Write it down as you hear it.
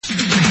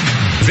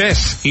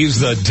This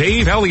is the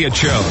Dave Elliott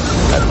Show.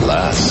 At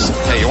last.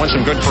 Hey, you want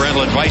some good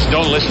parental advice?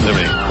 Don't listen to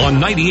me. On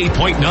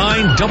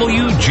 98.9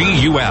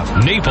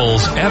 WGUF,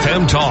 Naples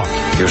FM Talk.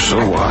 You're so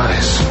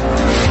wise.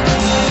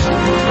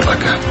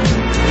 Like a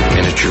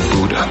miniature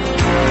Buddha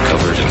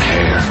covered in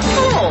hair.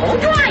 Oh,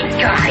 right,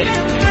 guy.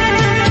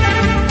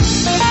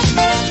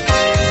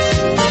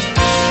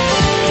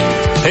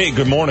 Hey,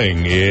 good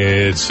morning.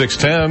 It's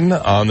 6:10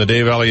 on the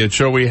Dave Elliott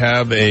Show. We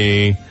have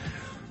a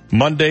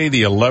Monday,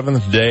 the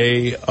 11th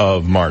day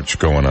of March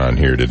going on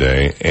here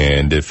today.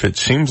 And if it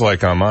seems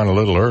like I'm on a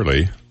little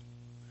early,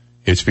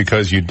 it's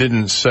because you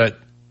didn't set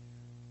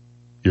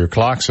your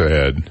clocks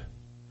ahead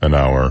an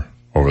hour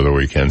over the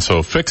weekend.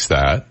 So fix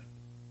that,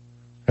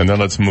 and then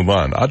let's move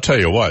on. I'll tell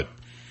you what,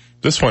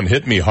 this one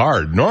hit me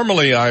hard.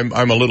 Normally I'm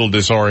a little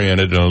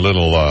disoriented and a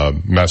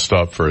little messed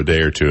up for a day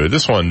or two.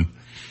 This one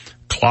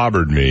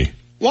clobbered me.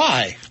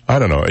 Why? I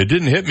don't know. It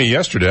didn't hit me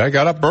yesterday. I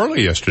got up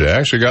early yesterday. I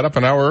actually got up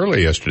an hour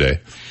early yesterday.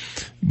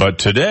 But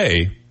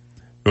today,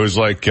 it was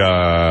like,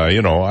 I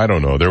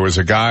don't know. There was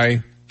a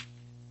guy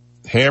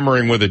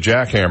hammering with a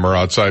jackhammer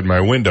outside my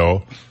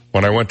window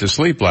when I went to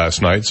sleep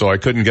last night, so I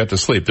couldn't get to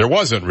sleep. There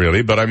wasn't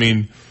really, but I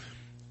mean,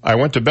 I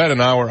went to bed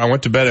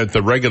at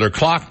the regular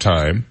clock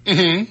time,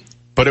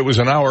 but it was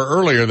an hour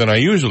earlier than I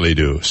usually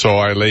do. So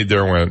I laid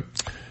there and went,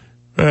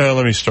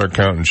 let me start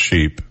counting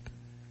sheep.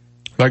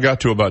 I got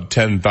to about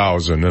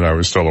 10,000 and I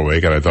was still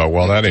awake, and I thought,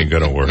 well, that ain't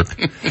gonna work.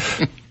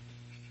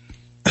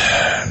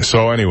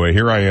 So anyway,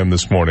 here I am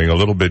this morning, a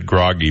little bit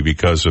groggy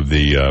because of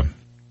the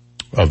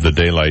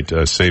daylight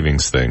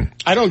savings thing.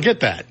 I don't get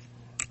that.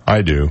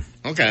 I do.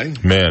 Okay.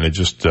 Man, it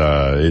just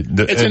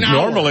it's an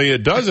hour. Normally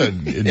it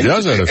doesn't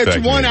affect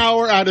It's 1 me.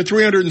 hour out of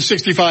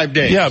 365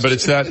 days. Yeah, but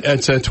it's that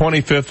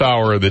 25th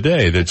hour of the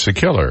day that's a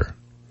killer.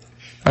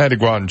 I had to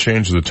go out and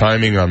change the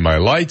timing on my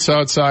lights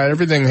outside.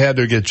 Everything had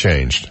to get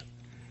changed.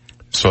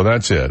 So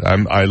that's it.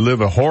 I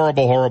live a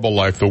horrible, horrible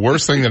life. The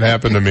worst thing that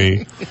happened to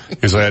me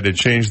is I had to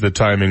change the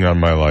timing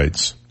on my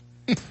lights.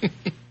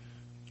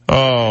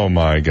 Oh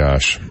my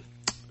gosh.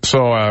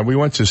 So, we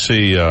went to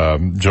see,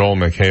 Joel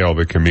McHale,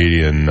 the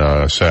comedian,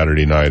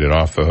 Saturday night at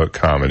Off the Hook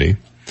Comedy.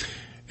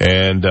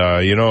 And,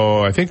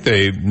 I think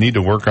they need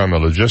to work on the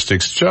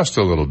logistics just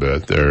a little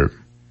bit.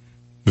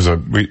 So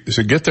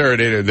get there at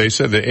 8, they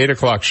said the 8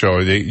 o'clock show,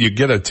 you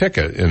get a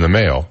ticket in the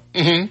mail.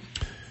 Mm-hmm.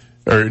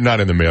 Or not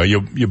in the mail,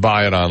 you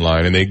buy it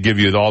online, and they give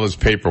you all this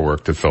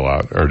paperwork to fill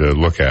out or to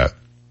look at.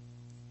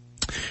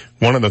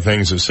 One of the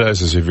things it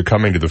says is if you're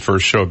coming to the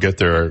first show, get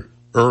there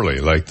early,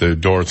 like the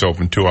doors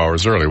open 2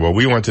 hours early. Well,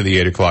 we went to the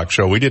 8 o'clock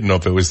show. We didn't know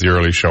if it was the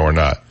early show or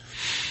not.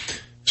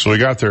 So we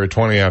got there at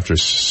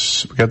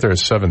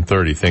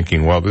 7:30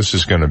 thinking, well, this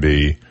is going to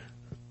be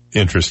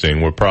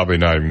interesting. We're probably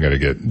not even going to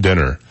get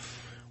dinner.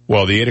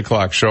 Well, the 8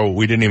 o'clock show,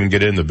 we didn't even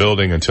get in the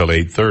building until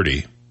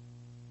 8:30.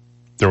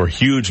 There were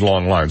huge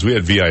long lines. We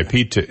had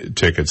VIP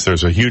tickets.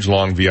 There's a huge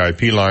long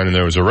VIP line and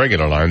there was a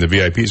regular line. The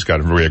VIPs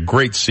we had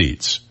great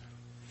seats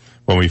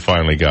when we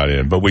finally got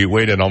in, but we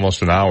waited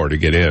almost an hour to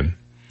get in.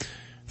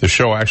 The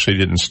show actually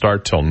didn't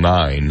start till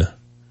 9.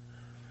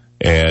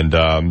 And,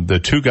 the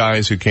two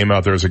guys who came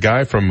out, there was a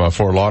guy from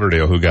Fort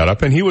Lauderdale who got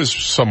up and he was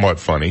somewhat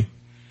funny.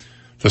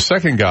 The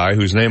second guy,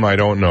 whose name I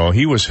don't know,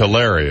 he was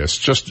hilarious.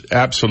 Just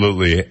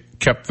absolutely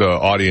kept the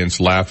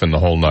audience laughing the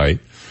whole night.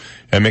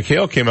 And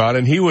McHale came out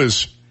and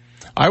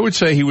I would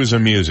say he was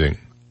amusing.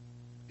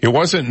 It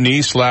wasn't knee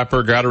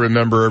slapper, gotta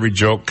remember every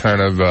joke kind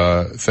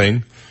of,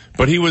 thing,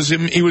 but he was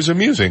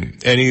amusing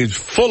and he's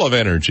full of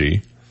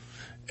energy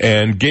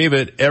and gave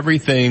it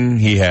everything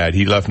he had.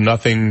 He left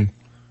nothing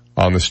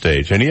on the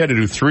stage, and he had to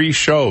do 3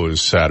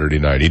 shows Saturday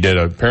night. He did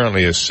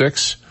apparently a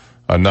 6,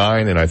 a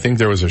 9, and I think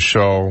there was a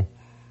show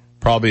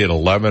probably at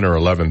 11 or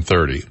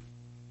 11:30.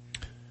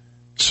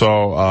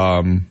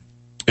 So,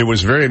 it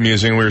was very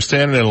amusing. We were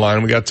standing in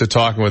line. We got to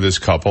talking with this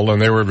couple,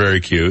 and they were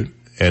very cute.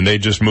 And they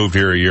just moved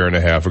here a year and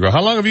a half ago.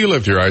 How long have you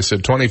lived here? I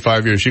said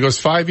 25 years. She goes,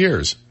 5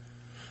 years.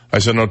 I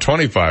said, no,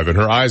 25. And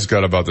her eyes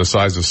got about the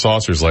size of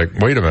saucers, like,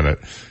 wait a minute.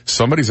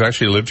 Somebody's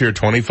actually lived here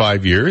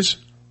 25 years?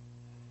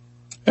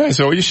 And I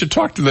said, well, you should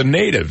talk to the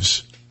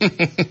natives.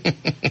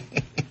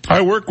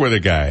 I work with a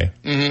guy.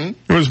 Mm-hmm.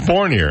 He was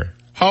born here.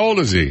 How old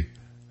is he?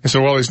 I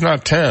said, well, he's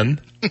not 10.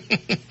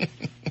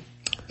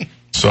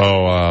 So,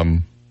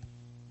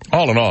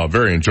 all in all, a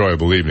very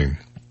enjoyable evening.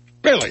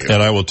 Really?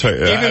 And I will tell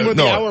you. Even with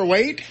the hour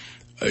wait?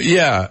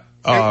 Yeah.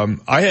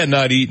 I had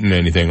not eaten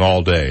anything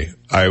all day.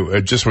 I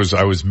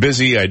was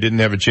busy. I didn't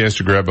have a chance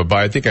to grab a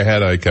bite. I think I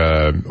had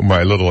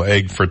my little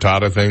egg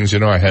frittata things,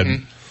 I had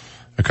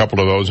a couple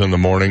of those in the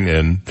morning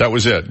and that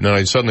was it. And then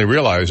I suddenly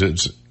realized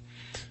it's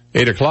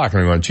 8 o'clock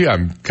and I'm going, gee,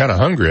 I'm kind of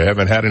hungry. I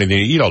haven't had anything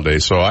to eat all day.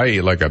 So I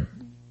ate like a,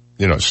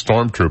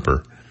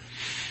 stormtrooper.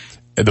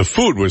 And the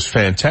food was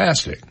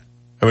fantastic.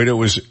 I mean, it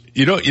was,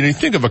 you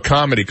think of a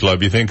comedy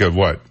club, you think of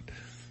what?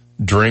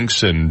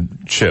 Drinks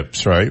and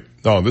chips, right?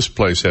 Oh, this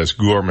place has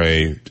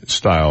gourmet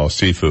style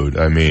seafood.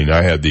 I mean,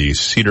 I had the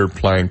cedar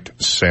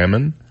planked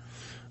salmon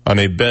on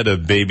a bed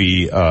of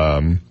baby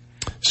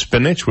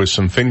spinach with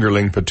some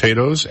fingerling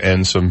potatoes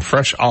and some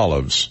fresh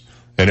olives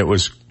And it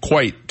was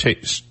quite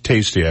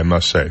tasty, I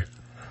must say,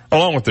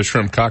 along with the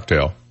shrimp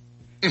cocktail.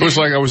 It was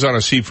like I was on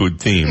a seafood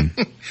theme.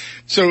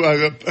 So,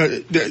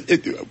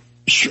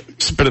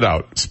 spit it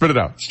out. Spit it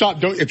out. Stop.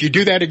 Don't. If you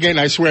do that again,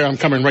 I swear I'm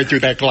coming right through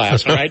that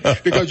glass, all right?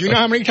 Because you know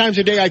how many times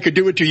a day I could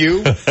do it to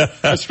you?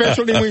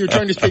 Especially when you're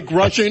trying to speak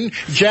Russian,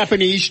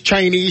 Japanese,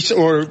 Chinese,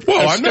 or...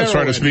 Well, I'm not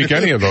trying to speak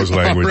any of those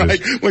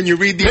languages. Right. When you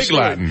read these... Pig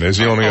Latin is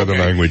the only other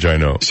language I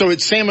know. So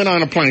it's salmon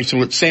on a plank. So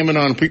it's salmon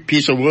on a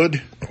piece of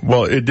wood?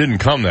 Well, it didn't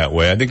come that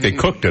way. I think they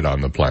cooked it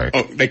on the plank.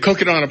 Oh, they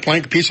cook it on a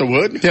plank, a piece of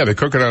wood? Yeah, they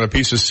cook it on a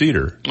piece of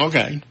cedar.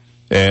 Okay.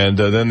 And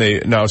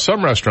now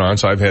some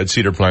restaurants I've had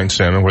cedar plank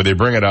salmon where they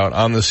bring it out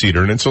on the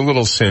cedar and it's a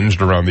little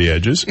singed around the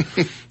edges.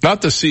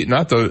 not the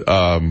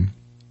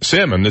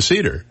salmon, the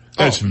cedar.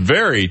 Oh. It's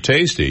very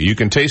tasty. You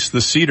can taste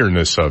the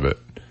cederness of it.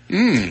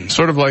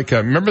 Sort of like,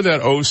 remember that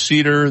O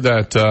Cedar,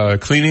 that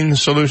cleaning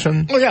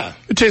solution? Oh yeah.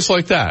 It tastes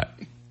like that.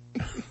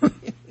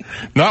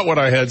 Not what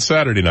I had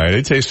Saturday night.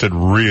 It tasted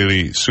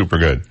really super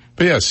good.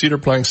 But yeah, cedar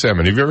plank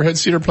salmon. Have you ever had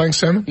cedar plank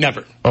salmon?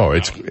 Never. Oh,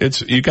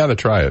 it's you gotta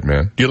try it,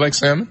 man. Do you like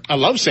salmon? I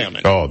love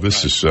salmon. Oh,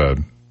 this is,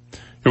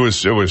 it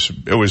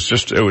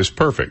was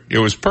perfect. It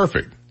was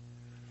perfect.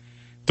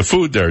 The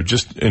food there,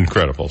 just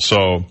incredible.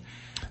 So,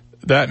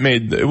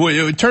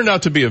 it turned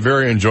out to be a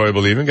very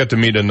enjoyable evening. Got to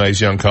meet a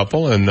nice young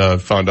couple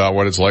and, found out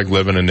what it's like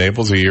living in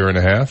Naples a year and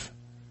a half.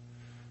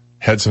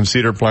 Had some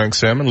cedar plank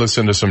salmon,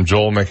 listened to some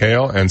Joel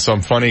McHale and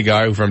some funny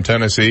guy from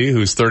Tennessee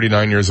who's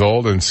 39 years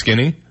old and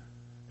skinny.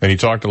 And he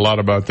talked a lot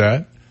about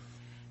that.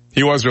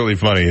 He was really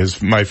funny.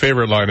 My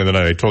favorite line of the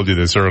night, I told you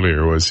this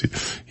earlier, was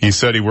he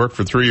said he worked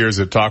for 3 years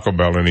at Taco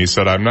Bell, and he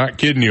said, I'm not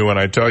kidding you when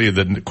I tell you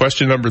that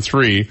question number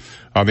 3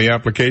 on the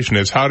application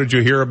is, how did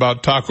you hear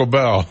about Taco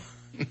Bell?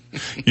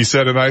 He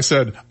said, and I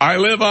said, I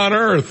live on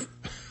Earth.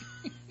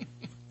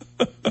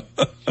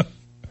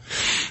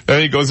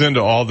 Then he goes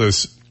into all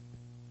this,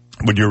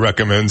 would you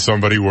recommend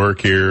somebody work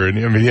here? And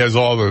I mean, he has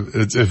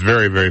it's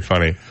very, very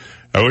funny.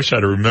 I wish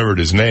I'd remembered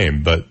his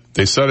name, but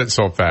they said it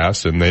so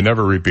fast and they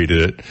never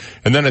repeated it.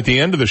 And then at the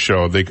end of the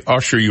show, they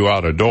usher you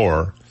out a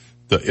door.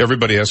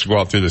 Everybody has to go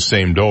out through the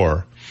same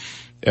door.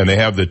 And they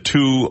have the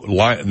two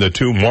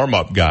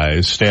warm-up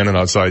guys standing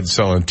outside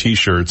selling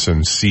T-shirts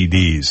and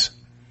CDs.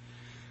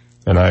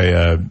 And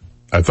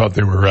I thought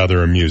they were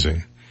rather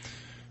amusing.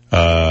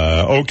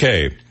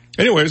 Okay.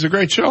 Anyway, it was a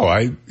great show.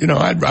 I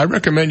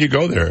recommend you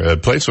go there. The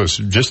place was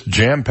just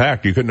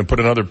jam-packed. You couldn't have put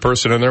another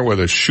person in there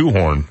with a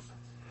shoehorn.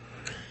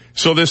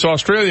 So this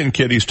Australian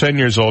kid, he's 10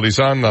 years old. He's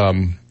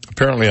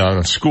apparently on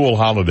a school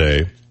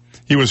holiday.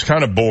 He was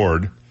kind of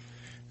bored.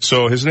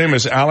 So his name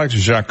is Alex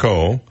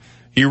Jacot.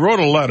 He wrote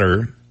a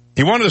letter.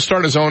 He wanted to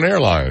start his own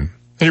airline.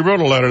 He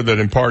wrote a letter that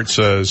in part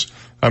says,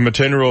 I'm a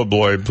 10-year-old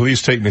boy.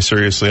 Please take me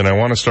seriously and I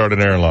want to start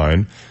an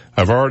airline.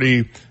 I've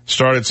already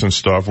started some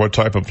stuff, what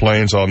type of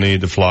planes I'll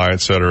need to fly,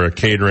 etc.,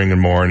 catering and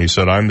more. And he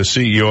said, I'm the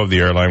CEO of the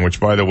airline, which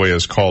by the way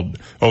is called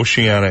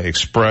Oceania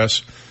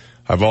Express.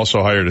 I've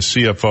also hired a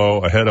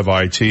CFO, a head of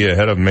IT, a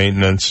head of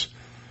maintenance,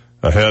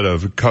 a head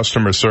of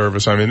customer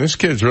service. I mean, this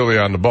kid's really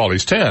on the ball.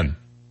 He's 10.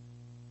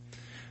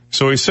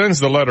 So he sends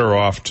the letter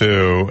off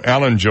to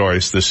Alan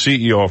Joyce, the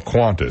CEO of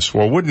Qantas.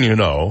 Well, wouldn't you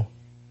know,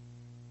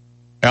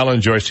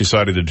 Alan Joyce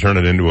decided to turn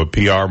it into a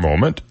PR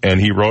moment,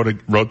 and he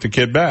wrote the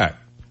kid back.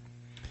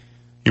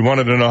 He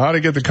wanted to know how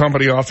to get the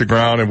company off the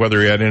ground and whether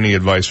he had any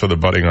advice for the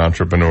budding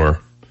entrepreneur.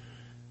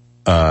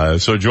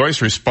 So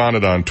Joyce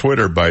responded on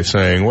Twitter by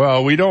saying,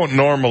 well,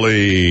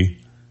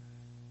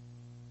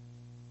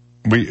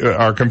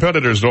 our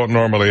competitors don't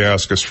normally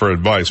ask us for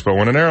advice, but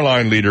when an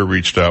airline leader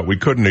reached out, we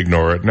couldn't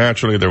ignore it.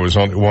 Naturally, there was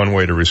only one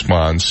way to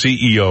respond,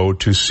 CEO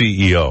to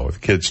CEO. The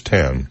kid's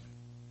 10.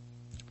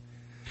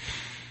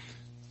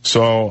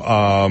 So,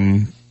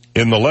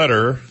 in the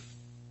letter,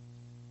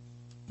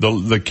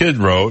 the kid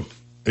wrote,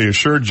 he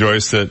assured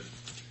Joyce that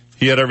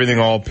he had everything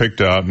all picked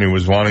out and he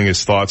was wanting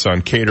his thoughts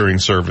on catering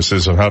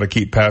services and how to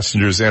keep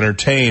passengers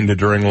entertained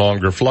during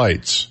longer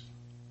flights.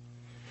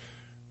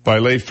 By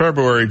late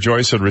February,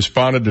 Joyce had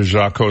responded to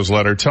Jacot's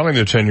letter telling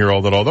the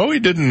 10-year-old that although he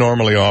didn't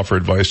normally offer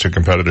advice to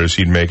competitors,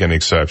 he'd make an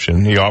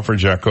exception. He offered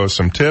Jacot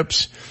some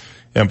tips,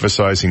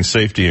 emphasizing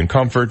safety and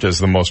comfort as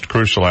the most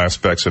crucial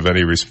aspects of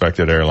any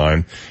respected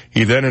airline.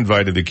 He then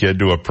invited the kid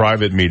to a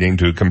private meeting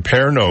to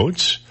compare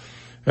notes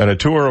and a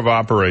tour of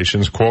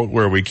operations, quote,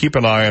 where we keep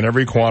an eye on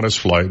every Qantas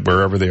flight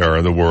wherever they are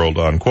in the world,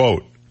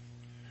 unquote.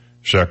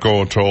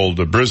 Jacot told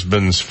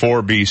Brisbane's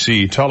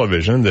 4BC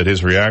television that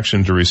his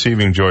reaction to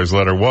receiving Joy's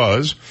letter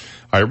was,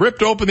 I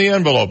ripped open the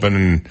envelope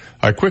and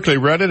I quickly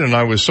read it and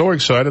I was so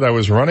excited I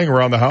was running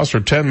around the house for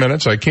 10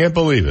 minutes. I can't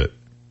believe it.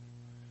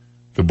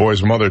 The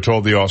boy's mother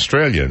told the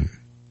Australian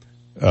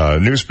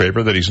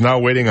newspaper that he's now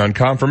waiting on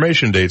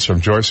confirmation dates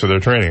from Joyce for their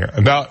training.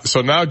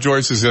 So now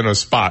Joyce is in a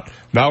spot.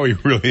 Now he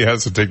really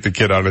has to take the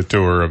kid on a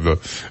tour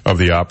of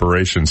the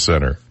operations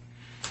center.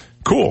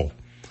 Cool.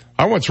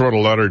 I once wrote a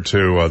letter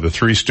to the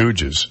Three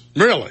Stooges.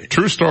 Really?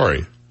 True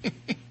story.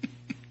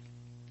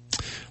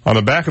 On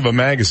the back of a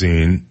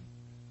magazine,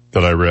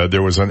 that I read,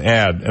 there was an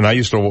ad, and I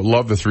used to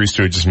love the Three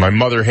Stooges. My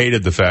mother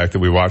hated the fact that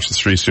we watched the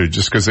Three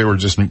Stooges because they were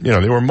just,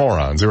 they were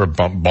morons. They were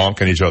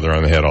bonking each other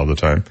on the head all the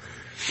time.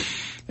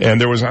 And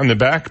there was on the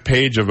back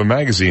page of a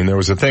magazine, there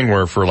was a thing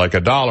where for like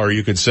 $1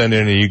 you could send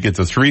in and you get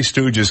the Three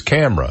Stooges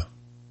camera.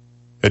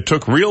 It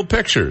took real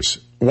pictures.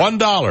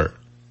 $1.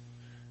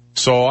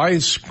 So I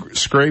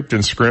scraped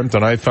and scrimped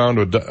and I found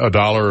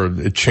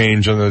 $1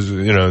 change on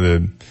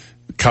the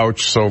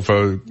couch,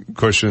 sofa,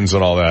 cushions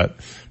and all that.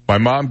 My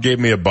mom gave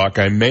me $1.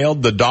 I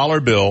mailed the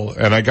 $1 bill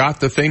and I got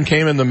the thing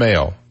came in the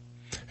mail.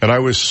 And I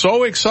was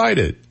so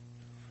excited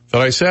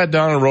that I sat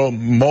down and wrote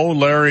Mo,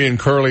 Larry, and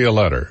Curly a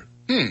letter.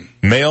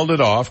 Mailed it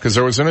off because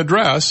there was an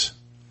address.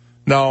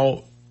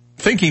 Now,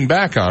 thinking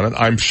back on it,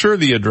 I'm sure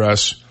the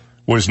address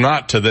was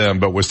not to them,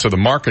 but was to the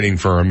marketing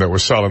firm that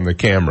was selling the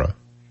camera.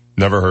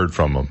 Never heard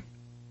from them.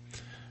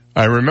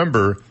 I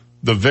remember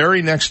the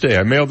very next day,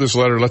 I mailed this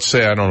letter. Let's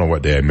say, I don't know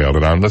what day I mailed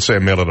it on. Let's say I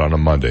mailed it on a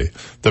Monday.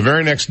 The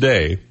very next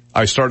day,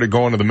 I started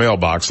going to the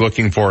mailbox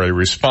looking for a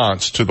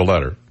response to the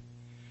letter.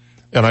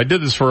 And I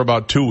did this for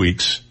about 2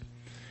 weeks.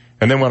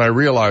 And then when I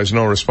realized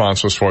no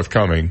response was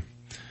forthcoming,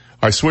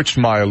 I switched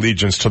my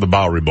allegiance to the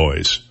Bowery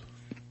Boys.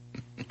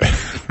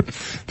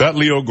 That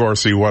Leo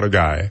Gorcey, what a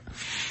guy.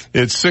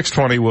 It's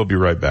 6:20. We'll be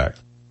right back.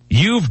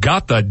 You've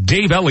got the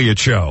Dave Elliott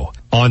Show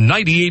on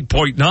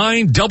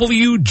 98.9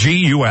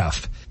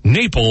 WGUF,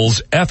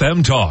 Naples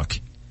FM Talk.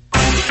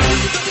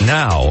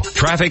 Now,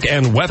 traffic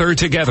and weather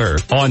together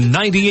on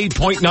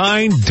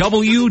 98.9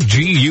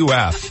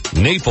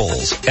 WGUF,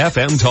 Naples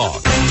FM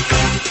Talk.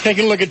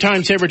 Taking a look at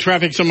time-saver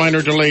traffic, some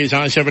minor delays.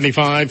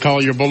 I-75,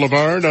 Collier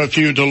Boulevard, a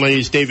few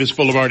delays Davis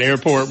Boulevard,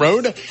 Airport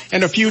Road,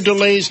 and a few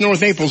delays North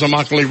Naples,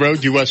 Immokalee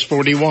Road, US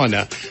 41.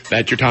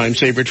 That's your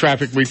time-saver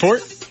traffic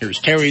report. Here's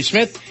Terry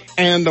Smith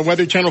and the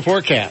Weather Channel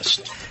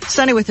forecast.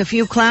 Sunny with a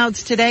few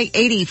clouds today,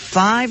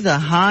 85 the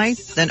high,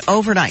 then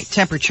overnight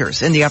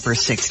temperatures in the upper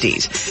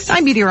 60s.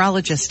 I'm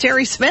meteorologist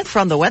Terry Smith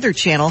from the Weather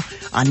Channel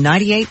on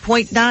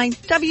 98.9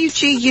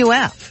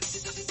 WGUF.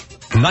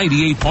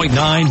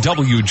 98.9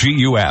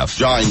 WGUF.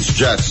 Giants,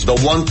 Jets. The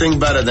one thing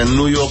better than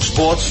New York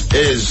sports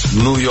is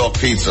New York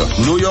pizza.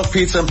 New York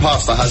Pizza and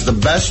Pasta has the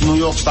best New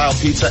York style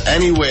pizza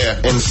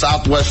anywhere in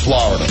Southwest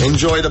Florida.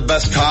 Enjoy the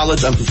best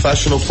college and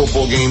professional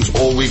football games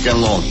all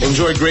weekend long.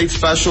 Enjoy great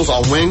specials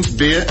on wings,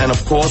 beer, and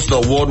of course the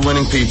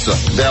award-winning pizza.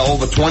 There are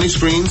over 20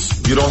 screens.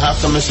 You don't have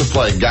to miss a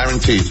play,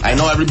 guaranteed. I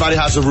know everybody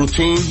has a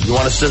routine. You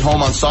want to sit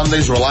home on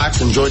Sundays,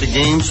 relax, enjoy the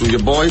games with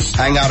your boys,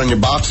 hang out in your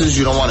boxes.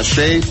 You don't want to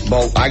shave.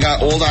 But I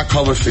got all that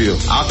covered for you.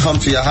 I'll come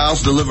to your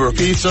house, deliver a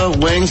pizza,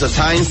 wings,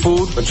 Italian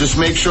food, but just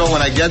make sure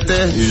when I get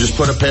there, you just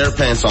put a pair of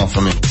pants on for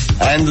me.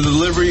 And the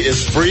delivery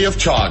is free of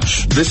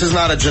charge. This is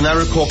not a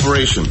generic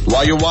corporation.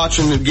 While you're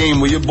watching the game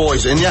with your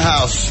boys in your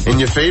house, in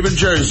your favorite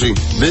jersey,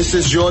 this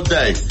is your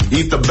day.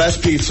 Eat the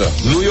best pizza.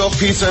 New York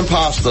Pizza and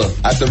Pasta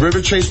at the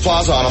River Chase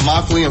Plaza on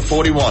Immokalee and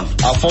 41.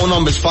 Our phone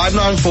number is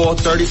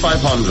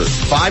 594-3500.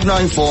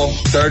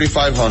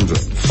 594-3500.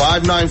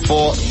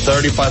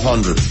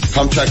 594-3500.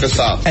 Come check us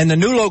out. And the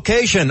new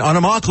location on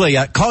Immokalee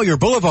at Collier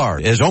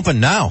Boulevard is open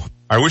now.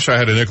 I wish I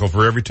had a nickel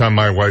for every time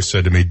my wife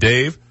said to me,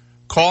 Dave,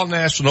 call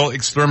National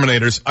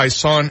Exterminators. I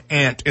saw an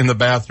ant in the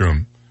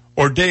bathroom.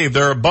 Or, Dave,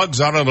 there are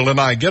bugs out on the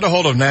lanai. Get a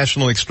hold of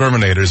National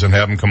Exterminators and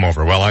have them come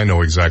over. Well, I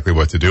know exactly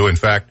what to do. In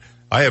fact,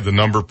 I have the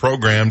number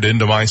programmed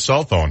into my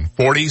cell phone,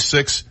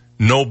 46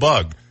 no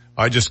bug.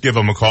 I just give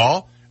them a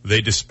call.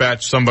 They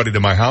dispatch somebody to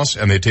my house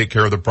and they take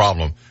care of the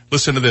problem.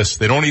 Listen to this.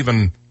 They don't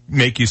even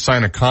make you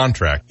sign a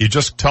contract. You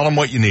just tell them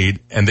what you need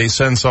and they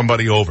send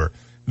somebody over.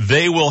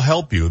 They will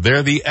help you.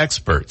 They're the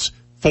experts.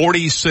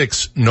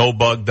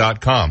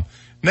 46nobug.com.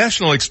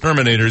 National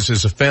Exterminators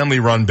is a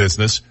family-run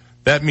business.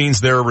 That means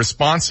they're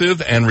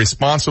responsive and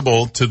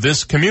responsible to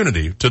this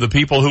community, to the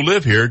people who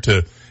live here,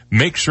 to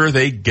make sure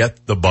they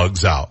get the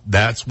bugs out.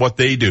 That's what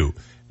they do.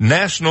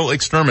 National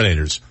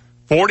Exterminators,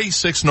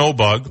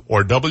 46nobug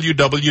or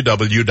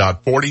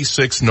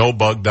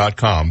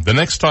www.46nobug.com. The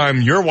next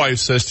time your wife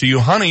says to you,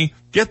 honey,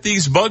 get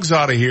these bugs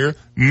out of here,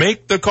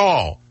 make the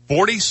call.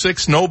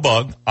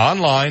 46nobug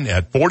online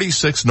at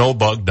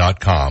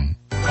 46nobug.com.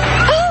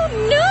 Oh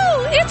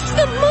no, it's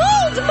the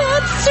mold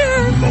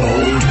monster!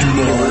 Mold,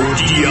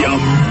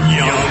 yum,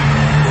 yum,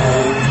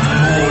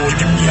 mold,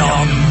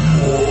 yum,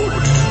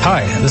 mold.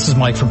 Hi, this is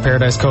Mike from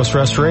Paradise Coast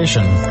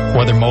Restoration.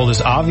 Whether mold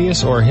is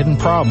obvious or a hidden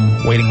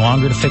problem, waiting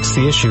longer to fix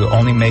the issue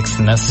only makes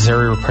the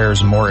necessary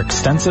repairs more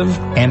extensive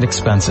and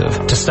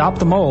expensive. To stop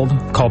the mold,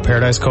 call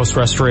Paradise Coast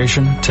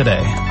Restoration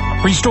today.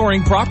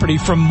 Restoring property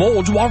from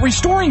mold while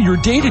restoring your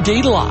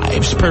day-to-day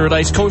lives.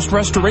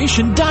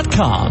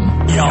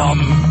 ParadiseCoastRestoration.com. Yum,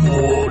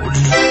 mold.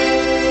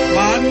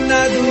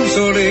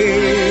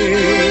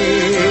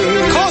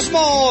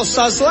 Cosmos Cosmos,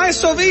 a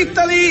slice of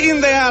Italy in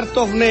the heart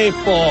of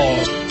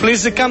Naples.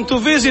 Please come to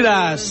visit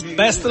us.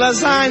 Best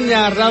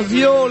lasagna,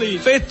 ravioli,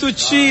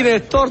 fettuccine,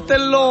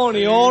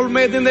 tortelloni, all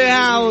made in the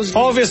house.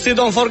 Obviously,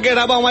 don't forget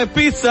about my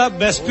pizza.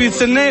 Best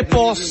pizza in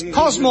Naples.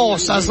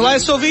 Cosmos, a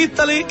slice of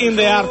Italy in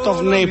the heart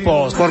of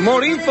Naples. For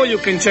more info, you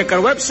can check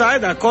our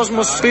website at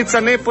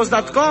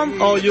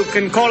cosmospizzanaples.com or you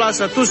can call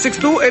us at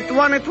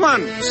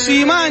 262-8181.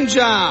 Si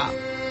mangia!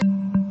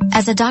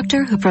 As a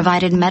doctor who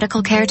provided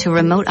medical care to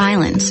remote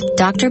islands,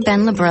 Dr.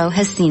 Ben Lebreau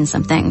has seen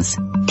some things.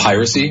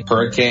 Piracy,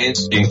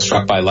 hurricanes, being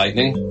struck by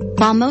lightning.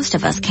 While most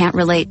of us can't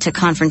relate to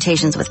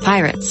confrontations with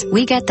pirates,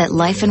 we get that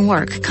life and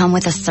work come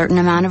with a certain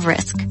amount of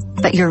risk.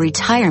 But your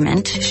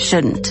retirement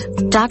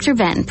shouldn't. Dr.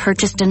 Ben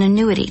purchased an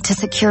annuity to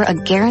secure a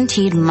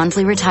guaranteed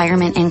monthly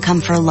retirement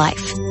income for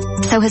life,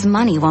 so his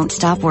money won't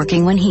stop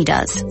working when he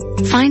does.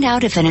 Find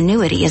out if an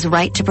annuity is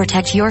right to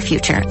protect your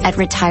future at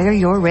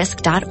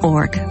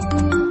retireyourrisk.org.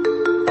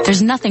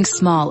 There's nothing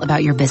small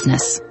about your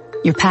business.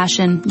 Your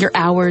passion, your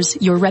hours,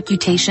 your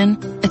reputation,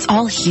 it's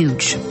all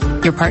huge.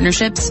 Your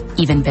partnerships,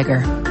 even bigger.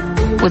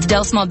 With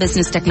Dell Small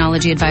Business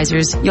Technology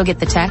Advisors, you'll get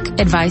the tech,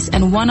 advice,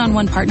 and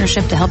one-on-one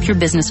partnership to help your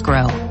business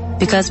grow.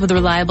 Because with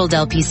reliable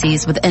Dell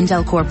PCs with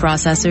Intel Core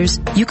processors,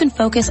 you can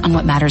focus on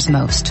what matters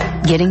most,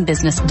 getting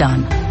business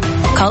done.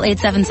 Call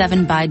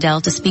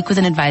 877-BUY-DELL to speak with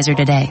an advisor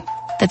today.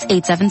 That's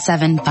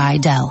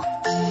 877-BUY-DELL.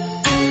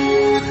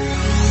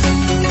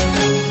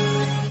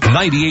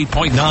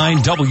 98.9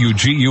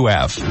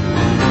 WGUF.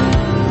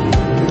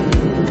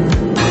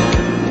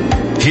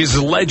 His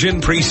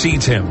legend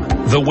precedes him,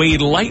 the way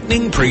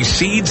lightning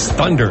precedes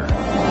thunder.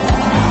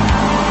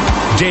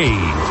 Dave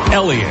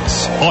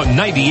Elliott on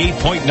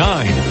 98.9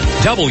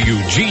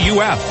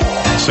 WGUF.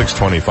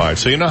 625.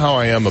 So you know how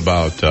I am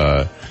about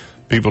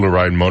people who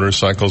ride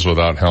motorcycles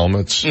without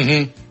helmets?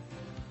 Mm-hmm.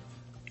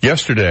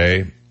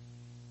 Yesterday,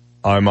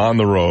 I'm on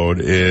the road.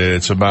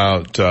 It's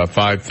about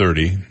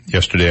 5:30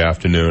 yesterday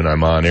afternoon.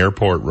 I'm on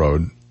Airport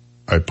Road.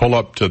 I pull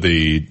up to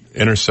the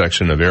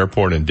intersection of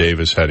Airport and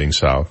Davis heading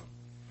south,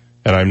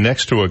 and I'm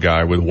next to a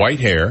guy with white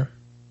hair,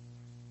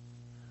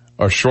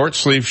 a short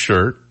sleeve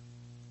shirt,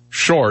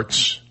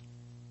 shorts,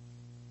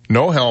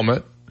 no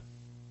helmet,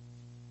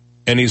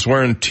 and he's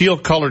wearing teal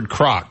colored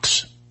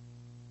Crocs,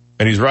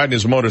 and he's riding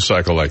his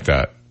motorcycle like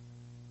that.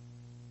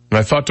 And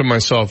I thought to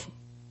myself,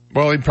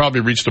 well, he'd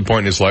probably reached a point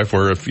in his life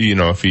where if he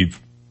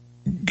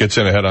gets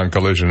in a head-on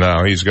collision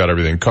now, he's got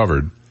everything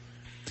covered.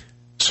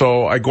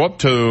 So I go up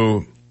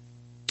to,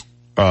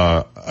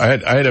 I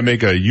had to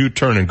make a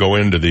U-turn and go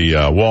into the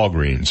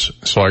Walgreens.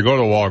 So I go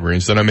to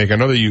Walgreens, then I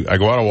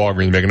go out of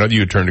Walgreens, make another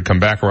U-turn to come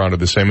back around to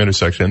the same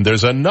intersection.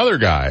 There's another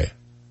guy,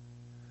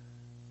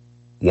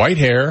 white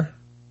hair,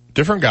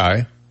 different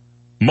guy,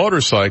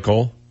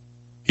 motorcycle.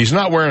 He's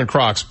not wearing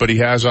Crocs, but he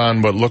has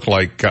on what look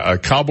like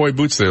cowboy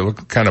boots. They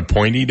look kind of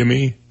pointy to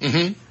me.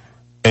 Mm-hmm.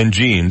 And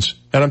jeans.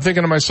 And I'm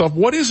thinking to myself,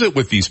 what is it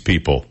with these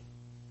people?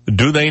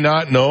 Do they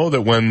not know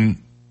that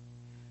when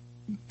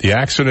the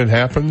accident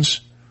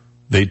happens,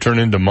 they turn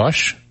into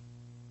mush?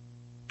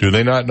 Do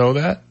they not know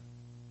that?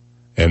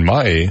 And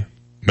my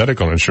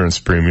medical insurance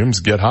premiums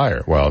get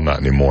higher. Well, not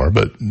anymore,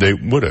 but they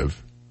would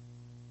have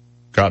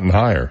gotten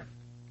higher.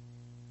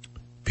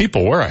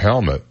 People, wear a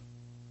helmet.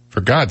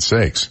 For God's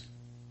sakes.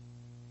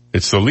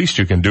 It's the least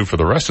you can do for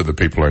the rest of the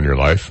people in your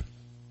life,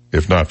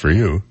 if not for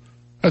you.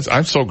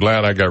 I'm so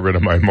glad I got rid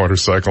of my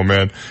motorcycle,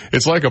 man.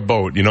 It's like a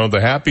boat. The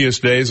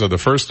happiest days are the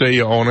first day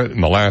you own it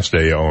and the last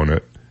day you own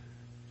it.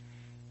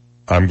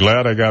 I'm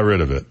glad I got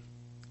rid of it.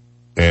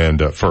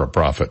 And for a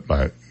profit,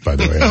 by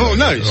the way. Oh,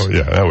 nice. Oh,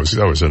 yeah, that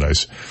was a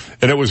nice.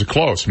 And it was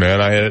close, man.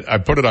 I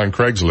put it on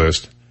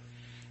Craigslist.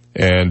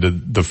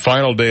 And the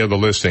final day of the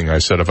listing, I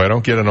said, if I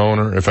don't get an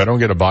owner, if I don't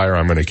get a buyer,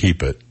 I'm going to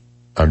keep it.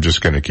 I'm just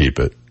going to keep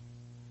it.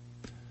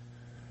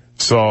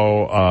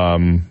 So,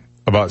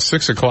 about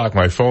 6 o'clock,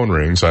 my phone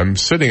rings. I'm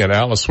sitting at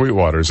Alice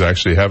Sweetwater's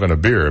actually having a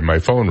beer, and my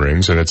phone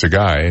rings, and it's a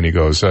guy, and he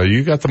goes,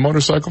 you got the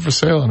motorcycle for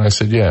sale? And I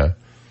said, yeah.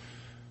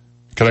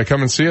 Can I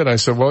come and see it? I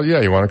said, well, yeah,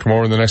 you want to come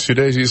over in the next few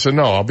days? He said,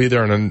 no, I'll be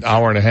there in an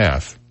hour and a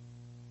half.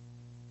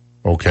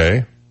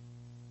 Okay.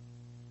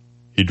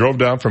 He drove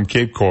down from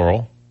Cape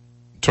Coral,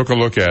 took a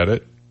look at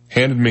it,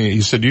 handed me,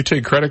 he said, you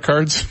take credit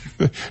cards?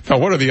 Now,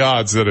 what are the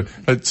odds that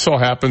it so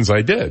happens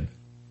I did?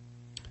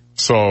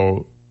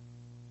 So,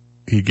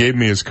 he gave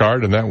me his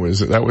card, and that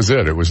was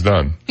it. It was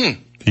done.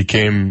 He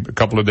came a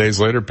couple of days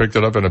later, picked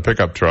it up in a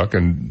pickup truck,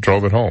 and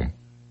drove it home.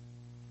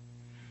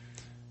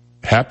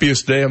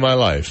 Happiest day of my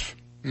life.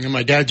 And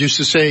my dad used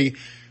to say,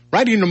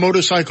 riding a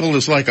motorcycle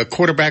is like a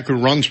quarterback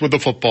who runs with a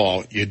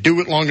football. You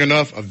do it long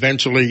enough,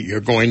 eventually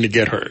you're going to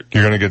get hurt.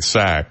 You're going to get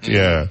sacked,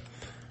 yeah.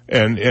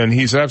 And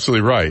he's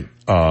absolutely right.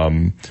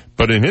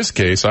 But in his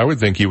case, I would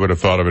think he would have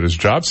thought of it as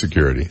job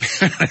security.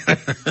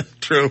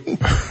 True.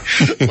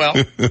 Well...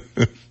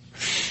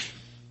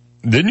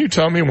 Didn't you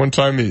tell me one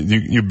time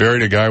you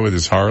buried a guy with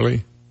his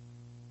Harley?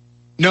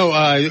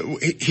 No,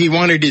 he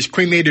wanted his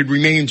cremated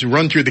remains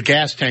run through the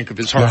gas tank of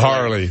his Harley. The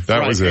Harley,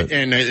 that was it.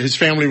 And his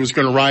family was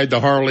going to ride the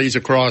Harleys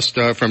across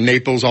from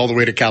Naples all the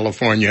way to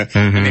California.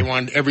 Mm-hmm. And they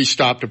wanted every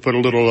stop to put a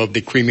little of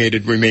the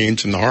cremated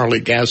remains in the Harley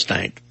gas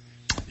tank.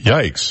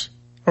 Yikes.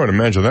 I would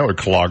imagine that would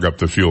clog up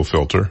the fuel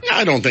filter.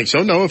 I don't think so.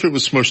 No, if it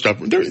was smushed up,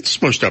 it's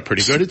smushed up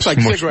pretty good. It's like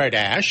cigarette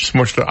ash.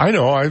 Smushed up. I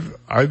know,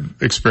 I've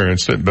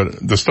experienced it,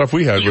 but the stuff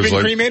we had was like... You've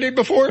been cremated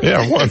before?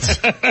 Yeah, once.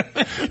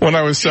 When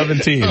I was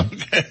 17.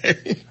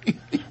 Okay.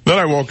 Then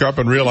I woke up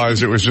and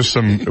realized it was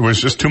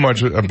just too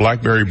much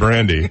blackberry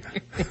brandy.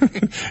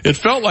 It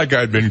felt like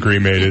I'd been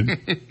cremated.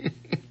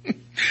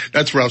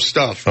 That's rough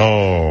stuff.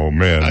 Oh,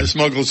 man. I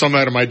smuggled some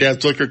out of my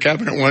dad's liquor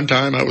cabinet one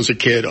time. I was a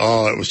kid.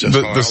 Oh, it was just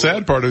horrible. The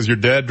sad part is your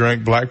dad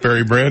drank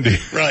blackberry brandy.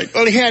 Right.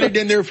 Well, he had it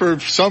in there for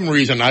some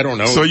reason. I don't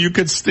know. So you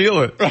could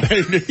steal it.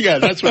 Right. Yeah,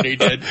 that's what he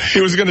did.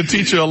 He was going to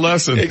teach you a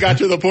lesson. It got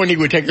to the point he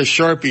would take a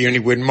Sharpie and he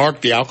would mark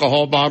the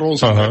alcohol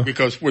bottles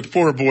because with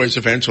 4 boys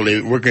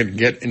eventually we're going to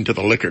get into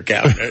the liquor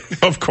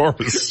cabinet. Of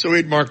course. So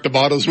he'd mark the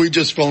bottles. We'd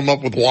just fill them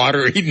up with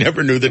water. He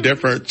never knew the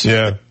difference.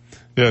 Yeah.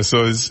 Yeah,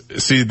 so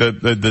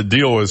the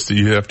deal was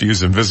you have to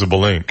use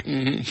invisible ink.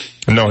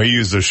 Mm-hmm. No, he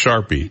used a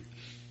Sharpie.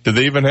 Did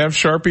they even have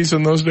Sharpies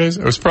in those days?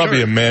 It was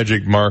probably a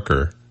magic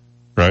marker,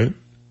 right?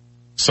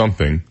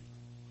 Something.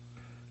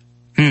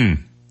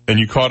 And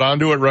you caught on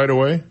to it right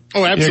away?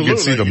 Oh, absolutely. You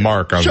could see the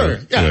mark on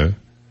yeah.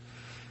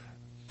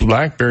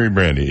 Blackberry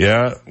brandy.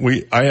 Yeah,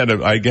 I had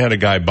a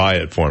guy buy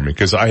it for me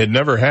because I had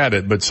never had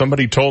it, but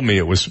somebody told me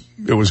it was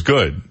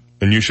good.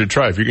 And you should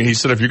try. He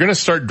said, if you're going to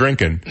start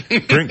drinking,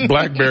 drink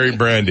blackberry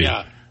brandy.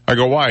 Yeah. I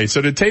go, why? He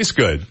said, it tastes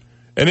good.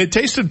 And it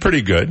tasted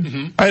pretty good.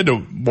 Mm-hmm. I had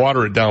to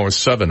water it down with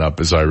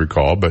 7-Up, as I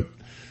recall, but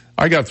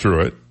I got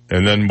through it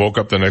and then woke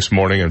up the next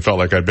morning and felt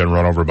like I'd been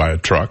run over by a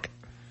truck.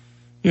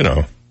 You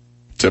know,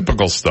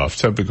 typical stuff,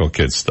 typical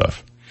kid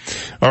stuff.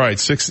 All right,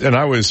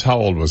 how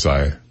old was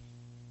I?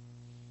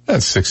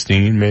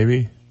 16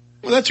 maybe.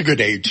 Well, that's a good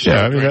age.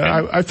 Yeah, I mean,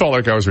 I felt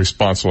like I was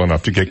responsible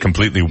enough to get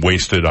completely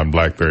wasted on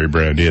blackberry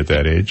brandy at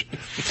that age.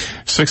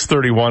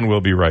 6:31,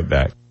 we'll be right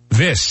back.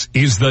 This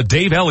is the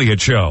Dave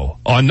Elliott Show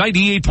on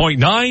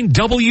 98.9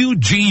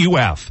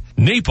 WGUF,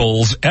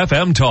 Naples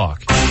FM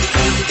Talk.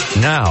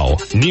 Now,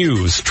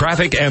 news,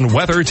 traffic, and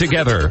weather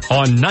together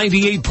on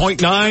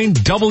 98.9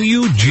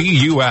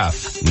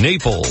 WGUF,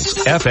 Naples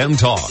FM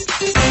Talk.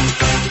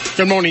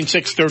 Good morning,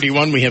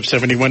 6:31. We have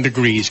 71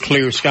 degrees,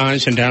 clear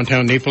skies in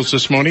downtown Naples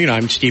this morning.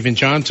 I'm Stephen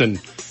Johnson.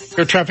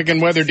 Your traffic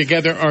and weather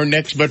together are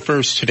next, but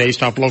first, today's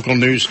top local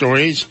news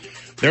stories.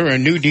 There are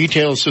new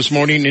details this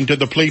morning into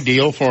the plea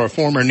deal for a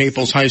former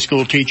Naples high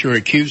school teacher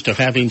accused of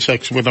having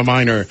sex with a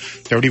minor.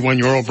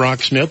 31-year-old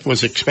Brock Smith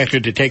was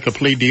expected to take a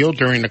plea deal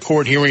during a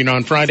court hearing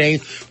on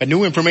Friday, but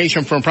new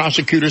information from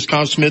prosecutors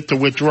caused Smith to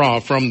withdraw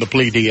from the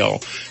plea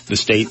deal. The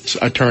state's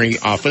attorney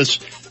office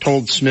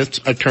told Smith's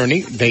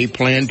attorney they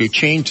plan to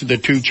change the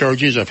 2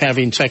 charges of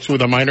having sex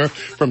with a minor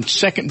from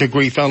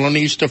second-degree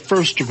felonies to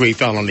first-degree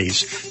felonies.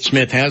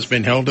 Smith has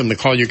been held in the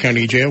Collier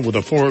County Jail with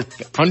a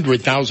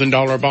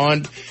 $400,000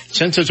 bond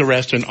since his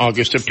arrest in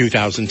August of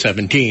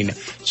 2017.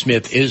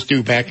 Smith is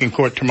due back in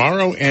court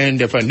tomorrow,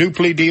 and if a new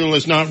plea deal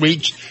is not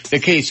reached, the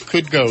case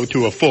could go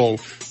to a full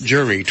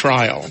jury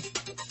trial.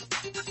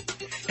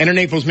 And a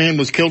Naples man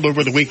was killed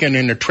over the weekend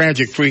in a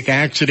tragic freak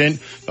accident.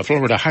 The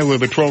Florida Highway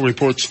Patrol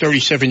reports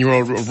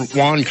 37-year-old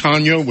Juan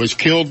Cano was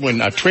killed when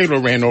a trailer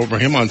ran over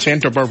him on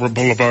Santa Barbara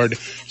Boulevard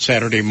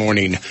Saturday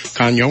morning.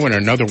 Cano and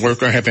another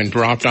worker have been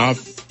dropped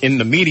off in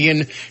the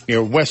median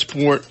near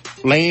Westport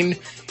Lane,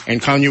 and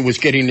Cano was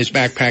getting his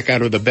backpack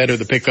out of the bed of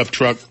the pickup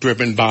truck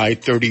driven by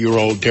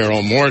 30-year-old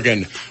Daryl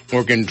Morgan.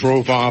 Morgan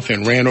drove off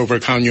and ran over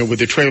Cano with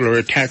the trailer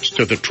attached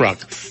to the truck.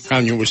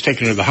 Cano was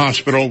taken to the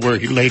hospital where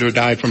he later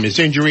died from his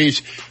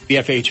injuries. The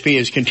FHP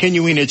is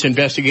continuing its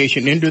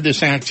investigation into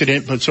this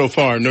accident, but so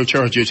far no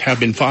charges have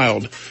been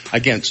filed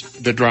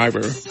against the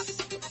driver.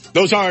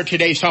 Those are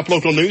today's top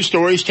local news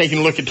stories. Taking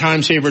a look at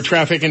time-saver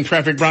traffic, and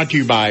traffic brought to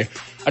you by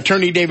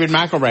Attorney David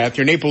McElrath,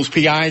 your Naples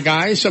PI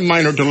guy. Some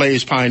minor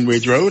delays Pine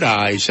Ridge Road,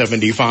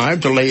 I-75,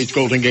 delays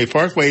Golden Gate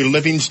Parkway,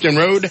 Livingston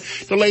Road,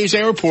 delays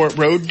Airport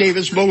Road,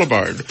 Davis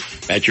Boulevard.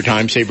 That's your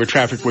time-saver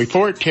traffic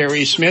report.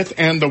 Terry Smith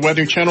and the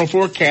Weather Channel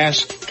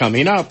forecast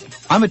coming up.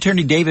 I'm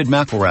Attorney David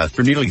McElrath.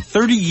 For nearly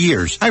 30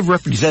 years, I've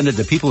represented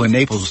the people in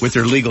Naples with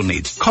their legal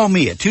needs. Call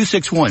me at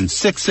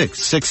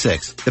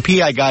 261-6666. The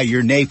PI guy,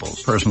 your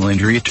Naples personal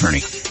injury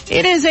attorney.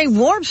 It is a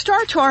warm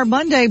start to our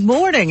Monday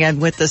morning, and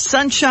with the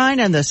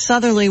sunshine and the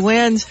southerly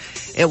winds,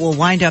 it will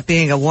wind up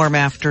being a warm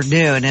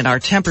afternoon, and our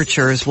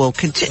temperatures will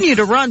continue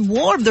to run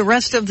warm the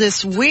rest of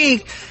this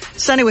week.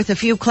 Sunny with a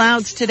few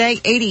clouds today,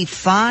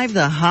 85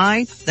 the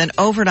high, then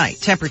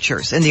overnight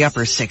temperatures in the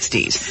upper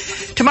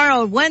 60s.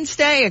 Tomorrow,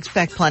 Wednesday,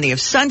 expect plenty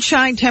of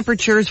sunshine.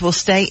 Temperatures will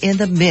stay in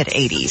the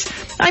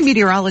mid-80s. I'm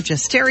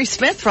meteorologist Terry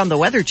Smith from the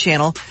Weather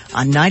Channel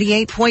on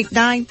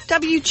 98.9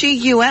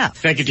 WGUF.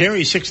 Thank you,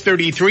 Terry.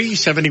 6:33,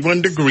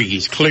 71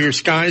 degrees, clear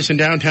skies in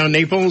downtown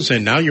Naples,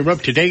 and now you're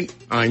up to date.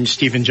 I'm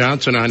Stephen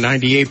Johnson on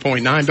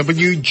 98.9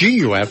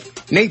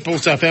 WGUF,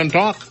 Naples FM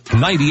Talk.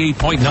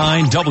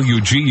 98.9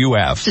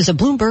 WGUF. This is a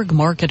Bloomberg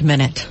Market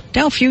Minute.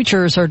 Dow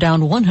futures are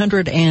down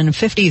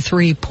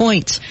 153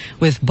 points,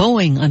 with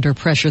Boeing under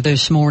pressure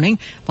this morning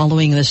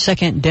following the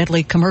second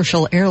deadly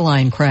commercial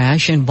airline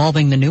crash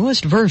involving the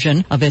newest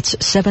version of its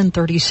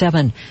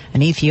 737.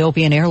 An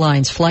Ethiopian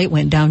Airlines flight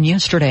went down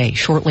yesterday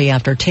shortly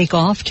after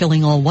takeoff,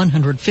 killing all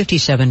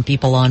 157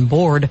 people on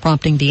board,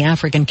 prompting the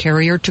African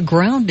carrier to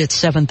ground its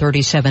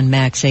 737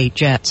 MAX 8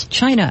 jets.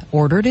 China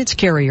ordered its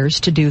carriers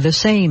to do the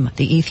same.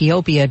 The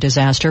Ethiopia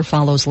disaster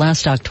follows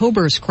last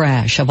October's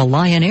crash of a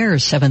Lion Air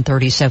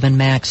 737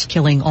 MAX,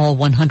 killing all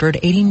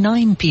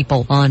 189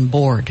 people on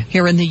board.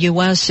 Here in the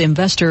U.S.,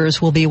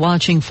 investors will be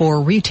watching for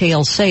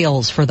retail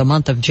sales for the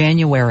month of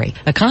January.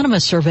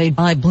 Economists surveyed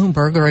by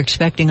Bloomberg are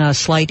expecting a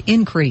slight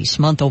increase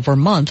month over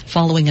month,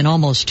 following an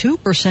almost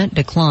 2%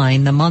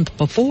 decline the month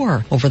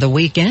before. Over the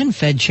weekend,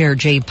 Fed Chair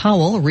Jay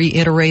Powell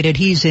reiterated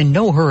he's in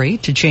no hurry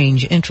to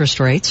change interest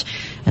rates.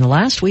 And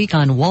last week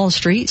on Wall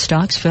Street,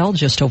 stocks fell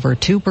just over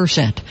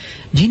 2%.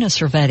 Gina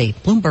Cervetti,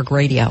 Bloomberg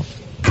Radio.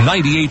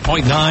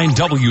 98.9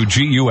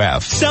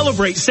 WGUF.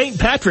 Celebrate St.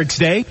 Patrick's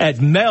Day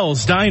at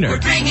Mel's Diner. We're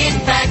bringing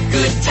back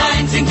good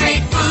times and great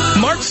food.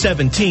 March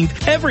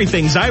 17th,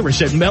 everything's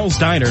Irish at Mel's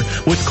Diner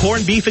with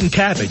corned beef and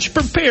cabbage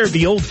prepared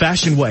the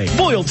old-fashioned way,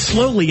 boiled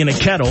slowly in a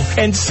kettle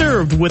and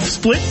served with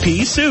split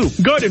pea soup,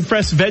 garden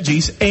fresh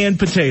veggies and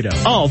potato,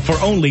 all for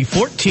only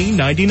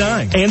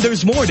 $14.99. And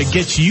there's more to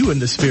get you in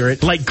the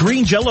spirit, like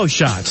green Jell-O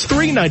shots,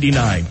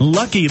 $3.99,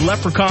 Lucky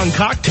Leprechaun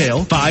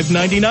cocktail,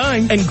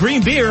 $5.99, and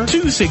green beer,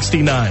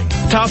 $2.69.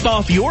 Top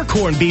off your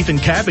corned beef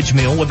and cabbage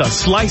meal with a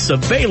slice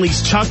of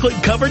Bailey's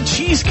chocolate-covered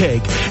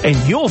cheesecake, and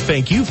you'll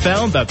think you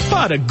found the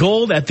pot of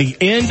gold at the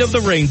end of the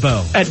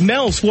rainbow. At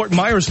Mel's Fort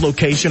Myers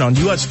location on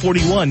US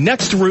 41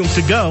 next to Room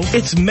to Go,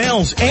 it's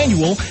Mel's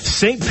annual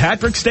St.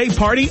 Patrick's Day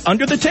party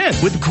under the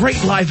tent with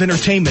great live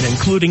entertainment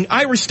including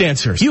Irish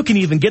dancers. You can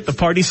even get the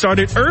party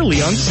started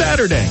early on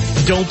Saturday.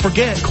 Don't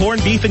forget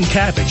corned beef and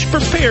cabbage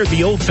prepared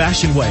the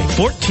old-fashioned way,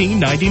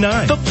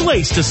 $14.99. The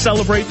place to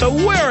celebrate the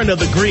wearing of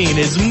the green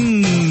is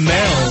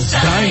Mel's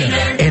Diner.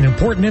 An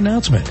important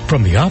announcement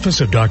from the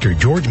office of Dr.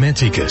 George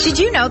Mantzoukas. Did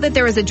you know that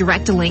there is a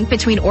direct link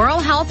between oral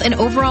health and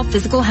overall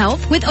physical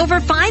health? With over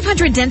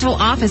 500 dental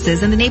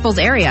offices in the Naples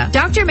area,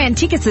 Dr.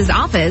 Mantzoukas'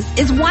 office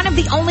is one of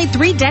the only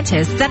 3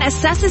 dentists that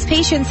assesses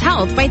patients'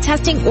 health by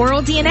testing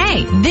oral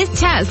DNA. This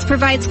test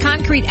provides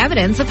concrete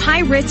evidence of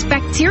high-risk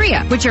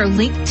bacteria, which are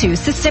linked to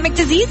systemic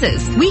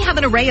diseases. We have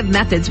an array of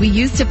methods we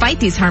use to fight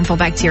these harmful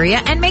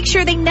bacteria and make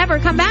sure they never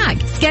come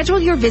back. Schedule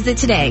your visit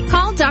today.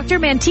 Call Dr.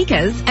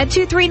 Mantzoukas at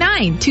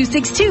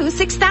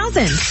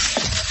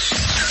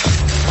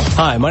 239-262-6000.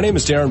 Hi, my name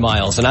is Darren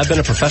Miles, and I've been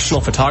a professional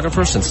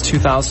photographer since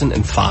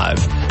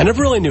 2005. I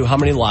never really knew how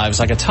many lives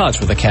I could touch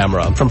with a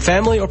camera, from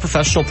family or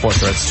professional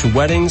portraits to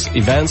weddings,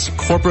 events,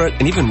 corporate,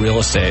 and even real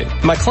estate.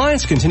 My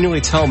clients continually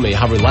tell me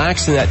how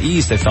relaxed and at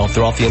ease they felt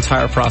throughout the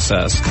entire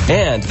process,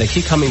 and they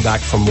keep coming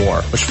back for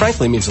more, which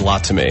frankly means a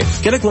lot to me.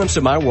 Get a glimpse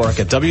of my work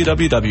at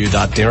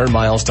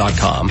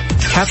www.darrenmiles.com,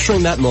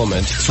 capturing that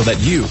moment so that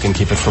you can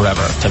keep it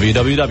forever.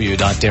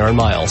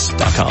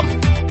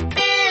 www.darrenmiles.com.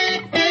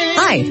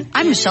 Hi,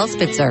 I'm Michelle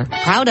Spitzer,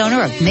 proud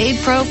owner of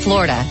MaidPro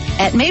Florida.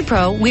 At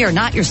MaidPro, we are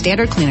not your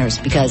standard cleaners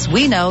because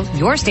we know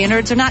your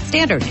standards are not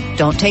standard.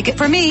 Don't take it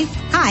from me.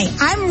 Hi,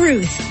 I'm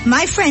Ruth.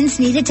 My friends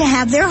needed to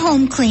have their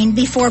home cleaned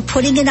before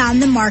putting it on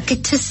the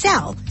market to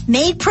sell.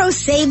 MaidPro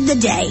saved the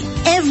day.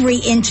 Every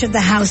inch of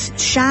the house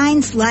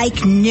shines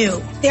like new.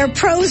 Their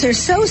pros are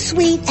so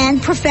sweet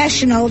and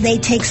professional, they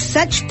take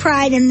such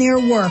pride in their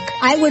work.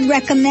 I would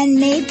recommend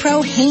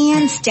MaidPro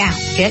hands down.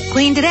 Get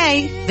clean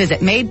today. Visit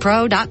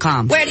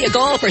MaidPro.com. Where do you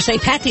go for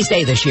St. Patty's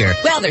Day this year?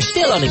 Well, there's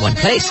still only one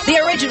place. The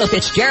original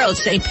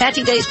Fitzgerald's St.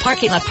 Patty Day's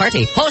Parking Lot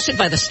Party, hosted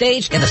by The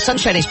Stage in the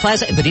Sunshine Ace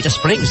Plaza in Bonita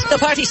Springs. The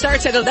party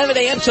starts at 11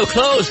 a.m. till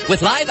close,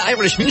 with live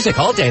Irish music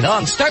all day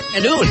long, starting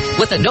at noon,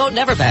 with the No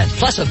Never Band.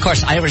 Plus, of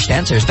course, Irish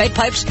dancers,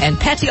 bagpipes, and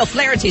Patty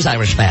O'Flaherty's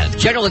Irish Band.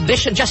 General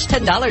admission just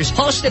 $10,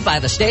 hosted by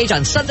The Stage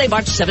on Sunday,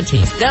 March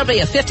 17th. There'll be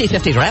a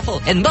 50-50 raffle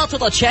and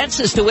multiple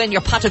chances to win your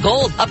pot of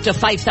gold, up to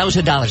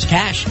 $5,000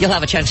 cash. You'll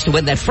have a chance to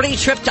win that free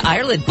trip to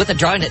Ireland with a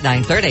drawing at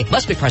 9:30.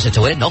 Must be present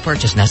to win, no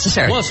purchase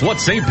necessary. Plus, what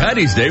St.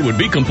 Patty's Day would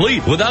be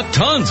complete without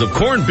tons of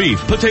corned beef,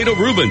 potato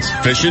Reubens,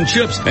 fish and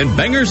chips, and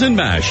bangers and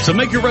mash. So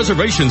make your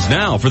reservations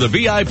now for the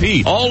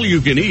VIP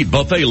all-you-can-eat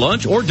buffet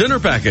lunch or dinner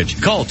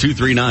package. Call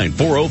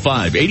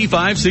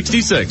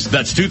 239-405-8566.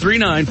 That's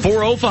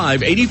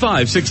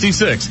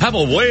 239-405-8566. Have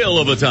a whale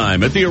of a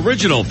time at the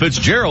original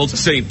Fitzgerald's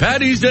St.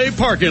 Patty's Day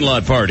Parking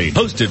Lot Party,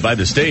 hosted by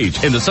The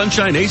Stage in the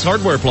Sunshine Ace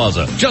Hardware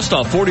Plaza, just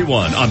off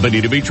 41 on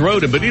Bonita Beach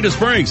Road in Bonita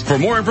Springs. For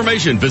more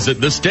information, visit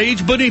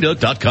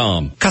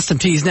thestagebonita.com. Custom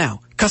tees now.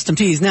 Custom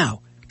tees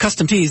now.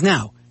 Custom tees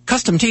now.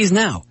 Custom tees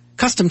now.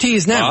 Custom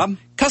tees now. Bob?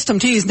 Custom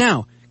tees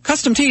now.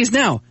 Custom tees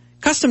now.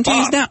 Custom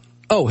tees now.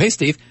 Oh, hey,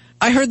 Steve.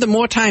 I heard the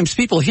more times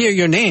people hear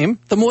your name,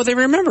 the more they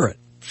remember it.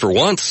 For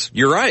once,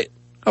 you're right.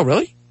 Oh,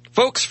 really?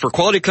 Folks, for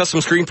quality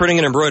custom screen printing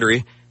and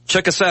embroidery,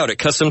 Check us out at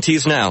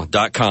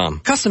CustomTeesNow.com.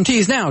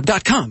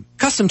 CustomTeesNow.com.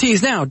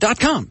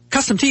 CustomTeesNow.com.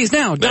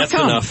 CustomTeesNow.com. That's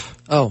enough.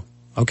 Oh,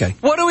 okay.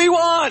 What do we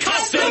want?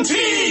 Custom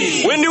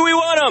Tees! When do we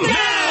want them?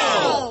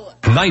 Now!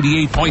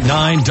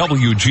 98.9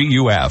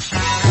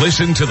 WGUF.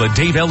 Listen to the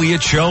Dave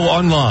Elliott Show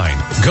online.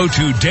 Go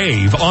to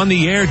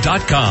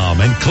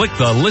DaveOnTheAir.com and click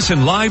the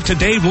Listen Live to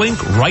Dave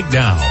link right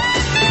now.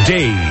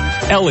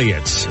 Dave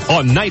Elliott's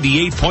on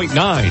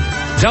 98.9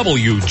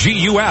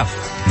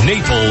 WGUF,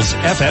 Naples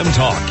FM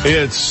Talk.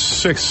 It's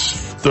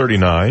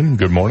 6:39.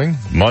 Good morning.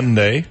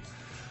 Monday,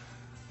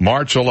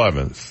 March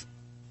 11th.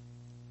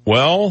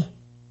 Well,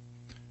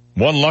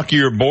 one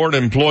luckier board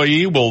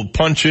employee will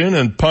punch in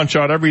and punch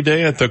out every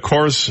day at the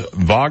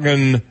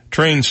Korsvägen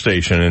train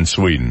station in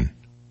Sweden.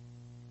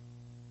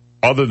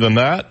 Other than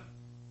that,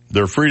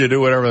 they're free to do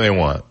whatever they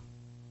want.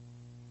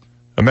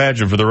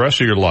 Imagine for the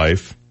rest of your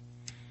life,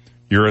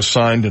 you're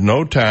assigned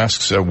no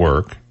tasks at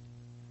work.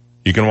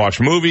 You can watch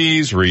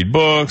movies, read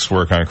books,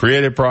 work on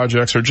creative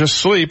projects, or just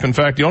sleep. In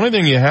fact, the only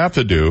thing you have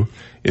to do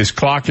is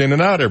clock in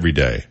and out every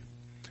day.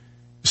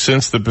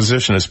 Since the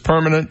position is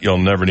permanent, you'll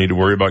never need to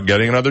worry about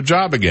getting another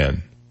job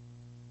again.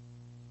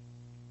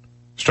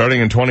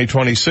 Starting in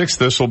 2026,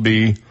 this will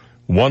be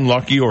one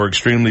lucky or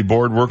extremely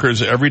bored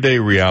worker's everyday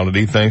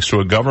reality thanks to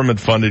a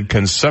government-funded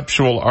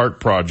conceptual art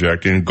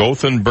project in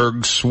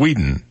Gothenburg,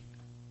 Sweden.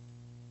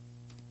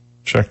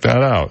 Check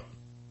that out.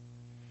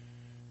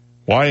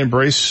 Why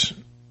embrace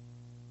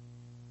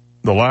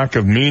the lack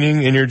of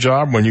meaning in your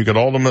job when you could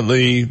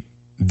ultimately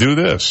do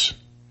this?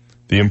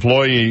 The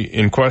employee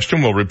in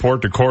question will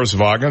report to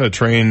Korsvägen, a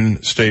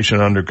train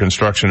station under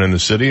construction in the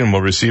city, and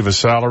will receive a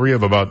salary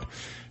of about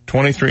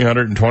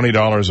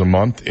 $2,320 a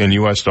month in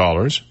U.S.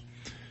 dollars.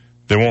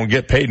 They won't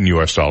get paid in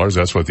U.S. dollars.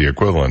 That's what the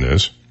equivalent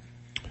is.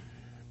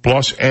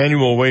 Plus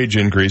annual wage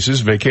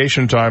increases,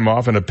 vacation time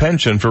off, and a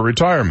pension for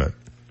retirement.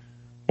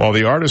 While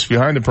the artist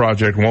behind the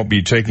project won't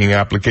be taking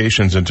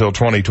applications until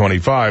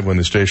 2025 when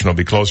the station will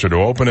be closer to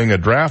opening, a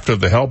draft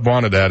of the Help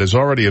Wanted ad is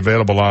already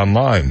available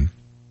online.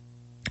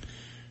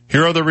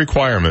 Here are the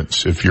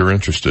requirements if you're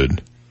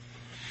interested.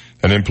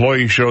 An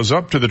employee shows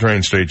up to the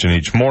train station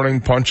each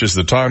morning, punches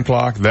the time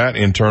clock. That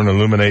in turn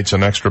illuminates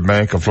an extra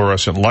bank of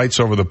fluorescent lights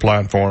over the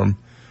platform,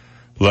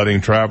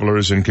 letting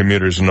travelers and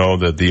commuters know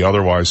that the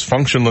otherwise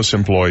functionless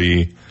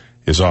employee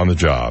is on the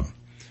job.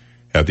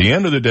 At the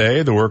end of the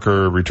day, the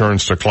worker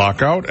returns to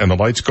clock out and the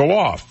lights go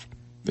off.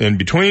 In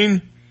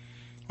between,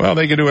 well,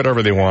 they can do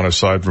whatever they want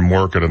aside from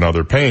work at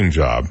another paying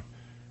job.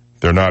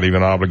 They're not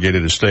even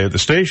obligated to stay at the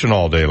station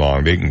all day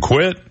long. They can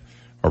quit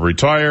or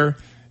retire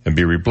and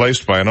be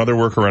replaced by another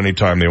worker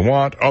anytime they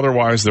want.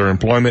 Otherwise, their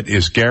employment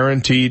is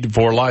guaranteed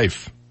for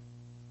life.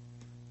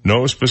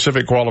 No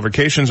specific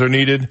qualifications are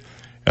needed,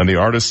 and the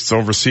artists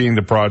overseeing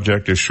the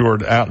project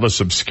assured Atlas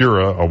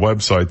Obscura, a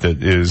website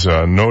that is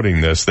noting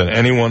this, that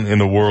anyone in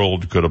the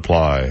world could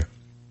apply.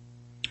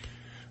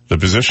 The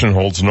position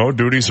holds no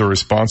duties or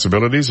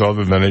responsibilities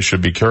other than it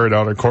should be carried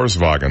out at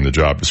Korsvägen, the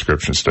job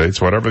description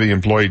states. Whatever the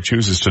employee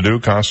chooses to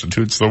do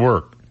constitutes the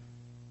work.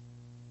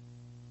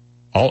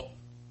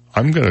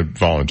 I'm going to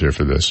volunteer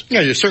for this.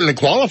 Yeah, you're certainly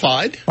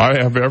qualified.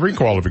 I have every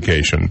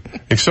qualification,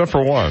 except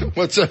for one.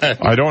 What's that?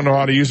 I don't know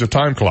how to use a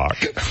time clock.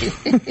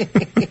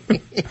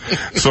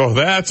 So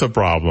that's a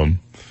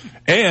problem.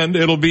 And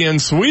it'll be in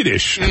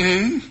Swedish.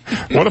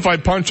 Mm-hmm. What if I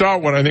punch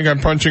out when I think I'm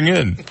punching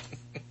in?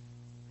 I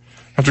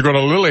have to go to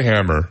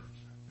Lillehammer.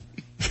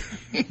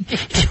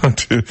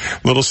 To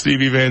little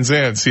Stevie Van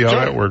Zandt, see how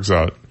that works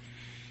out.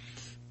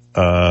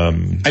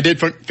 I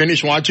did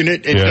finish watching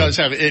it.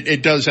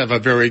 It does have a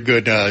very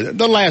good,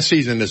 the last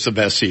season is the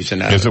best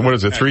season. Is it, what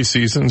is it, 3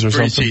 seasons or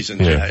something? 3 seasons,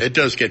 yeah. It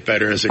does get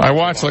better as it goes I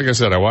watched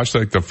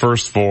like the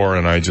first 4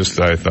 and I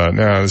thought,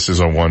 this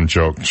is a one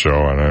joke show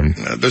and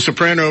The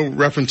Soprano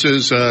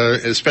references,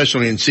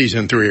 especially in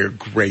season 3 are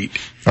great.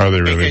 Are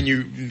they really? And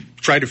you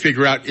try to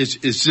figure out,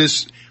 is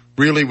this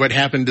really what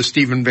happened to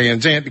Stephen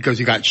Van Zandt because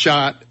he got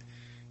shot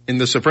in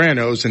The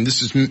Sopranos, and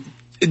this is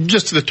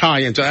just the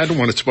tie-ins. I don't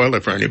want to spoil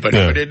it for anybody,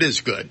 but it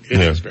is good. It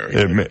is very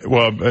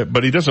good.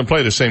 But he doesn't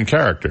play the same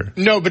character.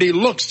 No, but he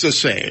looks the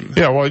same.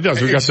 Yeah, well, he does.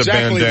 He got the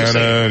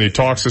bandana, and he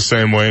talks the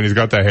same way, and he's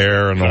got the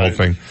hair and the whole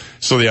thing.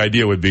 So the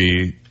idea would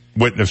be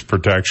witness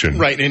protection.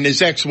 Right, and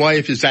his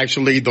ex-wife is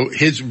actually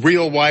his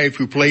real wife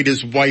who played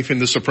his wife in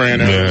The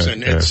Sopranos,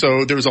 and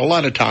so there's a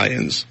lot of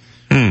tie-ins.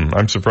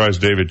 I'm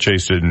surprised David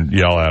Chase didn't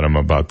yell at him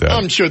about that.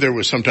 I'm sure there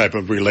was some type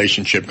of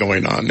relationship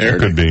going on there.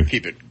 Could be.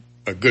 Keep it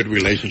a good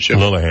relationship.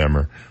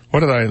 Lillehammer.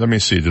 Let me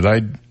see, did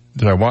I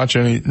watch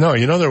any? No,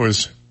 there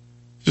was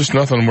just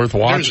nothing worth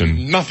watching.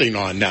 There's nothing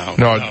on now.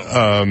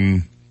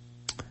 No.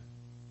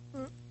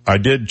 I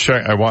did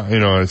check,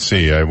 let's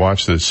see, I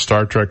watched the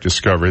Star Trek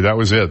Discovery. That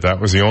was it. That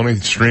was the only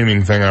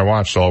streaming thing I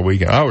watched all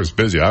weekend. I was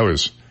busy. I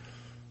was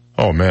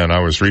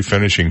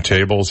refinishing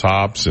tables,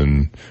 hops,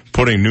 and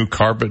putting new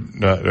carpet,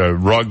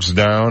 rugs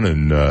down,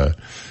 and,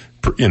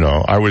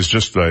 I was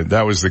just,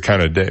 that was the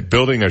kind of day,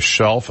 building a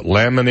shelf,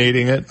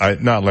 laminating it,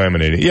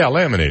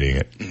 laminating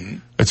it. Mm-hmm.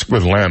 It's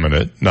with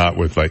laminate, not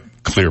with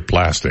clear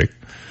plastic.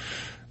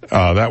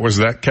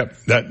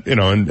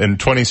 And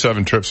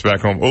 27 trips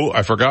back home. Oh,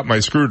 I forgot my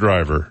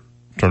screwdriver.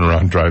 Turn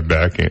around, drive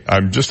back.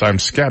 I'm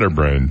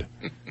scatterbrained,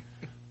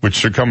 which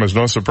should come as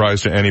no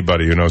surprise to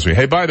anybody who knows me.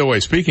 Hey, by the way,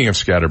 speaking of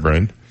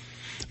scatterbrained,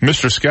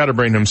 Mr.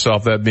 Scatterbrain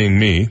himself, that being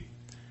me,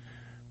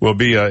 will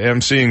be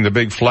emceeing the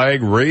big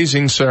flag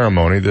raising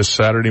ceremony this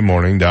Saturday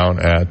morning down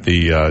at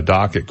the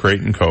dock at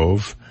Creighton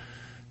Cove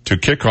to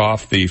kick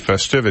off the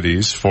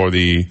festivities for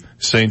the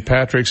St.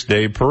 Patrick's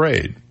Day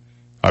Parade.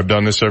 I've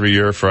done this every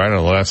year for,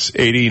 the last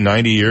 80,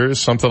 90 years,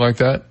 something like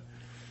that.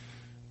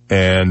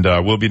 And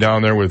we'll be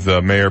down there with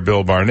Mayor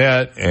Bill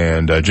Barnett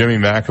and Jimmy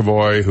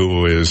McAvoy,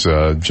 who is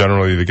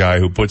generally the guy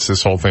who puts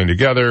this whole thing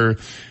together.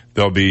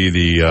 There'll be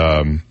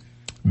the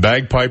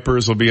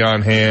bagpipers will be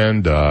on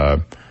hand.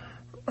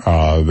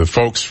 The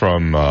folks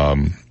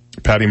from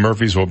Patty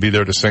Murphy's will be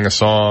there to sing a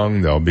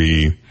song. There'll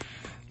be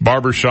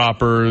barber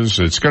shoppers.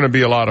 It's going to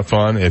be a lot of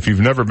fun. If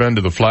you've never been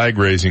to the flag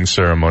raising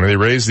ceremony, they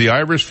raise the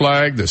Irish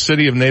flag, the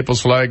City of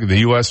Naples flag, and the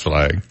U.S.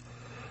 flag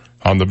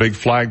on the big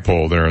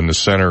flagpole there in the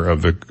center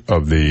of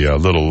the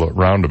little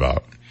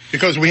roundabout.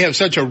 Because we have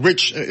such a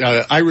rich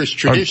Irish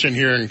tradition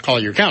here in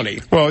Collier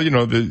County. Well,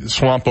 the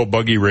Swampo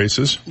buggy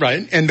races.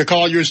 Right. And the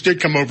Colliers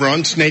did come over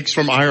on snakes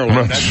from Ireland.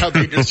 Right. That's how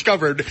they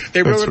discovered.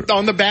 They rode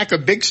on the back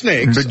of big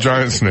snakes. Big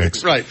giant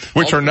snakes. Right.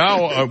 Which are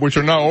now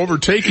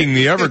overtaking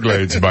the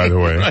Everglades, by the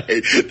way.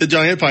 Right. The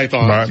giant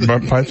pythons.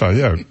 Python,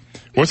 yeah.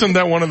 Wasn't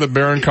that one of the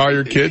Baron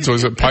Collier kids?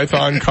 Was it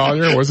Python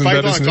Collier? Wasn't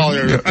Python that his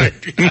Collier, right.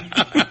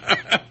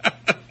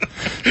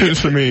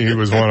 To me, he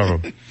was one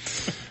of them.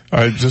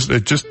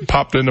 It just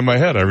popped into my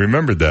head. I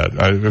remembered that.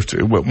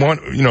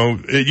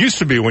 It used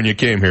to be when you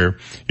came here,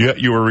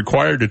 you were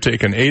required to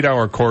take an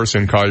 8-hour course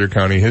in Collier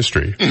County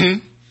history.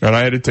 Mm-hmm. And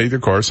I had to take the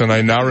course, and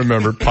I now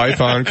remember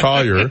Python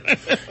Collier,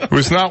 who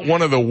was not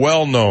one of the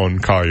well-known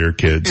Collier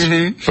kids,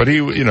 mm-hmm. but he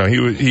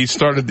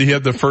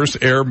had the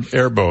first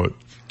airboat.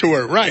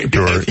 Tour, right.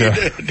 Tour,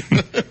 yeah.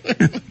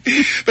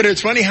 But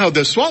it's funny how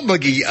the Swamp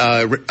Buggy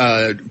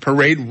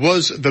parade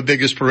was the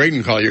biggest parade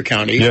in Collier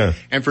County. Yeah.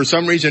 And for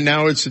some reason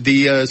now it's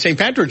the St.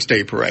 Patrick's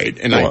Day parade,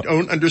 and I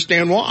don't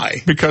understand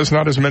why. Because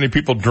not as many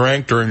people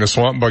drank during the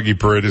Swamp Buggy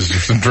parade as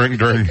drink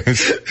during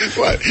this.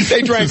 What?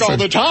 They drank all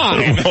the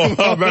time.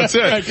 Well, that's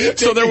it.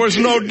 So there was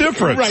no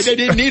difference. Right. They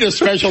didn't need a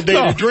special day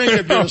to drink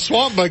if you're a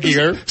Swamp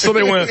Buggier. So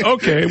they went,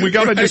 okay, we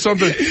gotta do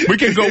something. We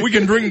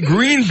can drink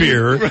green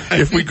beer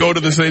if we go to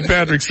the St.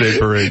 Patrick's Day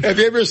parade. Have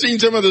you ever seen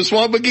some of the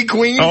Swamp Buggy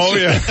queens? Oh,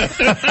 yeah.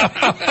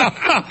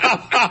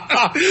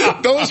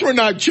 Those were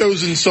not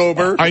chosen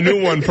sober. I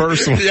knew one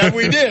personally. Yeah,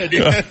 we did.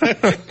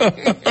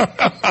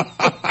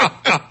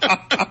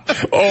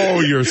 Oh,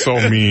 you're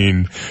so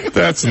mean.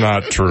 That's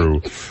not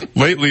true.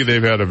 Lately,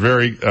 they've had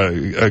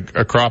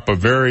a crop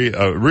of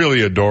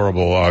really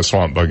adorable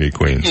Swamp Buggy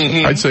queens.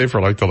 Mm-hmm. I'd say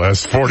for like the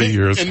last 40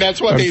 years. And that's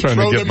why they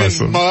throw them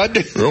in mud?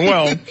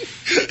 Well,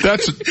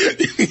 that's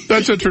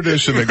a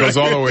tradition that goes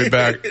all the way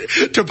back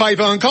to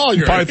Python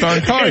Collier.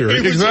 Python Collier,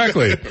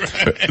 exactly.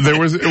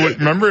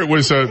 Remember, it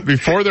was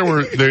before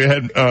they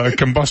had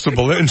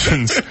combustible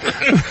engines.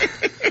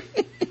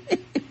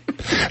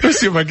 Let's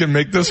see if I can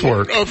make this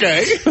work.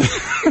 Okay.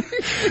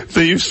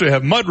 They used to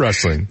have mud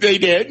wrestling. They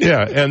did?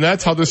 Yeah, and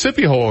that's how the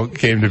Sippy Hole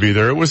came to be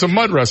there. It was a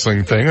mud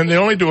wrestling thing, and they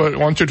only do it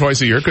once or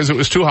twice a year because it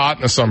was too hot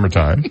in the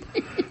summertime.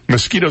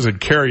 Mosquitoes would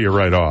carry you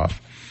right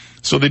off.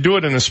 So they do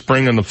it in the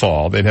spring and the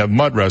fall. They'd have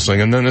mud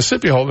wrestling, and then the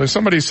Sippy Hole,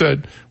 somebody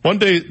said, one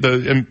day,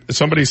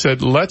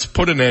 let's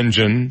put an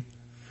engine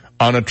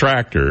on a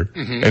tractor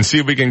mm-hmm. and see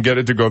if we can get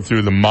it to go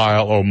through the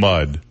mile of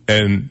mud.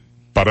 And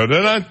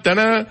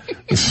the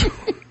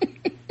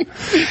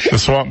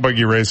Swamp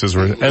Buggy races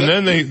were, and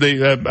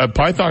then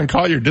Python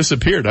Collier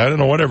disappeared. I don't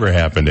know whatever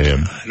happened to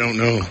him. I don't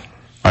know.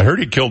 I heard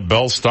he killed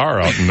Belle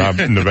Starr out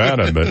in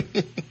Nevada, but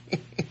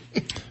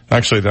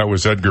actually that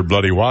was Edgar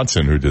Bloody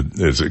Watson who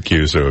is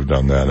accused to have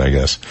done that, I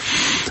guess.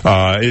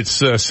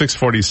 It's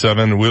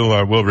 6:47.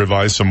 We'll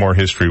revise some more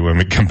history when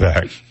we come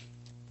back.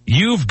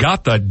 You've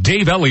got the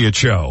Dave Elliott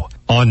Show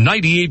on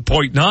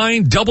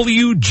 98.9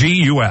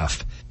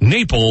 WGUF.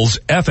 Naples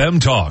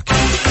FM Talk.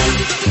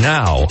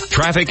 Now,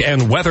 traffic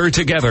and weather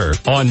together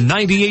on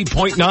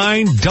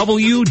 98.9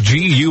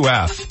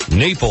 WGUF.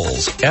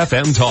 Naples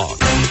FM Talk.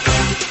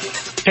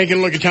 Taking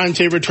a look at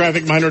time-saver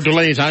traffic, minor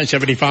delays,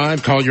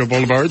 I-75, Collier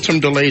Boulevard. Some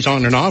delays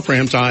on and off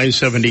ramps,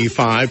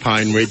 I-75,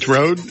 Pine Ridge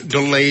Road.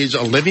 Delays,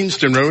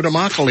 Livingston Road,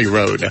 Immokalee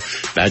Road.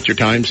 That's your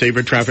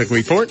time-saver traffic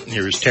report.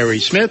 Here's Terry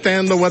Smith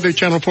and the Weather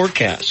Channel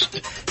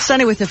forecast.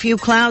 Sunny with a few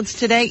clouds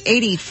today,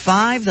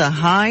 85 the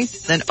high,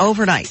 then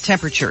overnight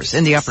temperatures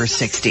in the upper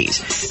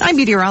 60s. I'm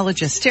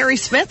meteorologist Terry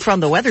Smith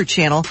from the Weather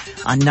Channel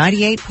on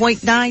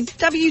 98.9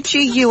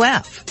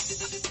 WGUF.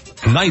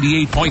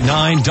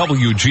 98.9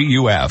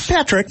 WGUF.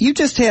 Patrick, you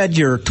just had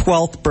your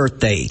 12th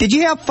birthday. Did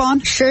you have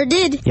fun? Sure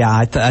did. Yeah,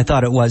 I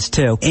thought it was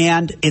too.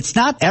 And it's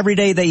not every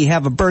day that you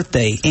have a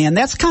birthday. And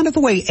that's kind of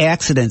the way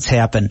accidents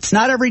happen. It's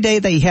not every day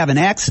that you have an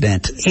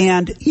accident.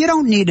 And you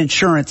don't need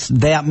insurance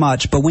that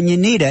much, but when you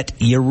need it,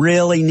 you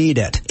really need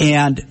it.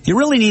 And you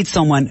really need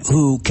someone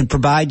who can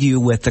provide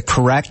you with the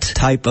correct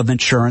type of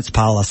insurance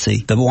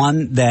policy. The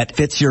one that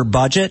fits your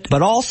budget,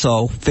 but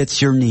also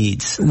fits your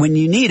needs. When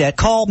you need it,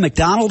 call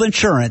McDonald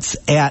Insurance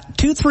at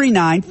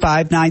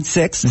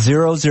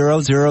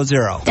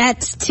 239-596-0000.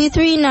 That's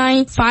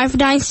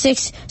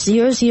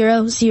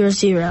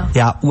 239-596-0000.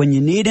 Yeah, when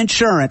you need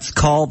insurance,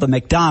 call the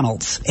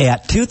McDonald's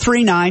at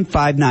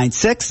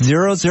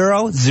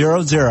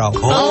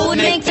 239-596-0000. Old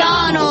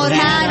MacDonald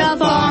had a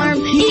farm,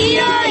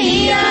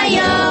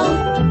 E-I-E-I-O.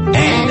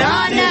 And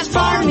on that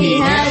farm he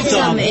had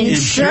some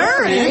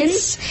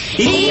insurance,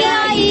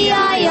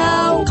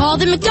 E-I-E-I-O. Call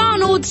the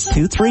McDonald's.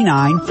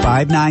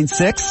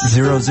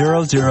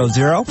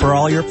 239-596-0000 for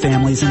all your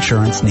family's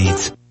insurance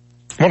needs.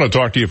 I want to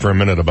talk to you for a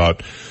minute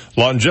about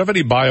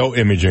Longevity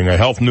Bioimaging, a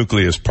health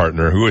nucleus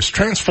partner who is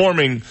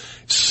transforming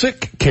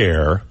sick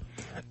care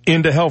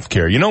into health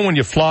care. You know, when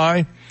you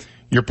fly,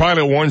 your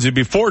pilot warns you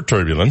before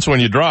turbulence. When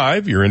you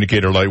drive, your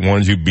indicator light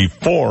warns you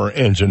before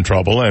engine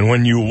trouble. And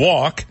when you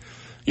walk,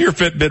 your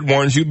Fitbit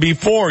warns you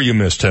before you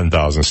miss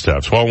 10,000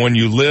 steps. Well, when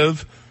you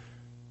live,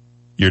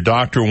 your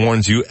doctor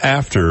warns you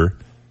after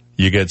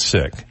you get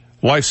sick.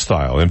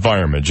 Lifestyle,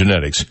 environment,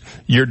 genetics.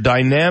 You're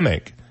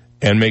dynamic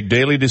and make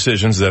daily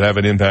decisions that have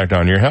an impact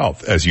on your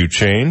health. As you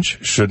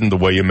change, shouldn't the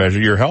way you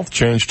measure your health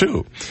change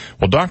too?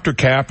 Well, Dr.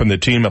 Kapp and the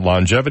team at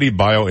Longevity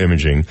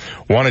Bioimaging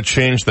want to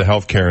change the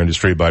healthcare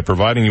industry by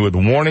providing you with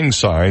warning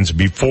signs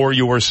before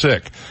you are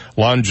sick.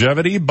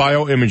 Longevity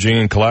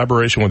Bioimaging, in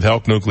collaboration with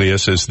Health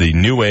Nucleus, is the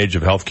new age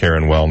of healthcare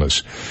and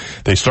wellness.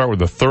 They start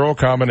with a thorough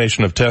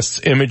combination of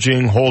tests,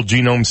 imaging, whole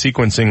genome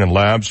sequencing, and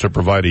labs to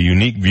provide a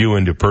unique view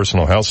into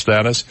personal health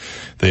status.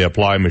 They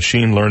apply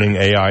machine learning,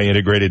 AI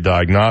integrated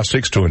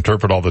diagnostics to interpret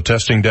all the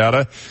testing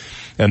data,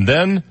 and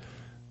then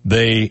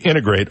they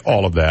integrate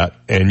all of that,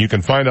 and you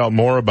can find out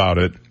more about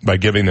it by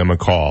giving them a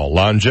call.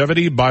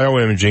 Longevity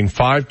Bioimaging,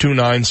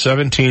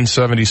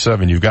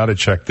 529-1777. You've got to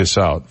check this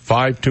out.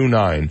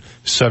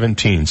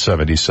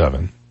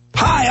 529-1777.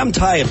 Hi, I'm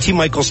Ty of T.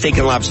 Michael's Steak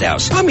and Lobster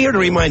House. I'm here to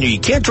remind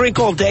you can't drink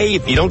all day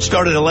if you don't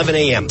start at 11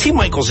 a.m. T.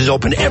 Michael's is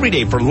open every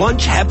day for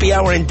lunch, happy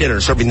hour, and dinner,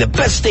 serving the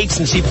best steaks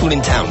and seafood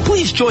in town.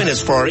 Please join us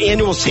for our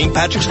annual St.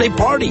 Patrick's Day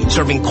party,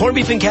 serving corned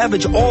beef and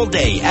cabbage all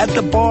day at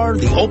the bar,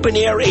 the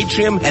open-air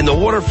atrium, and the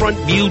waterfront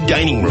view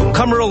dining room.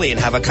 Come early and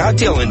have a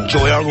cocktail and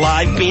enjoy our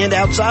live band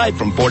outside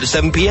from 4 to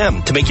 7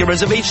 p.m. To make your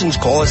reservations,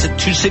 call us at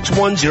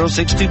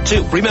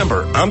 261-0622.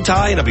 Remember, I'm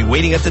Ty, and I'll be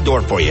waiting at the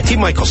door for you. T.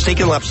 Michael's Steak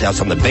and Lobster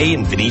House on the Bay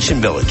in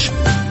Venetian Village.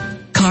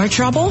 Car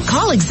trouble?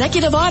 Call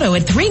Executive Auto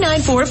at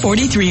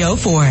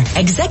 394-4304.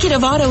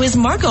 Executive Auto is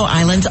Marco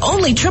Island's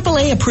only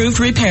AAA approved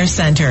repair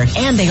center,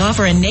 and they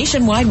offer a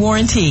nationwide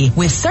warranty.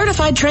 With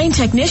certified trained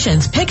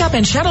technicians, pickup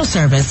and shuttle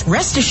service,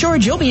 rest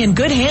assured you'll be in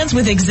good hands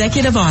with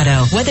Executive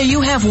Auto, whether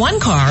you have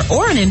one car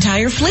or an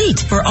entire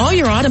fleet. For all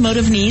your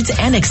automotive needs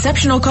and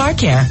exceptional car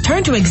care,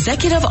 turn to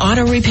Executive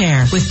Auto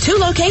Repair with 2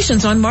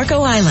 locations on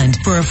Marco Island.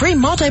 For a free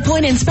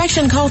multi-point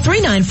inspection, call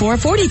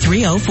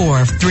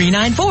 394-4304.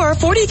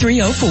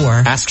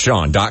 394-4304.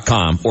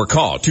 AskSean.com or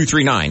call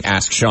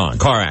 239-ASK-SEAN.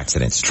 Car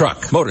accidents,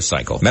 truck,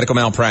 motorcycle, medical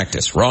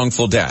malpractice,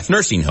 wrongful death,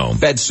 nursing home,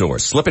 bed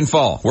sores, slip and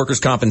fall, workers'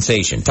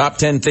 compensation. Top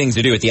 10 things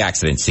to do at the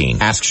accident scene.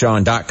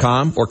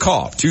 AskSean.com or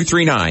call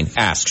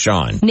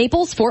 239-ASK-SEAN.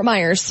 Naples, Fort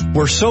Myers.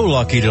 We're so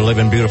lucky to live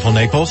in beautiful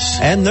Naples,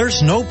 and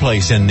there's no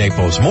place in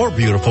Naples more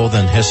beautiful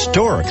than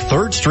historic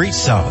 3rd Street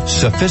South.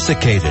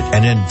 Sophisticated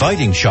and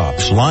inviting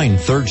shops line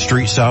 3rd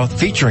Street South,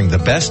 featuring the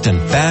best in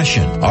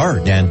fashion,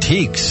 art,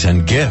 antiques,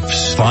 and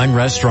gifts. Fine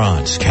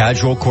restaurants,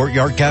 casual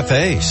courtyard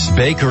cafes,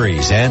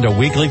 bakeries, and a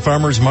weekly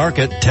farmers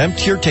market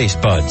tempt your taste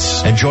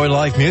buds. Enjoy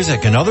live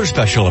music and other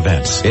special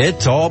events.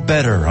 It's all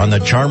better on the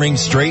charming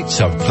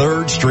streets of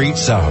 3rd Street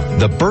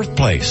South, the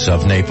birthplace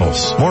of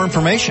Naples. More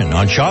information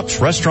on shops,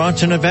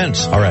 restaurants, and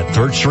events are at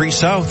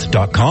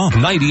 3rdstreetsouth.com.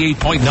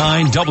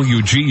 98.9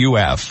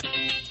 WGUF.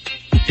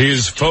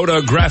 His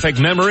photographic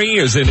memory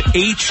is in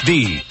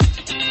HD.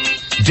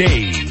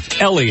 Dave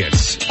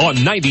Elliott on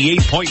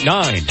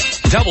 98.9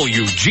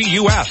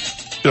 WGUF.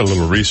 Did a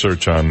little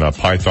research on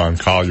Python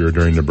Collier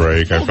during the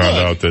break. I found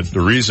out that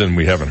the reason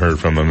we haven't heard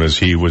from him is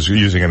he was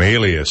using an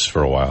alias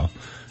for a while.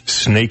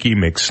 Snaky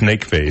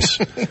McSnakeface.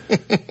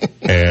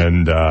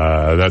 And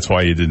that's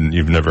why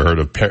you've never heard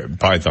of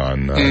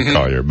Python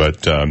Collier.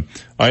 But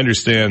I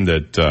understand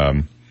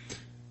that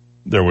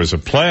there was a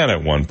plan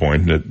at one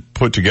point that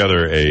put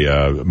together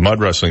a mud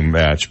wrestling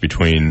match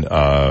between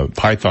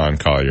Python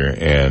Collier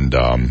and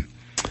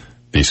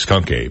the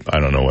skunk ape. I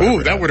don't know what.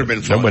 Ooh, that would have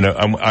been fun.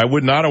 I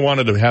would not have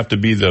wanted to have to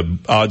be the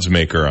odds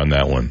maker on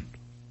that one.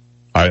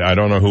 I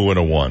don't know who would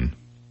have won.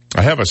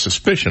 I have a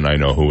suspicion I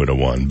know who would have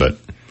won, but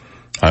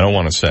I don't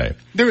want to say.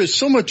 There is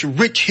so much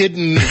rich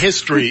hidden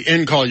history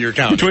in Collier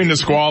County. Between the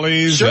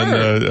squallies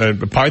and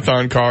the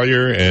python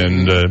collier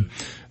and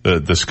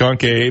the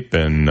skunk ape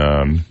and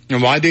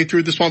why they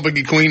threw the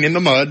Swampy Queen in the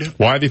mud.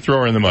 Why they throw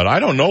her in the mud? I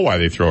don't know why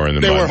they throw her in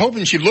the mud. They were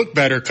hoping she'd look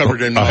better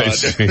covered in mud. I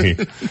see.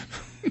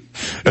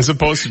 As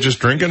opposed to just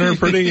drinking her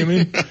pretty, you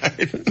mean?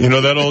 You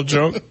know that old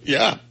joke?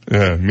 Yeah.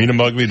 Yeah, mean 'em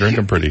ugly, drink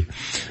 'em pretty.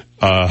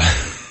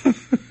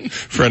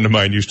 Friend of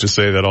mine used to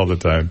say that all the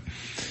time.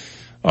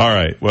 All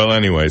right. Well,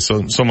 anyway,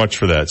 so much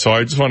for that. So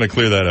I just want to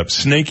clear that up.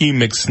 Snaky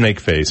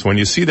McSnakeface. When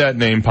you see that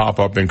name pop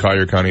up in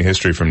Collier County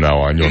history from now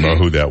on, you'll know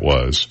who that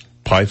was.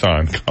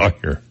 Python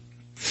Collier.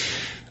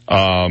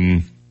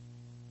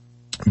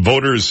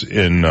 Voters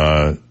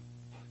in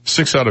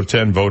 6 out of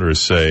 10 voters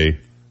say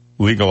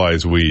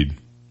legalize weed.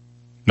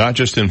 Not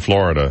just in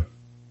Florida,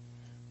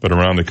 but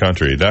around the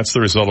country. That's the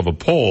result of a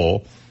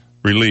poll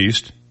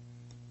released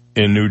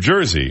in New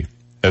Jersey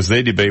as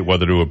they debate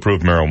whether to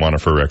approve marijuana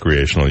for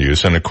recreational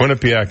use. In a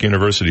Quinnipiac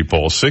University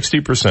poll,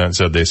 60%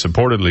 said they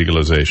supported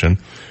legalization,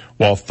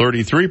 while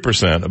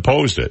 33%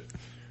 opposed it.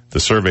 The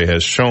survey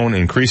has shown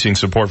increasing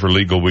support for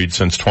legal weed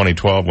since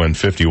 2012, when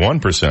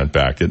 51%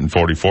 backed it and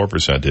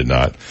 44% did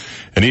not.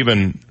 An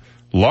even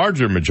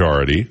larger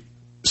majority,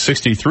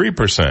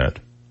 63%,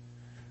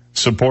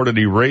 supported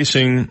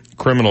erasing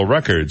criminal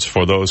records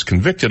for those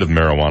convicted of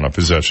marijuana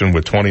possession,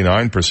 with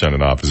 29%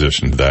 in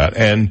opposition to that.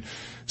 And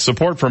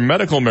support for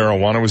medical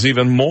marijuana was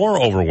even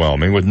more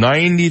overwhelming, with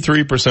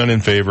 93%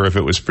 in favor if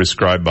it was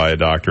prescribed by a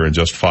doctor and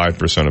just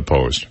 5%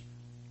 opposed.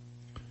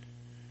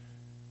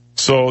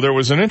 So there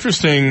was an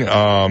interesting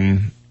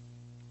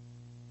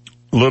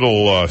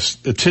little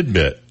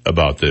tidbit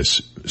about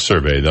this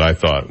survey that I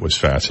thought was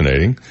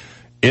fascinating.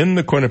 In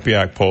the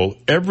Quinnipiac poll,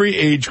 every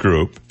age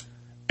group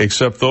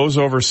except those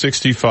over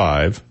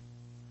 65,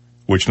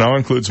 which now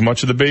includes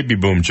much of the baby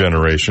boom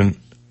generation,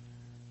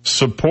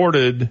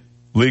 supported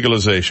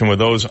legalization, with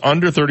those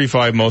under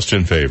 35 most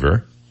in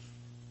favor,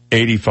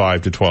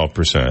 85 to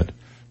 12%.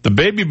 The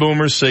baby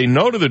boomers say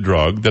no to the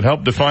drug that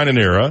helped define an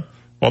era,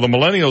 while the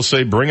millennials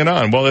say bring it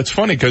on. Well, it's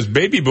funny because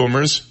baby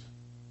boomers,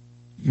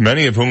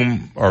 many of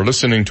whom are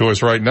listening to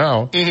us right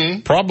now,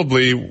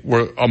 probably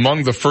were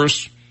among the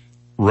first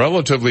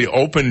relatively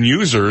open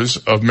users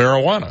of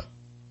marijuana.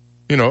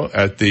 You know,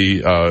 at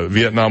the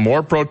Vietnam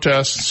War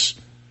protests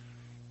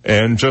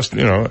and just,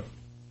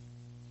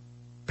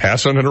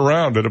 passing it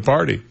around at a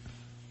party.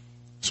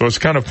 So it's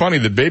kind of funny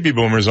that baby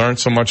boomers aren't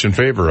so much in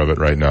favor of it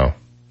right now.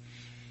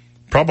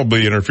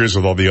 Probably interferes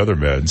with all the other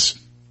meds.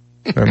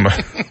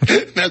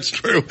 That's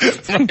true.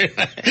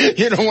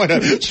 You don't want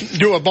to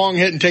do a bong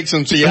hit and take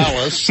some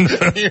Cialis.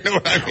 You know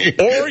what I mean?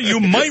 Or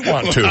you might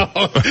want to.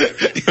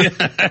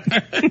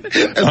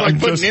 It's like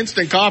putting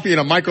instant coffee in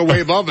a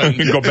microwave oven.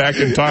 You go back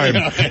in time.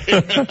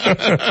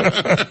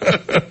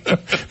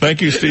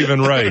 Thank you,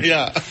 Stephen Wright.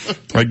 Yeah.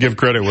 I give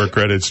credit where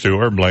credit's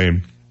due, or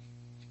blame.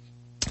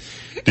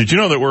 Did you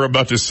know that we're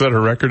about to set a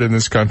record in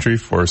this country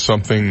for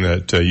something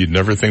that you'd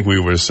never think we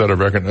would set a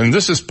record? And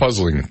this is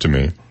puzzling to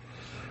me.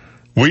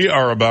 We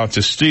are about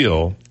to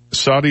steal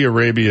Saudi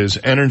Arabia's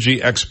energy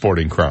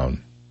exporting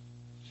crown.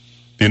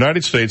 The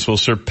United States will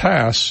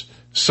surpass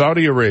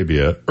Saudi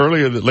Arabia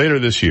later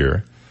this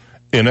year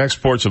in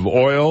exports of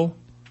oil,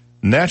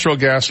 natural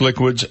gas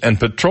liquids, and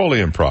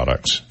petroleum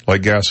products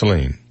like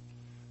gasoline,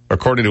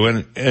 according to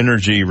an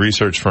energy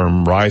research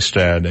firm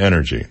Rystad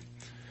Energy.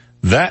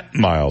 That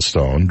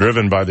milestone,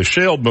 driven by the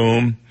shale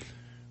boom,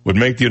 would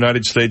make the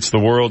United States the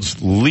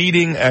world's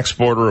leading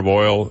exporter of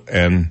oil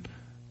and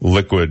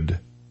liquid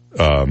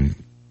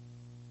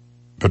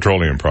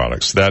petroleum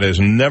products. That has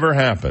never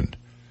happened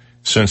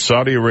since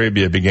Saudi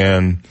Arabia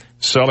began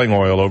selling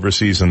oil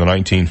overseas in the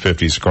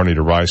 1950s, according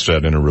to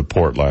Rystad in a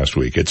report last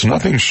week. It's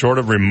nothing short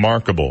of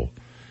remarkable,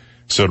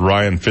 said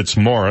Ryan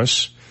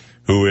Fitzmaurice,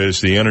 who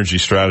is the energy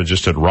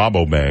strategist at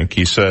Rabobank.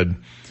 He said,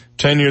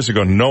 10 years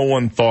ago, no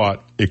one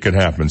thought it could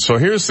happen. So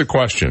here's the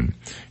question.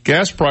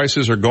 Gas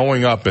prices are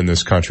going up in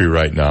this country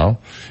right now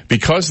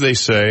because, they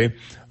say,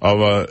 of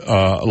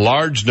a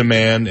large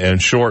demand and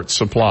short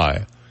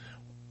supply.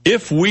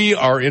 If we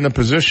are in a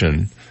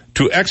position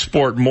to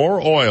export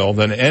more oil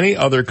than any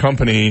other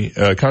country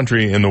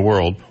in the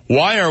world,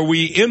 why are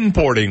we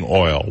importing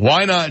oil?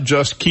 Why not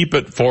just keep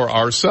it for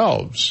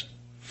ourselves?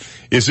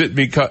 Is it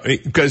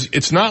because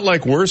it's not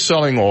like we're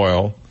selling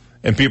oil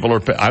and people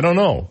are I don't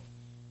know.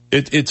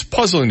 It's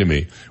puzzling to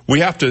me. We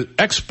have to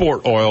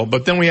export oil,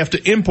 but then we have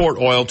to import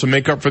oil to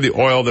make up for the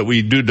oil that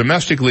we do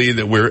domestically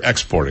that we're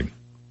exporting.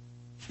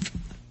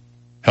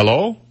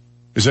 Hello?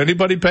 Is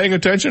anybody paying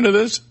attention to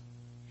this?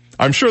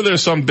 I'm sure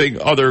there's some big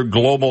other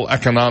global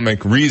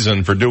economic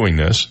reason for doing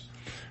this.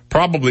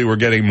 Probably we're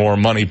getting more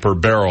money per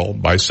barrel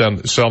by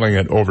selling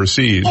it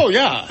overseas. Oh,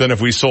 yeah. Than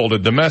if we sold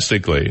it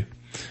domestically.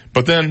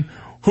 But then,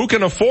 who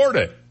can afford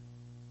it?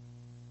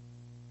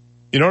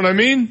 You know what I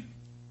mean?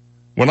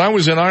 When I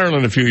was in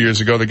Ireland a few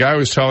years ago, the guy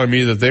was telling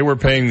me that they were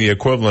paying the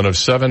equivalent of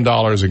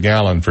 $7 a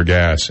gallon for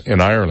gas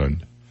in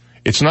Ireland.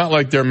 It's not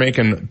like they're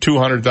making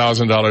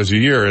 $200,000 a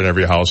year in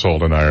every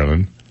household in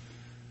Ireland.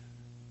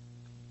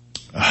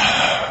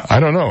 I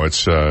don't know.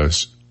 It's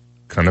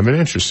kind of an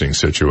interesting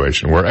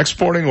situation. We're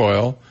exporting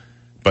oil.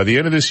 By the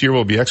end of this year,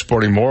 we'll be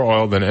exporting more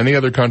oil than any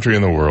other country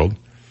in the world.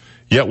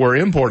 Yet we're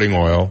importing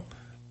oil,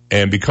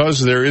 and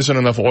because there isn't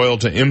enough oil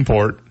to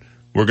import,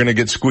 we're going to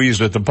get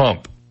squeezed at the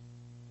pump.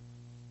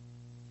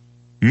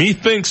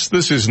 Methinks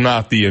this is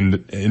not the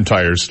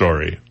entire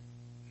story.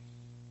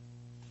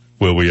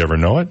 Will we ever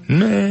know it?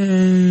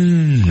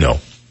 No,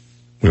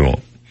 we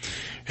won't.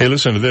 Hey,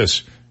 listen to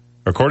this.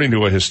 According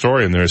to a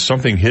historian, there is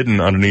something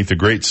hidden underneath the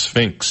Great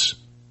Sphinx.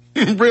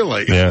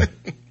 Really? Yeah.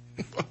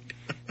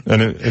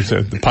 And it's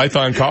the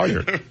Python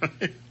collier.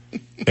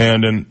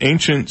 And an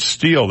ancient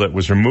stele that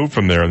was removed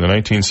from there in the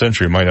 19th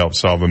century might help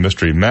solve a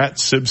mystery. Matt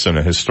Simpson,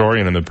 a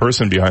historian and the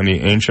person behind the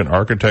Ancient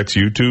Architects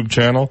YouTube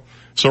channel,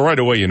 so right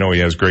away you know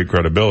he has great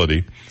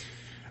credibility,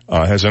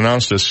 has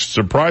announced a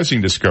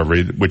surprising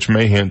discovery which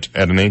may hint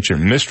at an ancient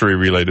mystery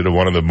related to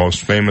one of the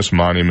most famous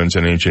monuments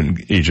in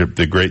ancient Egypt,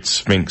 the Great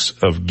Sphinx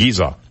of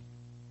Giza.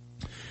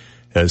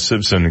 As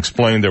Simpson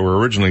explained, there were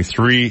originally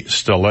 3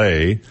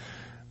 stelae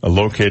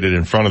located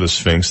in front of the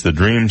Sphinx: the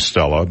Dream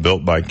Stela,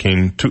 built by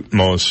King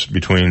Thutmose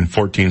between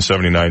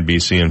 1479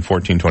 BC and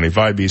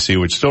 1425 BC,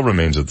 which still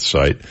remains at the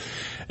site,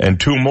 and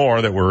 2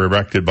 more that were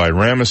erected by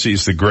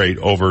Ramesses the Great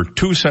over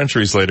 2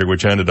 centuries later,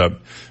 which ended up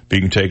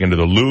being taken to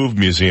the Louvre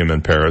Museum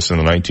in Paris in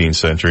the 19th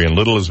century, and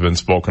little has been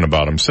spoken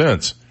about them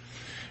since.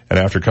 And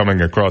after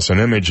coming across an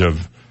image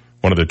of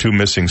one of the 2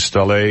 missing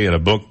stelae in a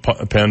book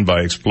penned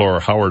by explorer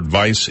Howard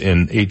Weiss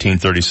in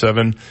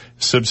 1837,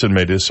 Simpson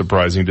made his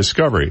surprising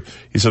discovery.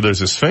 He said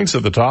there's a Sphinx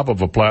at the top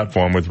of a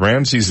platform with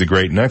Ramses the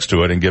Great next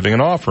to it and giving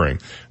an offering.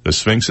 The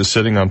Sphinx is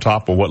sitting on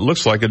top of what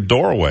looks like a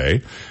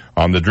doorway.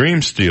 On the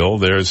Dream Stele,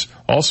 there's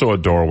also a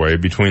doorway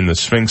between the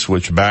Sphinx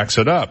which backs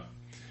it up.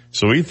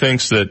 So he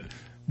thinks that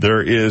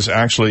there is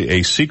actually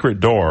a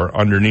secret door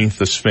underneath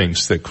the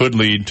Sphinx that could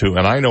lead to,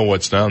 and I know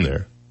what's down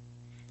there.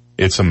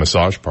 It's a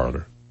massage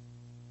parlor.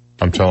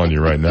 I'm telling you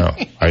right now.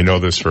 I know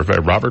this for a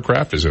fact. Robert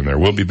Kraft is in there.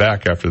 We'll be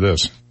back after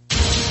this.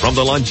 From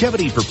the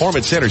Longevity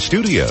Performance Center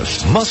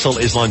studios, muscle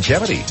is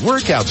longevity.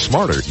 Work out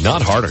smarter,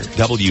 not harder.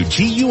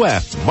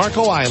 WGUF,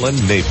 Marco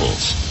Island,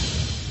 Naples.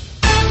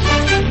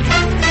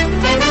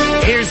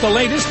 Here's the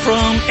latest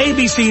from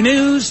ABC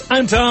News.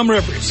 I'm Tom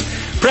Rivers.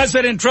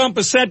 President Trump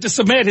is set to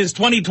submit his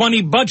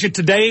 2020 budget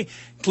today,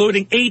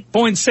 including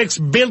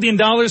 $8.6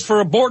 billion for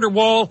a border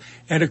wall,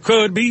 and it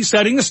could be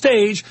setting the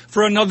stage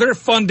for another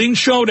funding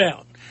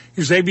showdown.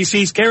 Here's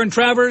ABC's Karen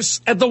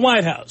Travers at the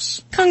White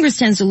House. Congress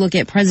tends to look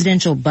at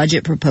presidential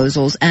budget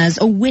proposals as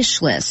a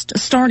wish list, a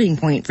starting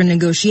point for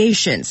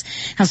negotiations.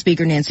 House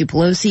Speaker Nancy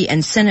Pelosi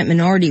and Senate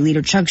Minority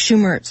Leader Chuck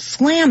Schumer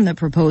slammed the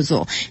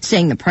proposal,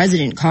 saying the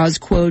president caused,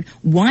 quote,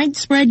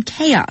 widespread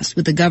chaos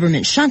with the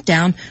government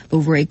shutdown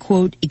over a,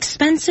 quote,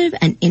 expensive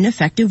and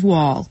ineffective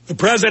wall. The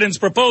president's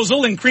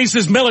proposal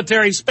increases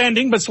military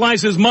spending but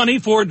slices money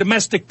for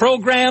domestic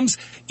programs.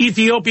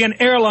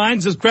 Ethiopian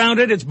Airlines has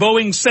grounded its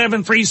Boeing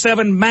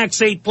 737 MAX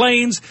 8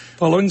 planes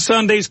following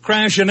Sunday's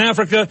crash in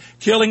Africa,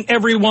 killing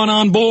everyone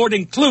on board,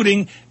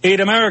 including 8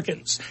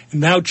 Americans.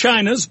 And now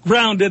China's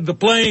grounded the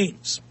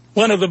planes.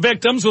 One of the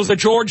victims was a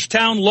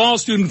Georgetown law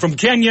student from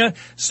Kenya,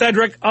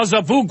 Cedric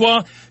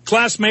Azavugwa.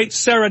 Classmate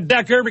Sarah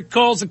Decker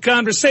recalls a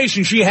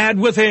conversation she had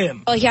with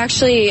him. Well, he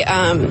actually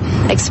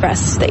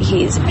expressed that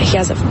he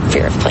has a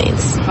fear of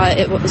planes.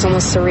 It was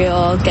almost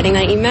surreal getting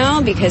that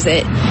email because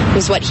it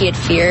was what he had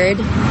feared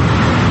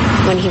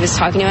when he was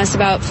talking to us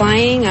about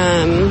flying.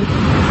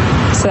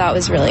 So that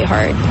was really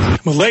hard.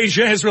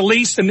 Malaysia has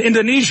released an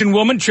Indonesian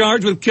woman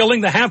charged with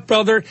killing the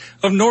half-brother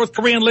of North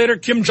Korean leader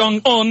Kim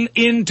Jong-un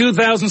in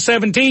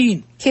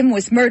 2017. Kim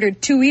was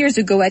murdered 2 years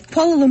ago at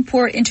Kuala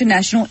Lumpur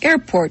International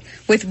Airport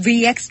with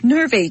VX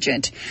nerve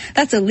agent.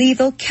 That's a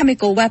lethal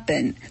chemical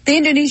weapon. The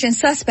Indonesian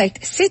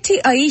suspect,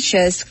 Siti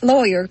Aisyah's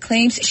lawyer,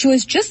 claims she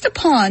was just a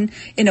pawn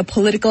in a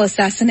political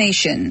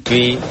assassination.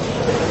 We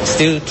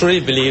still truly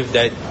believe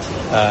that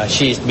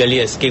she is merely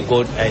a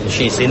scapegoat and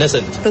she is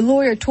innocent. The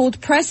lawyer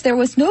told press there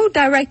was no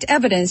direct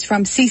evidence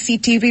from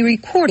CCTV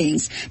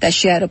recordings that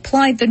she had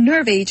applied the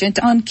nerve agent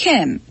on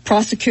Kim.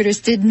 Prosecutors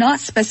did not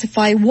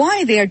specify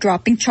why they are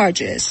dropping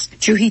charges.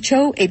 Joo-hee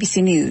Cho,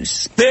 ABC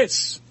News.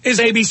 This is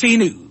ABC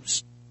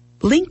News.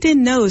 LinkedIn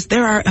knows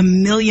there are a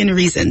million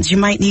reasons you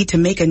might need to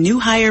make a new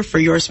hire for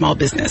your small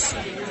business.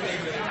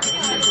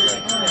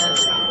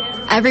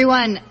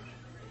 Everyone,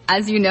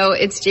 as you know,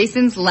 it's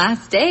Jason's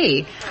last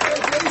day.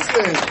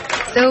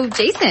 So,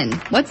 Jason,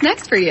 what's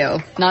next for you?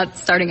 Not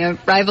starting a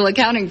rival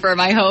accounting firm,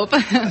 I hope.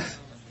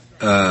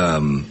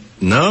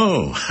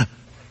 No.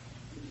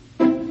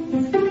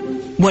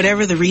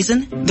 Whatever the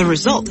reason, the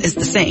result is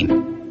the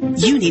same.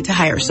 You need to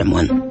hire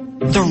someone.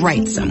 The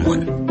right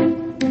someone.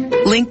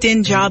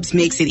 LinkedIn Jobs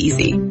makes it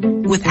easy.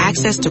 With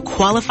access to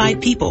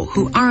qualified people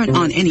who aren't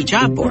on any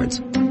job boards,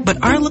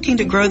 but are looking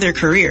to grow their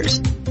careers.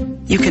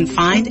 You can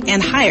find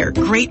and hire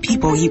great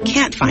people you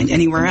can't find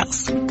anywhere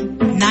else.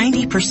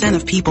 90%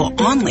 of people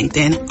on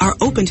LinkedIn are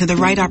open to the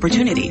right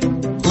opportunity,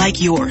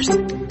 like yours.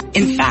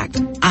 In fact,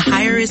 a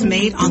hire is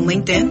made on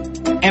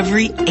LinkedIn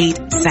every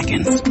 8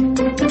 seconds.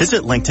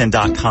 Visit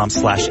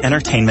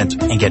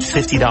linkedin.com/entertainment and get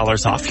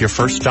 $50 off your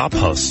first job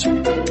post.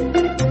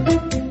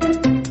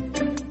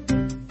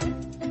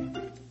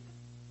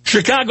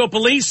 Chicago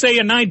police say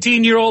a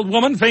 19-year-old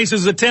woman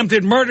faces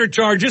attempted murder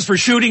charges for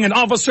shooting an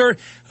officer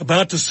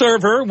about to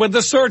serve her with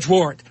a search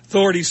warrant.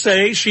 Authorities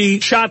say she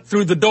shot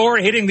through the door,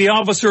 hitting the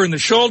officer in the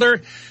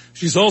shoulder.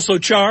 She's also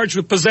charged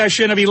with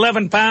possession of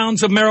 11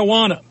 pounds of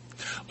marijuana.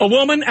 A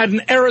woman at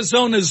an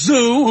Arizona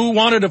zoo who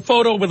wanted a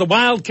photo with a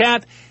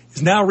wildcat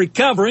is now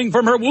recovering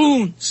from her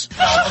wounds.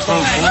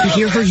 You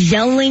hear her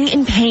yelling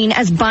in pain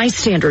as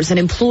bystanders and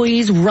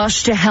employees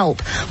rush to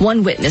help.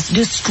 One witness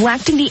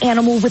distracting the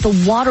animal with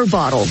a water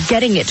bottle,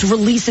 getting it to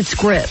release its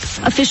grip.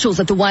 Officials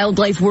at the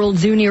Wildlife World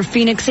Zoo near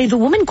Phoenix say the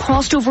woman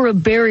crossed over a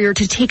barrier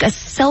to take a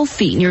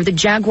selfie near the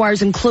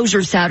Jaguars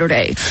enclosure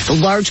Saturday. The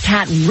large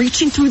cat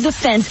reaching through the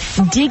fence,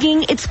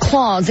 digging its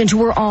claws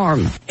into her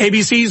arm.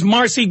 ABC's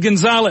Marcy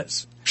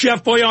Gonzalez.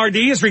 Chef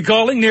Boyardee is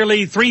recalling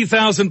nearly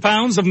 3,000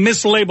 pounds of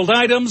mislabeled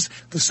items.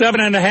 The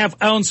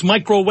 7.5-ounce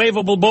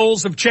microwavable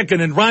bowls of chicken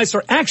and rice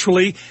are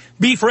actually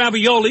beef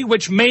ravioli,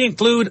 which may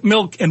include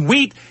milk and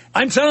wheat.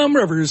 I'm Tom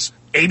Rivers,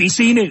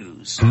 ABC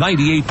News.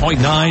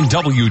 98.9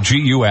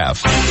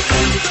 WGUF.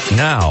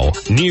 Now,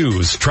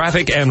 news,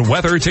 traffic, and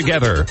weather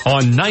together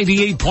on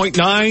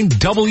 98.9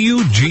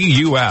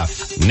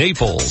 WGUF.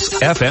 Naples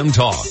FM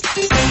Talk.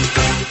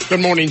 Good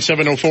morning,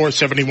 7:04,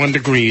 71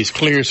 degrees.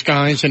 Clear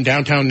skies in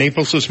downtown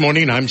Naples this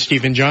morning. I'm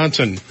Stephen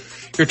Johnson.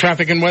 Your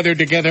traffic and weather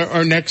together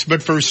are next,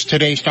 but first,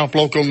 today's top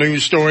local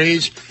news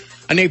stories.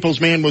 A Naples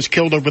man was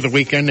killed over the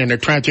weekend in a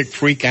tragic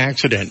freak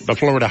accident. The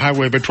Florida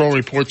Highway Patrol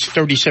reports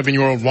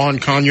 37-year-old Juan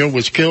Cano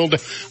was killed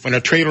when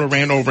a trailer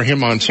ran over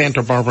him on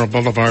Santa Barbara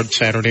Boulevard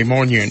Saturday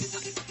morning.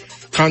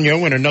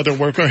 Cano and another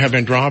worker have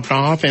been dropped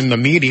off in the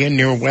median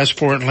near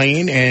Westport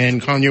Lane,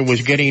 and Cano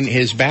was getting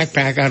his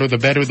backpack out of the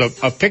bed of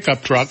a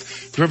pickup truck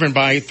driven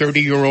by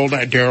 30-year-old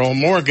Daryl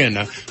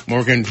Morgan.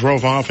 Morgan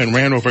drove off and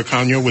ran over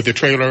Cano with the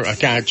trailer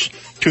attached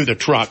to the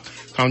truck.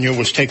 Cano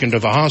was taken to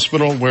the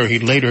hospital where he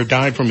later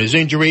died from his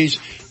injuries.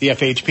 The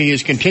FHP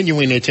is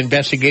continuing its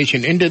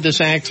investigation into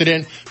this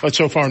accident, but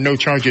so far no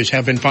charges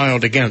have been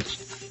filed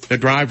against the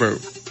driver.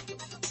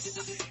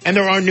 And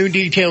there are new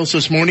details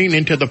this morning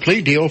into the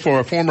plea deal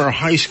for a former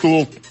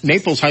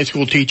Naples high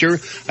school teacher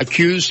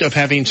accused of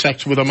having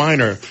sex with a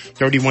minor.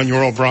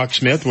 31-year-old Brock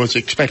Smith was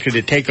expected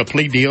to take a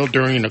plea deal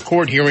during a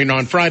court hearing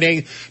on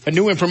Friday, but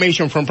new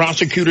information from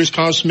prosecutors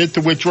caused Smith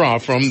to withdraw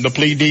from the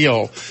plea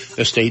deal.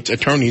 The state's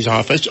attorney's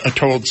office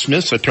told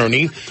Smith's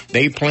attorney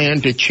they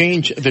plan to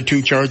change the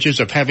two charges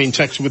of having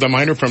sex with a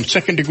minor from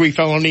second-degree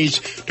felonies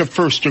to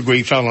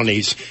first-degree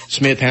felonies.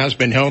 Smith has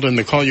been held in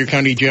the Collier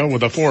County Jail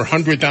with a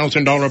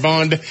 $400,000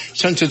 bond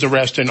since his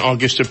arrest in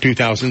August of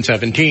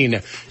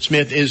 2017.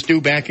 Smith is due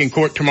back in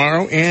court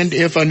tomorrow, and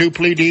if a new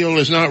plea deal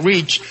is not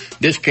reached,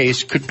 this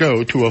case could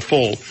go to a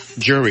full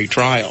jury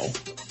trial.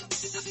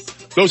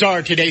 Those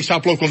are today's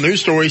top local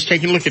news stories.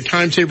 Taking a look at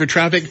time-saver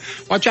traffic.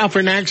 Watch out for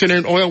an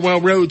accident. Oil Well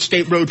Road,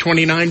 State Road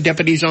 29.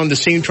 Deputies on the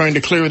scene trying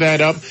to clear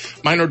that up.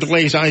 Minor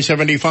delays,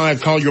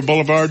 I-75, Collier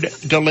Boulevard.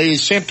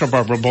 Delays, Santa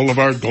Barbara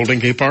Boulevard, Golden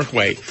Gate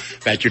Parkway.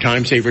 That's your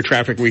time-saver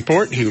traffic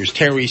report. Here's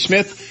Terry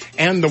Smith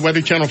and the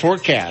Weather Channel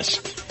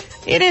forecast.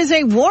 It is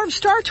a warm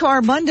start to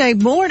our Monday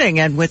morning,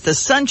 and with the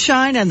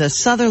sunshine and the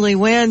southerly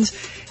winds,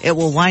 it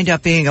will wind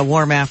up being a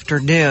warm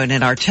afternoon,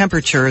 and our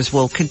temperatures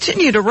will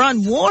continue to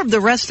run warm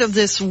the rest of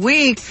this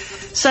week.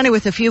 Sunny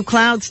with a few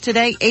clouds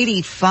today,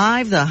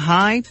 85 the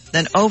high,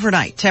 then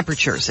overnight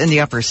temperatures in the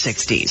upper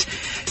 60s.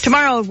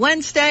 Tomorrow,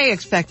 Wednesday,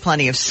 expect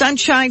plenty of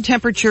sunshine.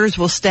 Temperatures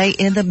will stay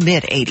in the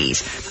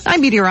mid-80s. I'm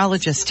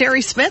meteorologist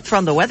Terry Smith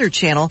from the Weather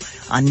Channel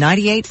on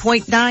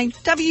 98.9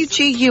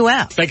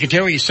 WGUF. Thank you,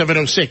 Terry.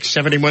 7:06,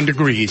 71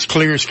 degrees.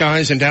 Clear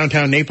skies in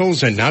downtown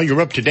Naples, and now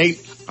you're up to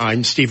date.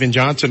 I'm Stephen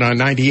Johnson on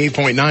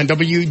 98.9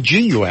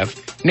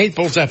 WGUF,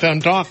 Naples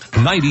FM Talk.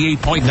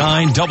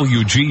 98.9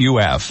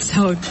 WGUF.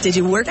 So, did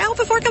you work out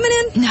before coming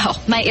in? No,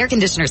 my air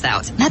conditioner's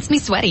out. That's me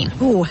sweating.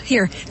 Ooh,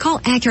 here, call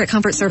Accurate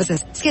Comfort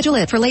Services. Schedule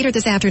it for later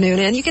this afternoon,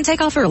 and you can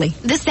take off early.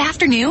 This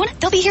afternoon?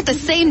 They'll be here the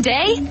same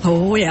day?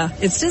 Oh, yeah.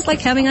 It's just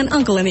like having an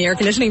uncle in the air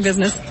conditioning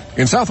business.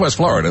 In Southwest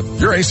Florida,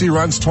 your AC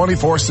runs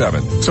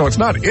 24/7. So it's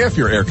not if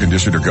your air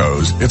conditioner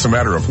goes, it's a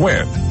matter of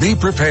when. Be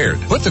prepared.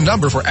 Put the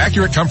number for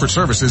Accurate Comfort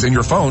Services in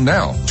your phone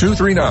now.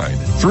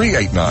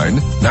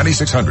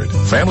 239-389-9600.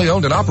 Family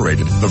owned and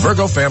operated, the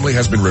Virgo family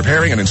has been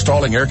repairing and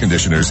installing air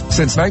conditioners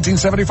since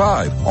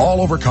 1975,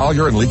 all over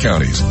Collier and Lee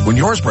counties. When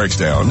yours breaks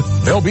down,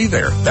 they'll be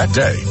there that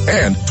day.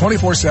 And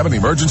 24/7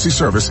 emergency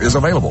service is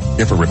available.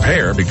 If a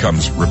repair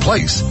becomes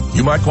replace,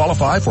 you might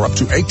qualify for up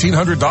to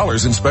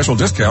 $1,800 in special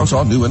discounts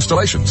on new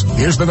installations. Rewards.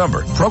 Here's the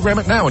number. Program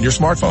it now on your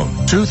smartphone.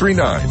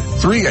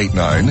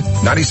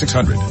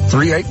 239-389-9600.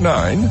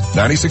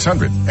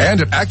 389-9600.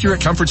 And at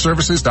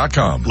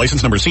AccurateComfortServices.com.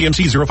 License number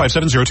CMC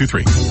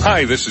 057023.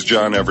 Hi, this is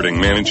John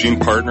Everding, managing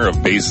partner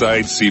of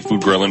Bayside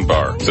Seafood Grill and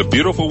Bar. The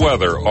beautiful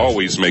weather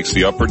always makes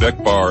the Upper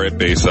Deck Bar at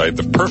Bayside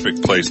the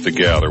perfect place to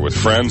gather with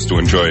friends to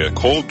enjoy a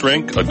cold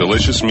drink, a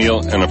delicious meal,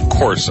 and of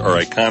course our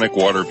iconic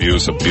water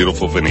views of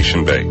beautiful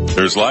Venetian Bay.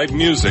 There's live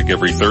music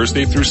every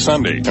Thursday through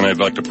Sunday, and I'd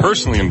like to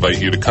personally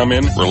invite you to come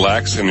in,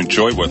 relax, and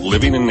enjoy what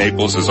living in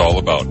Naples is all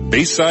about.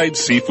 Bayside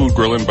Seafood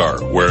Grill and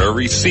Bar, where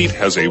every seat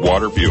has a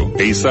water view.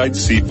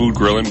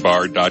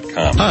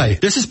 BaysideSeafoodGrillAndBar.com. Hi,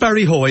 this is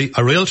Barry Hoy,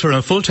 a realtor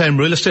and full-time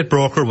real estate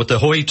broker with the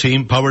Hoy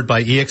team powered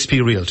by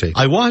eXp Realty.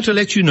 I wanted to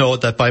let you know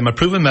that by my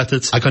proven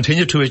methods, I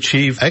continue to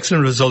achieve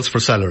excellent results for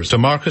sellers to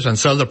market and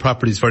sell their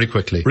properties very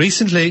quickly.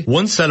 Recently,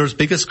 one seller's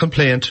biggest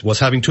complaint was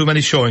having too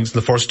many showings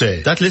the first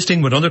day. That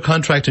listing went under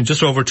contract in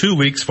just over 2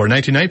 weeks for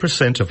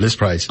 99% of list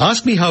price.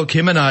 Ask me how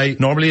Kim and I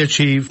normally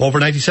achieve over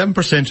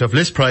 97% of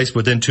list price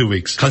within 2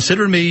 weeks.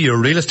 Consider me your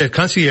real estate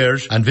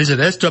concierge and visit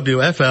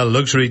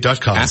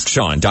swflluxury.com.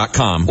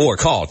 AskSean.com or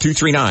call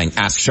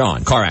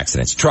 239-ASK-SEAN. Car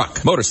accidents,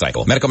 truck,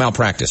 motorcycle, medical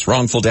malpractice,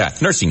 wrongful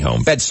death, nursing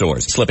home, bed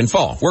sores, slip and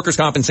fall, workers'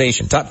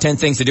 compensation. Top 10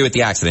 things to do at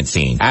the accident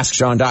scene.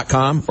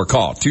 AskSean.com or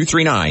call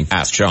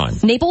 239-ASK-SEAN.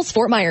 Naples,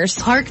 Fort Myers.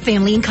 Park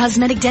Family and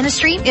Cosmetic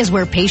Dentistry is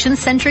where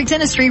patient-centric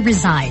dentistry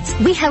resides.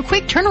 We have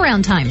quick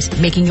turnaround times,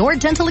 making your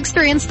dental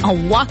experience a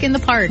walk in the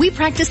park. We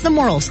practice the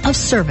morals of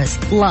service,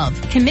 love,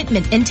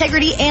 commitment,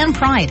 integrity, and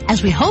pride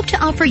as we hope to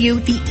offer you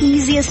the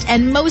easiest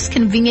and most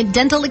convenient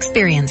dental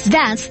experience.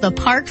 That's the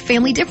Park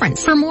Family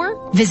difference. For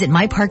more, visit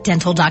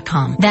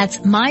myparkdental.com. That's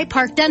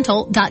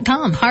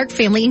myparkdental.com. Park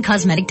Family and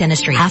Cosmetic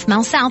Dentistry, half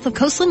mile south of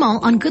Coastland Mall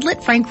on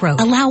Goodlet Frank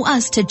Road. Allow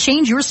us to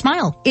change your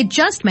smile. It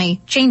just may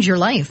change your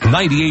life.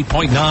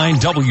 98.9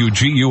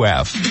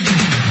 WGUF.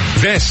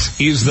 This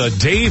is the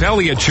Dave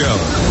Elliott Show.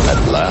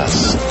 At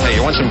last. Hey,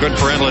 you want some good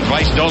parental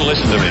advice? Don't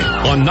listen to me.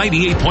 On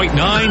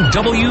 98.9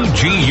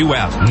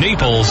 WGUF,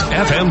 Naples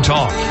FM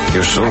Talk.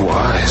 You're so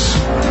wise.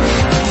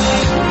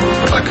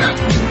 Like a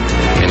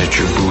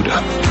miniature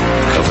Buddha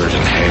covered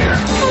in hair.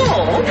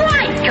 Oh,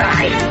 right.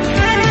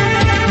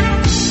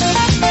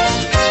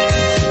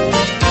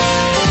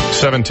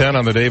 7:10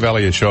 on the Dave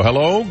Elliott Show.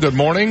 Hello, good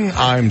morning.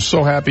 I'm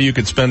so happy you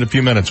could spend a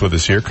few minutes with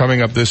us here.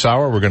 Coming up this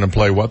hour, we're going to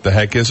play What the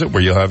Heck Is It,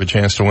 where you'll have a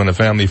chance to win a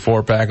family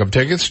 4-pack of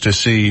tickets to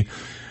see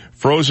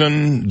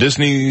Frozen,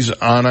 Disney's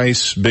On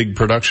Ice big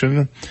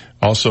production.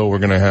 Also, we're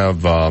going to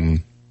have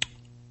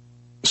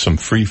some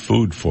free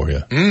food for you.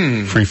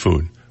 Free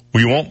food.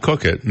 We won't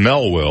cook it.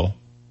 Mel will,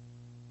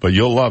 but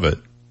you'll love it.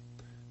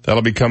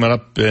 That'll be coming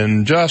up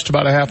in just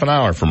about a half an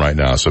hour from right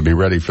now, so be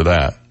ready for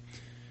that.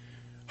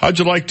 How'd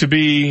you like to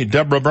be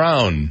Deborah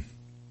Brown?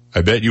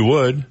 I bet you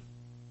would.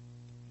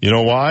 You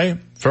know why?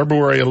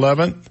 February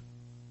 11th,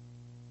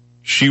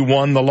 she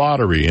won the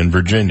lottery in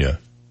Virginia.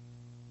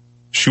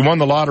 She won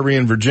the lottery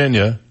in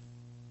Virginia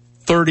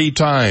 30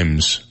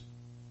 times.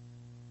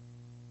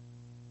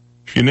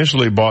 She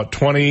initially bought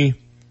 20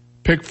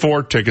 Pick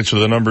 4 tickets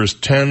with the numbers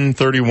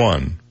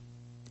 1031.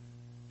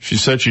 She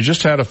said she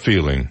just had a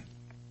feeling.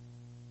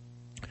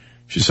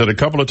 She said a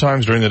couple of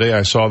times during the day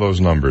I saw those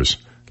numbers.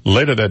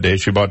 Later that day,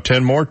 she bought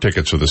 10 more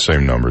tickets with the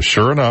same numbers.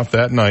 Sure enough,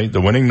 that night, the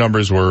winning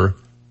numbers were,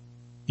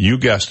 you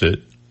guessed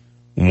it,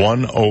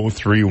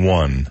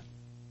 1031.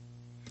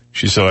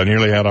 She said, I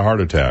nearly had a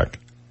heart attack.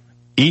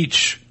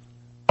 Each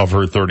of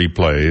her 30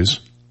 plays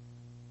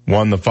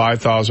won the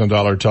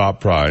 $5,000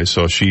 top prize,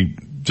 so she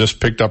just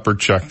picked up her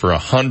check for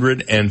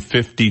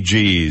 150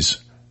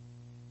 G's.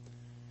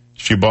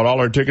 She bought all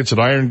her tickets at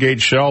Iron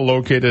Gate Shell,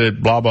 located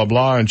at blah, blah,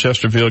 blah in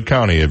Chesterfield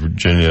County. A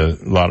Virginia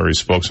lottery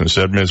spokesman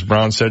said Ms.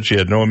 Brown said she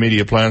had no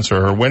immediate plans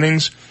for her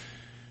winnings,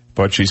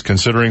 but she's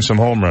considering some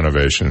home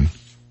renovation.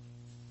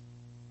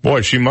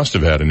 Boy, she must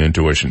have had an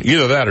intuition.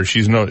 Either that or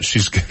she's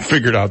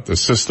figured out the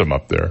system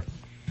up there.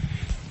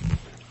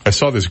 I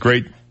saw this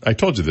I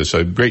told you this,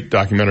 a great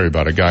documentary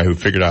about a guy who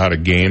figured out how to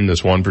game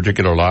this one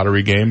particular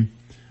lottery game.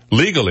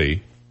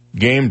 Legally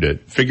gamed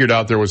it, figured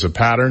out there was a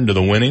pattern to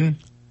the winning.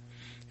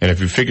 And if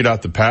he figured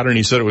out the pattern,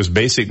 he said it was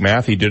basic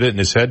math. He did it in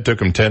his head,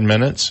 took him 10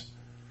 minutes,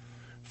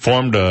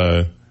 formed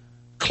a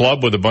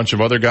club with a bunch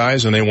of other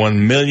guys, and they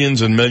won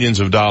millions and millions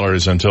of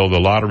dollars until the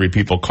lottery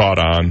people caught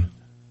on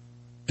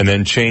and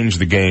then changed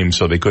the game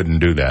so they couldn't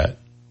do that.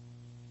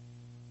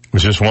 It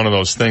was just one of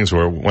those things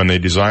where when they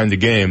designed the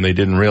game, they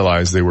didn't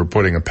realize they were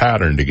putting a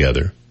pattern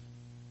together.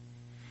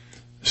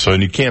 So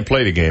you can't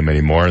play the game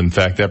anymore. In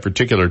fact, that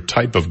particular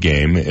type of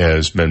game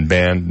has been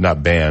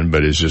not banned,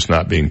 but is just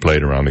not being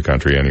played around the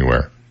country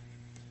anywhere.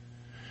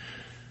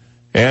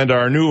 And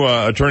our new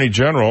Attorney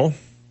General,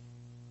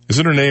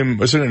 isn't her name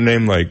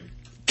like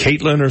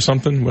Caitlin or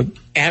something? What?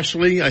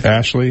 Ashley?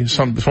 Ashley? It's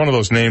one of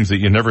those names that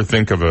you never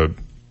think of an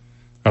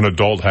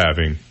adult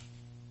having.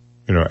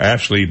 You know,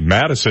 Ashley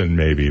Madison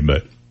maybe,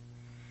 but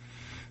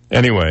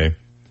anyway,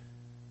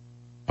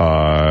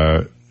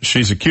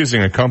 she's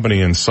accusing a company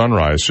in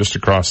Sunrise just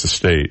across the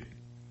state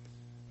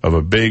of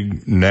a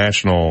big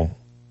national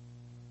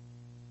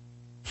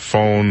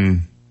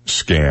phone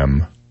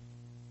scam.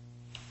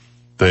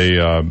 They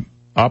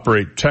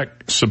operate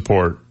tech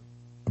support.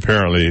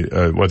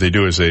 Apparently, what they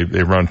do is they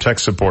run tech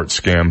support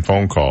scam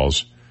phone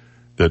calls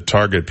that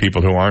target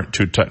people who aren't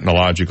too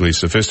technologically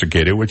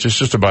sophisticated, which is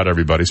just about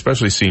everybody,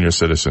 especially senior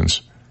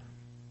citizens.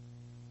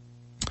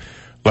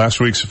 Last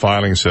week's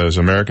filing says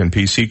American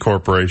PC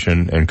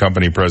Corporation and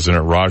company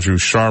president Raju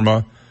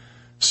Sharma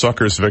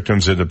suckers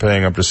victims into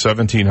paying up to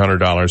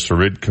 $1,700 to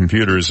rid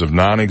computers of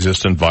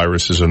non-existent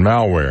viruses and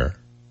malware.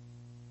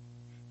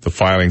 The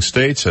filing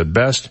states, at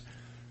best,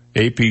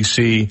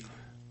 APC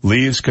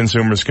leaves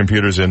consumers'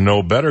 computers in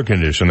no better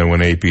condition than when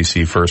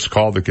APC first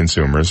called the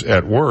consumers.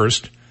 At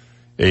worst,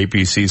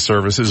 APC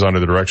services under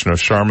the direction of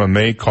Sharma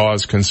may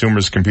cause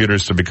consumers'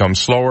 computers to become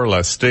slower,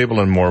 less stable,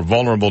 and more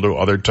vulnerable to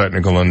other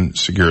technical and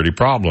security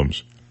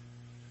problems.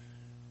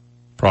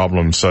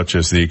 Problems such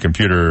as the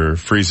computer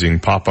freezing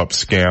pop-up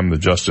scam the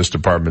Justice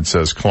Department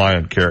says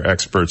client care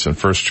experts and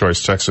First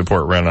Choice Tech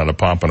Support ran out of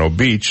Pompano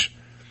Beach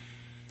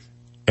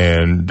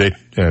and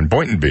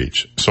Boynton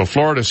Beach. So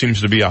Florida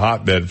seems to be a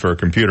hotbed for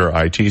computer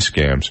IT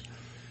scams.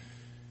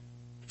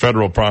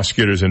 Federal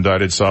prosecutors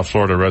indicted South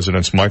Florida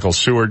residents Michael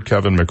Seward,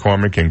 Kevin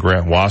McCormick, and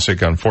Grant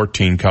Wasik on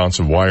 14 counts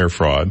of wire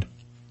fraud.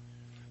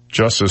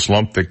 Justice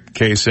lumped the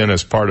case in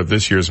as part of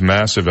this year's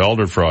massive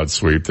elder fraud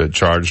sweep that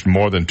charged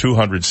more than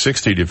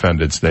 260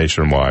 defendants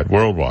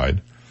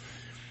worldwide.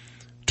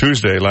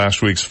 Tuesday,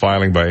 last week's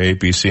filing by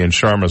APC and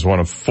Sharma is one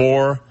of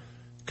 4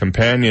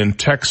 companion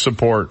tech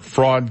support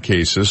fraud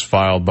cases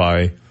filed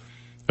by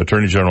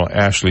Attorney General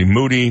Ashley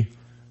Moody,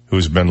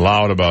 who's been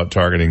loud about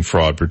targeting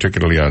fraud,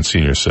 particularly on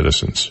senior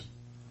citizens.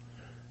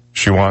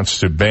 She wants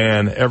to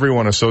ban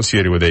everyone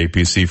associated with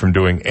APC from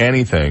doing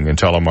anything in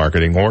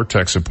telemarketing or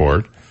tech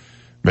support,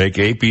 make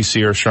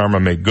APC or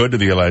Sharma make good to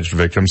the alleged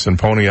victims, and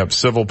pony up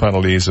civil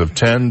penalties of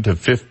 $10,000 to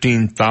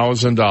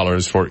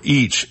 $15,000 for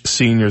each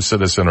senior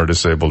citizen or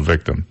disabled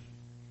victim.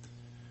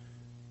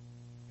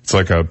 It's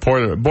like a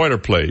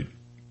boilerplate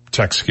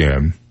tech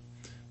scam,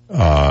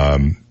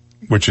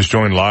 which has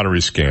joined lottery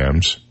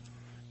scams.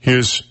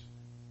 Here's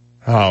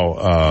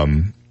how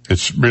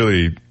it's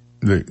really,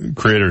 the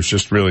creator's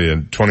just really a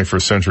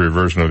 21st century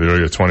version of the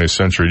early 20th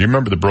century. Do you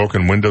remember the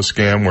broken window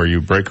scam where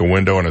you break a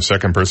window and a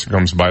second person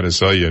comes by to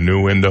sell you a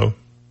new window?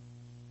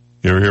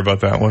 You ever hear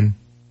about that one?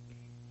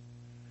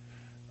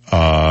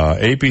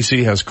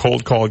 APC has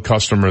cold called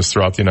customers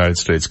throughout the United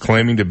States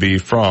claiming to be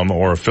from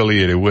or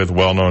affiliated with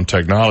well-known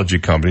technology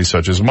companies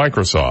such as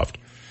Microsoft.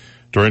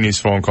 During these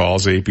phone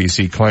calls,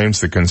 APC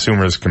claims the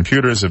consumers'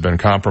 computers have been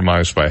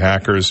compromised by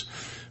hackers,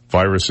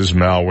 viruses,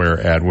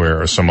 malware, adware,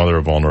 or some other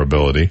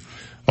vulnerability.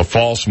 A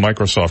false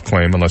Microsoft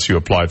claim, unless you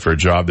applied for a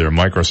job there,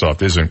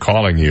 Microsoft isn't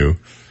calling you,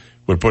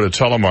 would put a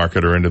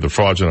telemarketer into the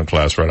fraudulent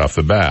class right off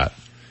the bat.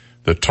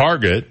 The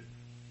target,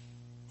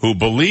 who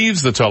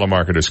believes the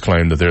telemarketer's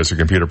claim that there's a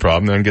computer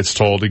problem, then gets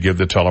told to give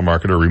the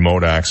telemarketer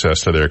remote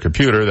access to their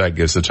computer. That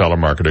gives the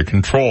telemarketer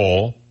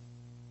control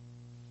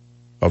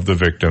of the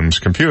victim's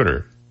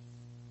computer.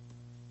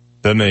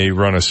 Then they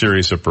run a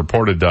series of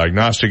purported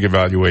diagnostic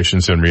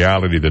evaluations. In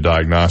reality, the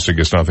diagnostic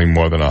is nothing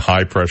more than a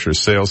high-pressure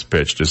sales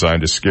pitch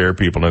designed to scare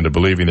people into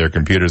believing their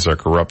computers are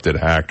corrupted,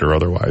 hacked, or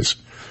otherwise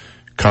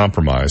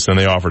compromised. Then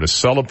they offer to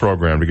sell a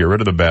program to get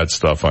rid of the bad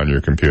stuff on your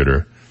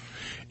computer.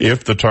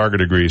 If the target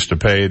agrees to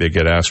pay, they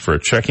get asked for a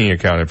checking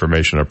account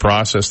information to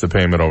process the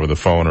payment over the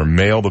phone or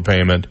mail the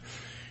payment.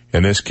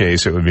 In this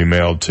case, it would be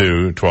mailed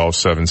to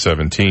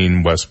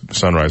 12717 West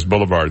Sunrise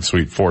Boulevard,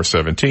 Suite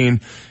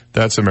 417.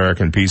 That's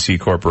American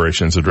PC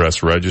Corporation's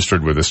address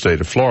registered with the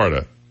state of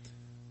Florida.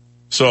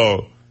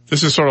 So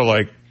this is sort of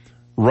like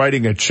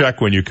writing a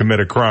check when you commit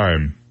a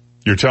crime.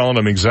 You're telling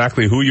them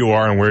exactly who you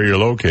are and where you're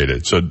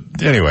located. So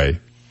anyway,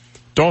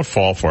 don't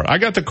fall for it. I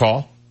got the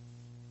call.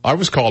 I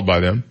was called by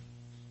them.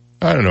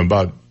 I don't know,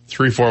 about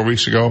 3-4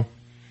 weeks ago.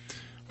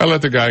 I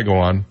let the guy go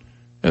on,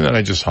 and then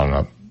I just hung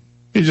up.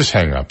 You just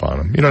hang up on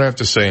them. You don't have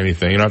to say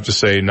anything. You don't have to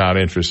say not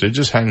interested.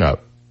 Just hang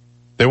up.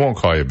 They won't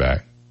call you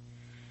back.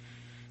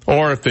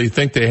 Or if they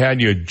think they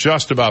had you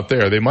just about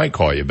there, they might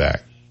call you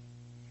back.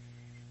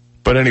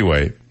 But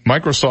anyway,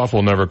 Microsoft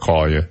will never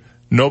call you.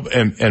 No,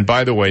 and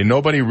by the way,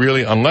 nobody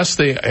really, unless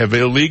they have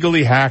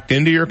illegally hacked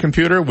into your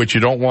computer, which you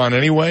don't want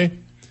anyway,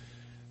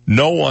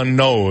 no one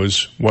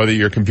knows whether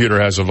your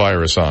computer has a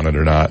virus on it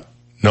or not.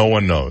 No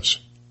one knows.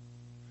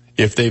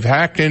 If they've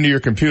hacked into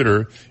your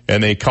computer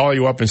and they call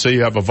you up and say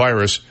you have a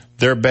virus,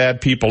 they're bad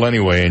people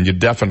anyway, and you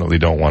definitely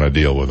don't want to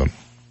deal with them.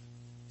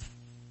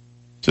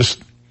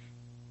 Just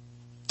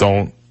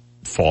don't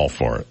fall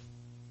for it.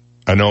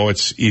 I know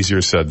it's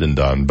easier said than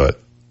done, but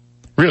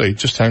really,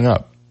 just hang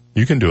up.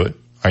 You can do it.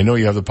 I know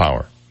you have the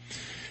power.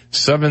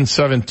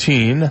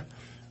 717.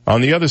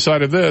 On the other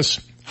side of this,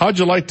 how'd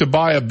you like to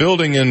buy a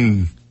building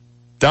in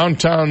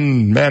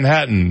downtown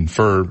Manhattan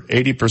for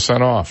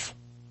 80% off?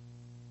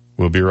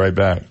 We'll be right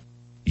back.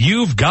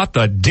 You've got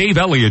the Dave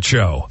Elliott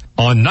Show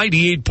on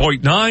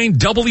 98.9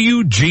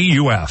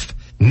 WGUF.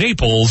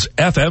 Naples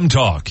FM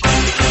Talk.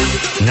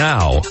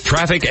 Now,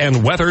 traffic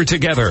and weather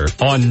together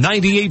on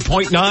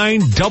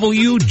 98.9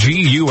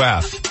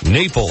 WGUF.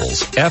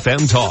 Naples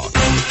FM Talk.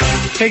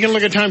 Taking a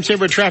look at time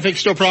saver traffic,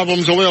 still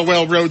problems. Oil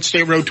Well Road,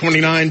 State Road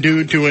 29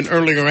 due to an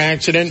earlier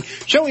accident.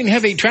 Showing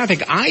heavy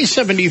traffic,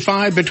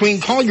 I-75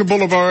 between Collier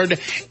Boulevard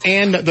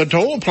and the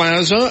Toll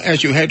Plaza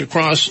as you head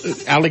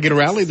across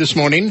Alligator Alley this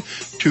morning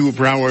to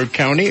Broward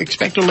County.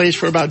 Expect delays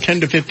for about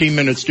 10 to 15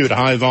 minutes due to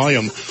high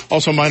volume.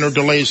 Also minor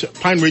delays,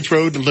 Pine Ridge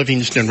Road,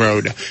 Livingston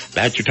Road.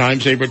 That's your time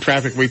saver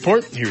traffic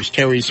report. Here's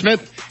Terry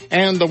Smith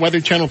and the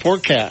Weather Channel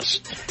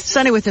forecast.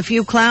 Sunny with a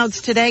few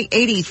clouds today,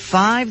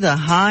 85 the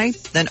high,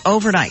 then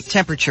overnight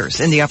temperatures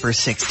in the upper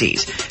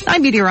 60s.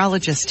 I'm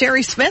meteorologist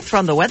Terry Smith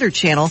from the Weather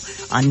Channel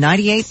on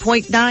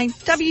 98.9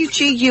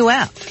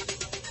 WGUF.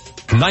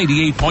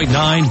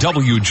 98.9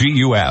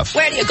 WGUF.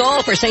 Where do you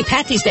go for St.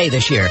 Patty's Day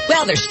this year?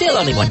 Well, there's still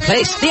only one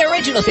place. The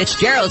original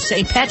Fitzgerald's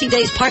St. Patty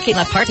Day's Parking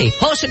Lot Party,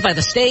 hosted by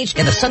The Stage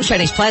in the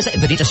Sunshine Ace Plaza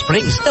in Bonita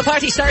Springs. The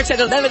party starts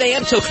at 11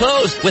 a.m. till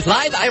close, with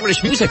live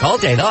Irish music all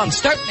day long,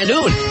 starting at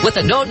noon, with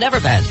the No Never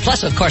Band.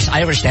 Plus, of course,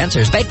 Irish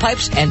dancers,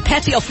 bagpipes, and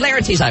Patty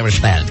O'Flaherty's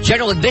Irish Band.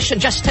 General admission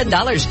just $10,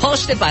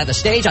 hosted by The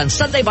Stage on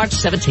Sunday, March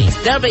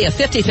 17th. There'll be a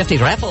 50-50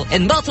 raffle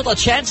and multiple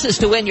chances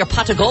to win your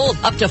pot of gold,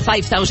 up to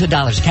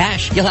 $5,000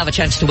 cash. You'll have a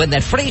chance to win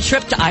that free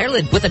trip to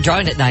Ireland with a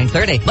drawing at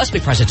 9:30. Must be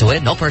present to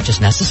win. No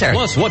purchase necessary.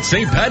 Plus, what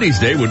St. Patty's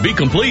Day would be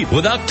complete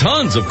without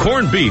tons of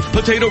corned beef,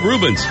 potato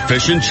Reubens,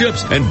 fish and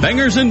chips, and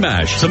bangers and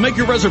mash. So make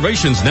your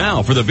reservations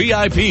now for the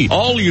VIP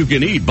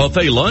all-you-can-eat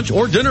buffet lunch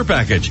or dinner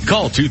package.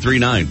 Call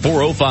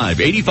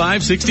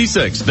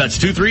 239-405-8566. That's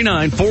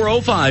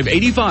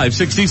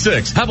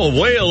 239-405-8566. Have a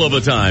whale of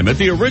a time at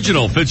the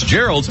original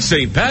Fitzgerald's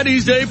St.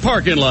 Patty's Day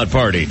Parking Lot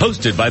Party,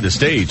 hosted by The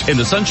Stage in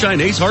the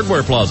Sunshine Ace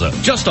Hardware Plaza,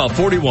 just off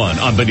 41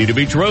 on Bonita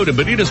Beach Road in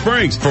Bonita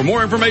Springs. For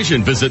more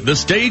information, visit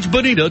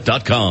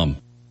thestagebonita.com.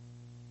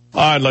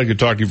 I'd like to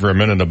talk to you for a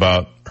minute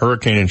about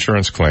hurricane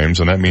insurance claims,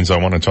 and that means I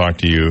want to talk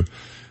to you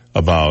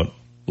about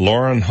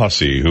Lauren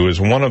Hussey, who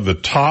is one of the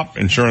top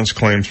insurance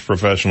claims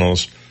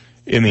professionals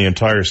in the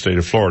entire state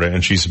of Florida,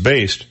 and she's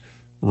based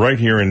right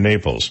here in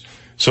Naples.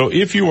 So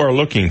if you are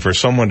looking for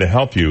someone to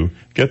help you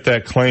get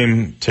that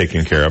claim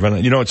taken care of,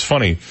 and you know, it's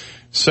funny,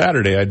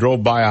 Saturday I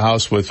drove by a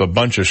house with a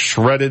bunch of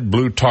shredded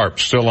blue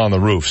tarps still on the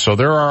roof. So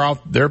there are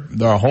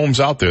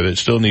homes out there that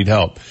still need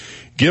help.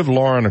 Give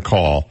Lauren a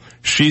call.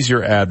 She's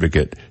your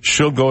advocate.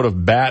 She'll go to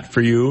bat for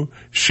you.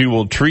 She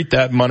will treat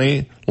that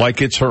money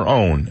like it's her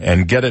own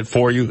and get it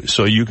for you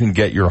so you can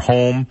get your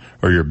home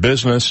or your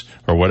business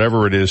or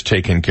whatever it is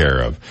taken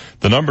care of.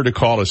 The number to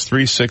call is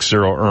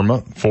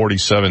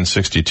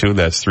 360-IRMA-4762.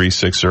 That's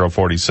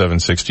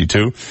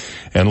 360-4762.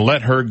 And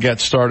let her get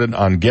started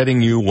on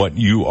getting you what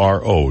you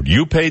are owed.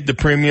 You paid the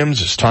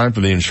premiums. It's time for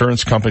the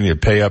insurance company to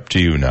pay up to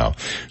you now.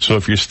 So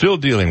if you're still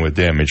dealing with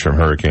damage from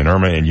Hurricane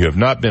Irma and you have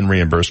not been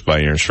reimbursed by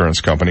your insurance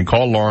company,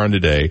 call Lauren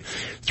today,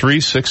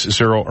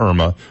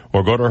 360-IRMA,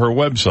 or go to her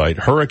website,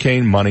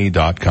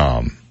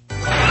 hurricanemoney.com.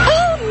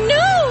 Oh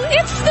no,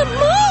 it's the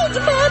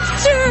mold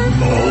monster!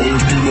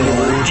 Mold,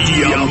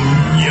 yum,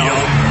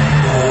 yum,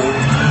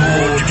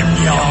 mold,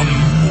 yum,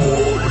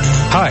 mold.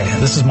 Hi,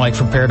 this is Mike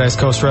from Paradise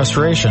Coast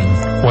Restoration.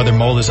 Whether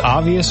mold is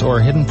obvious or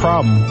a hidden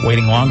problem,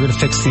 waiting longer to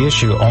fix the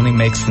issue only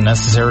makes the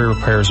necessary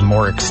repairs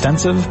more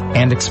extensive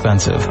and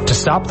expensive. To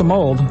stop the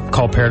mold,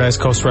 call Paradise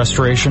Coast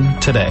Restoration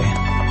today.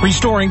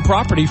 Restoring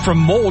property from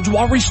mold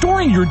while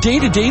restoring your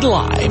day-to-day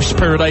lives.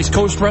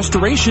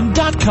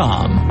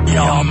 ParadiseCoastRestoration.com.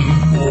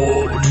 Yum,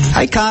 mold.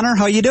 Hi, Connor.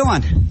 How you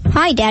doing?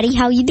 Hi, Daddy.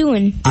 How you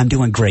doing? I'm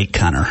doing great,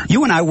 Connor.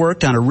 You and I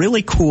worked on a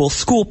really cool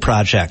school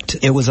project.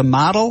 It was a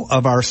model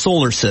of our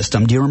solar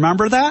system. Do you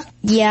remember that?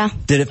 Yeah.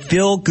 Did it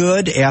feel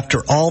good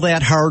after all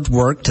that hard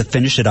work to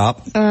finish it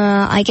up?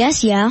 I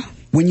guess, yeah.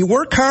 When you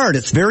work hard,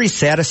 it's very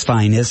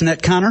satisfying, isn't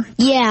it, Connor?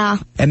 Yeah.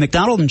 At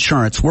McDonald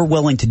Insurance, we're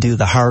willing to do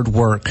the hard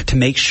work to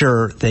make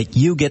sure that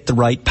you get the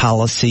right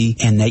policy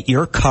and that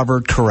you're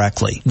covered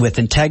correctly. With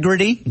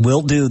integrity,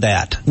 we'll do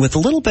that. With a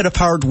little bit of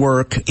hard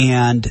work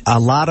and a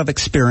lot of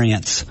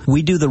experience,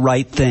 we do the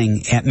right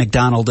thing at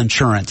McDonald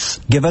Insurance.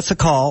 Give us a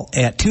call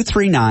at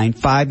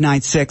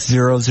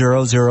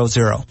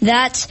 239-596-0000.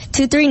 That's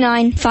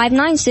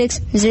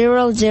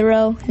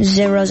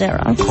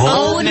 239-596-0000.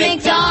 Old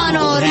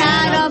MacDonald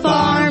had a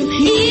farm,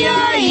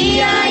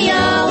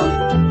 E-I-E-I-O.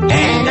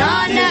 And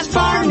on that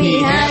farm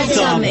he had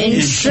some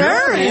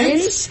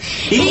insurance,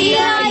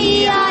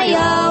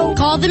 E-I-E-I-O.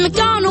 Call the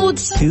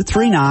McDonald's.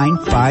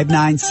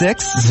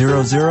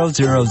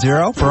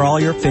 239-596-0000 for all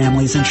your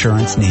family's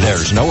insurance needs.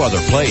 There's no other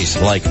place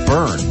like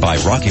Burn by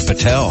Rocky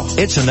Patel.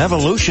 It's an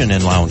evolution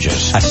in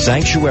lounges, a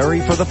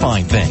sanctuary for the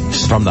fine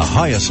things. From the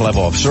highest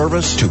level of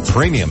service to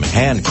premium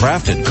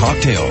handcrafted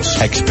cocktails.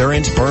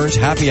 Experience Burn's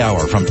happy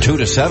hour from 2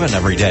 to 7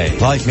 every day.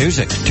 Live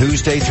music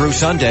Tuesday through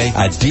Sunday,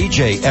 a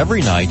DJ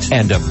every night,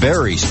 and a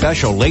very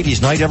special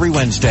ladies' night every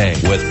Wednesday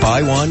with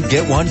buy one,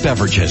 get one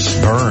beverages.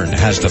 Burn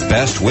has the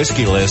best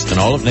whiskey list in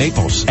all of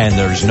Naples and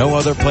there's no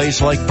other place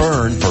like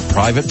Burn for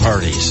private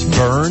parties.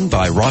 Burn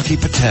by Rocky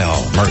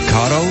Patel,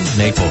 Mercado,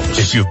 Naples.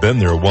 If you've been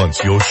there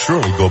once, you'll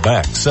surely go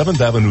back. 7th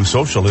Avenue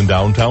Social in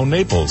downtown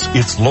Naples.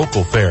 It's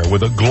local fare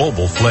with a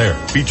global flair,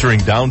 featuring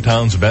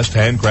downtown's best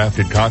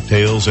handcrafted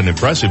cocktails, an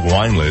impressive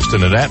wine list,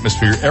 and an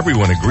atmosphere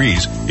everyone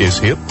agrees is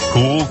hip,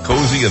 cool,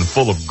 cozy, and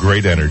full of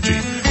great energy.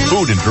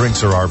 Food and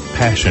drinks are our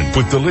passion,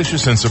 with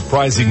delicious and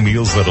surprising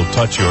meals that'll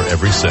touch your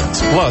every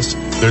sense. Plus,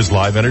 there's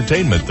live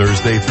entertainment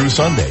Thursday through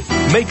Sunday.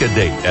 Make a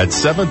date at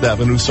 7th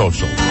Avenue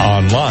Social.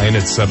 Online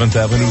at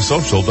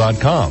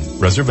 7thAvenueSocial.com.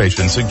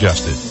 Reservation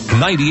suggested.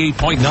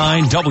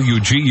 98.9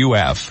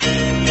 WGUF.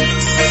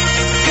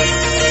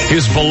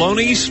 His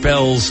baloney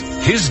spells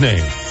his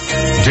name.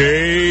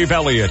 Dave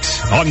Elliott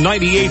on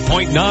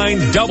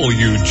 98.9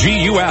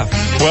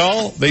 WGUF.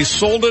 Well, they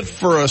sold it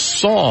for a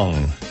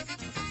song.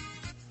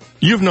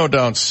 You've no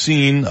doubt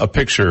seen a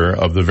picture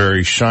of the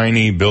very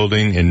shiny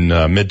building in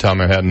Midtown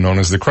Manhattan known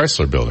as the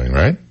Chrysler Building,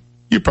 right?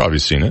 You've probably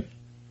seen it.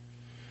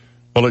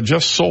 Well, it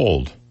just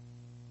sold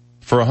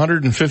for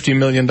 $150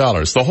 million.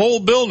 The whole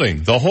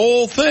building, the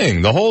whole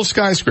thing, the whole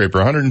skyscraper,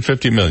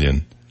 $150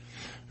 million.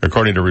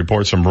 According to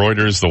reports from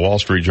Reuters, the Wall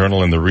Street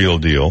Journal, and The Real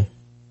Deal.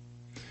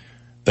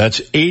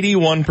 That's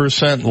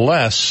 81%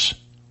 less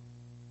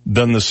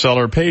than the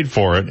seller paid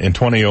for it in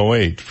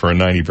 2008 for a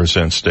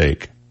 90%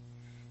 stake.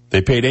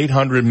 They paid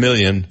 $800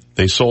 million.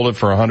 They sold it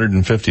for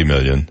 $150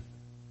 million.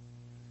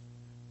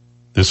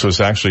 This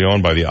was actually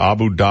owned by the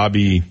Abu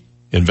Dhabi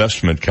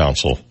Investment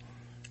Council.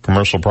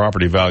 Commercial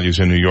property values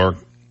in New York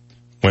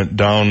went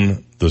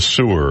down the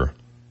sewer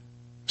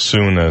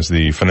soon as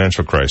the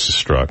financial crisis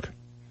struck.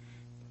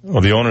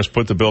 Well, the owners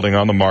put the building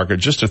on the market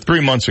just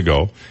 3 months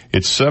ago.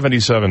 It's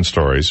 77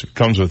 stories. It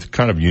comes with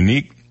kind of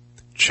unique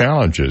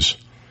challenges.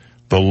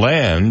 The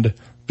land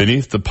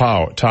beneath the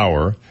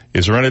tower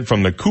is rented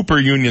from the Cooper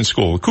Union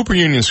School. The Cooper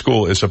Union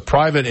School is a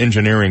private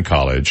engineering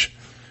college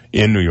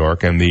in New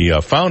York, and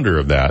the founder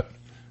of that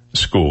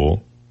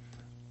school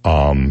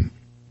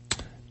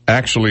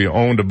actually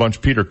owned a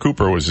bunch. Peter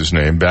Cooper was his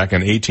name. Back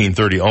in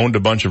 1830, owned a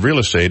bunch of real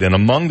estate, and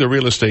among the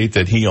real estate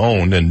that he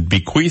owned and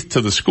bequeathed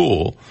to the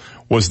school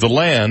was the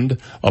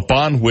land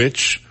upon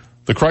which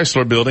the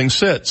Chrysler Building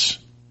sits.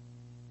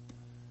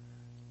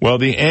 Well,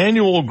 the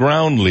annual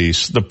ground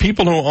lease, the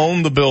people who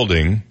own the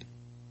building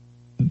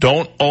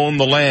don't own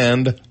the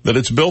land that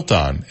it's built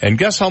on. And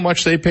guess how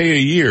much they pay a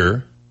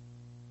year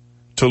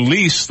to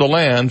lease the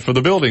land for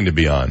the building to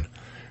be on?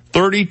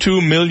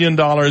 $32 million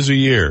a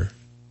year.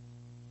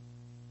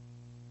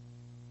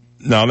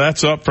 Now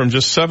that's up from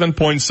just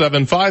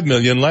 $7.75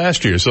 million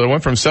last year. So it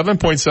went from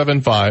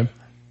 $7.75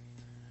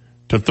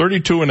 to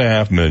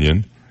 $32.5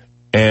 million.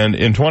 And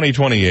in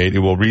 2028, it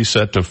will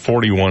reset to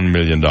 $41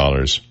 million.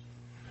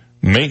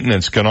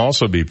 Maintenance can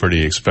also be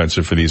pretty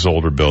expensive for these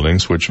older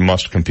buildings, which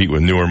must compete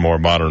with newer, more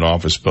modern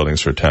office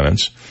buildings for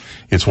tenants.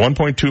 It's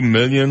 1.2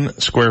 million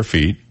square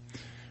feet.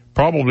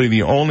 Probably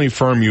the only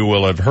firm you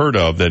will have heard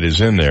of that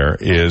is in there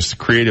is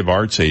creative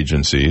arts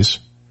agencies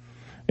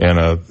and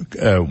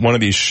one of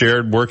these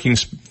shared working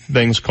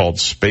things called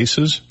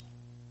spaces.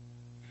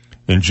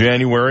 In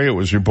January, it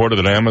was reported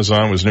that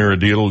Amazon was near a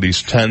deal at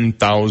least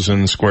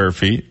 10,000 square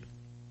feet.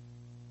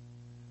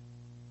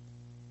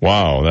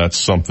 Wow, that's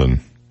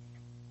something.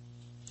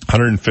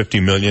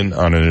 $150 million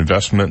on an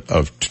investment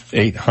of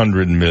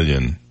 $800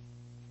 million.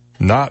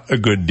 Not a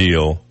good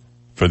deal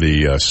for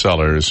the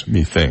sellers,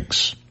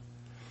 methinks.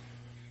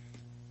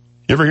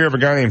 You ever hear of a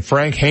guy named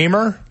Frank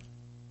Hamer?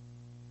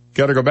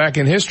 Got to go back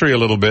in history a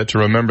little bit to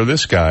remember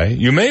this guy.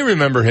 You may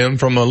remember him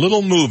from a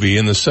little movie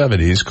in the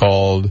 70s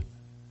called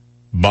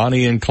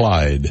Bonnie and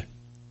Clyde.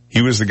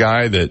 He was the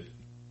guy that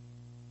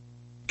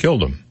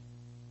killed him.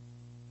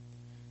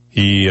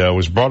 He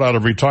was brought out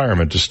of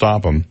retirement to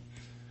stop him.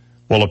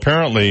 Well,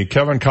 apparently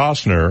Kevin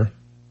Costner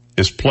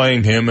is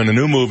playing him in a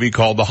new movie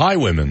called The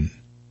Highwaymen.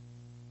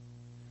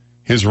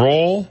 His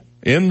role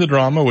in the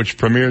drama, which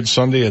premiered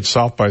Sunday at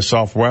South by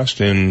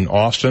Southwest in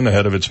Austin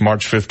ahead of its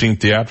March 15th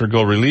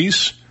theatrical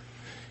release,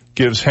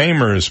 gives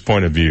Hamer's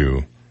point of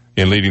view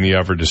in leading the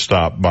effort to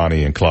stop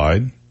Bonnie and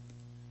Clyde,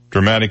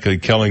 dramatically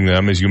killing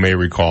them, as you may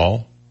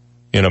recall,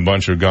 in a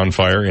bunch of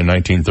gunfire in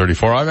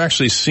 1934. I've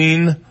actually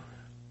seen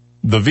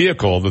the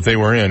vehicle that they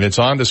were in. It's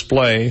on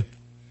display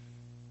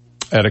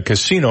at a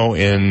casino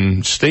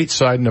in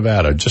Stateside,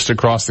 Nevada, just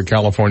across the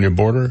California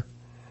border.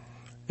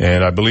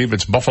 And I believe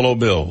it's Buffalo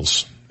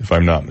Bills, if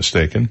I'm not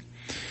mistaken.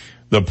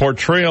 The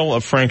portrayal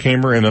of Frank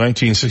Hamer in the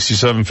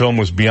 1967 film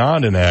was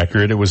beyond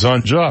inaccurate. It was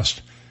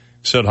unjust,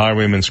 said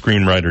Highwayman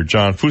screenwriter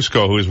John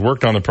Fusco, who has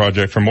worked on the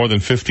project for more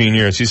than 15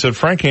 years. He said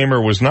Frank Hamer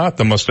was not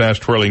the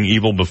mustache-twirling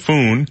evil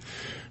buffoon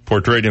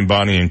portrayed in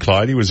Bonnie and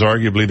Clyde. He was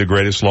arguably the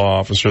greatest law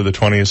officer of the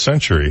 20th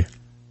century.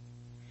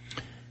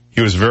 He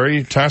was a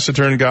very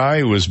taciturn guy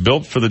who was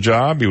built for the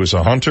job. He was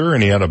a hunter,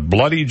 and he had a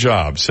bloody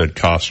job, said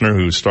Costner,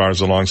 who stars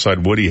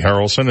alongside Woody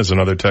Harrelson as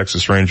another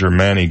Texas Ranger,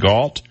 Manny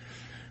Galt,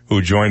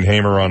 who joined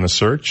Hamer on the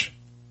search.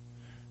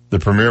 The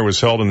premiere was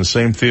held in the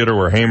same theater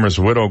where Hamer's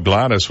widow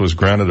Gladys was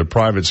granted a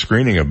private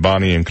screening of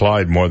Bonnie and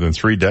Clyde more than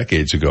 3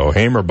 decades ago.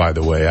 Hamer, by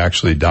the way,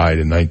 actually died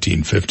in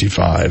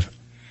 1955.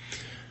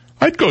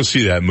 I'd go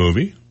see that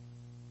movie.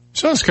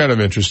 Sounds kind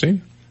of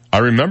interesting. I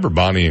remember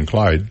Bonnie and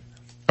Clyde.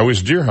 I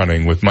was deer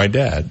hunting with my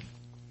dad,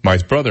 my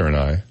brother and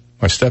I,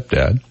 my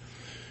stepdad,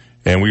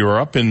 and we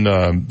were up in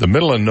the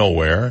middle of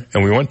nowhere,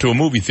 and we went to a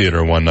movie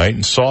theater one night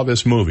and saw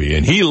this movie,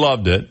 and he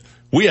loved it.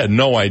 We had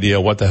no idea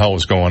what the hell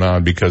was going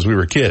on because we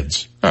were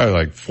kids. I was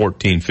like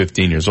 14,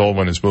 15 years old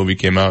when this movie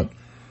came out.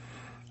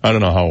 I don't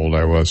know how old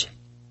I was.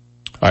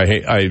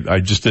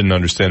 I just didn't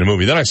understand the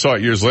movie. Then I saw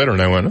it years later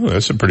and I went, oh,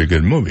 that's a pretty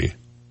good movie.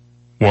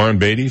 Warren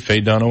Beatty,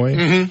 Faye Dunaway.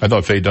 Mm-hmm. I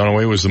thought Faye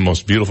Dunaway was the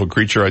most beautiful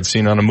creature I'd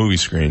seen on a movie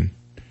screen.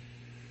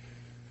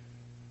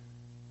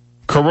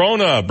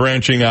 Corona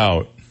branching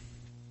out.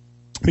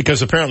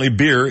 Because apparently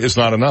beer is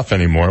not enough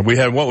anymore. We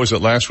had, what was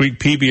it last week?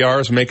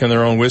 PBRs making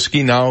their own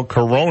whiskey. Now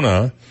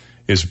Corona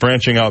is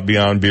branching out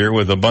beyond beer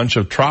with a bunch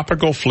of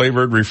tropical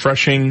flavored,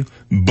 refreshing,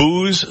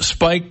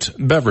 booze-spiked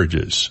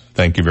beverages.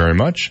 Thank you very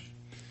much.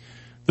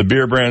 The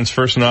beer brand's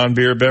first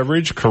non-beer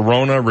beverage,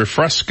 Corona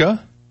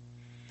Refresca,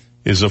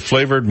 is a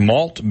flavored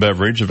malt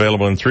beverage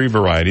available in 3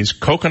 varieties,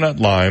 coconut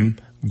lime,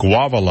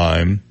 guava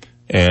lime,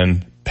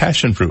 and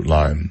passion fruit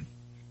lime.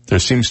 There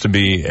seems to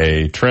be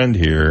a trend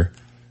here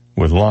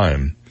with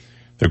lime.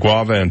 The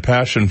guava and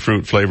passion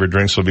fruit flavored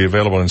drinks will be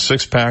available in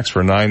 6-packs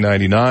for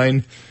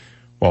 $9.99.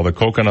 While the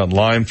coconut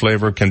lime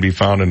flavor can be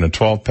found in a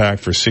 12-pack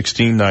for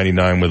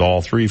 $16.99 with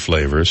all 3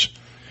 flavors.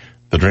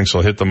 The drinks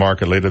will hit the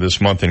market later this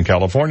month in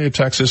California,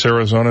 Texas,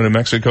 Arizona, New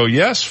Mexico,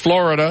 yes,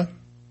 Florida,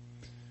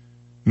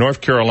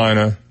 North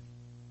Carolina,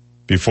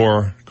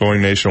 before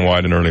going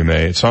nationwide in early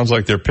May. It sounds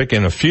like they're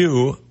picking a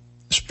few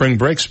spring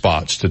break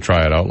spots to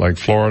try it out, like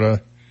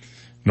Florida,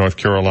 North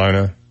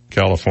Carolina,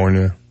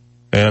 California,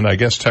 and I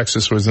guess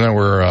Texas was there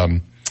where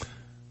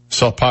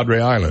South Padre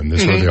Island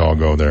is where they all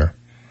go there.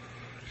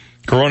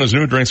 Corona's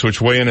new drinks, which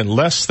weigh in at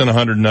less than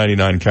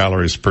 199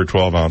 calories per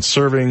 12-ounce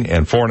serving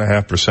and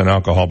 4.5%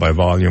 alcohol by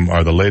volume,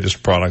 are the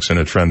latest products in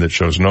a trend that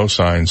shows no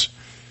signs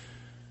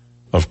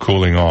of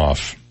cooling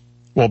off.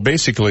 Well,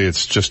 basically,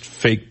 it's just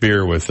fake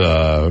beer with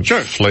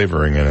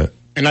flavoring in it.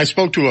 And I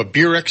spoke to a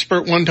beer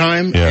expert one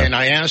time, and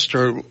I asked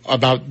her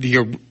about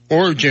the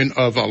origin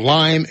of a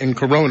lime and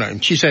Corona,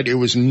 and she said it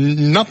was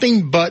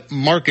nothing but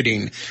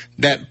marketing,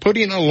 that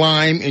putting a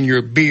lime in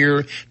your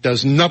beer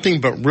does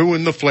nothing but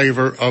ruin the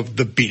flavor of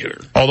the beer.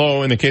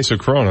 Although in the case of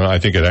Corona, I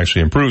think it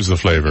actually improves the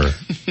flavor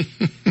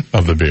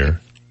of the beer.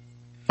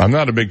 I'm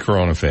not a big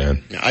Corona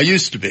fan. I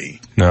used to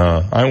be.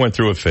 No, I went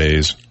through a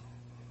phase.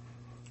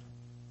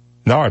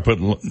 Now I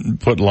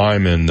put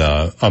lime in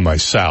on my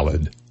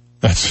salad.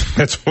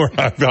 That's where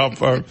I got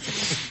for.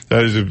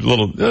 There's a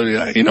little,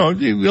 a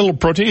little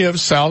protein. You have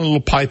salad, a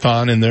little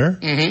python in there,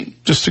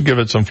 just to give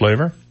it some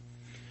flavor.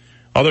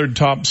 Other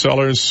top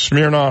sellers: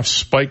 Smirnoff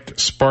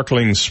Spiked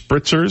Sparkling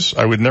Spritzers.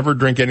 I would never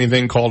drink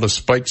anything called a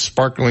Spiked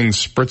Sparkling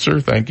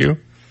Spritzer. Thank you.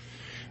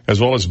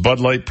 As well as Bud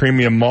Light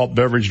Premium Malt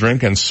Beverage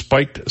Drink and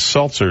Spiked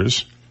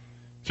Seltzers.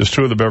 Just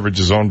 2 of the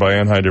beverages owned by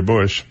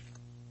Anheuser-Busch,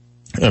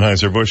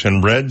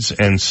 and Reds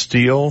and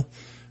Steel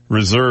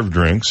Reserve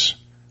drinks,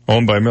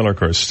 owned by Miller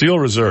Coors. Steel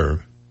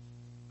Reserve.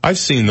 I've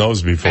seen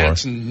those before.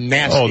 That's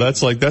nasty. Oh, that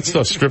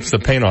stuff strips the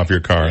paint off your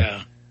car.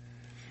 Yeah.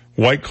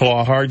 White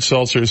Claw Hard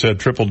Seltzers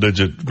had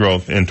triple-digit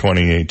growth in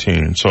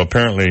 2018. So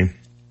apparently,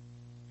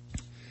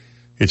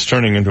 it's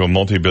turning into a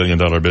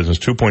multi-billion-dollar business,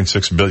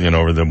 $2.6 billion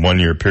over the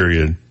 1-year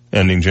period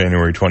ending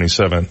January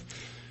 27th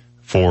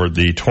for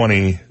the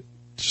 20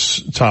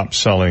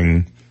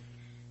 top-selling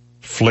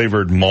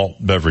flavored malt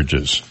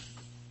beverages.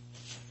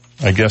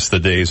 I guess the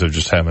days of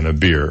just having a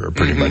beer are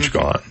pretty much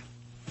gone.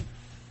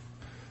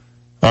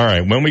 All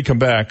right, when we come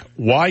back,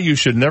 why you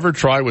should never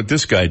try what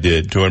this guy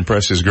did to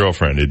impress his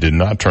girlfriend. It did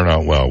not turn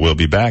out well. We'll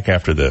be back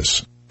after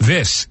this.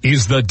 This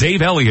is the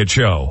Dave Elliott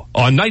Show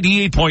on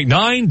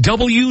 98.9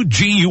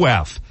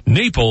 WGUF,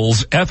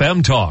 Naples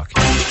FM Talk.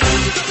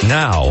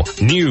 Now,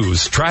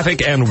 news,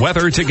 traffic, and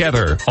weather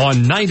together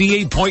on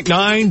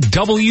 98.9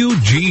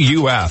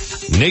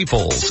 WGUF,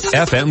 Naples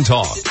FM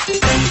Talk.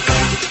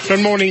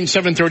 Good morning,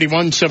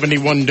 7:31,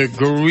 71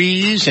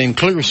 degrees and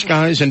clear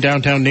skies in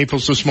downtown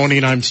Naples this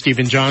morning. I'm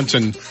Stephen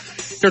Johnson.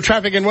 Your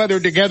traffic and weather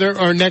together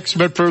are next,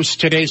 but first,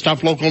 today's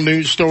top local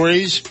news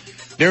stories.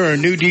 There are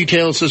new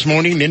details this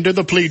morning into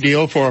the plea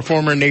deal for a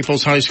former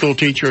Naples high school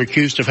teacher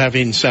accused of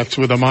having sex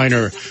with a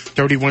minor.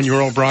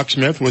 31-year-old Brock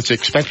Smith was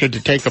expected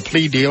to take a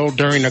plea deal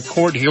during a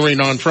court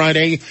hearing on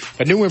Friday,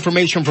 but new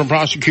information from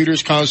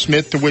prosecutors caused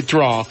Smith to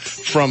withdraw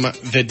from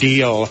the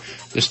deal.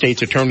 The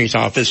state's attorney's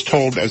office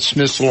told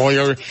Smith's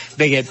lawyer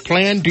they had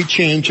planned to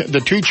change the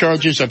 2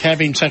 charges of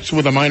having sex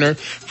with a minor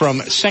from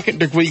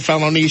second-degree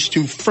felonies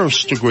to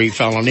first-degree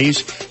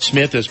felonies.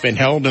 Smith has been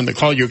held in the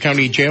Collier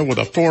County Jail with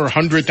a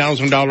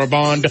 $400,000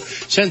 bond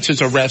since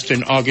his arrest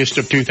in August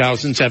of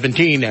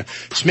 2017.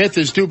 Smith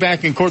is due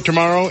back in court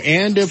tomorrow,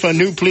 and if a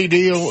new plea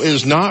deal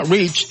is not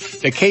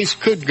reached, the case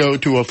could go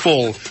to a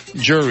full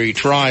jury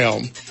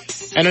trial.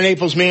 And a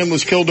Naples man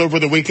was killed over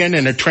the weekend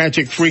in a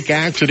tragic freak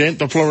accident.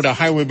 The Florida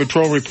Highway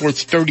Patrol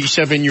reports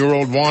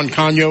 37-year-old Juan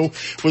Cano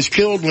was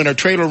killed when a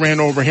trailer ran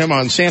over him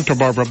on Santa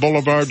Barbara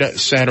Boulevard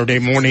Saturday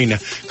morning.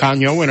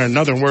 Cano and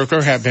another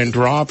worker have been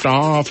dropped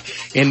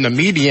off in the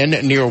median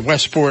near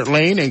Westport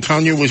Lane, and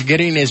Cano was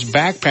getting his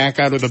backpack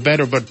out of the bed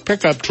of a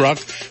pickup truck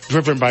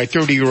driven by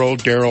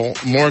 30-year-old Daryl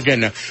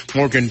Morgan.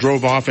 Morgan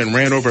drove off and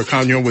ran over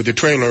Cano with the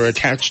trailer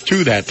attached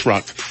to that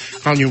truck.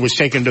 Cano was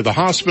taken to the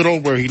hospital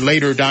where he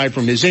later died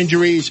from his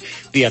injuries.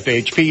 The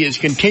FHP is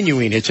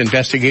continuing its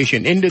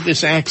investigation into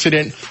this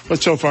accident,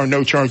 but so far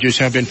no charges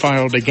have been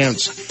filed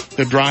against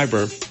the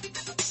driver.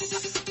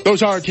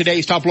 Those are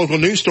today's top local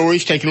news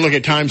stories. Taking a look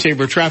at Time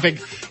Saver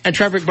Traffic. And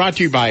traffic brought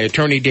to you by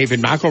Attorney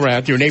David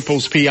McElrath, your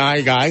Naples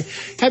PI guy.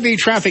 Heavy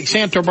traffic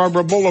Santa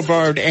Barbara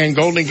Boulevard and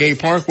Golden Gate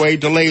Parkway.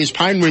 Delays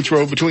Pine Ridge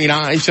Road between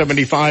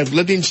I-75,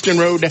 Livingston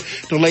Road.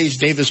 Delays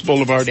Davis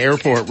Boulevard,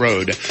 Airport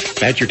Road.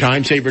 That's your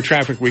Time Saver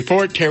Traffic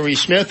Report. Terry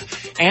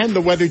Smith and the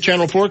Weather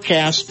Channel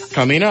forecast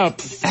coming up.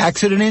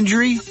 Accident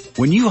injury?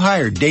 When you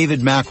hire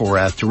David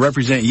McElrath to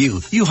represent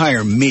you, you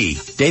hire me,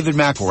 David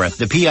McElrath,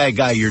 the PI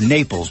guy, your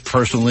Naples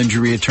personal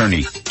injury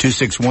attorney.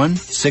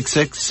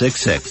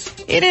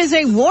 261-6666. It is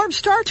a warm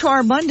start to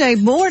our Monday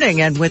morning,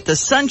 and with the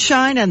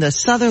sunshine and the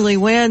southerly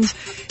winds,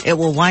 it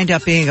will wind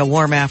up being a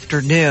warm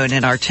afternoon,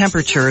 and our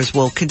temperatures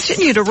will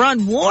continue to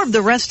run warm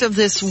the rest of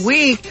this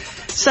week.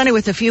 Sunny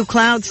with a few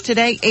clouds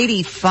today,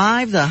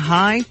 85 the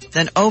high,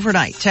 then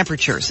overnight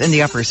temperatures in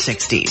the upper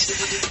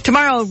 60s.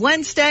 Tomorrow,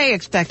 Wednesday,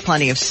 expect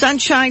plenty of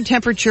sunshine.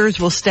 Temperatures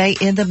will stay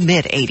in the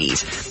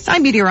mid-80s.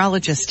 I'm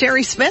meteorologist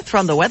Terry Smith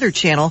from the Weather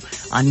Channel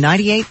on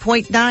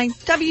 98.9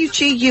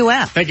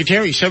 WGUF. Thank you,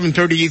 Terry.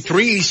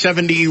 7:33,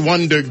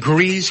 71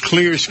 degrees,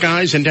 clear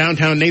skies in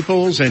downtown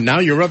Naples, and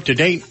now you're up to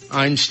date.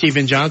 I'm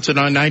Stephen Johnson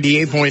on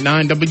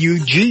 98.9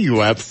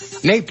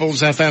 WGUF,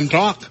 Naples FM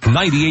Talk.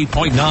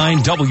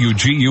 98.9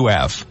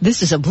 WGUF.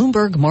 This is a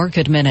Bloomberg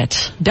Market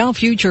Minute. Dow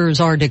futures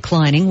are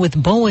declining with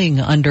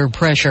Boeing under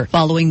pressure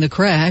following the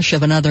crash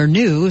of another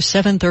new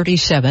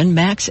 737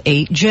 MAX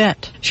 8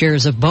 jet.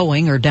 Shares of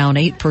Boeing are down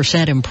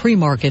 8% in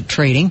pre-market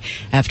trading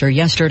after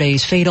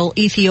yesterday's fatal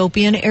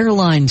Ethiopian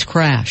Airlines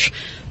crash.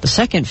 The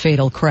second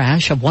fatal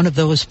crash of one of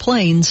those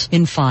planes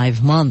in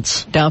 5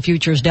 months. Dow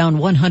futures down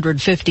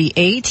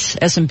 158.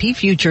 S&P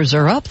futures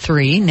are up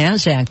 3.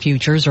 NASDAQ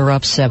futures are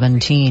up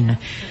 17.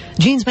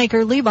 Jeans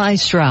maker Levi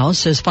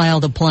Strauss has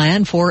filed a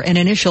plan for an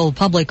initial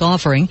public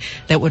offering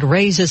that would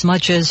raise as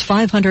much as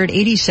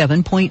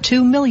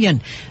 $587.2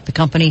 million. The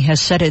company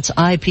has set its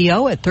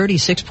IPO at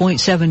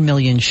 36.7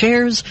 million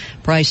shares,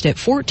 priced at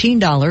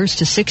 $14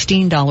 to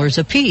 $16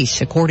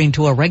 apiece, according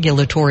to a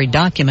regulatory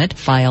document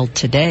filed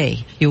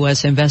today.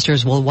 U.S.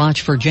 investors will watch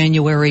for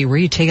January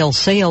retail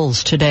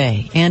sales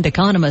today, and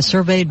economists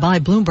surveyed by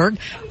Bloomberg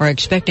are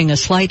expecting a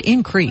slight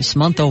increase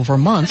month over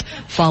month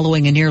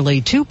following a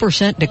nearly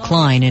 2%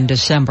 decline in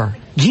December.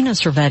 Gina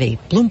Cervetti,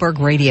 Bloomberg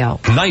Radio.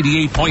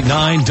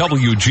 98.9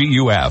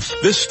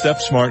 WGUF. This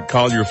Step Smart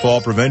Collier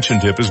Fall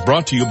Prevention Tip is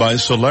brought to you by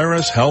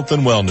Solaris Health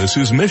and Wellness,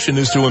 whose mission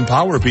is to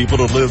empower people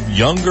to live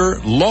younger,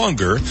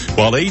 longer,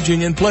 while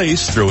aging in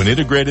place through an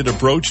integrated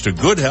approach to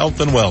good health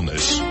and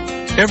wellness.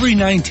 Every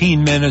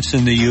 19 minutes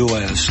in the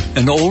U.S.,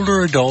 an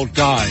older adult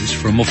dies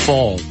from a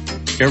fall.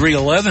 Every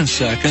 11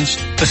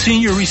 seconds, a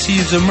senior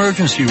receives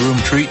emergency room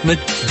treatment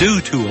due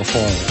to a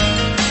fall.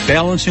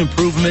 Balance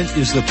improvement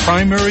is the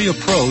primary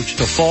approach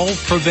to fall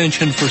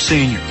prevention for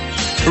seniors.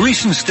 A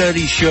recent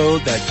study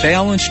showed that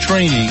balance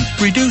training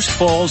reduced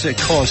falls that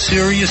cause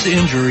serious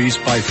injuries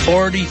by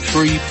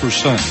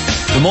 43%.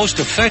 The most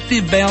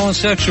effective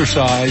balance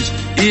exercise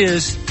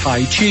is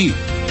Tai Chi.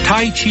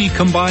 Tai Chi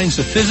combines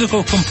the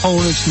physical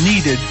components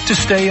needed to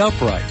stay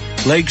upright: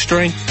 leg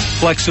strength,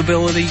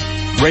 flexibility,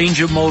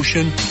 range of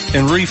motion,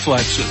 and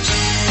reflexes,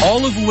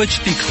 all of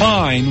which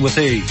decline with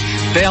age.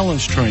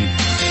 Balance training.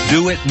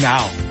 Do it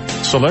now.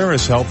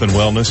 Solaris Health and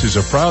Wellness is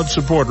a proud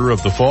supporter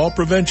of the fall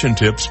prevention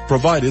tips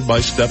provided by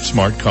Step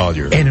Smart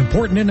Collier. An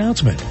important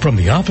announcement from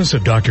the office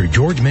of Dr.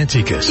 George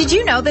Mantzoukas. Did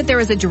you know that there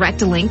is a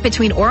direct link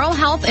between oral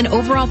health and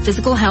overall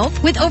physical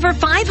health? With over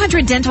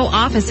 500 dental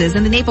offices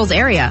in the Naples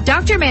area,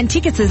 Dr.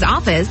 Mantzoukas'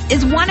 office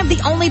is one of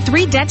the only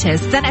 3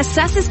 dentists that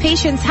assesses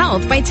patients'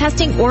 health by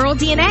testing oral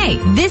DNA.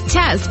 This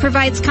test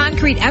provides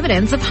concrete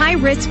evidence of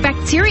high-risk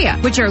bacteria,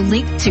 which are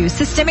linked to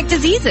systemic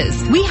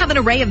diseases. We have an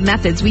array of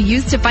methods we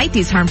use to fight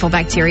these harmful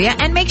bacteria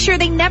and make sure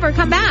they never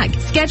come back.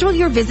 Schedule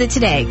your visit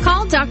today.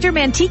 Call Dr.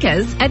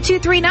 Mantzoukas at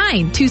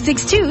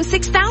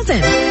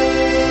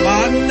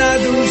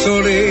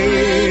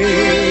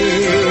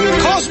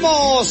 239-262-6000.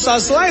 Cosmos, a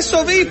slice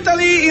of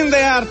Italy in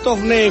the heart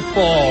of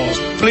Naples.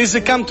 Please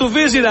come to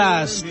visit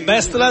us.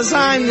 Best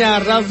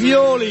lasagna,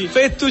 ravioli,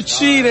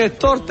 fettuccine,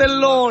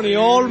 tortelloni,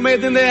 all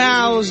made in the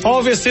house.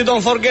 Obviously,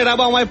 don't forget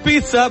about my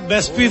pizza.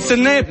 Best pizza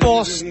in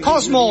Naples.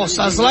 Cosmos,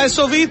 a slice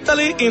of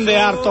Italy in the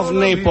heart of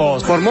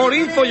Naples. For more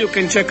info, you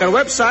can check our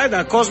website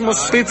at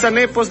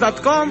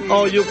cosmospizzanaples.com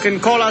or you can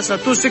call us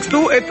at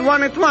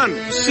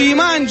 262-8181. Si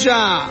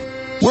mangia!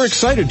 We're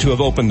excited to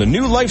have opened the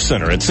new Life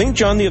Center at St.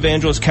 John the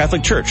Evangelist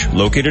Catholic Church,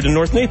 located in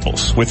North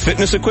Naples. With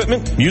fitness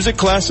equipment, music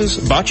classes,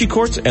 bocce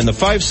courts, and the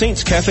Five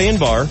Saints Cafe and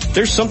Bar,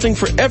 there's something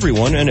for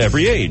everyone and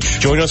every age.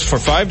 Join us for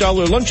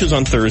 $5 lunches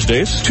on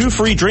Thursdays, 2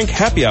 free drink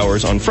happy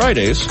hours on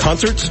Fridays,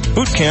 concerts,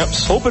 boot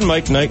camps, open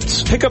mic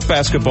nights, pickup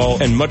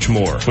basketball, and much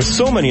more. With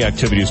so many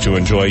activities to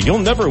enjoy, you'll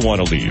never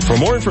want to leave. For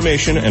more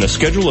information and a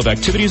schedule of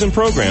activities and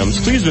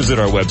programs, please visit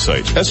our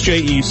website,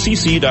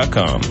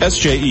 sjecc.com.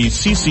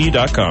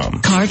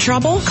 sjecc.com. Car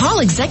trouble? Call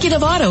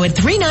Executive Auto at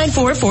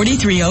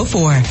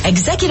 394-4304.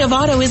 Executive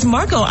Auto is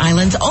Marco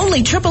Island's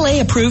only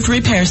AAA approved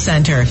repair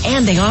center,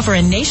 and they offer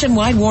a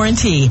nationwide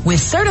warranty. With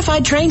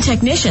certified trained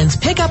technicians,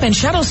 pickup and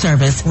shuttle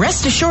service,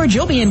 rest assured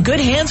you'll be in good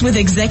hands with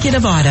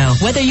Executive Auto.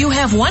 Whether you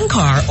have one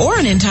car or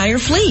an entire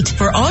fleet,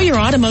 for all your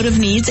automotive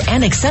needs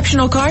and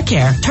exceptional car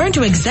care, turn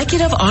to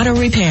Executive Auto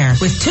Repair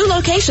with 2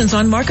 locations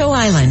on Marco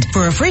Island.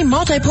 For a free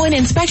multi-point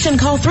inspection,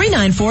 call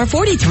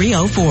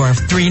 394-4304.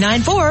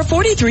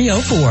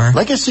 394-4304.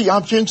 Legacy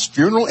Options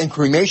Funeral and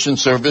Cremation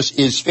Service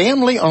is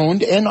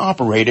family-owned and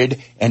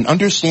operated and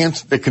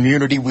understands the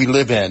community we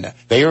live in.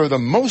 They are the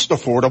most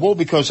affordable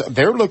because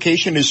their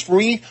location is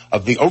free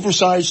of the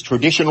oversized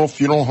traditional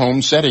funeral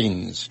home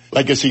settings.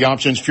 Legacy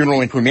Options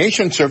Funeral and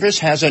Cremation Service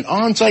has an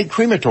on-site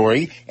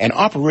crematory and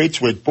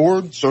operates with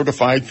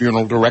board-certified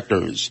funeral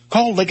directors.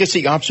 Call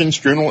Legacy Options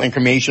Funeral and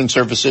Cremation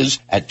Services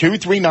at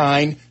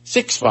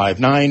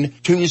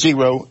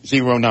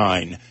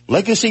 239-659-2009.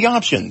 Legacy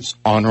Options.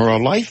 Honor a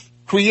life.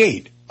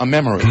 Create a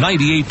memory.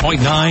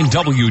 98.9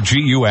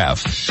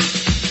 WGUF.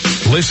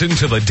 Listen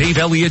to the Dave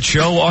Elliott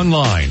Show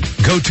online.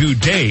 Go to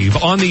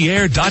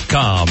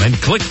DaveOnTheAir.com and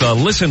click the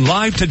Listen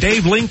Live to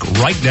Dave link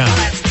right now.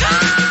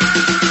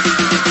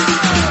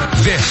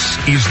 This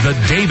is the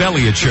Dave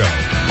Elliott Show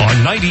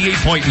on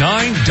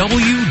 98.9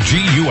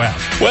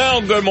 WGUF.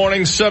 Well, good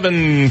morning.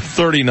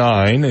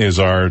 7:39 is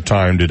our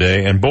time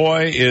today. And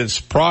boy, it's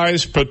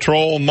Prize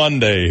Patrol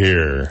Monday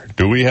here.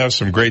 Do we have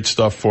some great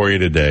stuff for you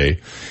today?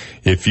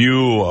 If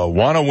you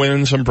want to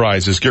win some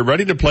prizes, get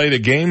ready to play the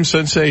game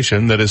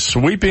sensation that is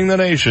sweeping the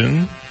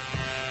nation.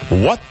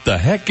 What the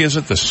heck is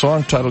it? The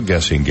song title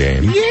guessing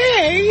game.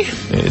 Yay!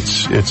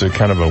 It's a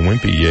kind of a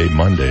wimpy yay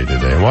Monday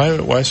today.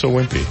 Why so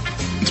wimpy?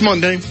 It's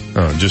Monday.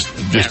 Oh, just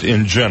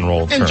in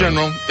general terms. In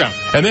general, yeah.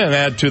 And then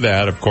add to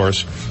that, of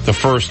course, the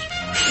first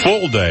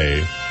full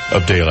day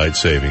of daylight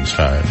savings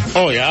time.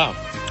 Oh, yeah.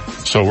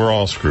 So we're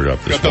all screwed up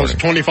this morning. Got those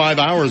 25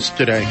 hours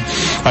today.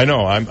 I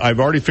know. I've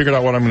already figured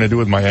out what I'm going to do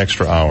with my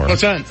extra hour.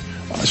 What's that?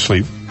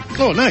 Sleep.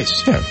 Oh,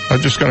 nice. Yeah,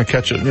 I'm just going to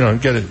catch it,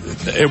 get it.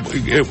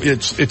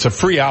 It's a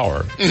free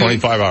hour,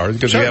 25 hours,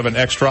 because we have an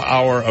extra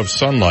hour of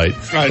sunlight,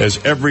 as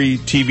every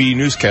TV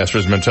newscaster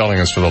has been telling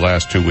us for the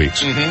last 2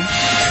 weeks.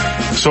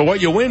 So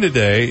what you win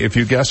today, if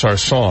you guess our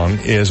song,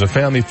 is a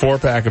family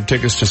 4-pack of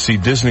tickets to see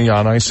Disney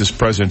on Ice's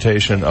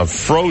presentation of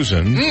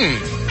Frozen.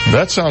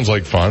 That sounds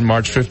like fun.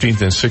 March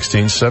 15th and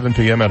 16th, 7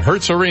 p.m. at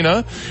Hertz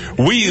Arena.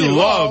 We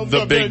love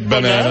the Big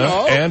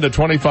Banana. And a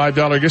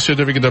 $25 gift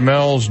certificate to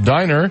Mel's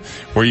Diner,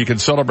 where you can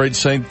celebrate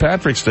St.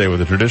 Patrick's Day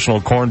with a traditional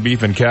corned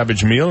beef and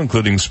cabbage meal,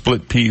 including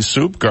split pea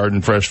soup,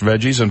 garden fresh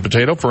veggies, and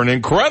potato for an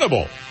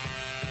incredible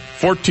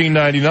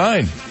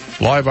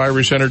 $14.99. Live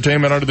Irish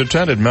entertainment under the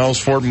tent at Mel's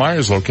Fort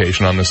Myers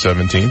location on the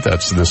 17th.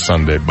 That's this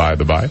Sunday, by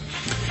the by.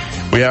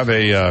 We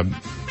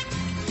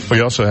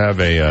also have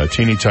a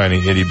teeny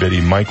tiny itty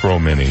bitty micro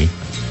mini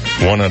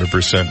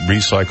 100%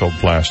 recycled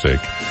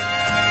plastic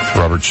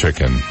rubber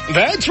chicken.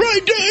 That's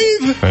right,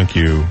 Dave. Thank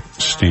you,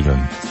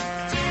 Stephen.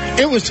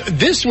 It was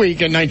this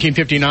week in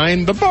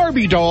 1959, the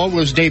Barbie doll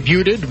was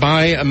debuted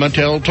by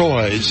Mattel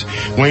Toys.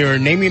 We are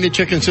naming the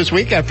chickens this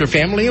week after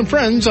family and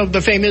friends of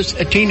the famous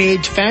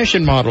teenage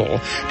fashion model.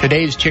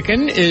 Today's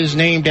chicken is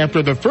named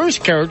after the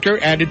first character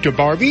added to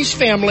Barbie's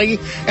family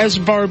as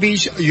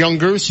Barbie's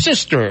younger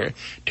sister.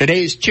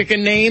 Today's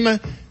chicken name,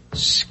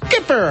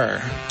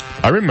 Skipper.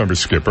 I remember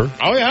Skipper.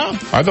 Oh, yeah?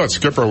 I thought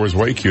Skipper was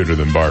way cuter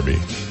than Barbie.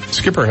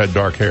 Skipper had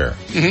dark hair,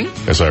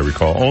 as I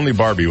recall. Only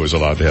Barbie was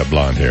allowed to have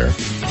blonde hair.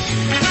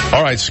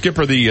 All right,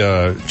 Skipper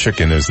the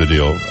chicken is the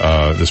deal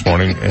this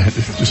morning. It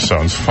just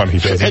sounds funny,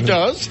 doesn't it? It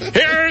does.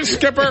 Here's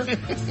Skipper.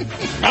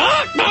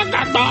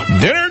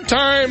 Dinner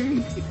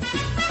time.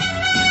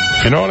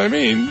 You know what I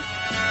mean?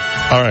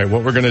 All right,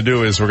 what we're going to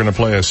do is we're going to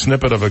play a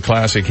snippet of a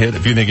classic hit.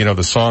 If you think you know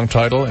the song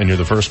title and you're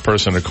the first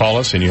person to call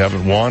us and you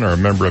haven't won, or a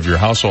member of your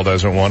household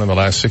hasn't won in the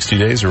last 60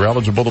 days, you're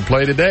eligible to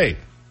play today.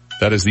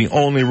 That is the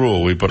only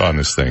rule we put on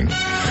this thing.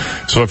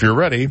 So if you're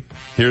ready,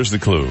 here's the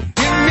clue.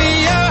 Give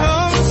me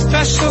your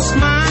special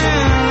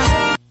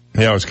smile.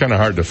 Yeah, it's kind of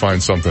hard to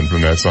find something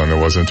from that song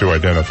that wasn't too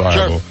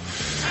identifiable.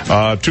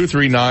 Sure.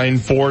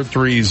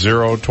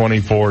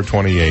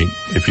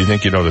 239-430-2428. If you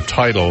think you know the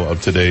title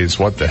of today's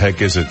What the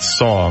Heck Is It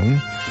song.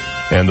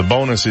 And the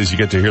bonus is you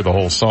get to hear the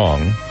whole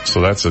song.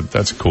 So that's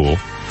cool.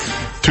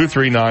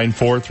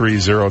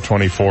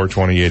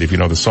 239-430-2428. If you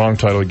know the song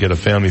title, get a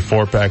family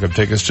 4-pack of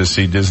tickets to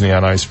see Disney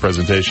on Ice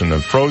presentation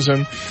of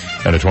Frozen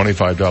and a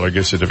 $25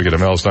 gift certificate to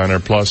Mel's Diner,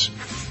 plus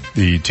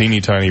the teeny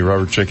tiny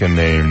rubber chicken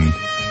named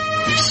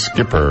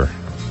Skipper.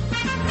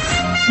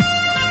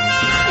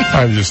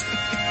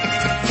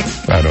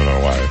 I don't know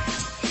why.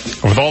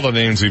 With all the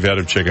names we've had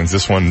of chickens,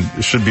 this one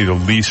should be the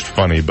least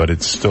funny, but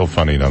it's still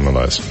funny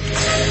nonetheless.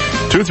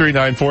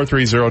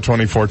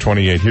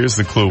 239-430-2428. Here's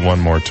the clue one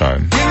more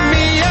time. Give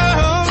me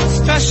your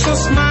special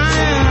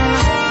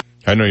smile.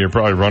 I know you're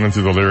probably running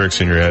through the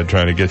lyrics in your head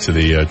trying to get to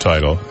the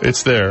title.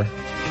 It's there.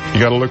 You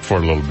got to look for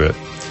it a little bit.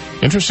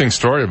 Interesting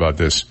story about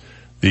this.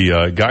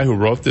 The guy who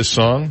wrote this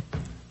song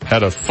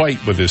had a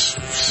fight with his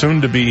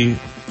soon-to-be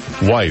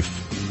wife.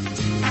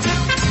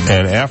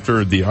 And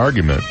after the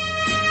argument,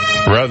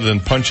 rather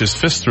than punch his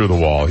fist through the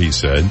wall, he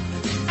said,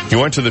 he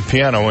went to the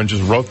piano and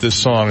just wrote this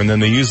song, and then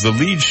they used the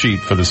lead sheet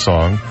for the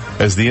song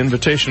as the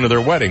invitation to their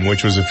wedding,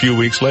 which was a few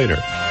weeks later.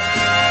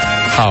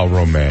 How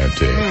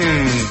romantic.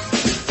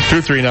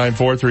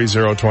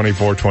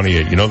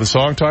 239-430-2428. You know the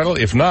song title?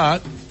 If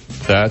not,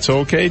 that's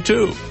okay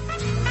too.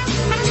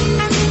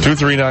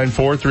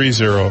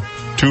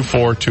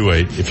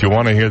 239-430-2428. If you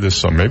want to hear this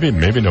song, maybe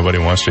nobody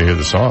wants to hear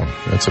the song.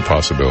 That's a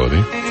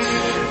possibility.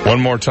 One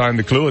more time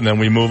the clue, and then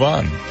we move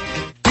on. Give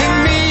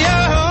me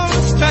your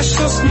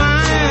special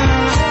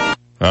smile.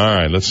 All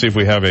right, let's see if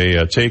we have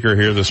a taker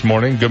here this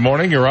morning. Good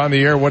morning, you're on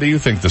the air. What do you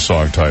think the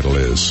song title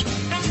is?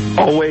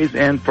 Always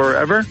and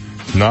Forever.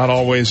 Not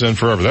Always and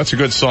Forever. That's a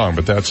good song,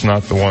 but that's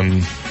not the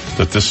one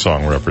that this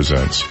song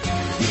represents.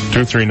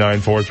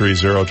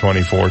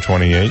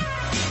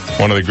 239-430-2428.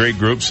 One of the great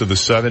groups of the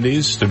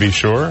 70s, to be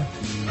sure.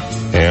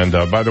 And,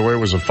 by the way, it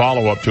was a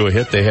follow-up to a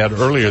hit they had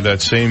earlier that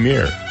same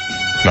year.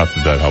 Not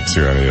that helps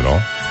you any at all.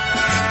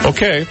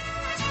 Okay.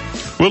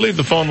 We'll leave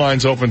the phone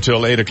lines open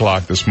till 8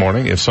 o'clock this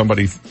morning.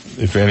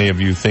 If any of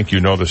you think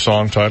you know the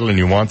song title and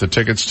you want the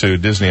tickets to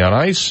Disney on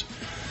Ice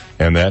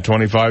and that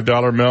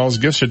 $25 Mel's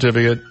gift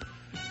certificate,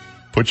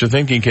 put your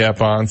thinking cap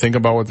on, think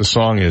about what the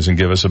song is, and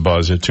give us a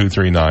buzz at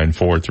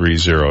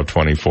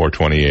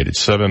 239-430-2428.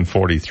 It's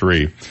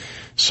 7:43.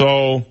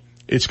 So,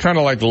 it's kind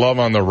of like Love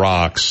on the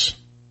Rocks,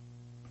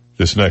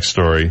 this next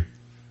story.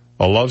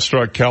 A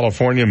love-struck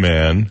California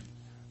man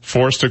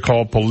forced to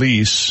call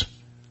police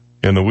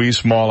in the wee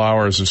small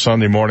hours of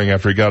Sunday morning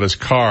after he got his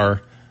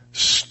car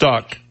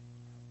stuck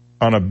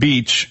on a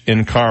beach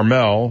in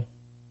Carmel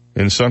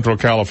in Central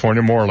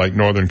California, more like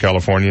Northern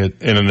California,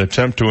 in an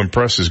attempt to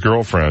impress his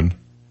girlfriend.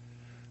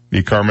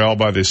 The Carmel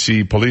by the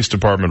Sea Police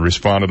Department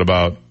responded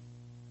about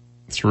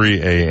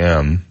 3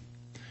 a.m.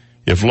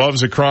 If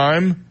love's a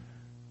crime,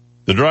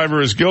 the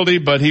driver is guilty,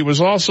 but he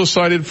was also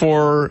cited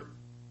for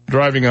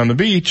driving on the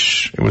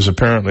beach. It was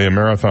apparently a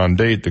marathon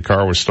date. The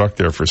car was stuck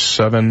there for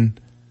 7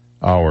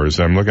 hours.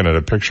 I'm looking at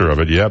a picture of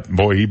it. Yep,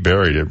 boy, he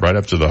buried it right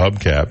up to the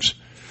hubcaps.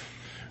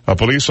 A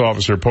police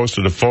officer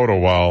posted a photo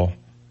while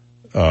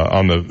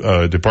on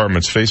the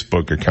department's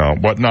Facebook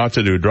account. What not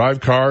to do. Drive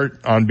car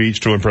on beach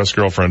to impress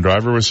girlfriend.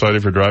 Driver was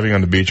cited for driving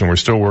on the beach, and we're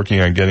still working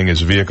on getting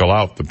his vehicle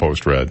out, the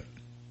post read. It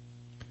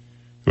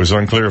was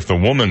unclear if the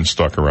woman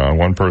stuck around.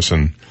 One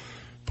person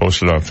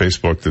posted on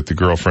Facebook that the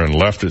girlfriend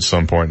left at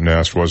some point and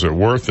asked, was it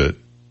worth it?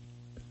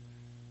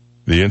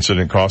 The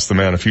incident cost the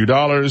man a few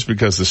dollars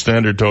because the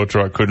standard tow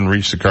truck couldn't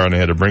reach the car and they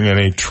had to bring in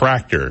a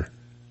tractor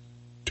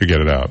to get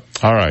it out.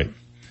 All right.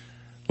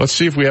 Let's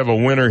see if we have a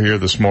winner here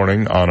this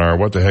morning on our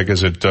What the Heck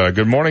Is It?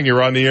 Good morning,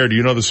 you're on the air. Do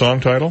you know the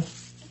song title?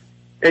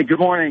 Hey, good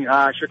morning.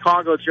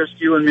 Chicago, Just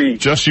You and Me.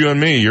 Just You and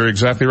Me. You're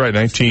exactly right.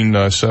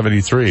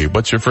 1973.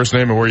 What's your first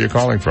name and where are you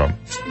calling from?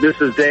 This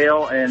is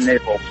Dale in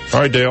Naples. All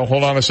right, Dale,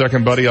 hold on a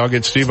second, buddy. I'll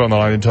get Steve on the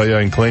line and tell you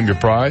I can claim your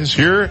prize.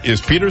 Here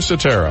is Peter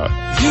Cetera.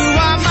 You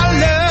are my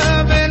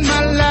love and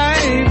my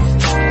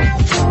life.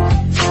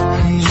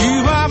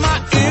 You are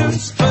my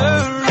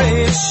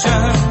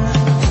inspiration.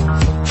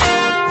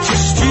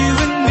 Just you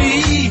and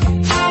me.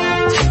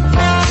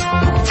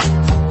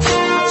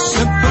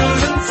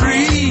 Simple and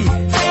free.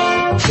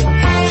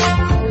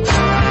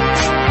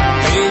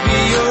 Baby,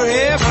 you're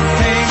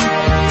everything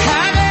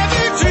I've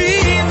ever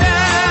dreamed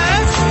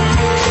of.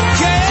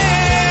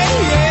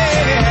 Yeah, yeah.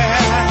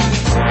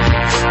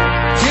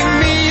 Give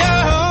me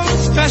your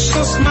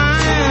special smile.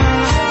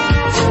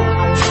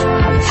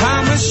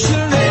 Promise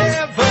you'll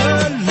never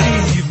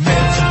leave me.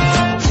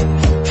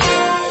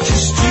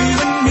 Just you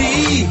and me.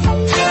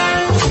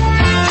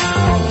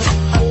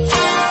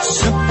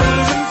 Simple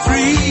and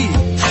free.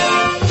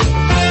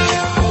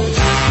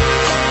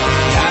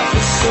 Life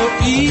is so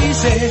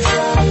easy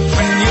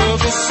when you're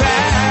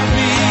beside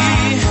me.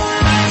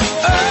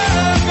 Oh,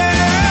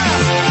 girl.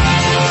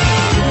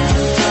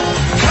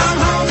 Come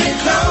hold me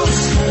close.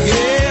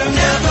 Yeah,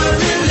 never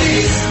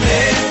release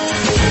me.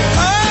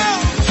 Oh,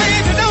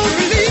 baby, don't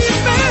leave me.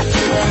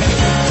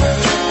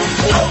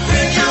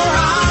 Open your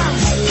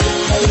arms.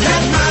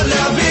 Let my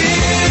love in.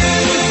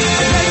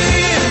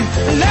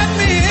 Let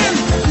me in.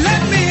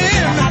 Let me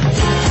in.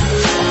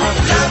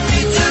 Love me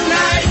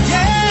tonight,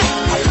 yeah.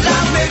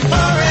 Love me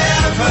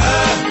forever.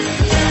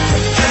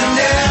 And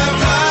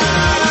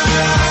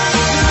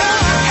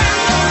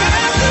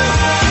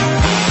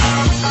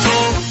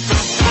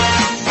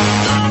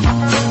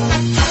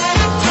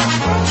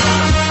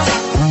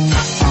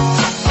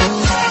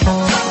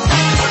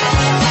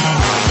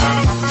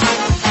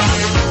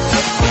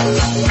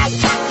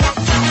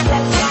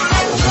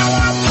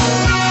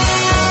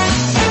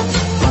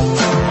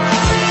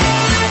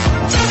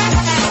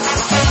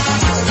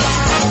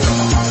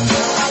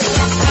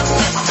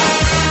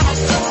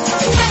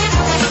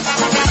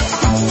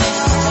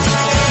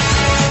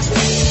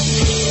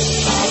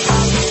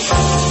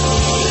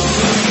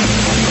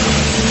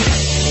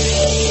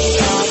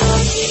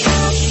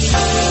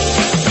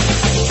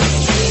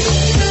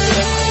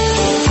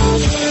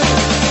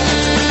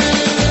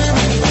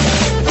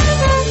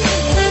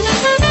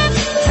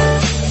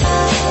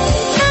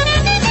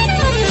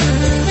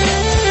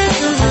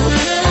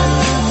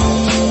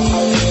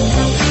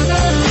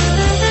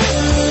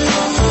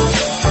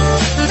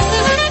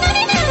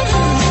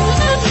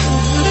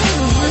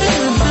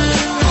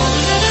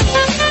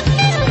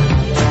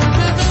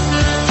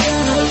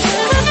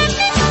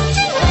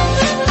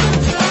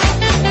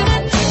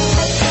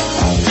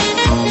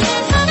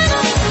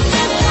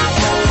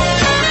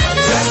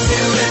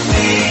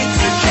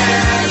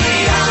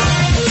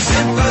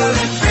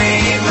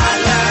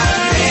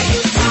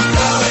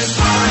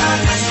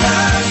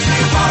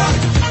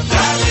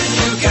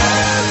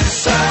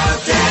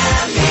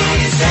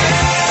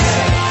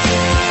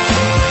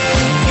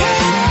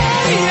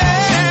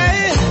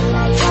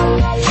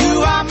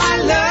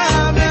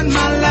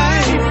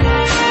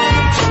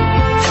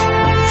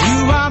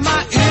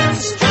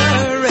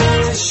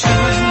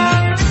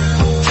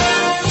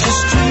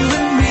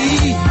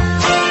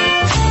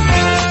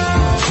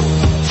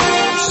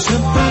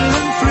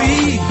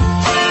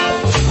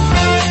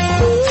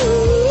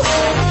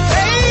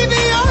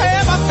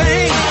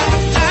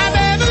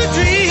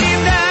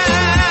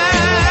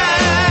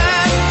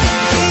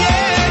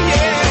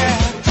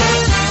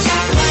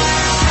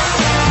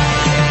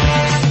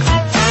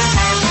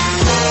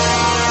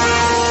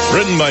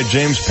written by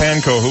James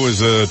Pankow, who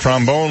is a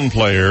trombone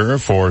player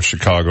for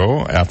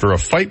Chicago, after a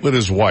fight with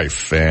his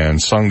wife,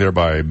 and sung there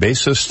by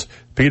bassist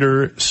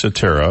Peter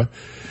Cetera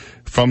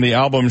from the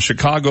album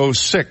Chicago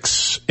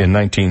 6 in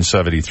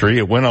 1973.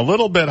 It went a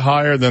little bit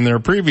higher than their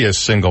previous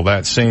single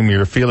that same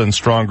year, Feeling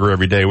Stronger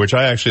Every Day, which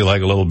I actually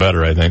like a little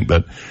better, I think.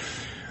 But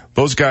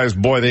those guys,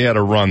 boy, they had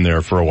a run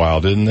there for a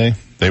while, didn't they?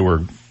 They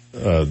were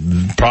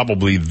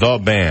probably the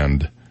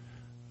band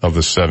of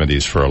the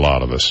 70s for a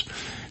lot of us.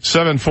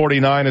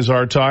 7:49 is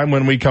our time.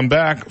 When we come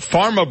back,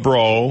 Pharma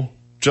Bro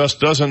just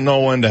doesn't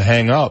know when to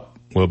hang up.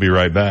 We'll be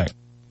right back.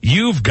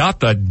 You've got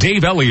the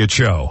Dave Elliott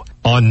Show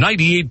on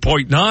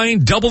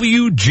 98.9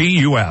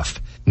 WGUF,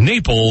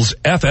 Naples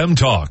FM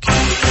Talk.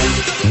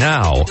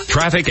 Now,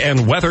 traffic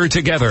and weather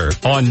together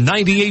on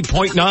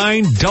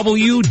 98.9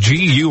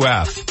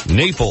 WGUF,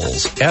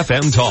 Naples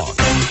FM Talk.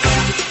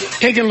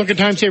 Taking a look at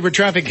time saver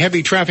traffic,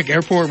 heavy traffic,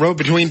 Airport Road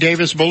between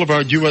Davis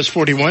Boulevard, US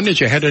 41 as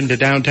you head into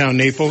downtown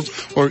Naples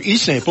or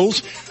East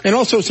Naples. And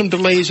also some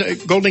delays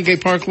at Golden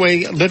Gate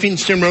Parkway,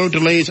 Livingston Road,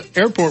 delays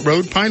Airport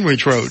Road, Pine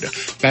Ridge Road.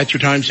 That's your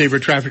time saver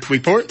traffic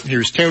report.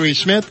 Here's Terry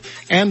Smith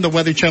and the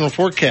Weather Channel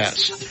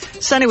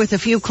forecast. Sunny with a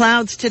few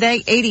clouds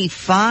today,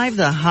 85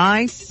 the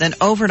high, then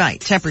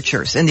overnight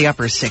temperatures in the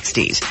upper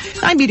 60s.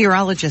 I'm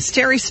meteorologist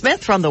Terry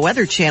Smith from the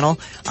Weather Channel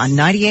on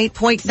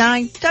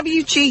 98.9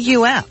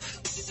 WGUF.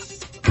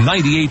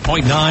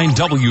 98.9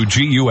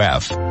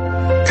 WGUF.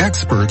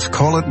 Experts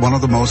call it one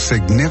of the most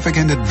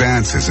significant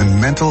advances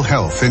in mental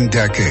health in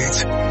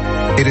decades.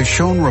 It has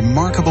shown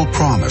remarkable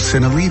promise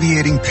in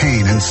alleviating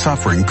pain and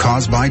suffering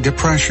caused by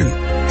depression,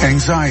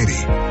 anxiety,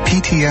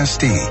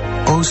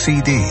 PTSD,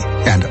 OCD,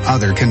 and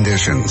other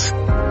conditions.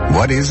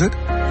 What is it?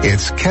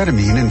 It's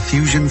ketamine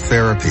infusion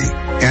therapy,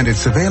 and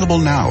it's available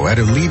now at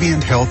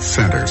Alleviant Health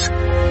Centers.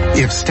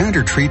 If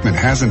standard treatment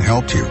hasn't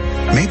helped you,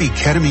 maybe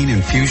ketamine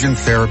infusion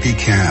therapy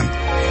can.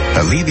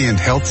 Alleviant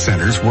Health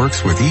Centers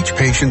works with each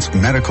patient's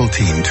medical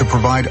team to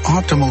provide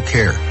optimal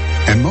care,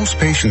 and most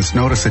patients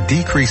notice a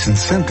decrease in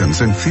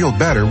symptoms and feel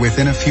better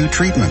within a few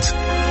treatments.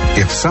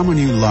 If someone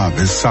you love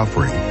is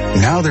suffering,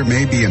 now there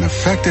may be an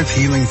effective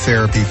healing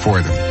therapy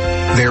for them.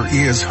 There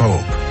is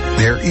hope.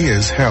 There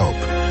is help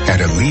at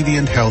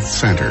Alleviant Health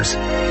Centers.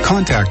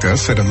 Contact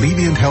us at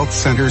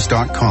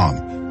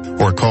AlleviantHealthCenters.com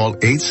or call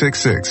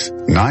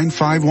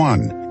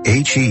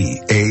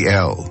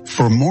 866-951-HEAL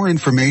for more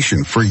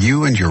information for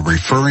you and your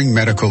referring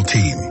medical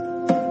team.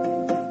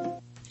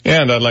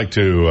 And I'd like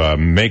to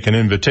make an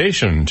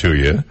invitation to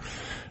you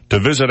to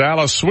visit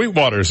Alice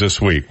Sweetwater's this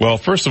week. Well,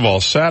 first of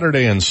all,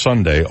 Saturday and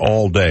Sunday,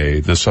 all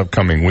day, this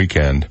upcoming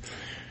weekend,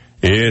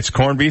 it's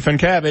corned beef and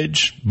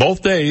cabbage,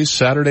 both days,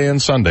 Saturday and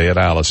Sunday at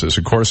Alice's.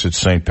 Of course, it's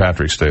St.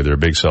 Patrick's Day, their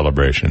big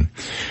celebration.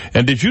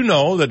 And did you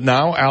know that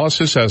now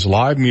Alice's has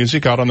live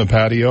music out on the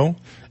patio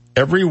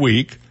every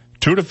week,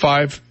 2 to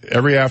 5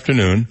 every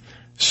afternoon,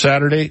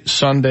 Saturday,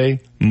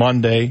 Sunday,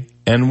 Monday,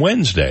 and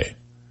Wednesday.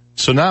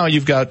 So now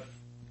you've got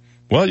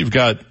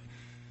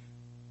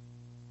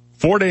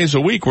 4 days a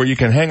week where you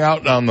can hang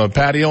out on the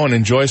patio and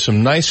enjoy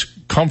some nice,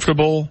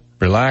 comfortable,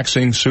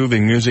 relaxing,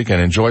 soothing music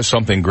and enjoy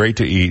something great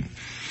to eat.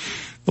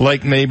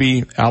 Like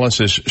maybe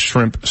Alice's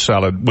shrimp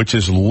salad, which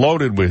is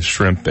loaded with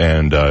shrimp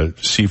and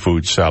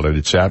seafood salad.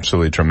 It's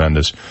absolutely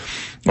tremendous.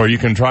 Or you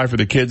can try for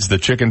the kids the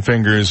chicken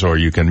fingers, or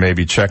you can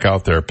maybe check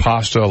out their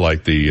pasta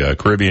like the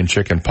Caribbean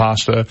chicken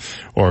pasta,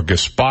 or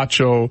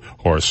gazpacho,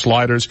 or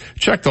sliders.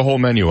 Check the whole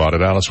menu out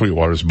at Alice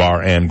Sweetwater's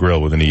Bar and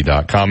Grill with an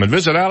E.com. And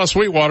visit Alice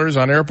Sweetwater's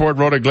on Airport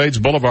Road at Glades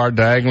Boulevard,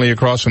 diagonally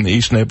across from the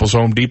East Naples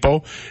Home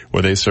Depot,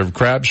 where they serve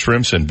crabs,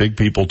 shrimps, and big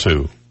people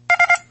too.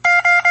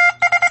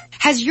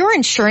 Has your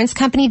insurance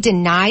company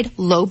denied,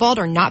 lowballed,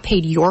 or not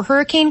paid your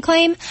hurricane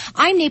claim?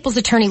 I'm Naples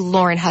attorney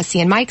Lauren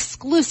Hussey, and my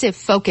exclusive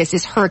focus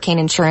is hurricane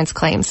insurance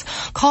claims.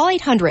 Call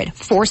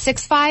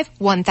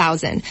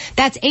 800-465-1000.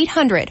 That's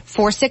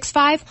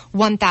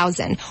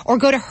 800-465-1000. Or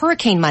go to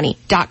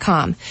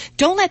hurricanemoney.com.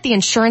 Don't let the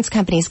insurance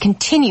companies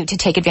continue to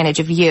take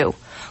advantage of you.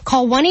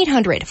 Call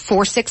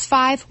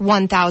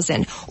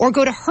 1-800-465-1000 or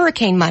go to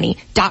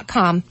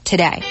hurricanemoney.com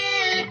today.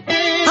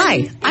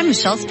 Hi, I'm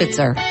Michelle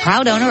Spitzer,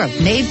 proud owner of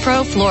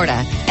MaidPro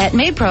Florida. At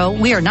MaidPro,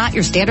 we are not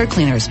your standard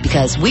cleaners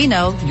because we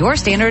know your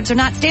standards are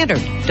not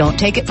standard. Don't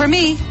take it from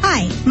me.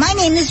 Hi, my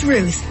name is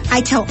Ruth.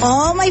 I tell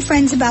all my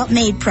friends about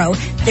MaidPro.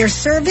 Their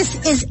service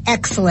is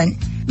excellent.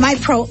 My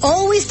pro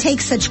always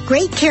takes such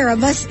great care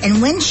of us,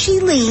 and when she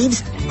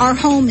leaves, our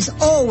home is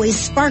always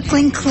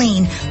sparkling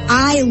clean.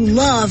 I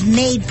love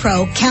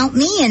MaidPro. Count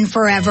me in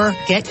forever.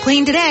 Get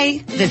clean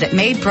today. Visit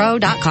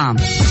MaidPro.com.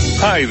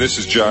 Hi, this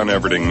is John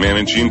Everding,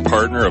 managing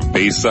partner of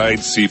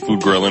Bayside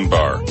Seafood Grill and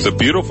Bar. The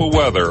beautiful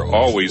weather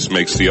always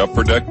makes the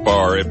Upper Deck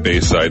Bar at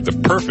Bayside the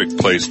perfect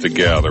place to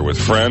gather with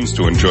friends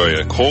to enjoy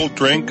a cold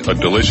drink, a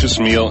delicious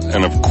meal,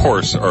 and of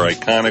course our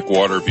iconic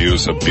water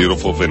views of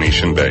beautiful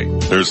Venetian Bay.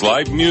 There's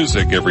live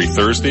music every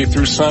Thursday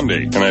through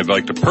Sunday, and I'd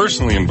like to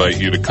personally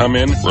invite you to come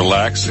in,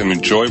 relax, and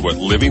enjoy what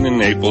living in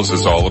Naples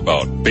is all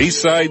about.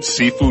 Bayside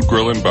Seafood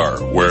Grill and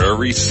Bar, where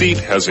every seat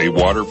has a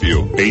water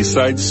view.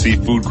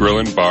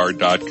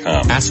 BaysideSeafoodGrillAndBar.com.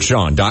 AskSean.com.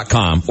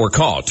 AskSean.com or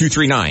call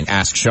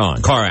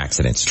 239-ASK-SEAN. Car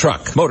accidents,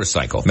 truck,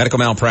 motorcycle, medical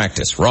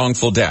malpractice,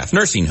 wrongful death,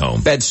 nursing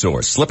home, bed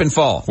sores, slip and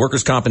fall,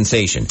 workers'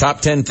 compensation. Top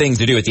 10 things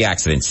to do at the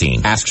accident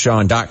scene.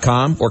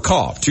 AskSean.com or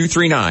call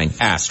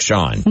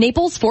 239-ASK-SEAN.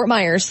 Naples, Fort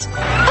Myers.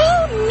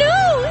 Oh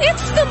no!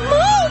 It's the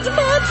mold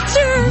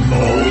monster!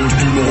 Mold,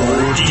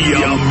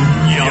 yum,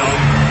 yum.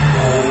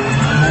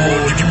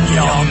 Mold,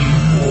 yum.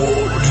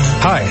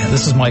 Hi,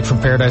 this is Mike from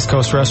Paradise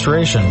Coast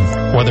Restoration.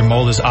 Whether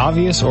mold is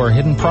obvious or a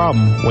hidden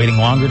problem, waiting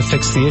longer to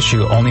fix the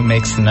issue only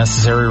makes the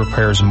necessary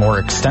repairs more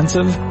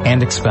extensive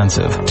and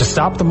expensive. To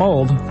stop the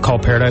mold, call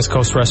Paradise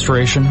Coast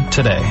Restoration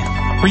today.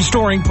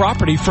 Restoring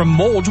property from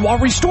mold while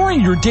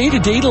restoring your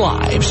day-to-day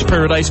lives.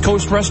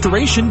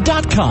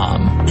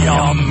 ParadiseCoastRestoration.com.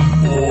 Yum.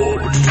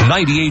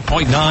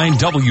 98.9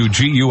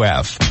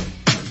 WGUF.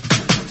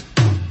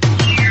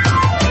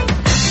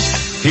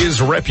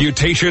 His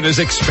reputation is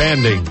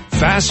expanding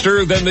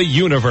faster than the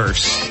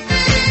universe.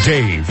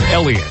 Dave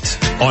Elliott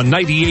on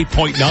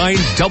 98.9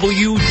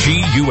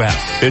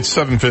 WGUF. It's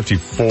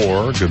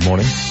 7:54. Good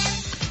morning.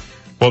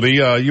 Well,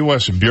 the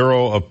U.S.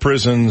 Bureau of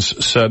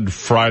Prisons said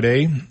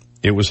Friday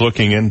it was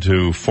looking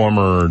into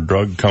former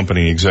drug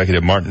company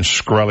executive Martin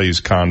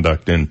Shkreli's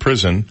conduct in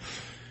prison.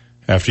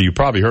 After you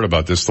probably heard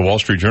about this, the Wall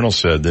Street Journal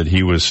said that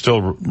he was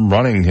still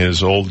running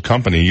his old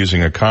company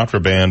using a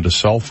contraband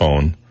cell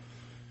phone.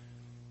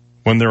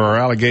 When there are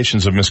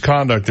allegations of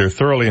misconduct, they're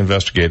thoroughly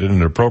investigated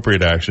and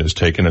appropriate action is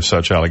taken if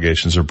such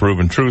allegations are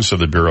proven true, said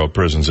the Bureau of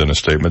Prisons in a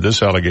statement.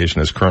 This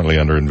allegation is currently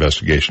under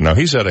investigation. Now,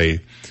 he's at a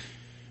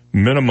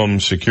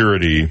minimum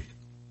security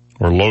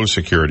or low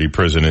security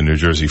prison in New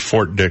Jersey,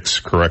 Fort Dix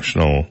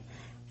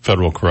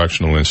Federal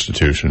Correctional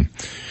Institution.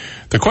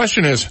 The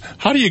question is,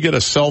 how do you get a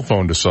cell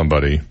phone to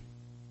somebody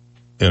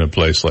in a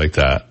place like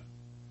that?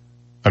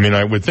 I mean,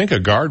 I would think a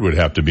guard would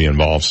have to be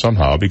involved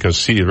somehow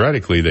because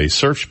theoretically they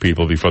search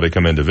people before they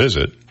come in to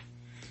visit.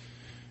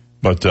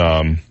 But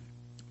the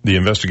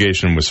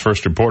investigation was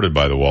first reported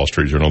by the Wall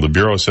Street Journal. The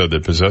Bureau said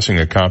that possessing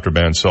a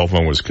contraband cell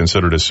phone was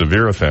considered a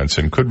severe offense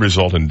and could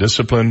result in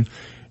discipline,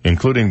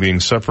 including being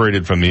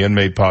separated from the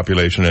inmate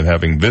population and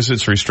having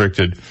visits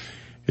restricted.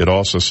 It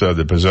also said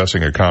that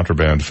possessing a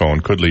contraband phone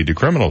could lead to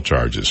criminal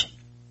charges.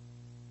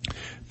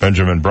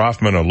 Benjamin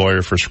Brafman, a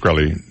lawyer for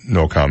Shkreli,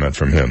 no comment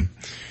from him.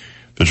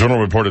 The Journal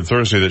reported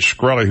Thursday that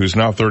Shkreli, who's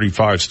now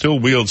 35, still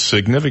wields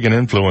significant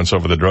influence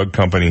over the drug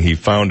company he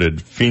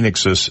founded,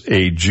 Phoenixus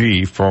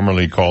AG,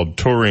 formerly called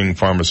Turing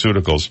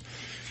Pharmaceuticals.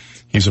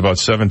 He's about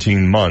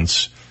 17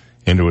 months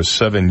into a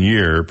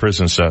 7-year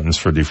prison sentence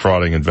for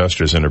defrauding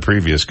investors in a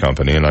previous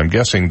company, and I'm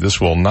guessing this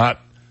will not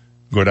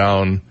go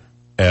down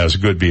as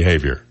good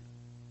behavior.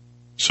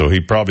 So he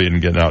probably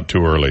didn't get out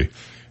too early.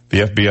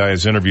 The FBI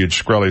has interviewed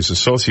Shkreli's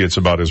associates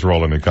about his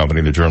role in the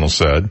company, the Journal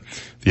said.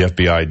 The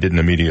FBI didn't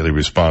immediately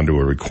respond to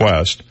a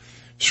request.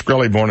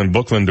 Shkreli, born in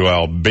Brooklyn to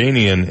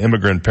Albanian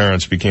immigrant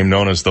parents, became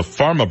known as the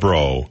Pharma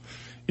Bro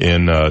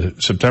in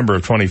September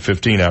of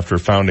 2015 after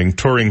founding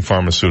Turing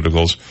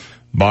Pharmaceuticals,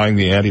 buying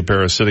the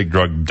antiparasitic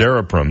drug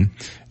Daraprim,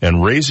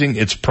 and raising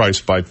its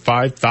price by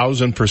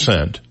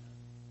 5,000%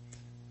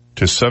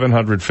 to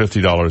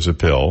 $750 a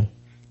pill.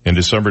 In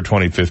December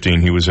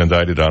 2015, he was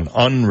indicted on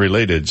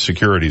unrelated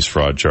securities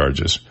fraud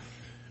charges.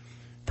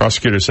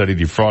 Prosecutors said he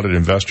defrauded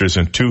investors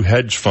in 2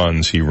 hedge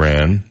funds he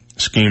ran,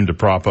 schemed to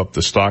prop up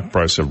the stock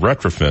price of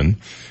Retrofin,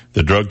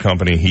 the drug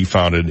company he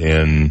founded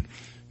in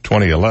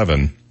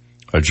 2011.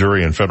 A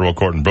jury in federal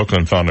court in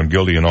Brooklyn found him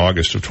guilty in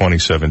August of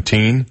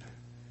 2017.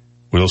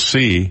 We'll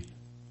see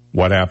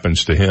what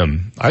happens to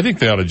him. I think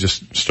they ought to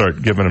just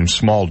start giving him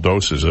small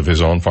doses of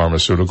his own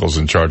pharmaceuticals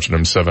and charging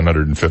him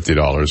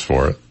 $750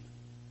 for it,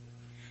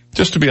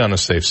 just to be on the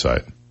safe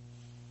side.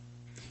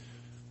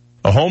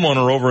 A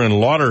homeowner over in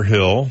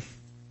Lauderhill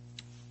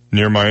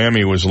near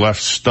Miami was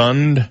left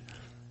stunned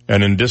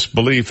and in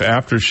disbelief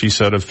after she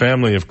said a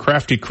family of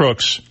crafty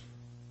crooks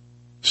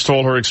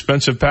stole her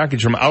expensive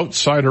package from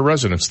outside her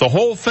residence. The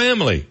whole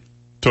family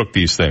took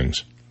these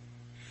things.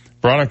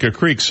 Veronica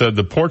Creek said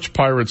the porch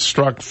pirates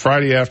struck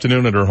Friday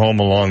afternoon at her home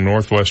along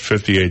Northwest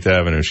 58th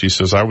Avenue. She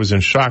says, I was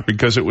in shock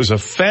because it was a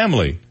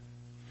family.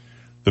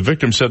 The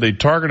victim said they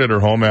targeted her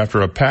home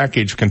after a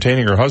package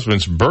containing her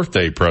husband's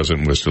birthday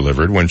present was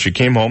delivered. When she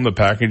came home, the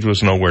package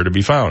was nowhere to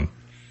be found.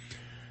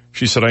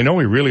 She said, I know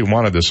we really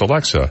wanted this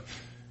Alexa,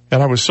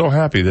 and I was so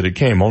happy that it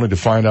came, only to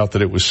find out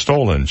that it was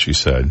stolen, she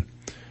said.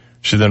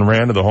 She then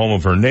ran to the home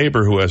of her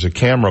neighbor, who has a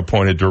camera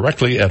pointed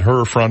directly at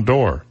her front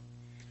door.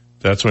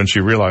 That's when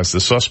she realized the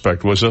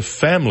suspect was a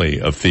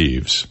family of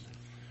thieves.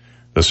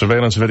 The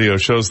surveillance video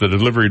shows the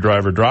delivery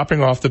driver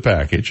dropping off the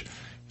package.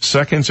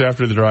 Seconds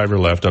after the driver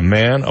left, a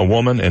man, a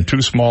woman, and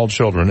 2 small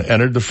children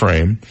entered the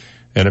frame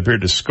and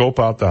appeared to scope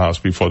out the house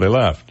before they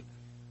left.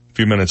 A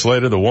few minutes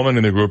later, the woman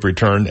in the group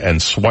returned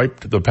and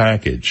swiped the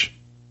package.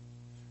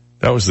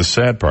 That was the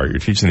sad part. You're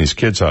teaching these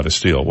kids how to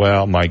steal.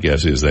 Well, my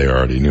guess is they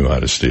already knew how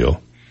to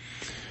steal.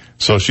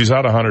 So she's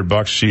out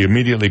 $100. She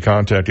immediately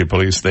contacted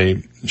police.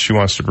 She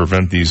wants to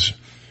prevent these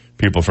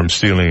people from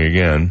stealing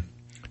again.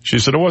 She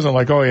said it wasn't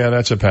like, oh yeah,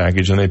 that's a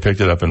package, and they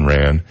picked it up and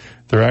ran.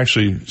 They're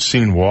actually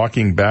seen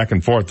walking back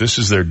and forth. This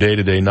is their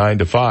day-to-day 9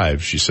 to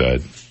 5, she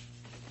said.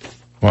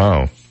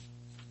 Wow.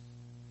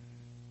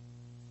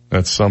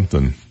 That's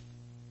something.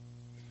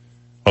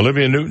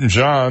 Olivia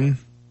Newton-John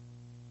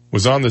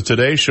was on the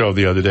Today Show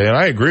the other day, and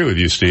I agree with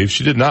you, Steve.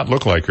 She did not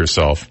look like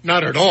herself.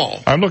 Not at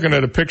all. I'm looking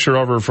at a picture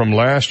of her from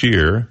last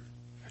year,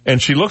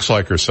 and she looks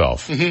like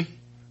herself. Mm-hmm.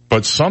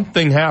 But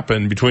something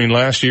happened between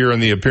last year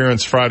and the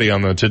appearance Friday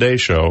on the Today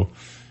Show,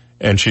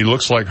 and she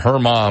looks like her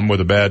mom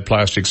with a bad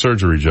plastic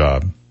surgery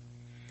job.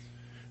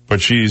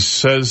 But she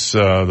says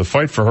the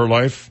fight for her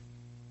life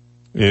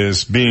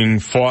is being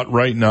fought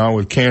right now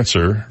with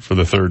cancer for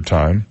the third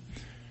time.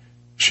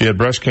 She had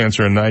breast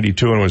cancer in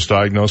 92 and was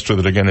diagnosed with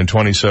it again in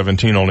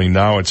 2017, only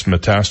now it's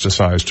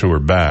metastasized to her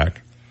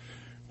back.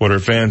 What her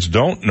fans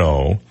don't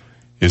know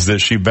is that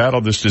she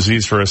battled this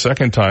disease for a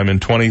second time in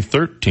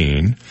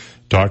 2013.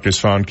 Doctors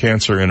found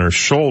cancer in her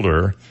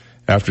shoulder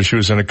after she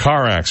was in a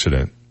car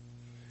accident.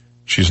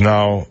 She's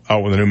now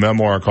out with a new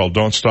memoir called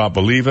Don't Stop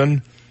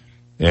Believin'.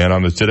 And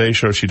on the Today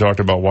Show, she talked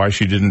about why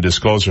she didn't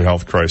disclose her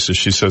health crisis.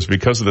 She says,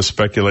 because of the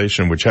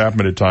speculation, which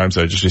happened at times,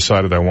 I just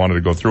decided I wanted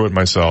to go through it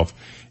myself.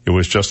 It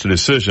was just a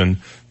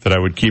decision that I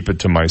would keep it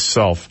to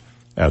myself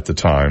at the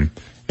time.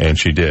 And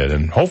she did.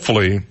 And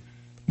hopefully,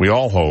 we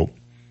all hope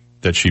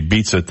that she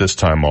beats it this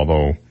time,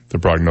 although the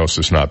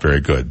prognosis is not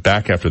very good.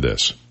 Back after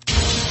this.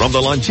 From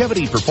the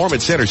Longevity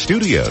Performance Center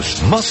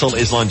studios, muscle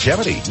is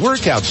longevity.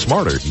 Work out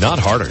smarter, not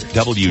harder.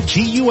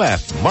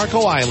 WGUF,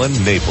 Marco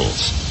Island,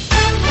 Naples.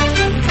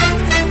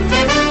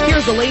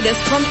 Here's the latest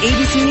from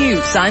ABC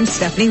News. I'm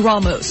Stephanie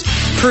Ramos.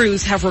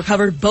 Crews have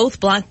recovered both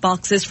black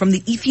boxes from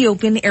the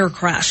Ethiopian air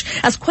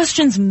crash as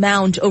questions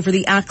mount over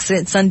the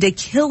accident Sunday,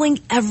 killing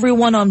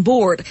everyone on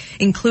board,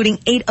 including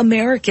 8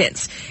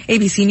 Americans.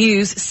 ABC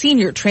News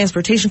senior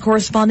transportation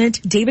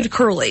correspondent David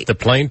Curley. The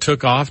plane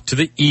took off to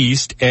the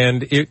east,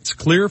 and it's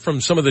clear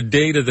from some of the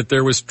data that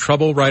there was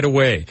trouble right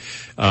away.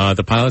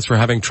 The pilots were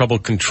having trouble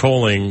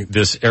controlling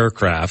this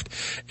aircraft,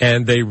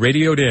 and they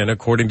radioed in,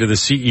 according to the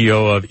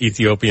CEO of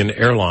Ethiopian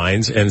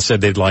Airlines, and said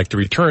they'd like to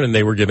return, and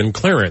they were given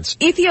clearance.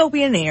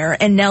 Ethiopian Air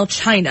and now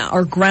China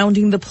are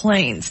grounding the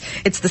planes.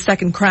 It's the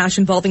second crash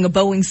involving a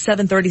Boeing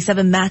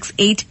 737 MAX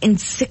 8 in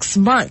 6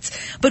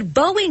 months. But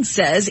Boeing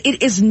says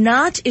it is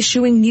not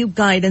issuing new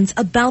guidance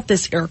about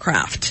this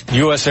aircraft.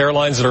 U.S.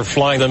 airlines that are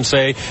flying them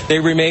say they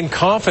remain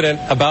confident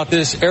about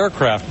this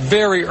aircraft.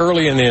 Very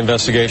early in the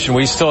investigation,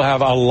 we still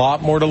have a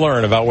lot more to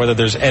learn about whether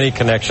there's any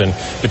connection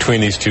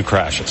between these two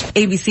crashes.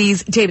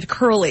 ABC's David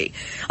Curley.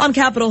 On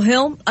Capitol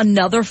Hill,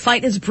 another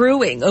fight is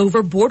brewing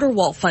over border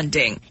wall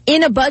funding.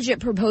 In a budget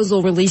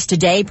proposal released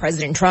today,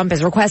 President Trump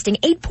is requesting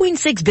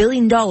 $8.6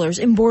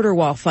 billion in border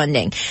wall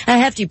funding, a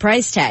hefty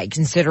price tag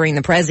considering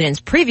the president's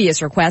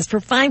previous request for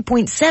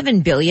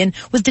 $5.7 billion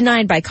was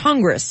denied by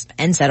Congress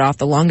and set off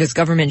the longest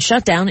government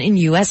shutdown in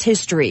U.S.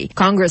 history.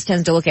 Congress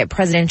tends to look at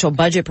presidential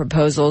budget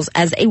proposals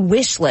as a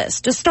wish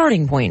list, a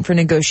starting point for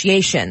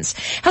negotiations.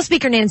 House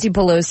Speaker Nancy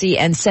Pelosi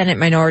and Senate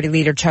Minority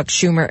Leader Chuck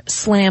Schumer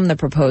slammed the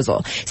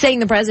proposal, saying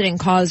the president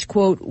caused,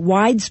 quote,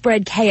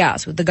 widespread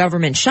chaos with the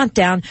government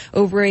shutdown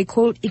over a,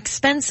 quote,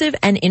 expensive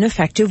and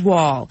ineffective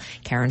wall.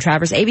 Karen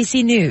Travers,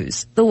 ABC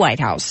News, the White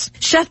House.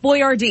 Chef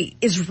Boyardee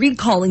is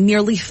recalling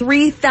nearly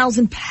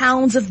 3,000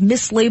 pounds of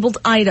mislabeled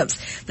items.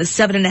 The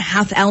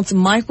 7.5-ounce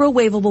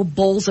microwavable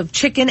bowls of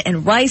chicken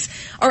and rice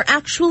are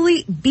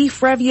actually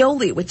beef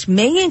ravioli, which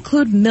may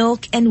include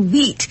milk and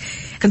wheat.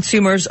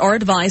 Consumers are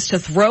advised to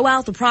throw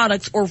out the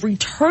products or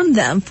return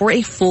them for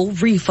a full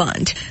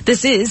refund.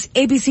 This is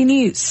ABC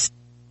News.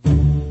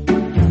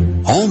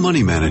 All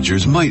money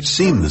managers might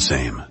seem the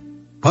same,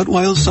 but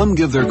while some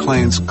give their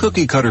clients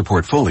cookie-cutter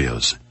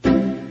portfolios,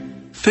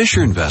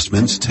 Fisher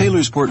Investments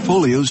tailors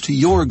portfolios to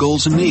your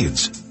goals and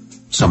needs.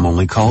 Some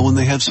only call when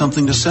they have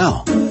something to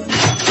sell.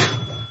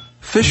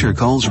 Fisher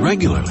calls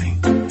regularly,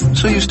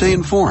 so you stay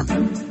informed.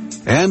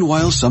 And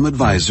while some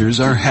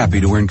advisors are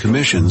happy to earn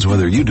commissions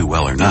whether you do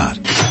well or not,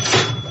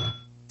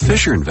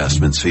 Fisher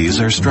Investments fees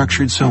are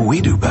structured so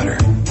we do better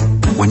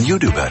when you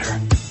do better.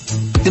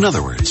 In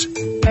other words,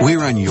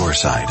 we're on your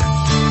side.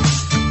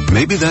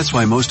 Maybe that's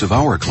why most of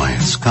our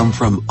clients come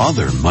from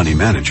other money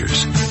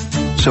managers.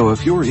 So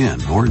if you're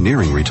in or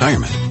nearing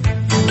retirement,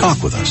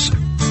 talk with us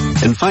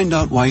and find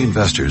out why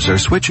investors are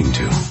switching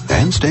to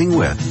and staying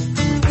with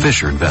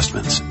Fisher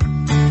Investments.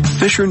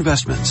 Fisher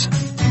Investments.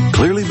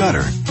 Clearly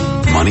better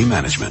money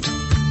management.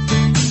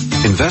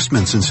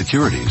 Investments in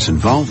securities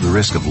involve the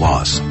risk of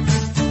loss.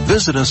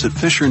 Visit us at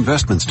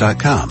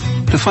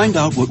FisherInvestments.com to find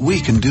out what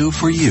we can do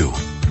for you.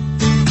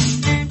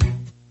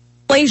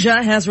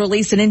 Malaysia has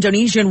released an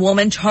Indonesian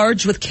woman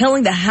charged with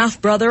killing the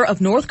half-brother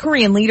of North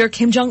Korean leader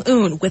Kim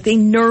Jong-un with a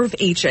nerve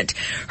agent.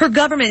 Her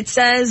government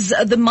says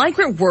the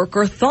migrant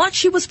worker thought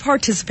she was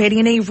participating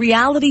in a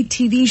reality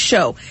TV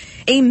show.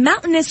 A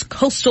mountainous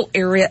coastal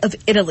area of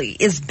Italy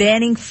is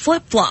banning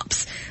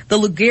flip-flops. The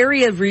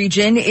Liguria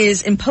region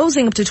is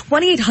imposing up to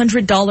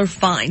 $2,800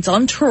 fines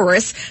on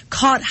tourists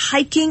caught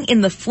hiking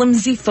in the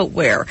flimsy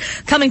footwear.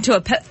 Coming to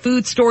a pet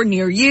food store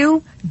near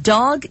you,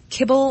 dog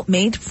kibble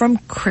made from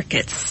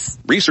crickets.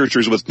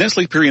 Researchers with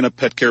Nestle Purina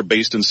Pet Care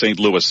based in St.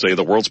 Louis say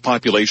the world's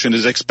population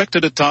is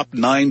expected to top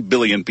 9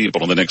 billion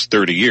people in the next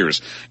 30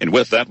 years. And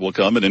with that will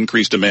come an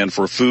increased demand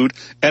for food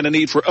and a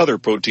need for other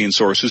protein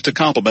sources to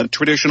complement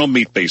traditional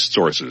meat-based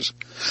sources.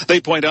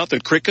 They point out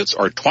that crickets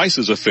are twice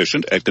as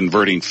efficient at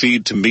converting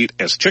feed to meat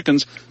as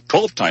chickens,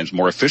 12 times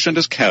more efficient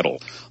as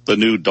cattle. The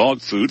new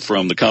dog food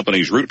from the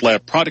company's Root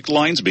Lab product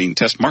lines being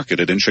test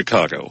marketed in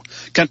Chicago.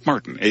 Kent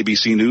Martin,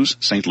 ABC News,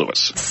 St.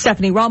 Louis.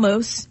 Stephanie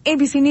Ramos,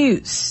 ABC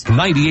News.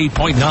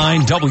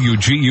 98.9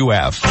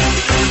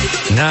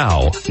 WGUF.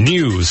 Now,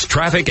 news,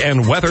 traffic,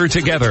 and weather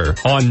together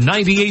on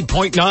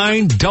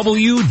 98.9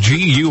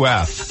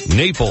 WGUF.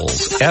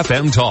 Naples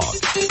FM Talk.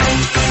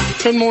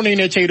 Good morning,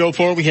 it's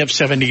 8:04. We have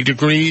 70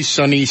 degrees,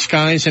 sunny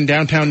skies in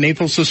downtown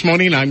Naples this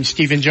morning. I'm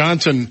Stephen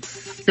Johnson.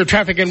 Your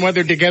traffic and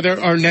weather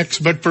together are next,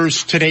 but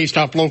first, today's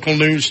top local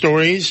news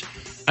stories.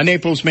 A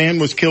Naples man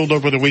was killed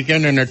over the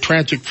weekend in a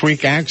tragic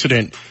freak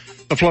accident.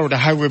 The Florida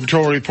Highway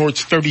Patrol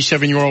reports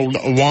 37-year-old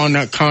Juan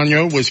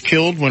Cano was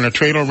killed when a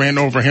trailer ran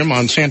over him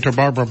on Santa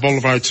Barbara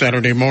Boulevard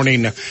Saturday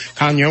morning.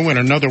 Cano and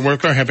another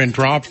worker have been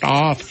dropped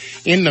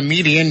off in the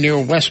median near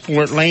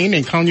Westport Lane,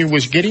 and Cano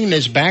was getting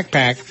his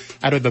backpack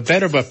out of the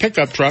bed of a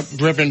pickup truck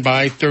driven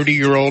by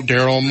 30-year-old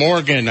Daryl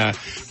Morgan.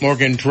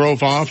 Morgan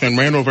drove off and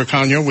ran over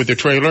Cano with the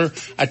trailer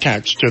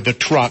attached to the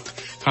truck.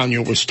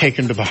 Cano was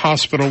taken to the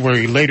hospital where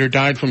he later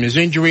died from his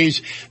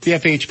injuries. The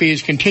FHP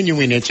is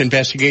continuing its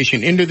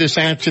investigation into this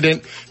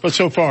accident, but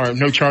so far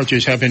no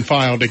charges have been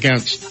filed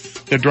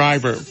against the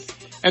driver.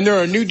 And there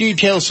are new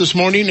details this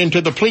morning into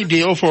the plea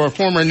deal for a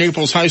former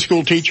Naples high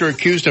school teacher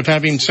accused of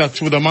having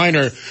sex with a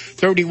minor.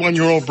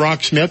 31-year-old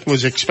Brock Smith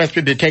was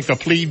expected to take a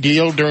plea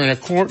deal during a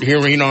court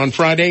hearing on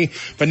Friday,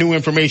 but new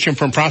information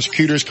from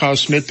prosecutors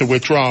caused Smith to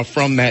withdraw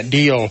from that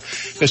deal.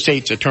 The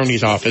state's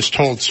attorney's office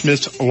told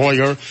Smith's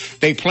lawyer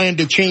they plan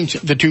to change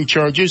the two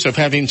charges of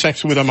having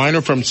sex with a minor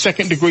from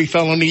second-degree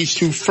felonies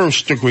to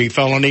first-degree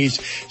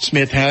felonies.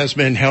 Smith has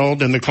been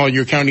held in the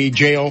Collier County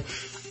Jail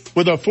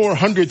with a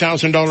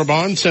 $400,000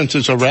 bond since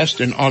his arrest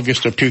in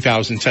August of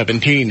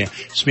 2017.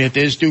 Smith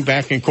is due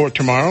back in court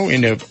tomorrow,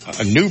 and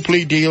if a new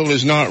plea deal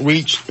is not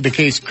reached, the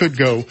case could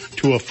go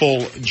to a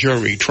full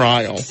jury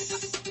trial.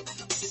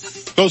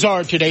 Those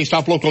are today's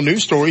top local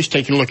news stories.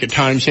 Taking a look at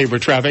time-saver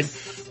traffic.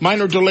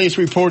 Minor delays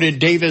reported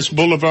Davis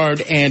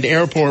Boulevard and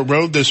Airport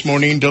Road this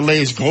morning.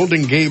 Delays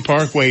Golden Gate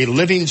Parkway,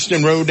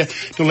 Livingston Road.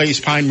 Delays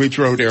Pine Ridge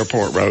Road,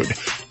 Airport Road.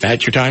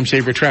 That's your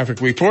time-saver traffic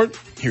report.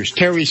 Here's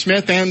Terry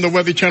Smith and the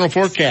Weather Channel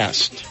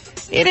forecast.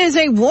 It is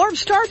a warm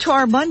start to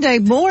our Monday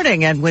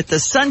morning, and with the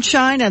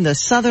sunshine and the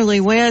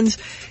southerly winds,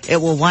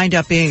 it will wind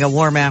up being a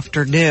warm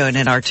afternoon,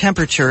 and our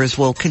temperatures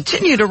will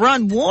continue to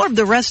run warm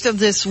the rest of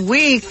this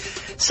week.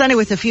 Sunny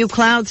with a few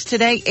clouds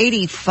today,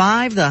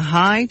 85 the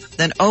high,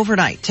 then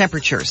overnight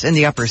temperatures in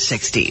the upper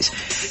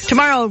 60s.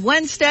 Tomorrow,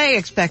 Wednesday,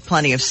 expect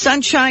plenty of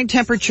sunshine.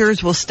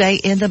 Temperatures will stay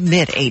in the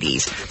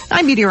mid-80s.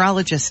 I'm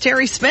meteorologist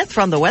Terry Smith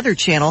from the Weather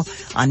Channel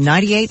on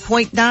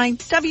 98.9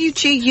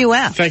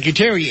 WGUF. Thank you,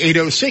 Terry.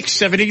 8:06,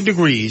 70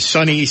 degrees,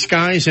 sunny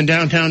skies in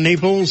downtown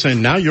Naples,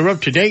 and now you're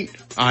up to date.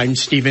 I'm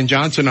Stephen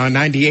Johnson on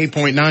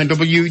 98.9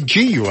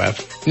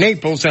 WGUF,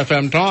 Naples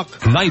FM Talk.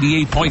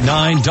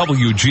 98.9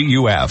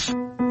 WGUF.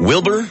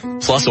 Wilbur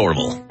plus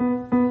Orville.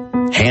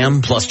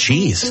 Ham plus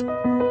cheese.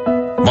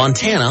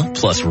 Montana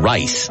plus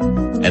rice.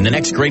 And the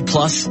next great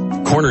plus,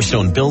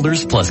 Cornerstone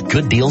Builders plus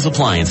Good Deals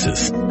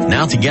Appliances.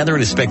 Now together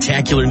in a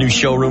spectacular new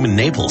showroom in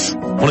Naples.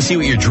 Want to see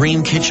what your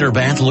dream kitchen or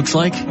bath looks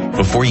like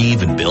before you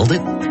even build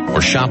it?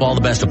 Or shop all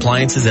the best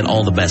appliances at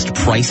all the best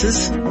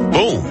prices?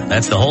 Boom!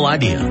 That's the whole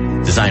idea.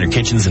 Designer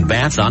kitchens and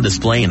baths on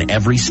display in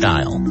every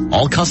style.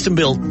 All custom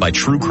built by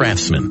true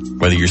craftsmen.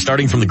 Whether you're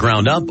starting from the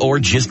ground up or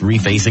just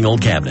refacing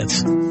old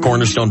cabinets.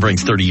 Cornerstone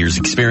brings 30 years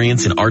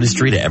experience and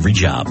artistry to every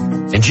job.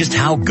 And just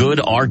how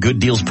good are Good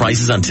Deals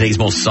prices on today's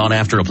most sought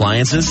after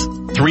appliances?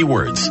 3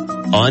 words.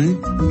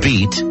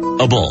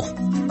 Unbeatable.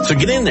 So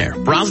get in there,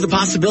 browse the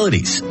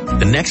possibilities.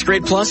 The next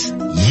great plus,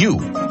 you,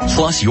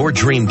 plus your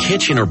dream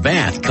kitchen or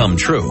bath come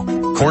true.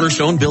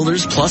 Cornerstone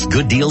Builders plus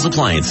Good Deals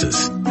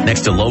Appliances.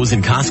 Next to Lowe's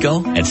and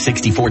Costco at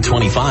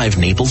 6425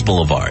 Naples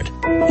Boulevard.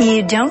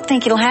 You don't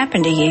think it'll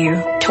happen to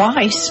you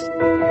twice.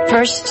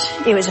 First,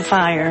 it was a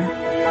fire.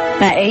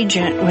 My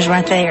agent was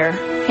right there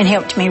and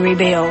helped me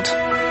rebuild.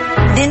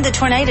 Then the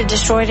tornado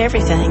destroyed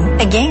everything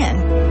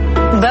again.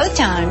 Both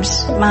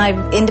times, my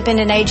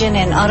independent agent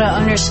and auto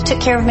owners took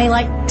care of me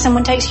like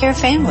someone takes care of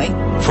family.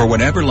 For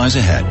whatever lies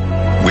ahead,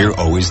 we're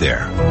always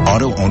there.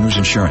 Auto Owners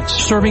Insurance.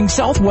 Serving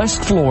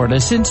Southwest Florida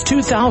since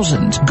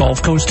 2000.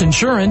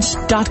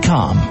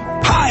 GulfCoastInsurance.com.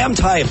 Hi, I'm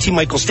Ty of T.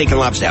 Michael's Steak and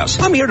Lobster House.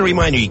 I'm here to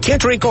remind you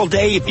can't drink all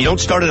day if you don't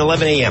start at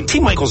 11 a.m. T.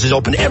 Michael's is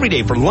open every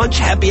day for lunch,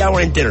 happy hour,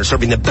 and dinner,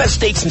 serving the best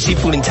steaks and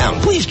seafood in town.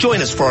 Please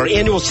join us for our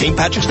annual St.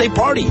 Patrick's Day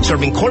party,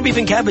 serving corned beef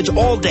and cabbage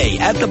all day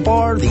at the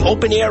bar, the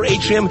open-air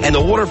atrium, and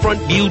the waterfront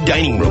view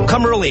dining room.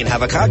 Come early and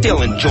have a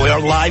cocktail and enjoy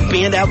our live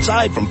band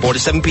outside from 4 to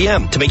 7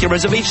 p.m. To make your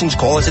reservations,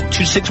 call us at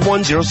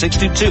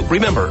 261-0622.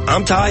 Remember,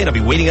 I'm Ty, and I'll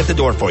be waiting at the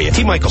door for you.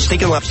 T. Michael's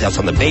Steak and Lobster House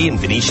on the Bay in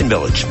Venetian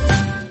Village.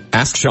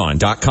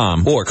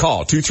 AskSean.com or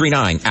call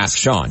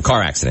 239-ASK-SEAN.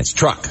 Car accidents,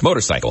 truck,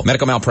 motorcycle,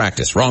 medical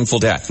malpractice, wrongful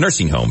death,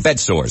 nursing home, bed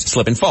sores,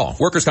 slip and fall,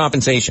 workers'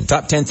 compensation.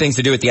 Top 10 things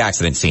to do at the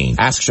accident scene.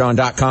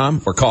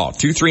 AskSean.com or call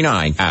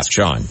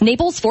 239-ASK-SEAN.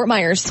 Naples, Fort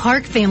Myers.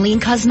 Park Family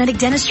and Cosmetic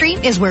Dentistry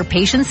is where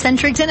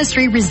patient-centric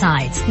dentistry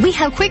resides. We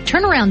have quick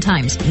turnaround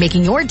times,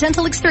 making your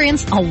dental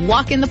experience a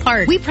walk in the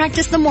park. We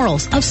practice the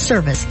morals of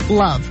service,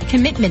 love,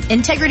 commitment,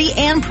 integrity,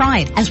 and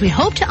pride, as we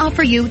hope to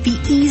offer you the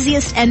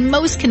easiest and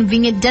most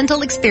convenient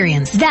dental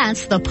experience. That's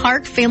the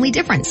Park Family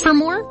difference. For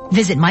more,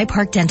 visit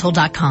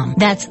myparkdental.com.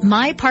 That's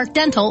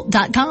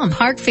myparkdental.com.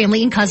 Park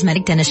Family and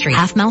Cosmetic Dentistry,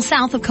 half-mile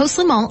south of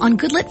Coastland Mall on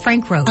Goodlet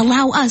Frank Road.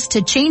 Allow us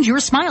to change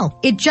your smile.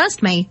 It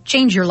just may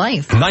change your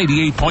life.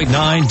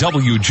 98.9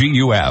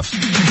 WGUF.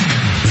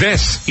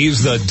 This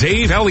is the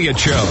Dave Elliott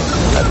Show.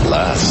 At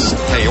last.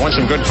 Hey, you want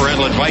some good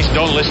parental advice?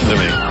 Don't listen to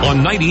me.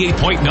 On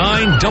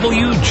 98.9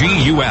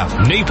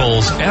 WGUF,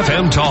 Naples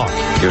FM Talk.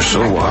 You're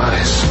so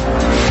wise.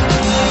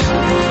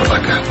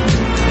 Like a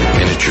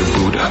miniature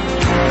Buddha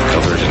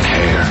covered in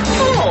hair.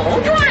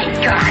 Oh, right,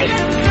 guy.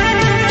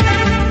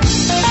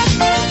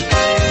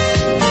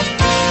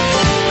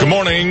 Good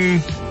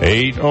morning.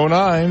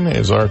 8:09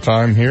 is our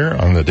time here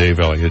on the Dave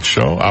Elliott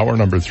Show. Hour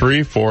number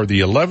 3 for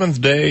the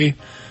 11th day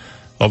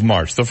of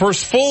March. The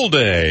first full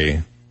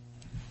day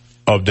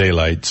of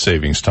daylight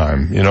savings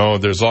time. You know,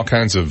 there's all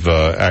kinds of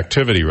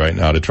activity right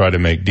now to try to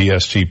make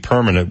DST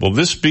permanent. Will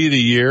this be the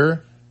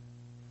year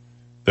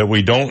that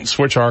we don't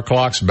switch our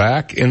clocks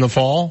back in the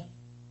fall?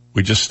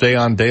 We just stay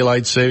on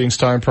daylight savings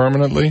time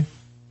permanently?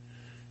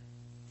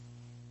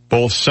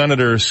 Both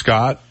Senator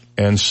Scott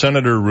and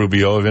Senator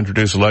Rubio have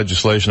introduced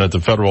legislation at the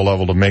federal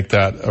level to make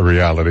that a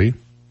reality.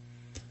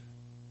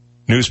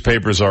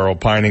 Newspapers are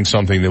opining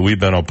something that we've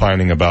been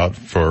opining about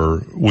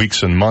for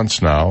weeks and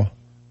months now.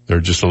 They're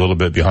just a little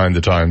bit behind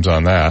the times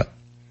on that.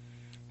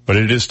 But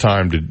it is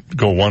time to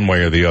go one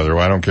way or the other.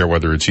 I don't care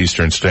whether it's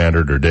Eastern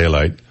Standard or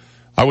daylight.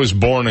 I was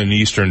born in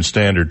Eastern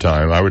Standard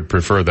Time. I would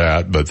prefer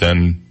that, but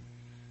then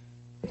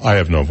I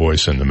have no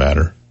voice in the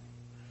matter.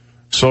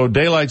 So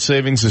daylight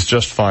savings is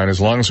just fine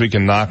as long as we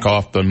can knock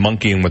off the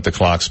monkeying with the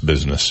clocks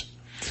business.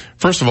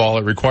 First of all,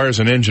 it requires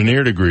an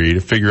engineer degree to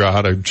figure out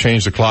how to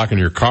change the clock in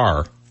your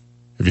car.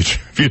 Have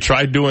you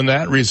tried doing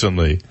that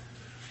recently?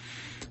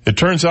 It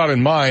turns out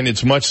in mine,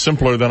 it's much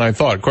simpler than I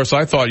thought. Of course,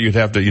 I thought you'd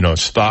have to,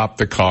 stop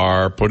the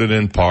car, put it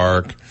in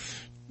park,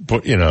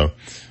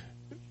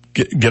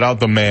 get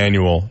out the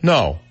manual.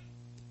 No.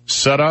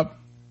 Set up,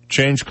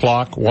 change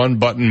clock, one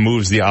button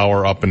moves the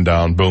hour up and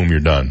down, boom,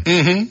 you're done.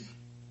 Mm-hmm.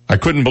 I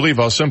couldn't believe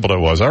how simple it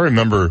was. I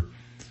remember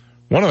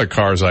one of the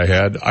cars I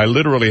had, I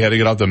literally had to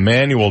get out the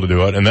manual to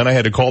do it, and then I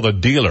had to call the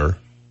dealer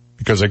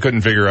because I couldn't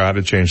figure out how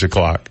to change the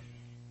clock.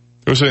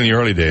 It was in the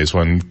early days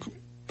when,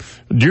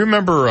 do you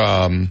remember,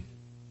 I'm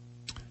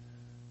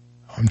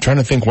trying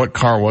to think what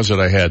car was it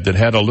I had that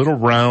had a little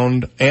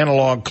round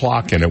analog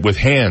clock in it with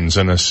hands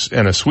and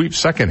a sweep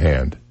second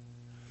hand.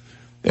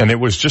 And it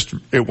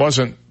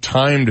wasn't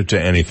timed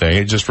to anything.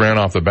 It just ran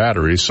off the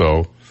battery.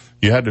 So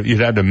you had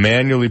to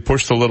manually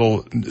push the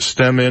little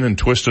stem in and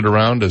twist it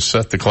around to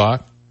set the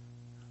clock.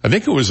 I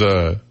think it was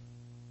it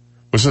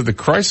the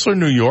Chrysler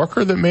New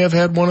Yorker that may have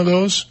had one of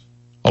those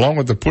along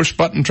with the push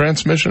button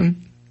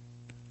transmission?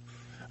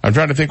 I'm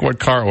trying to think what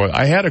car it was.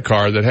 I had a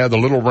car that had the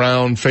little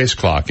round face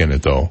clock in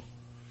it though.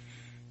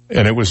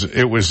 And it was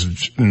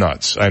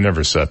nuts. I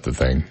never set the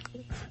thing.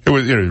 It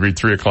was, read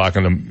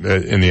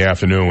 3:00 in the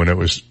afternoon when it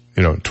was,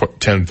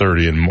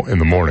 10:30 in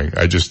the morning.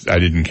 I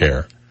didn't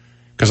care.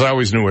 Cause I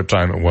always knew what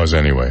time it was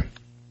anyway.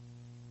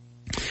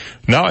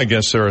 Now I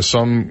guess there are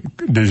some,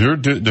 does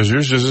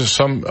yours just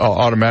some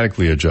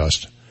automatically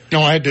adjust?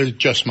 No, I had to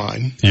adjust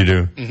mine. You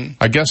do? Mm-hmm.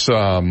 I guess,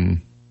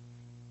 I'm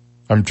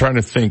trying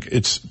to think.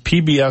 It's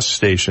PBS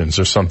stations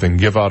or something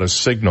give out a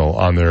signal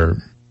on their,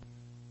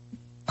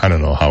 I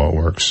don't know how it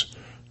works.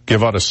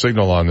 Give out a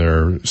signal on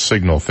their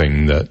signal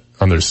thing.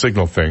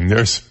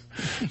 There's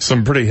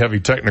some pretty heavy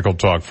technical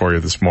talk for you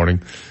this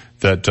morning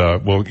that,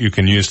 you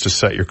can use to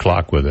set your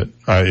clock with it.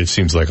 It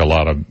seems like a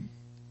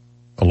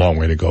long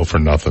way to go for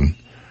nothing.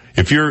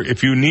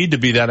 If you need to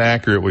be that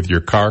accurate with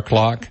your car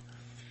clock,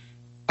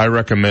 I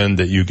recommend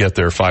that you get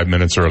there 5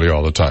 minutes early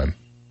all the time.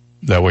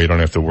 That way you don't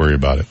have to worry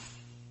about it.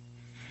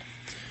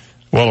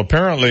 Well,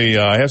 apparently,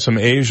 I have some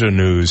Asia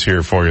news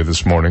here for you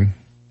this morning.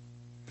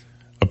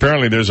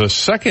 Apparently, there's a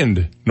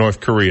second North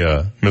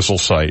Korea missile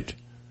site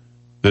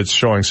that's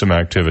showing some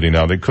activity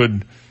now. That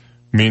could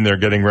mean they're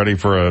getting ready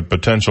for a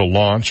potential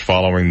launch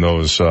following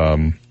those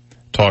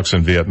talks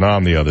in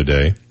Vietnam the other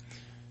day.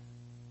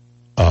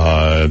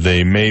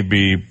 They may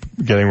be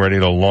getting ready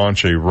to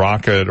launch a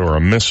rocket or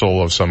a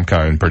missile of some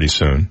kind pretty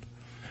soon.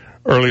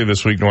 Earlier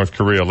this week,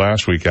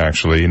 last week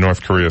actually,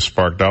 North Korea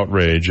sparked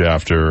outrage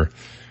after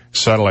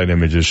satellite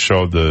images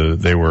showed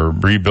they were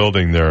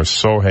rebuilding their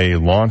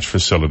Sohae launch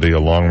facility, a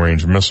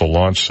long-range missile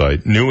launch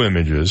site. New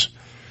images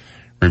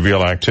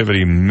reveal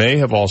activity may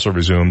have also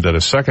resumed at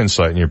a second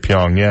site near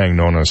Pyongyang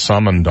known as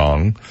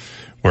Samandong,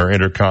 where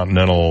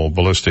intercontinental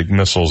ballistic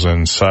missiles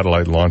and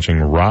satellite launching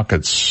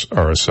rockets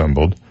are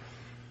assembled.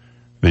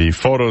 The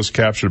photos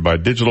captured by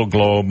Digital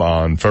Globe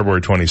on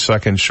February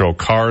 22nd show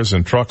cars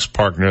and trucks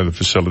parked near the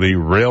facility,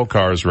 rail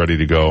cars ready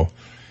to go,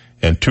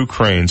 and 2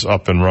 cranes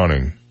up and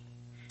running.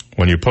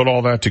 When you put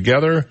all that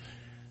together,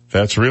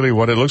 that's really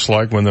what it looks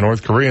like when the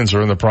North Koreans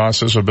are in the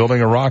process of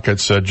building a rocket,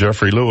 said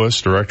Jeffrey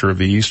Lewis, director of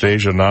the East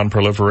Asia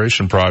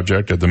Non-Proliferation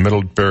Project at the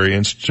Middlebury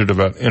Institute of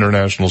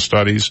International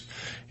Studies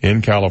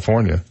in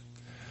California.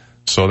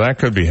 So that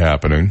could be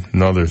happening.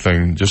 Another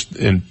thing,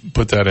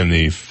 put that in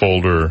the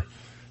folder,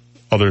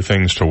 other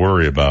things to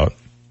worry about.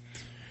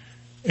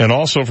 And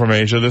also from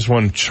Asia, this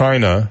one,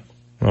 China,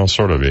 well,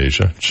 sort of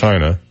Asia,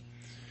 China.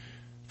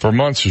 For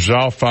months,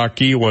 Zhao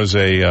Faki was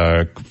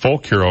a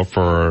folk hero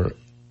for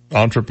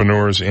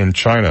entrepreneurs in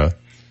China.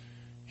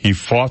 He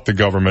fought the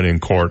government in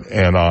court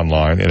and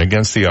online, and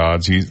against the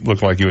odds, he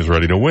looked like he was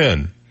ready to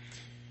win.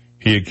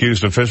 He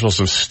accused officials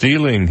of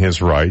stealing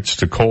his rights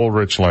to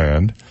coal-rich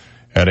land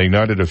and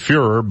ignited a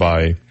furor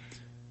by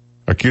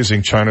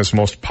accusing China's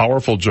most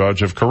powerful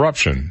judge of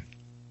corruption.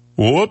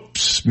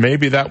 Whoops,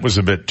 maybe that was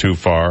a bit too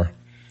far.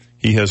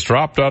 He has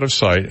dropped out of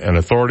sight, and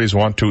authorities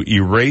want to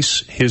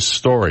erase his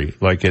story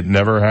like it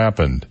never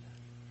happened.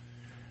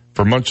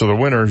 For much of the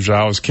winter,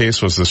 Zhao's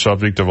case was the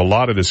subject of a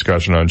lot of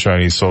discussion on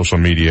Chinese social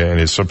media, and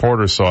his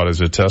supporters saw it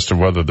as a test of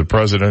whether the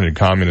president and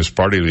Communist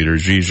Party leader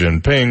Xi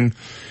Jinping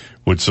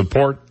would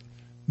support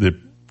the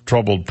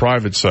troubled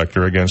private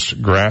sector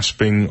against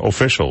grasping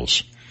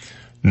officials.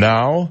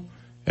 Now,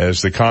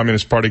 as the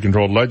Communist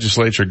Party-controlled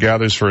legislature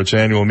gathers for its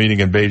annual meeting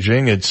in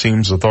Beijing, it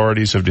seems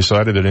authorities have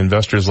decided that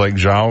investors like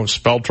Zhao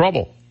spell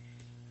trouble.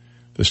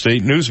 The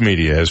state news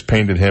media has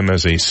painted him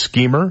as a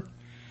schemer.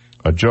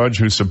 A judge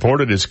who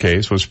supported his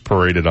case was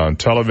paraded on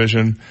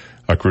television.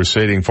 A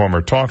crusading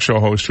former talk show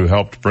host who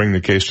helped bring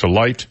the case to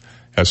light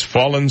has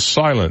fallen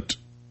silent.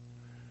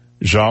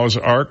 Zhao's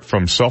arc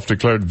from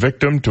self-declared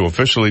victim to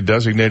officially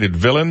designated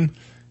villain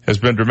has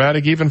been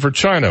dramatic even for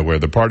China, where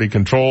the party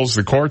controls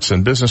the courts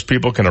and business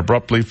people can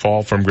abruptly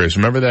fall from grace.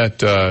 Remember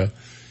that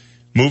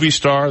movie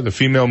star, the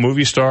female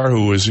movie star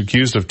who was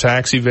accused of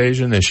tax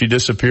evasion, and she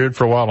disappeared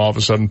for a while and all of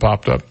a sudden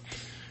popped up?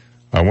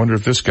 I wonder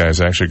if this guy's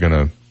actually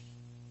going to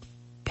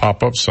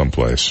pop up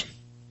someplace.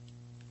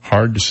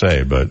 Hard to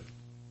say, but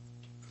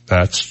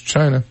that's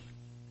China.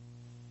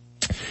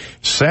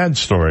 Sad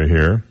story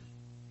here.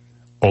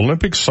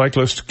 Olympic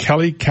cyclist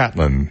Kelly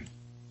Catlin,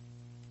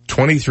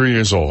 23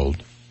 years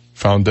old,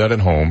 found dead at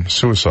home,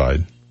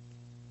 suicide.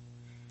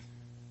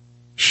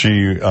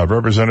 She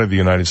represented the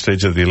United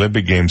States at the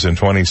Olympic Games in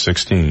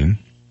 2016.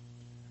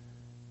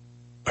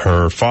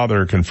 Her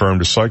father confirmed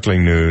to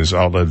cycling news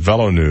outlet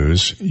Velo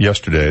News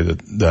yesterday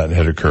that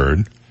had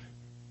occurred.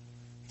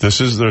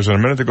 There's a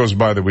minute that goes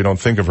by that we don't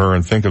think of her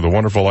and think of the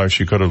wonderful life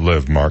she could have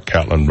lived, Mark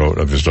Catlin wrote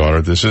of his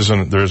daughter.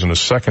 There isn't a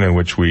second in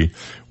which we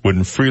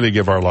wouldn't freely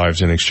give our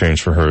lives in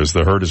exchange for hers.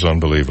 The hurt is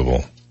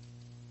unbelievable.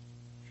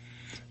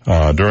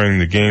 During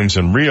the games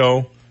in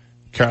Rio,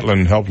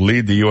 Catlin helped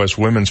lead the U.S.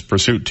 women's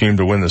pursuit team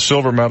to win the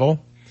silver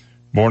medal.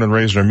 Born and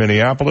raised in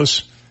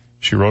Minneapolis,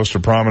 she rose to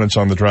prominence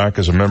on the track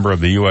as a member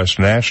of the U.S.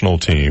 national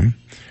team.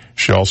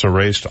 She also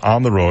raced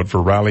on the road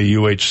for Rally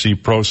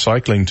UHC Pro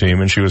Cycling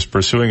Team, and she was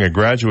pursuing a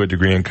graduate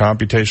degree in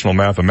computational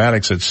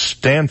mathematics at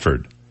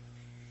Stanford.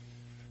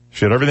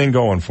 She had everything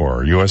going for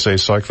her. USA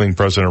Cycling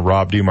President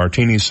Rob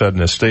DeMartini said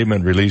in a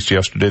statement released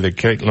yesterday that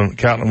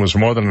Catlin was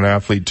more than an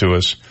athlete to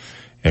us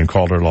and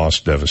called her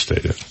loss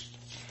devastated.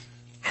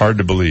 Hard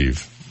to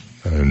believe.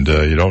 And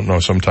you don't know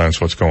sometimes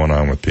what's going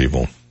on with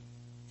people.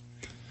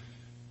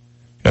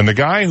 And the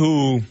guy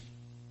who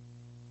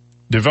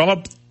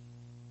developed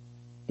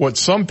what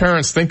some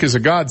parents think is a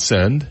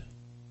godsend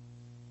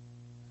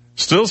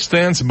still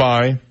stands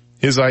by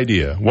his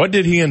idea. What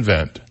did he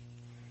invent?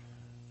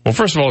 Well,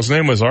 first of all, his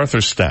name was Arthur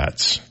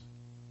Statz.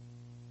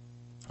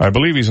 I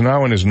believe he's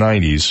now in his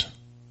 90s.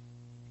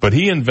 But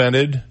he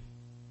invented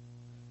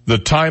the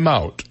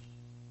timeout.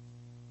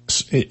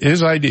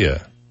 His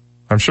idea.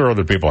 I'm sure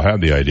other people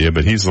had the idea,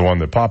 but he's the one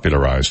that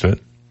popularized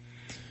it.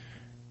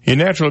 He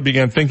naturally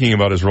began thinking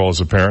about his role as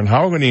a parent.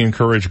 How can he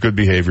encourage good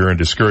behavior and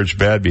discourage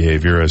bad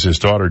behavior as his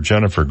daughter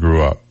Jennifer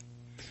grew up?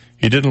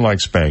 He didn't like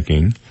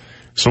spanking.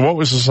 So what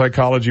was the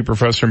psychology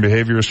professor and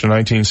behaviorist in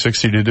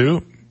 1960 to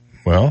do?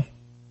 Well,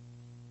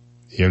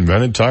 he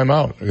invented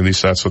timeout. At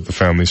least that's what the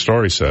family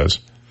story says.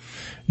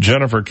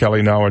 Jennifer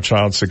Kelly, now a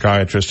child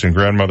psychiatrist and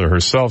grandmother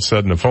herself,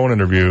 said in a phone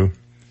interview,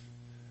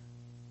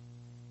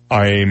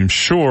 "I'm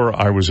sure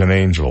I was an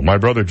angel. My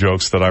brother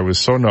jokes that I was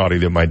so naughty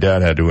that my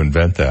dad had to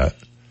invent that."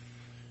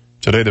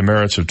 Today, the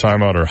merits of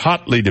timeout are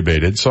hotly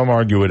debated. Some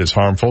argue it is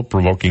harmful,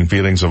 provoking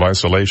feelings of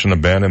isolation,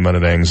 abandonment,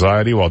 and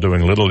anxiety while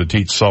doing little to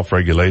teach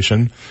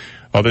self-regulation.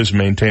 Others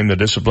maintain the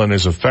discipline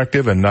is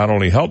effective and not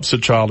only helps the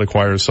child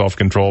acquire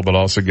self-control, but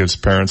also gives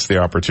parents the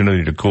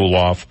opportunity to cool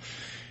off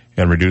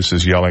and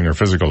reduces yelling or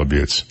physical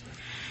abuse.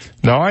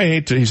 Now,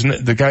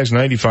 the guy's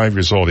 95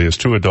 years old. He has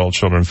 2 adult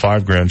children,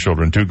 5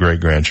 grandchildren, 2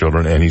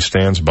 great-grandchildren, and he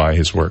stands by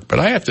his work. But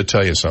I have to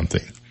tell you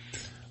something.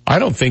 I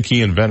don't think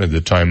he invented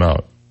the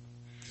timeout.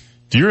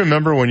 Do you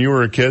remember when you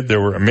were a kid,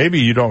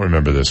 maybe you don't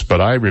remember this, but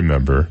I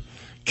remember,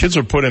 kids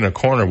were put in a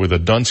corner with a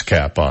dunce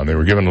cap on. They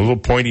were given a little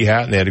pointy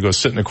hat and they had to go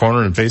sit in the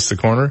corner and face the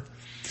corner.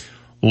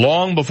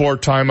 Long before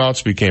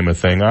timeouts became a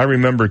thing, I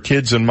remember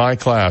kids in my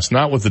class,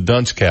 not with the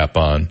dunce cap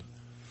on,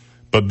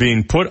 but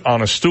being put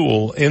on a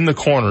stool in the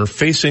corner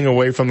facing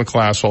away from the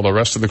class while the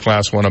rest of the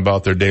class went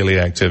about their daily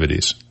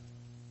activities.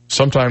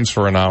 Sometimes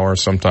for an hour,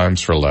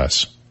 sometimes for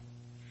less.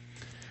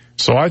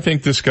 So I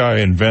think this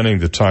guy inventing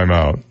the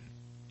timeout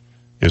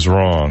is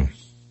wrong.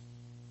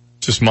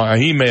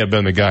 He may have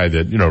been the guy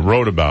that,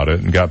 wrote about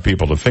it and got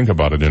people to think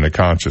about it in a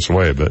conscious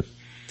way, but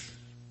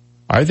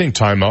I think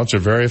timeouts are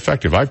very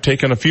effective. I've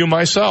taken a few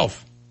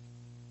myself,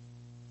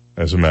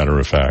 as a matter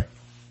of fact,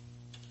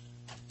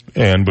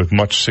 and with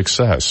much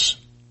success,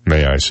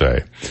 may I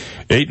say.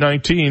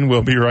 8:19,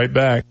 we'll be right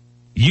back.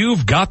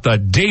 You've got the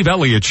Dave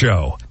Elliott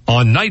Show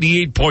on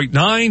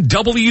 98.9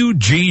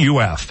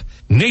 WGUF.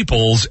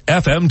 Naples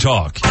FM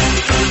Talk.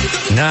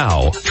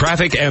 Now,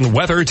 traffic and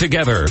weather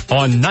together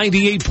on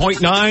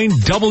 98.9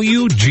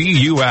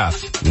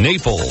 WGUF.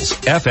 Naples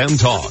FM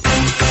Talk.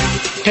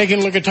 Taking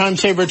a look at time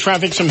saver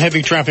traffic, some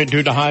heavy traffic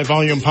due to high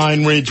volume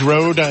Pine Ridge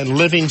Road and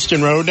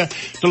Livingston Road.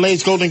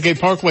 Delays Golden Gate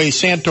Parkway,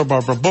 Santa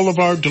Barbara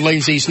Boulevard.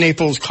 Delays East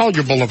Naples,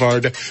 Collier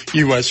Boulevard,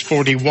 US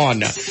 41.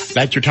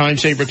 That's your time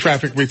saver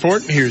traffic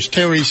report. Here's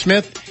Terry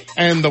Smith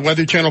and the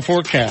Weather Channel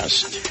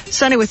forecast.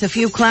 Sunny with a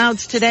few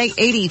clouds today,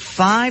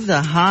 85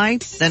 the high,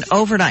 then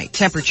overnight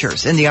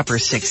temperatures in the upper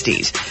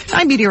 60s.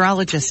 I'm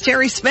meteorologist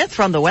Terry Smith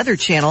from the Weather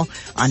Channel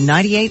on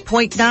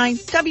 98.9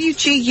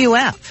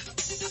 WGUF.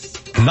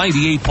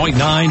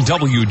 98.9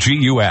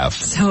 WGUF.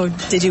 So,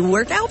 did you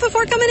work out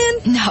before coming in?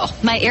 No,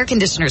 my air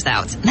conditioner's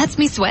out. That's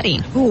me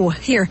sweating. Ooh,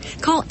 here,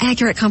 call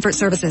Accurate Comfort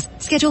Services.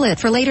 Schedule it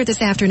for later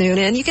this afternoon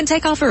and you can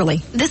take off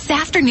early. This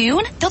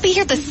afternoon? They'll be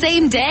here the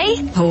same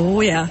day? Oh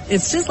yeah,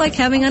 it's just like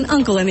having an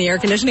uncle in the air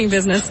conditioning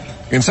business.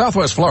 In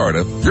Southwest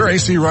Florida, your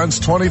AC runs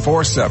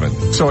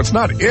 24/7. So it's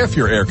not if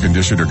your air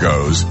conditioner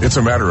goes, it's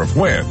a matter of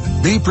when.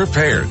 Be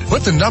prepared.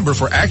 Put the number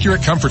for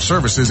Accurate Comfort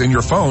Services in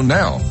your phone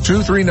now.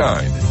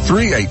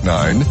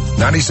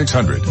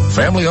 239-389-9600.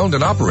 Family owned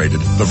and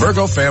operated, the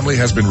Virgo family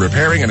has been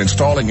repairing and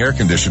installing air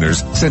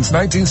conditioners since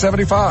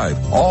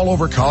 1975, all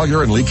over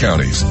Collier and Lee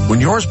counties. When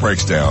yours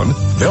breaks down,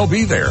 they'll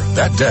be there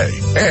that day.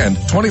 And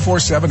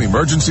 24/7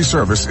 emergency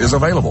service is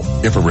available.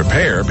 If a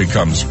repair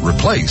becomes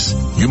replace,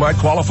 you might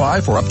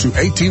qualify for up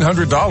to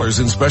 $1,800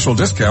 in special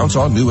discounts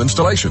on new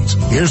installations.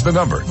 Here's the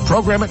number.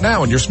 Program it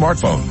now on your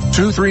smartphone.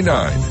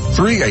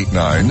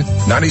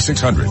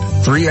 239-389-9600.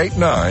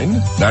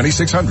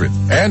 389-9600.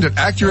 And at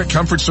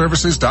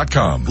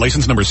AccurateComfortServices.com.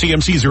 License number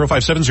CMC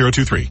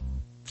 057023.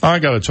 I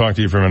got to talk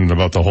to you for a minute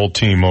about the whole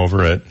team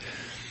over at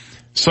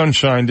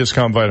Sunshine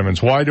Discount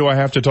Vitamins. Why do I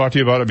have to talk to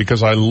you about it?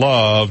 Because I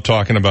love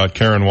talking about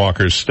Karen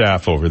Walker's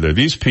staff over there.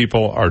 These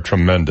people are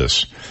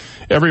tremendous.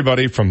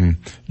 Everybody from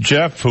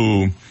Jeff,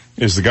 who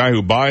is the guy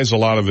who buys a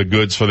lot of the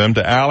goods for them,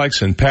 to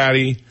Alex and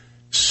Patty,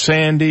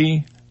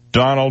 Sandy,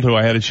 Donald, who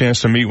I had a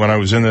chance to meet when I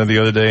was in there the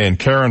other day, and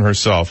Karen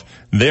herself.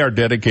 They are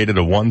dedicated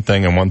to one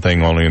thing and one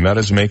thing only, and that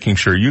is making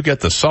sure you get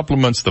the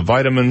supplements, the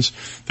vitamins,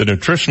 the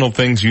nutritional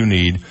things you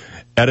need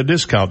at a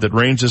discount that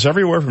ranges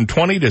everywhere from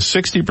 20 to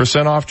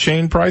 60% off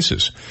chain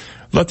prices.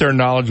 Let their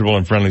knowledgeable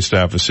and friendly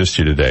staff assist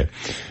you today.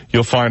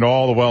 You'll find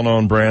all the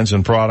well-known brands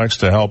and products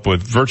to help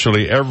with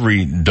virtually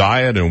every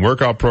diet and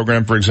workout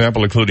program, for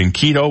example, including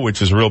keto,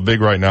 which is real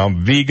big right now,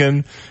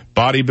 vegan,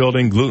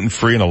 bodybuilding,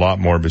 gluten-free, and a lot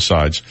more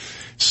besides.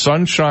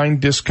 Sunshine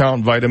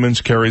Discount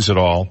Vitamins carries it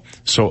all,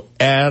 so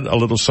add a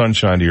little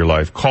sunshine to your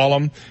life. Call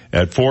them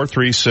at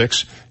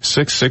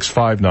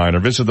 436-6659 or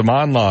visit them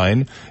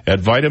online at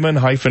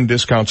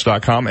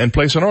vitamin-discounts.com and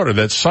place an order.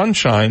 That's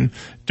Sunshine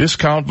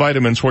Discount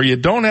Vitamins, where you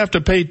don't have to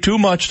pay too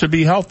much to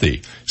be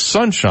healthy.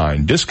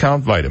 Sunshine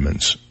Discount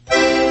Vitamins.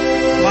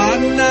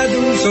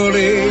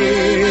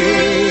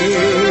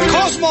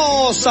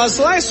 Cosmos, a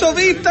slice of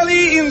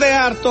Italy in the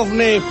heart of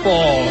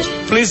Naples.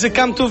 Please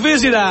come to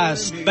visit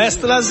us.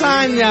 Best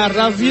lasagna,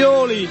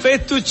 ravioli,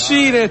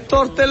 fettuccine,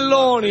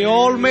 tortelloni,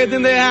 all made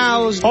in the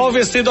house.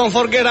 Obviously, don't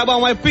forget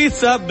about my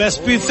pizza.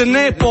 Best pizza in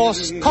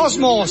Naples.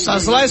 Cosmos, a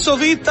slice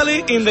of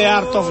Italy in the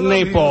heart of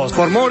Naples.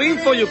 For more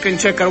info, you can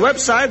check our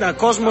website at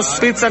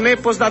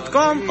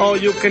cosmospizzanaples.com or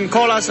you can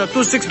call us at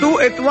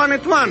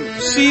 262-8181.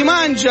 Si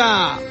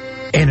mangia!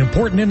 An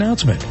important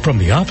announcement from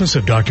the office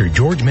of Dr.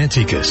 George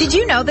Mantikas. Did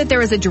you know that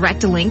there is a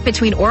direct link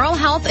between oral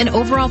health and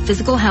overall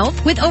physical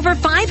health? With over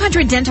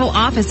 500 dental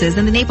offices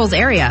in the Naples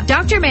area,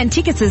 Dr.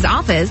 Mantikas'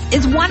 office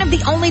is one of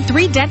the only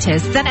 3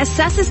 dentists that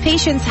assesses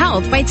patients'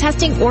 health by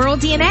testing oral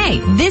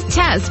DNA. This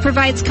test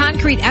provides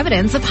concrete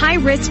evidence of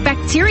high-risk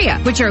bacteria,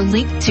 which are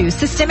linked to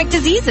systemic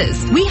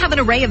diseases. We have an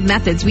array of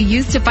methods we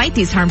use to fight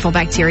these harmful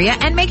bacteria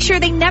and make sure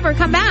they never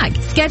come back.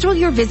 Schedule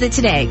your visit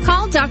today.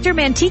 Call Dr.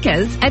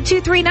 Mantikas at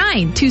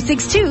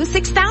 239-262-6000.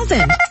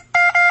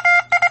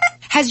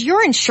 Has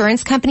your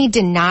insurance company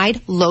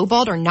denied,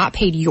 lowballed, or not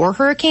paid your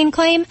hurricane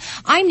claim?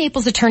 I'm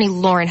Naples attorney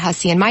Lauren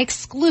Hussey, and my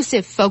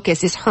exclusive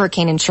focus is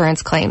hurricane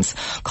insurance claims.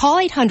 Call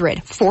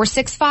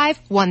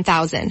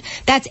 800-465-1000.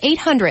 That's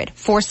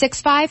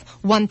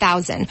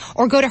 800-465-1000.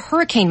 Or go to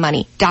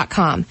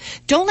hurricanemoney.com.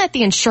 Don't let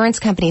the insurance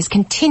companies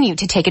continue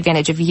to take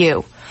advantage of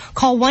you.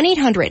 Call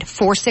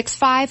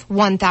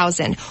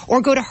 1-800-465-1000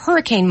 or go to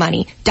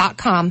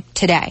hurricanemoney.com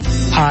today.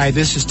 Hi,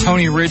 this is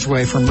Tony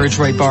Ridgway from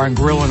Ridgway Bar and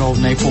Grill in Old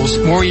Naples.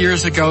 More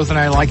years ago than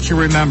I like to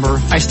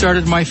remember, I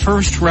started my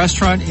first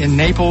restaurant in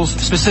Naples,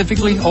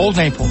 specifically Old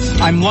Naples.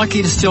 I'm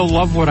lucky to still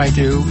love what I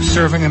do,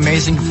 serving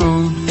amazing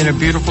food in a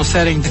beautiful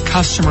setting to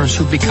customers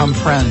who become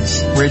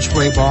friends.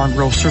 Ridgway Bar and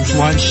Grill serves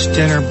lunch,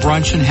 dinner,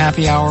 brunch, and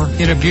happy hour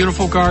in a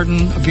beautiful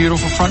garden, a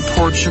beautiful front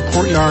porch, a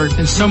courtyard,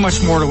 and so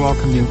much more to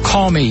welcome you.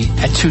 Call me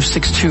at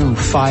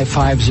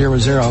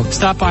 262-5500.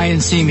 Stop by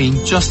and see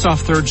me just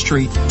off 3rd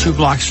Street, 2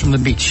 blocks from the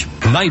beach.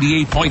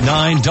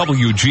 98.9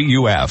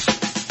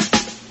 WGUF.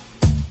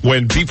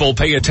 When people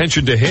pay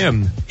attention to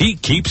him, he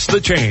keeps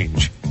the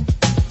change.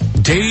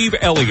 Dave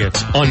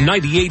Elliott on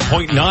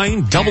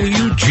 98.9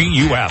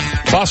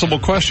 WGUF. Possible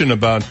question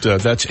about,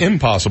 that's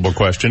impossible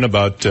question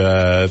about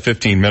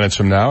 15 minutes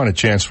from now, and a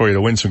chance for you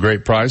to win some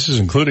great prizes,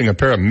 including a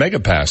pair of mega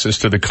passes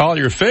to the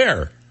Collier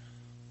Fair,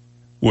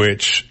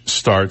 which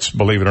starts,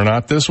 believe it or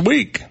not, this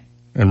week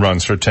and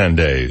runs for 10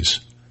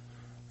 days.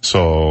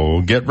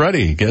 So get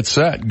ready, get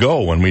set,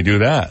 go when we do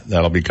that.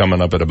 That'll be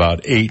coming up at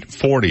about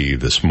 8:40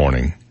 this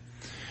morning.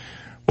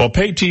 Well,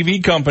 pay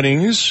TV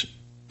companies,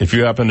 if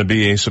you happen to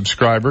be a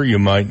subscriber, you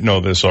might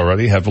know this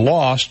already, have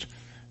lost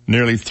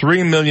nearly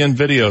 3 million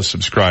video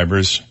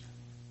subscribers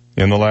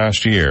in the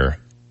last year,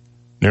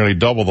 nearly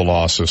double the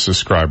loss of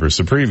subscribers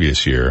the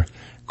previous year.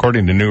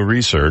 According to new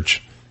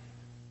research,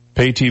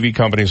 pay TV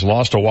companies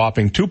lost a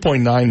whopping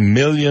 2.9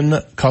 million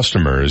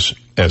customers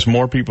as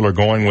more people are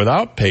going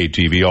without pay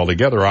TV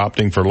altogether,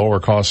 opting for lower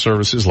cost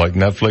services like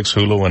Netflix,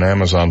 Hulu, and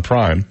Amazon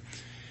Prime.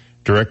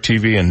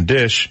 DirecTV and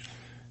Dish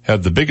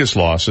had the biggest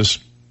losses.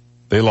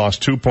 They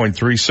lost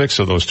 2.36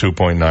 of those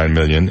 2.9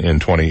 million in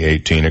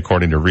 2018,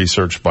 according to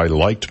research by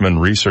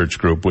Leichtman Research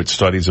Group, which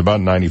studies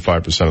about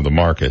 95% of the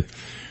market.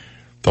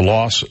 The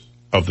loss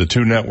of the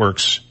two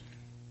networks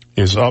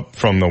is up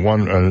from the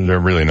one, they're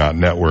really not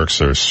networks,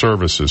 they're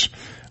services,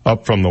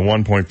 up from the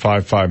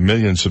 1.55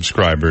 million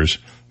subscribers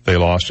they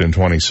lost in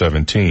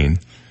 2017.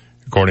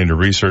 According to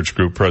Research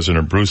Group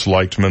President Bruce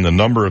Leichtman, the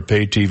number of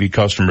pay TV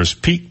customers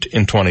peaked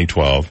in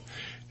 2012.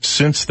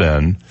 Since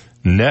then,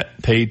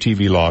 net pay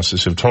TV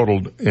losses have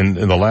totaled in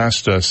the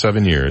last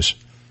 7 years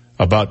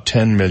about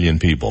 10 million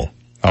people.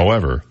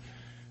 However,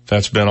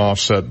 that's been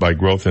offset by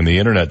growth in the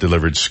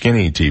internet-delivered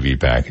skinny TV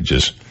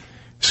packages.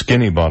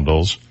 Skinny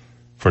bundles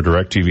for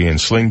DirecTV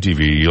and Sling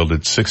TV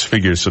yielded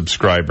 6-figure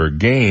subscriber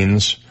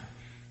gains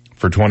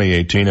for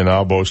 2018 and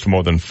now boast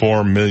more than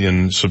 4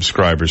 million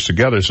subscribers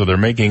together, so they're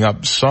making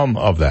up some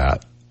of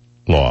that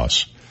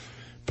loss.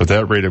 But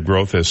that rate of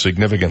growth has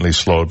significantly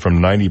slowed from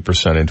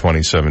 90% in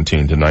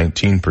 2017 to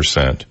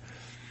 19%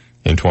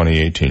 in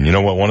 2018. You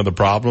know what one of the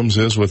problems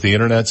is with the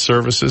internet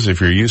services? If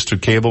you're used to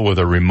cable with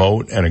a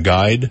remote and a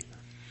guide,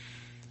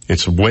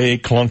 it's way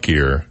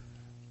clunkier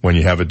when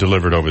you have it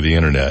delivered over the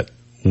internet.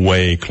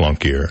 Way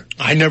clunkier.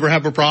 I never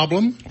have a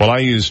problem. Well, I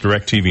use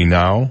DirecTV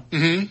Now,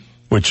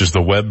 which is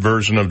the web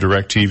version of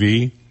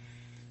DirecTV.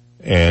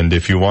 And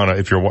if you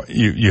want to,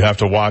 you have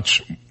to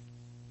watch,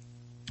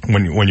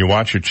 when you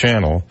watch your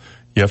channel,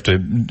 you have to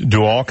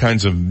do all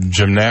kinds of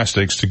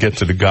gymnastics to get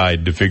to the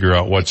guide to figure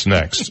out what's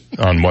next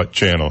on what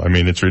channel. I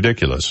mean, it's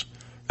ridiculous.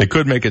 They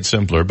could make it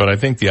simpler, but I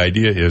think the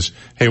idea is,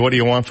 hey, what do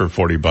you want for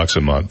 $40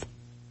 a month?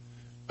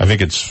 I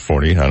think it's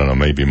 40. I don't know,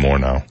 maybe more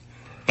now.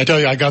 I tell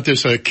you, I got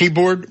this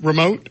keyboard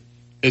remote.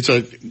 It's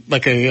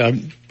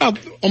about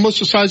almost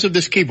the size of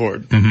this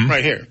keyboard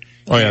right here.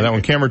 Oh yeah, that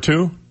one, camera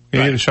 2? Can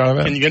you get a shot of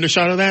that? Can you get a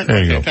shot of that?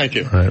 There you go. Thank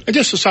you. Right. It's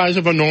just the size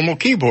of a normal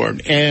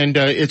keyboard, and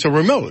it's a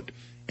remote.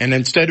 And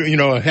instead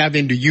of,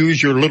 having to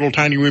use your little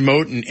tiny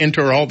remote and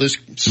enter all this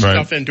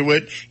stuff into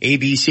it, A,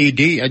 B, C,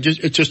 D,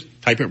 it's just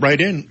type it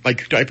right in,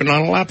 like typing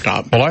on a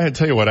laptop. Well, I had to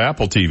tell you what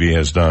Apple TV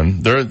has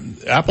done.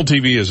 Apple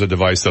TV is a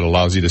device that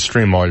allows you to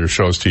stream all your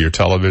shows to your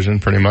television,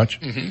 pretty much.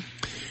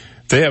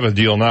 They have a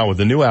deal now with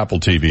the new Apple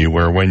TV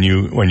where when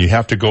you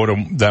have to go to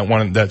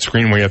that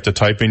screen where you have to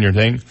type in your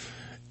thing,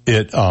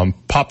 it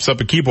pops up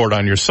a keyboard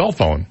on your cell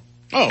phone.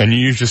 Oh. And you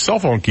use your cell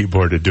phone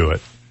keyboard to do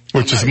it,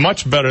 which is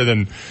much better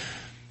than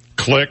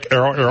click,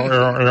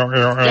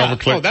 arrow,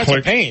 click, that's click,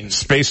 a pain.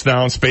 space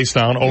down,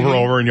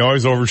 over, and you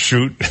always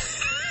overshoot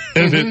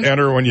and hit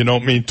enter when you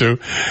don't mean to,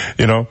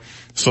 you know.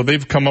 So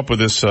they've come up with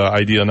this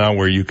idea now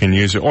where you can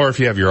use it, or if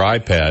you have your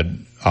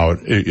iPad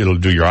out, it'll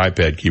do your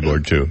iPad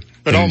keyboard too.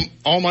 But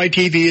all my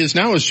TV is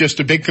now is just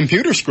a big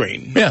computer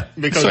screen. Yeah.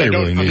 Because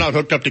I'm not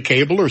hooked up to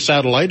cable or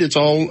satellite. It's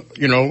all,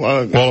 you know,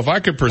 well, if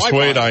I could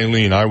persuade Wi-Fi.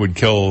 Eileen, I would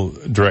kill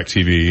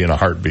DirecTV in a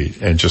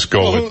heartbeat and just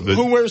go with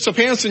who wears the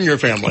pants in your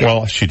family?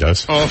 Well, she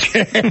does.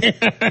 Okay.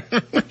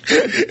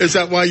 Is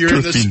that why you're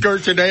in the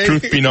skirt today?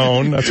 Truth be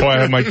known, that's why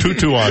I have my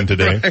tutu on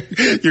today.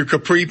 Right. Your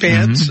capri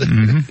pants?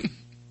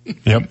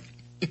 Yep.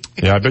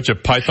 Yeah, I bet you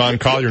Python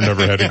Collier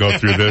never had to go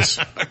through this.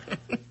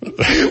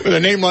 With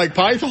a name like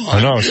Python.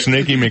 I know,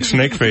 Snaky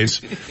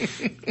McSnakeface.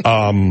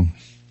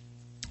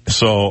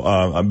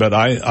 But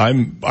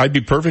I'd be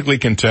perfectly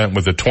content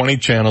with the 20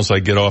 channels I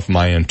get off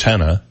my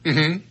antenna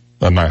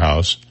at my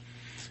house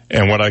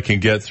and what I can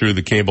get through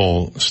the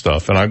cable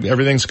stuff. And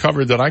everything's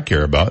covered that I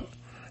care about.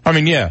 I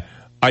mean, yeah,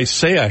 I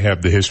say I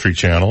have the History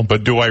Channel,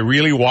 but do I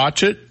really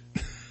watch it?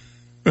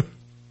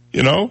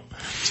 You know?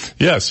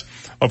 Yes.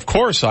 Of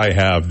course I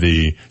have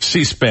the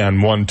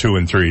C-SPAN 1, 2,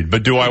 and 3,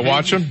 but do I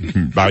watch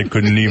them? I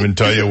couldn't even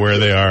tell you where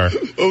they are.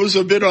 What was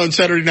a bit on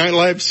Saturday Night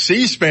Live?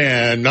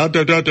 C-SPAN, Oh,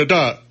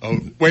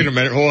 wait a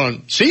minute, hold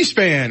on.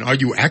 C-SPAN, are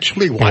you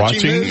actually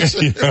watching this?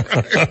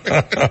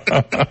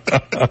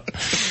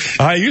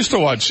 I used to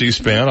watch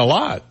C-SPAN a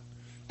lot.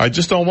 I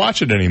just don't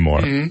watch it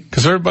anymore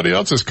because everybody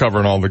else is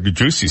covering all the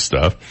juicy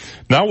stuff.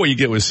 Now what you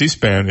get with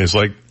C-SPAN is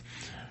like,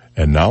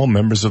 and now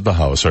members of the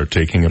House are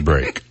taking a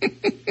break.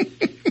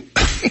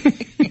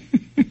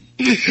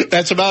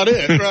 That's about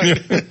it, right?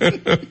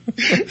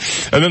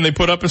 And then they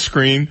put up a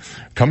screen.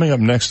 Coming up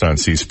next on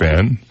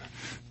C-SPAN,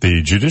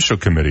 the Judicial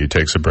Committee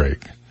takes a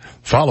break,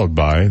 followed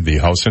by the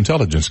House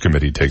Intelligence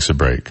Committee takes a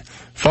break,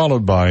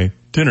 followed by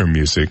dinner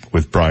music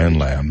with Brian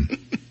Lamb.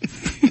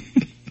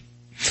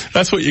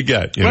 That's what you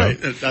get, you know.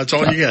 That's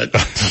all you get.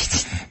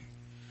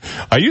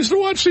 I used to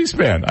watch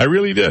C-SPAN. I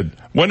really did.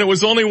 When it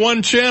was only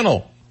one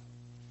channel,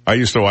 I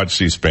used to watch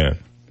C-SPAN.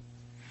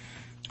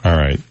 All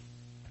right.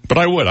 But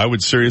I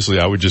would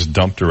just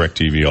dump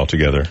DirecTV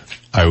altogether.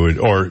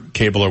 Or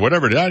cable or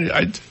whatever.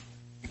 There's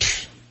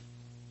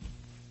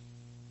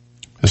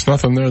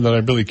nothing there that I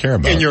really care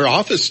about. In your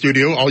office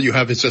studio, all you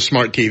have is a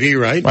smart TV,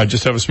 right? I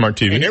just have a smart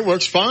TV. And it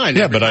works fine.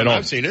 Yeah, but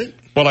I've seen it.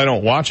 Well, I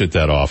don't watch it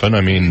that often.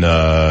 I mean,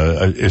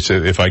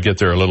 if I get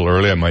there a little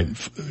early, I might,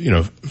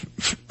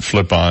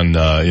 flip on,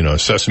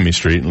 Sesame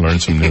Street and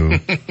learn some new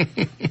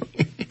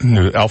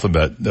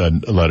alphabet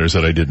letters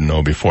that I didn't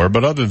know before.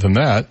 But other than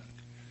that,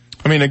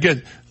 I mean,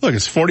 again, look,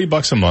 it's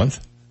 $40 a month.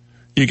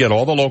 You get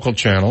all the local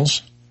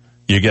channels.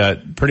 You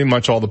get pretty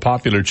much all the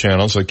popular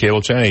channels like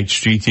cable channel,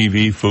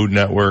 HGTV, Food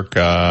Network,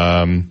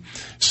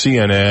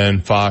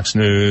 CNN, Fox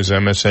News,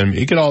 MSN.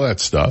 You get all that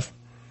stuff.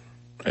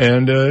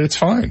 And it's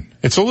fine.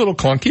 It's a little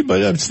clunky, but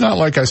it's not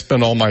like I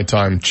spend all my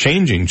time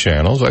changing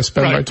channels. I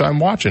spend my time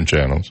watching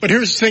channels. But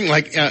here's the thing,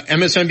 like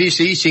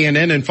MSNBC,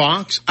 CNN, and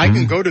Fox, I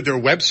can go to their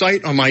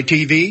website on my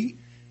TV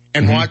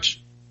and watch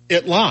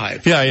it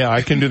live. Yeah,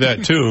 I can do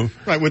that too.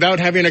 Right, without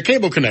having a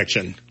cable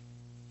connection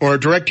or a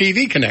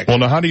DirecTV connection. Well,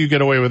 now how do you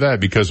get away with that?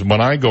 Because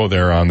when I go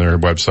there on their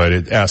website,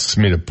 it asks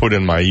me to put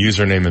in my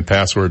username and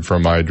password for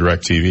my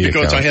DirecTV account.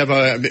 Because I have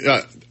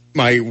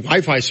my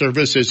Wi-Fi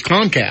service is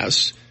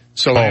Comcast.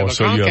 So I have a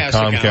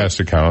Comcast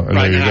account, and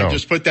right, there you go. I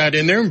just put that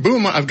in there, and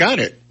boom, I've got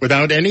it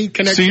without any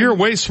connection. See, you're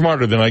way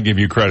smarter than I give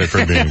you credit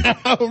for being.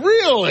 Oh,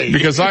 really?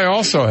 Because I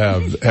also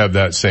have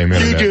that same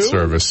internet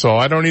service, so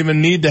I don't even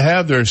need to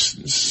have their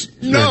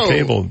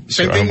cable.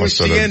 Same thing with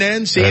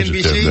CNN,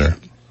 CNBC,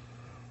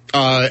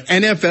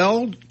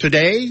 NFL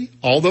Today,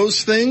 all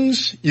those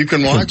things you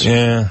can watch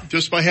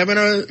just by having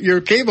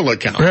your cable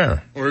account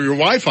or your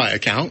Wi-Fi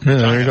account. Yeah,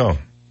 there you go.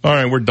 All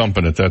right, we're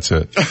dumping it. That's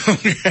it.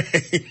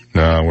 Okay.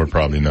 No, we're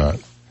probably not.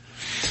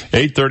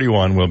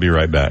 8:31. We'll be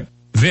right back.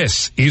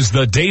 This is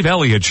the Dave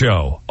Elliott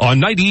Show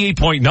on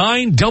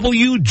 98.9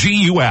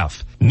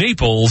 WGUF,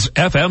 Naples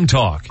FM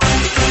Talk.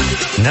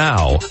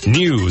 Now,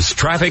 news,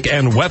 traffic,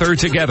 and weather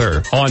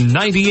together on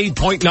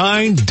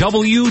 98.9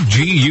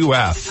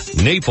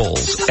 WGUF,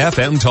 Naples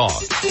FM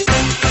Talk.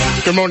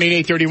 Good morning,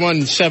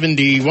 8:31,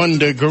 71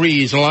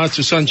 degrees, lots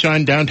of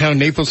sunshine downtown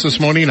Naples this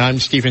morning. I'm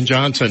Stephen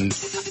Johnson.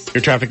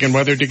 Your traffic and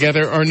weather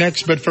together are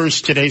next, but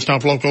first, today's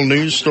top local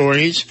news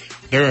stories.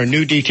 There are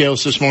new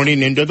details this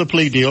morning into the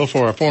plea deal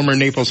for a former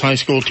Naples high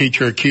school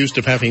teacher accused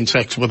of having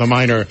sex with a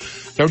minor.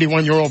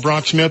 31-year-old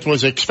Brock Smith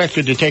was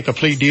expected to take a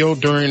plea deal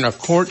during a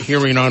court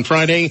hearing on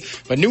Friday,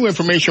 but new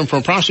information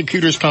from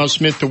prosecutors caused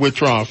Smith to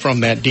withdraw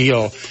from that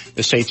deal.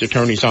 The state's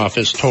attorney's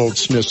office told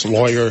Smith's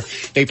lawyer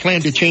they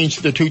plan to change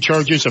the two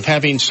charges of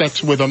having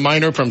sex with a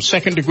minor from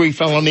second-degree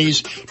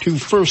felonies to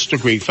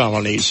first-degree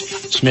felonies.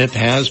 Smith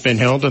has been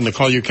held in the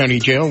Collier County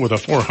Jail with a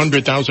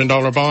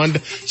 $400,000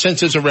 bond since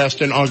his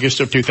arrest in August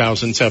of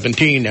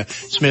 2017.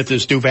 Smith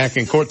is due back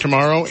in court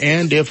tomorrow,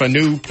 and if a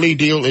new plea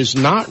deal is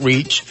not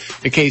reached,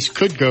 the case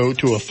could go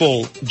to a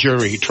full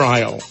jury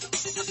trial.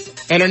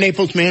 And a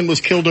Naples man was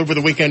killed over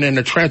the weekend in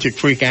a tragic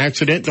freak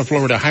accident. The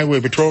Florida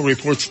Highway Patrol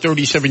reports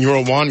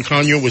 37-year-old Juan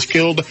Caño was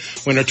killed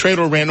when a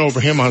trailer ran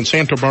over him on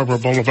Santa Barbara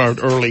Boulevard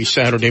early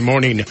Saturday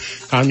morning.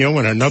 Caño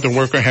and another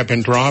worker have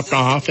been dropped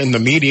off in the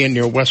median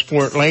near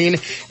Westport Lane,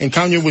 and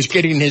Caño was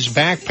getting his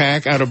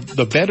backpack out of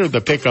the bed of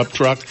the pickup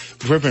truck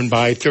driven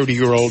by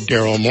 30-year-old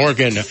Daryl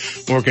Morgan.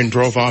 Morgan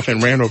drove off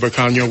and ran over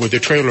Caño with a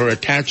trailer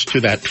attached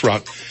to that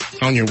truck.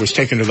 Caño was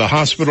taken to the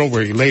hospital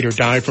where he later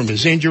died from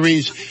his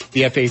injuries.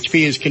 The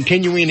FHP is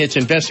continuing its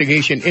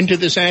investigation into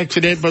this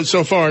accident, but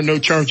so far no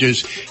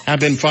charges have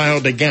been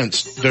filed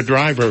against the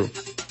driver.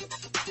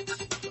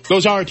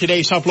 Those are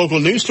today's top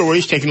local news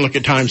stories. Taking a look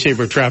at time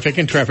saver traffic,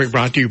 and traffic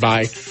brought to you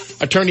by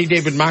Attorney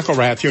David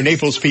McElrath, your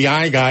Naples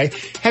PI guy.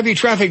 Heavy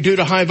traffic due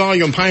to high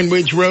volume Pine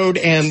Ridge Road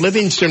and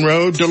Livingston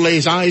Road.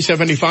 Delays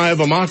I-75,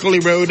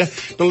 Immokalee Road.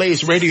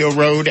 Delays Radio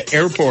Road,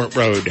 Airport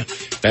Road.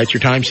 That's your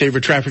time saver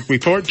traffic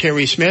report.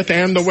 Terry Smith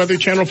and the Weather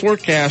Channel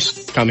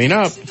forecast coming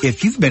up.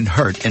 If you've been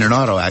hurt in an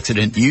auto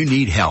accident, you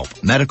need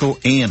help, medical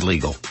and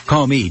legal.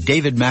 Call me,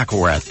 David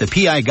McElrath, the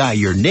PI guy,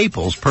 your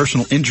Naples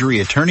personal injury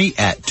attorney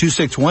at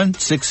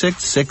 261-6666.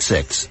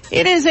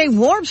 It is a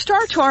warm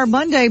start to our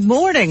Monday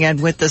morning, and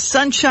with the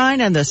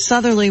sunshine and the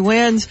southerly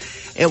winds,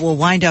 it will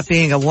wind up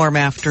being a warm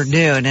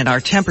afternoon, and our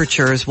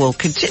temperatures will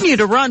continue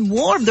to run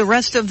warm the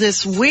rest of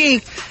this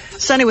week.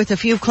 Sunny with a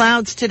few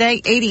clouds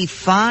today,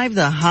 85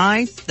 the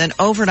high, then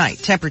overnight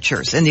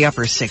temperatures in the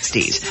upper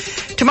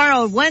 60s.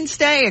 Tomorrow,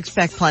 Wednesday,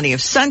 expect plenty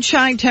of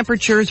sunshine.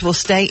 Temperatures will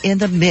stay in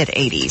the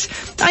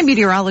mid-80s. I'm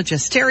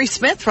meteorologist Terry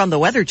Smith from the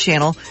Weather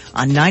Channel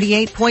on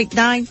 98.9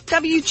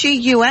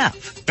 WGUF.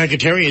 Thank you,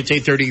 Terry. It's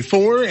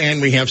 8:34,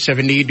 and we have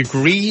 70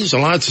 degrees,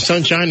 lots of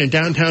sunshine in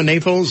downtown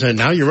Naples, and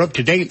now you're up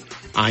to date.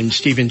 I'm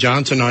Stephen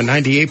Johnson on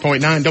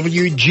 98.9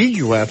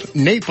 WGUF,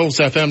 Naples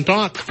FM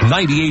Talk.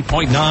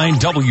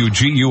 98.9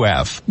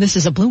 WGUF. This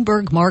is a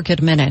Bloomberg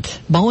Market Minute.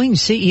 Boeing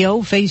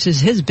CEO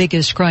faces his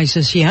biggest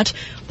crisis yet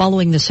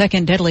following the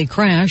second deadly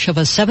crash of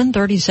a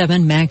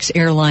 737 MAX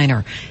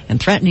airliner and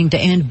threatening to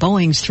end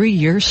Boeing's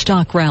 3-year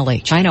stock rally.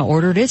 China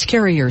ordered its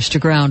carriers to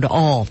ground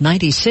all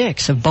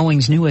 96 of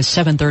Boeing's newest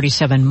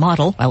 737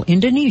 model, while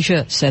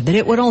Indonesia said that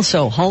it would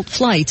also halt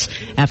flights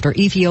after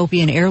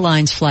Ethiopian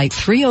Airlines Flight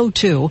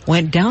 302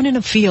 went down in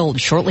a field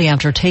shortly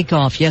after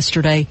takeoff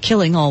yesterday,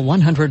 killing all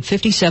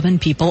 157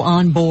 people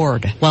on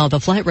board. While the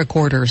flight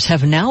recorders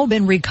have now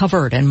been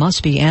recovered and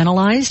must be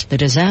analyzed, the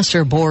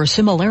disaster bore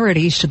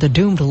similarities to the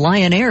doomed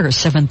Lion Air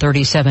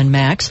 737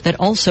 MAX that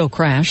also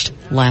crashed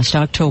last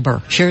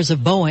October. Shares of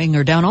Boeing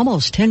are down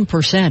almost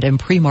 10% in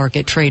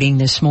pre-market trading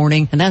this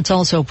morning, and that's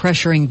also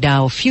pressuring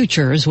Dow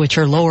futures, which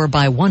are lower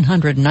by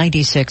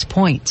 196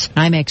 points.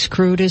 NYMEX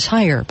crude is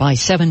higher by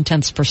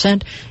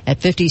 0.7% at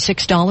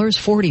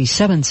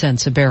 $56.47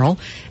 a barrel,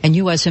 and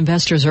U.S.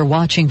 investors are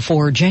watching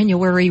for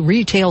January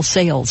retail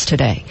sales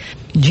today.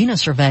 Gina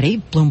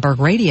Cervetti, Bloomberg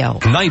Radio.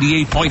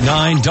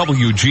 98.9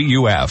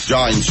 WGUF.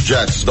 Giants,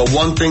 Jets. The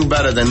one thing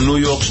better than New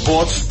York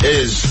sports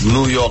is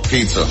New York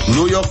pizza.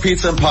 New York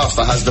Pizza and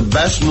Pasta has the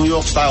best New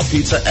York style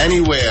pizza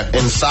anywhere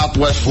in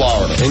Southwest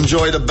Florida.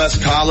 Enjoy the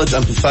best college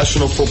and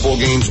professional football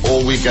games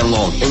all weekend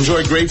long.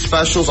 Enjoy great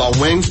specials on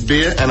wings,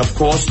 beer, and of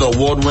course the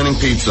award-winning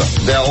pizza.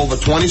 There are over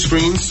 20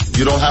 screens.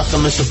 You don't have to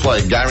miss a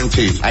play,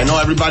 guaranteed. I know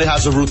everybody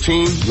has a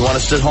routine. You want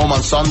to sit home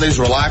on Sundays,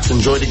 relax,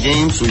 enjoy the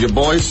games with your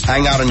boys,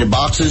 hang out in your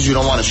boxes. You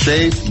don't want to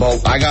shave,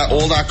 but I got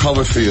all that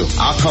covered for you.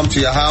 I'll come to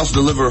your house,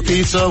 deliver a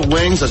pizza,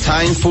 wings,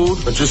 Italian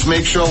food, but just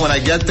make sure when I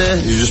get there,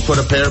 you just put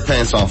a pair of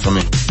pants on for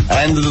me.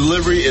 And the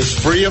delivery is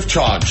free of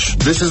charge.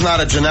 This is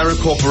not a generic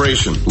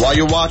corporation. While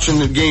you're watching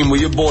the game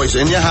with your boys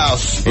in your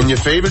house, in your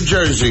favorite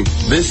jersey,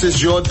 this is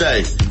your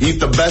day. Eat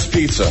the best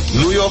pizza.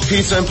 New York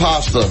Pizza and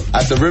Pasta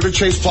at the River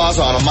Chase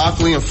Plaza on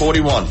Immokalee and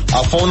 41.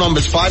 Our phone number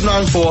is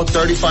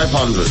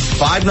 594-3500.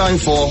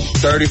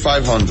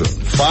 594-3500.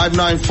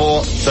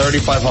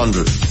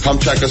 594-3500. Come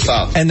check us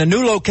out. And the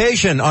new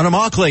location on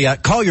Immokalee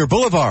at Collier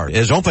Boulevard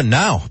is open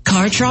now.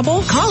 Car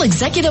trouble? Call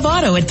Executive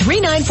Auto at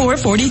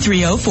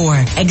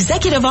 394-4304.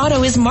 Executive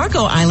Auto is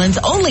Marco Island's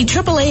only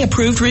AAA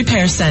approved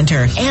repair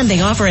center, and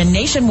they offer a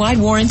nationwide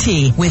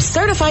warranty. With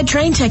certified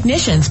trained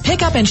technicians,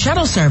 pickup and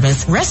shuttle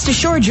service, rest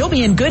assured you'll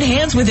be in good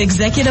hands with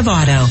Executive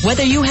Auto.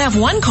 Whether you have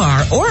one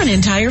car or an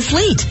entire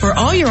fleet, for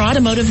all your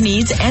automotive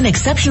needs and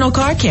exceptional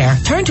car care,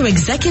 turn to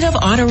Executive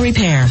Auto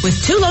Repair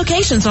with 2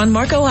 locations on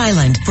Marco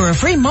Island. For a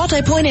free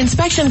multi-point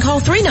inspection, call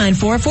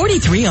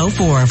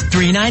 394-4304.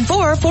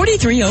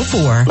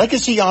 394-4304.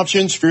 Legacy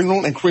Options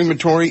Funeral and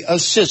Crematory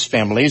assists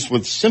families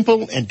with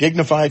simple and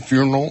dignified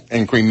funeral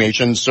and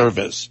cremation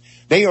service.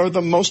 They are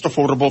the most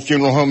affordable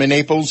funeral home in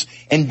Naples,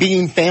 and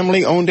being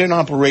family owned and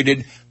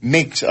operated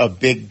makes a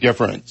big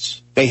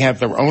difference. They have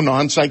their own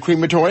on-site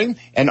crematory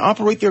and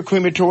operate their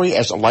crematory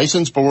as a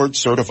licensed board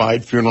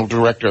certified funeral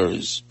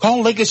directors.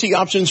 Call Legacy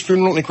Options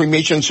Funeral and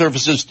Cremation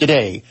Services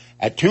today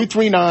at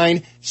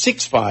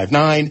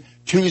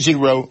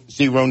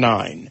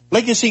 239-659-2009.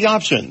 Legacy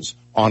Options.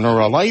 Honor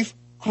a life.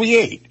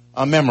 Create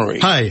a memory.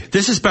 Hi,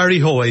 this is Barry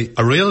Hoey,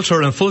 a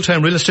realtor and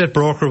full-time real estate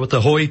broker with the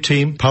Hoey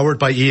team, powered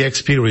by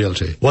eXp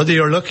Realty. Whether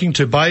you're looking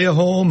to buy a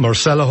home or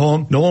sell a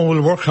home, no one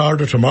will work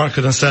harder to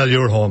market and sell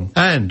your home.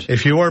 And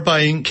if you are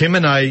buying, Kim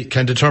and I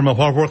can determine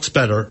what works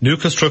better, new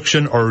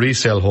construction or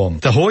resale home.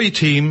 The Hoey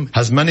team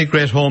has many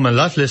great home and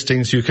lot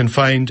listings you can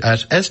find at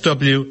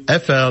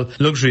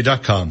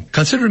swflluxury.com.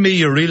 Consider me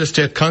your real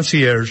estate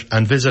concierge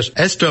and visit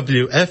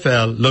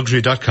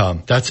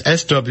swflluxury.com. That's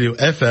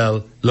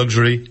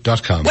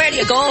swflluxury.com. Where do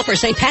you go for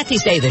St.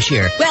 Patty's Day this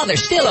year? Well,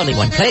 there's still only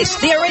one place.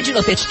 The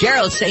original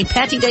Fitzgerald's St.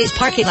 Patty Day's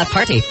Parking Lot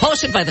Party,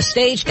 hosted by The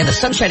Stage in the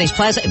Sunshine Ace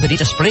Plaza in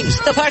Bonita Springs.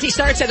 The party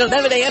starts at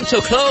 11 a.m.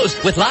 till close,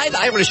 with live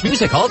Irish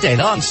music all day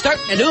long,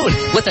 starting at noon,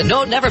 with the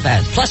No Never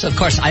Band. Plus, of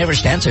course,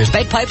 Irish dancers,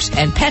 bagpipes,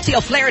 and Patty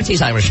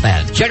O'Flaherty's Irish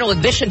Band. General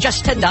admission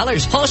just $10,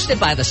 hosted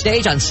by The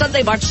Stage on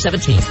Sunday, March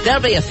 17th.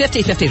 There'll be a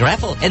 50-50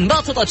 raffle and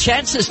multiple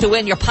chances to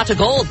win your pot of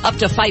gold, up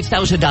to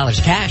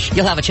 $5,000 cash.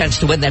 You'll have a chance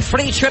to win that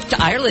free trip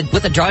to Ireland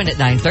with a drawing at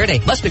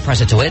 9:30. Must be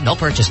present to win, no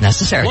purchase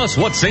necessary. Plus,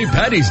 what St.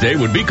 Patty's Day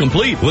would be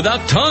complete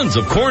without tons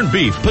of corned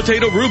beef,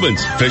 potato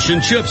Reubens, fish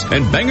and chips,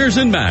 and bangers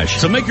and mash.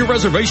 So make your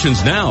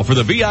reservations now for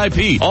the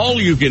VIP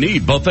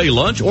all-you-can-eat buffet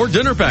lunch or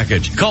dinner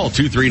package. Call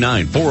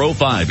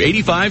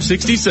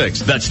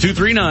 239-405-8566. That's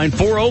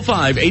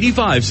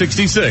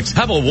 239-405-8566.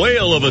 Have a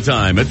whale of a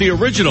time at the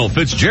original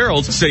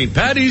Fitzgerald's St.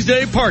 Patty's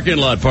Day Parking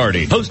Lot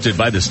Party, hosted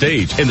by The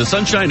Stage in the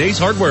Sunshine Ace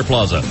Hardware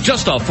Plaza,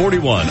 just off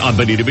 41 on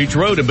Bonita Beach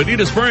Road in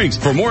Bonita Springs.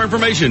 For more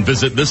information,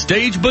 visit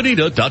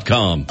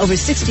thestagebonita.com. Over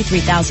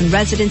 63,000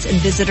 residents and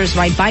visitors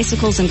ride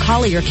bicycles in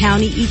Collier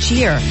County each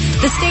year.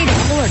 The state of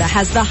Florida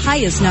has the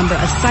highest number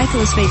of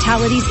cyclist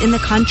fatalities in the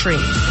country.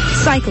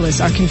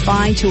 Cyclists are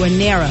confined to a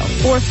narrow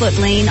 4-foot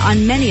lane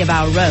on many of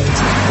our roads,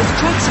 with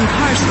trucks and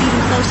cars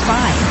speeding close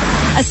by.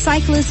 A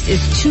cyclist is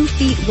 2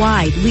 feet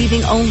wide,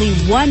 leaving only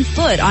 1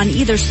 foot on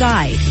either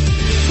side.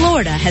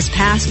 Florida has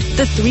passed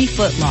the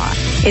 3-foot law.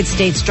 It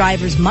states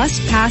drivers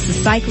must pass a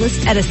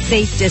cyclist at a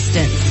safe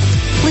distance.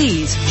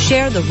 Please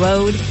share the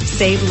road,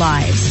 save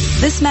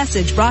lives. This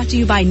message brought to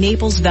you by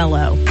Naples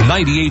Velo.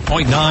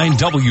 98.9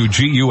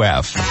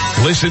 WGUF.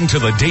 Listen to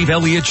the Dave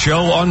Elliott Show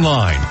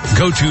online.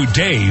 Go to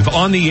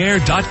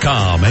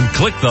DaveOnTheAir.com and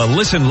click the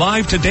Listen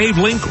Live to Dave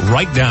link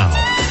right now.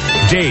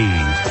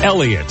 Dave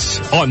Elliott's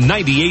on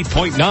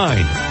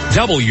 98.9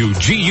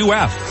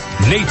 WGUF.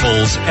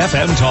 Naples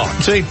FM Talk.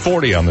 It's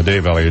 8:40 on the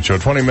Dave Elliott Show,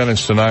 20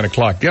 minutes to 9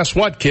 o'clock. Guess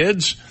what,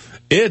 kids?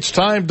 It's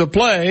time to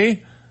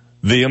play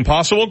The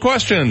Impossible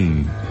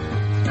Question.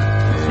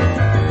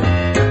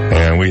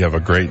 And we have a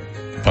great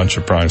bunch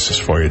of prizes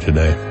for you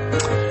today.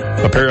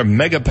 A pair of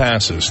mega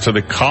passes to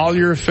the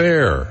Collier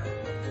Fair,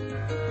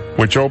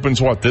 which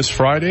opens this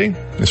Friday?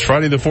 It's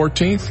Friday the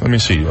 14th? Let me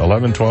see,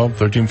 11, 12,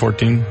 13,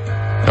 14?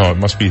 No, it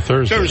must be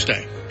Thursday.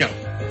 Thursday, yeah.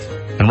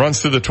 And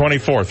runs through the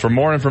 24th. For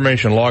more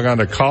information, log on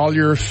to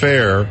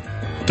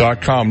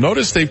collierfair.com.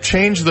 Notice they've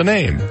changed the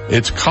name.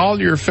 It's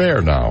Collier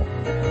Fair now,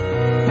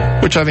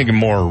 which I think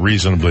more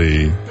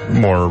realistically,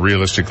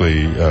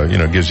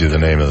 gives you the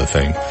name of the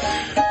thing.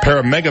 Pair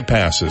of mega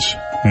passes.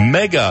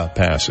 Mega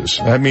passes.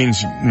 That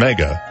means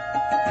mega.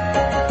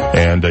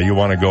 And you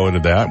want to go to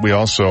that. We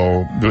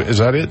also, is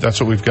that it?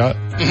 That's what we've got?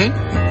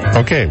 Mm-hmm.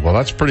 Okay, well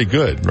that's pretty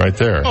good right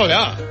there. Oh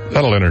yeah.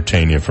 That'll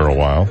entertain you for a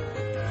while.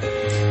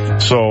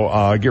 So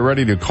get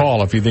ready to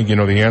call if you think you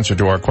know the answer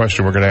to our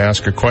question. We're going to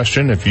ask a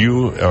question. If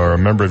you or a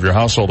member of your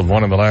household have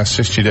won in the last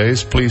 60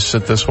 days, please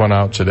sit this one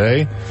out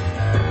today.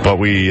 But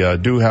we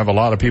do have a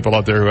lot of people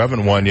out there who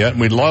haven't won yet,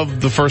 and we love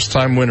the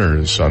first-time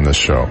winners on this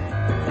show.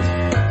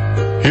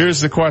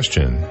 Here's the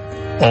question.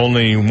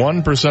 Only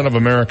 1% of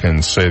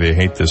Americans say they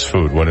hate this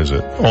food. What is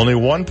it? Only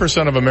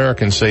 1% of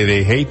Americans say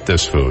they hate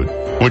this food,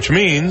 which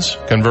means,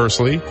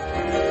 conversely,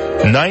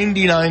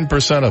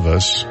 99% of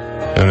us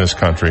in this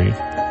country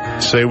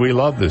say we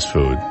love this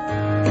food.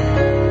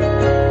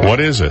 What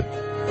is it?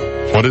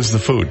 What is the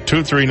food?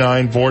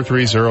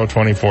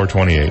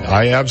 239-430-2428.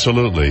 I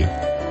absolutely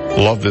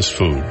love this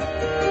food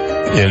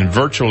in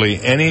virtually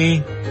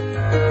any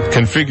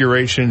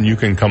configuration you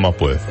can come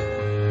up with.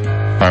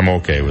 I'm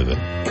okay with it.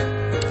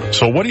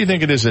 So what do you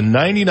think it is that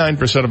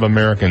 99% of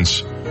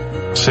Americans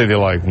say they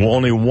like? Well,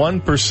 only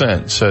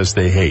 1% says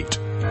they hate.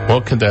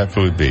 What could that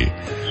food be?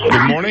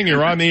 Good morning.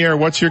 You're on the air.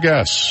 What's your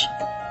guess?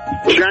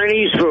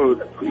 Chinese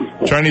food.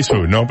 Chinese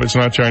food. Nope, it's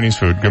not Chinese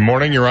food. Good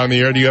morning. You're on the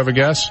air. Do you have a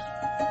guess?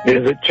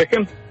 Is it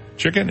chicken?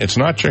 Chicken? It's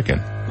not chicken.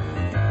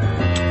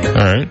 All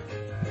right.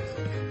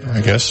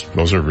 I guess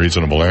those are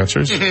reasonable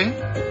answers.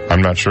 Mm-hmm.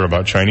 I'm not sure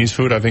about Chinese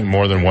food. I think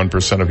more than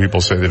 1% of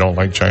people say they don't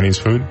like Chinese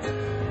food.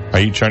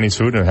 I eat Chinese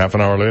food, and half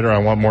an hour later, I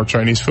want more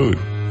Chinese food.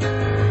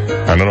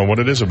 I don't know what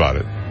it is about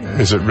it.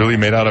 Is it really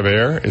made out of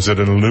air? Is it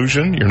an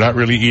illusion? You're not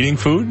really eating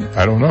food?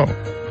 I don't know.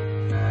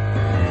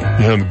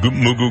 You know,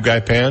 Mugu Gai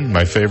Pan,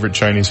 my favorite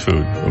Chinese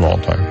food of all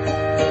time.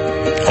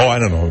 Oh, I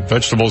don't know.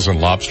 Vegetables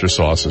and lobster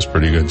sauce is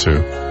pretty good,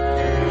 too.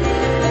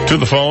 To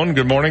the phone.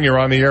 Good morning. You're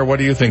on the air. What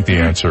do you think the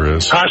answer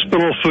is?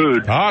 Hospital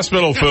food.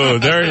 Hospital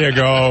food. There you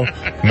go.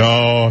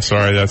 No,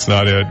 sorry, that's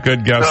not it.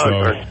 Good guess,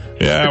 though.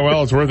 Yeah,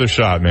 well, it's worth a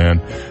shot, man.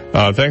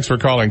 Thanks for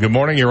calling. Good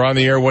morning. You're on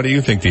the air. What do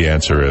you think the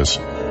answer is?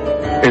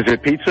 Is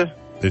it pizza?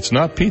 It's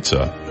not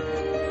pizza.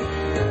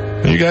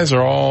 You guys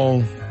are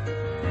all...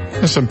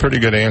 There's some pretty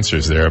good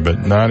answers there,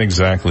 but not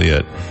exactly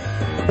it.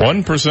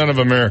 1% of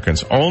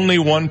Americans, only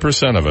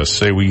 1% of us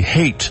say we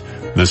hate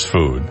this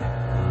food.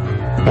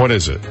 What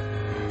is it?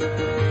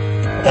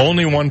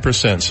 Only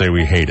 1% say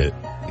we hate it.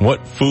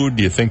 What food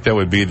do you think that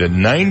would be that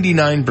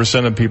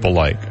 99% of people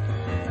like?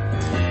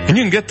 And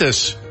you can get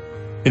this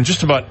in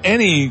just about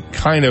any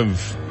kind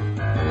of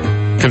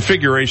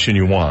configuration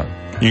you want.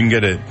 You can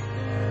get it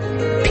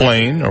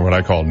plain, or what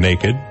I call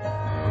naked.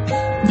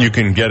 You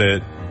can get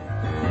it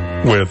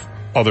with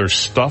other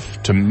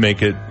stuff to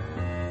make it,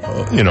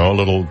 a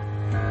little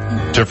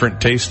different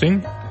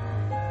tasting.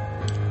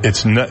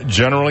 It's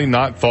generally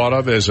not thought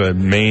of as a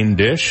main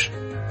dish.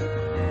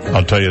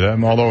 I'll tell you that.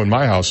 Although in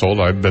my household,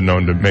 I've been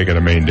known to make it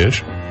a main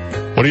dish.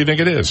 What do you think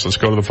it is? Let's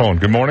go to the phone.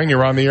 Good morning.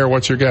 You're on the air.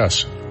 What's your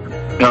guess?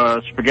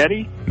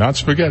 Spaghetti? Not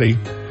spaghetti.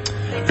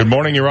 Good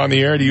morning. You're on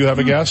the air. Do you have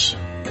a guess?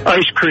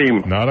 Ice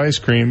cream. Not ice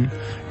cream.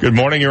 Good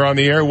morning. You're on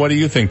the air. What do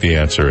you think the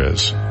answer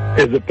is?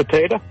 Is it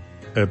potato?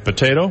 A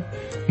potato?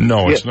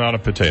 No, Yes. It's not a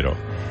potato.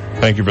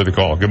 Thank you for the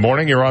call. Good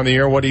morning. You're on the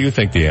air. What do you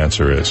think the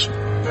answer is?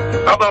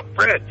 How about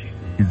bread?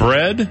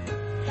 Bread?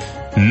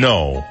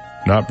 No,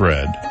 not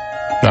bread.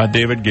 Not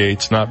David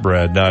Gates, not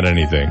bread, not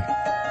anything.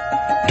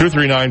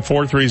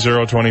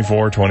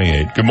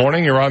 239-430-2428. Good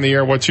morning. You're on the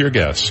air. What's your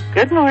guess?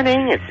 Good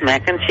morning. It's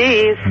mac and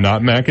cheese.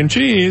 Not mac and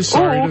cheese.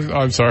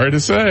 I'm sorry to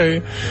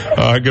say.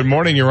 Good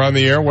morning. You're on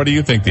the air. What do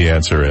you think the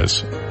answer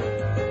is?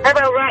 How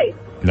about rice?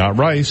 Not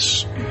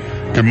rice.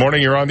 Good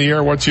morning. You're on the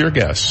air. What's your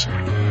guess?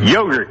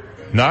 Yogurt.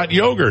 Not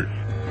yogurt.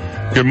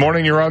 Good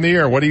morning. You're on the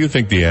air. What do you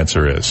think the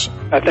answer is?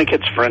 I think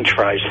it's French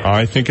fries.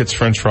 I think it's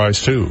French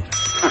fries, too.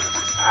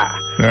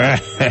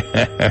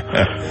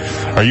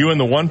 Are you in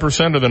the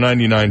 1% or the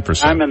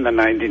 99%? I'm in the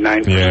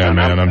 99%. Yeah,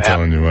 man, I'm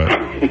telling you what.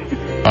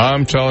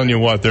 I'm telling you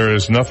what, there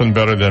is nothing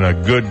better than a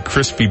good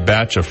crispy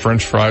batch of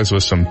French fries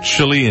with some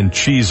chili and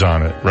cheese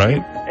on it,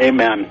 right?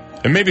 Amen.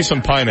 And maybe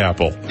some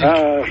pineapple.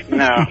 No,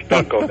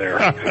 don't go there.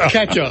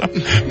 Ketchup.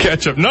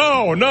 Ketchup.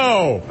 No.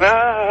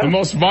 The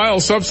most vile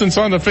substance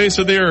on the face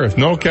of the earth.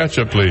 No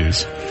ketchup,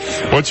 please.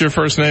 What's your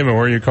first name and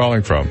where are you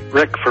calling from?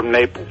 Rick from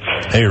Naples.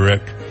 Hey,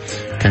 Rick.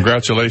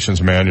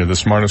 Congratulations, man. You're the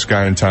smartest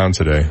guy in town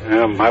today.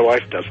 My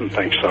wife doesn't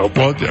think so.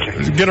 Well,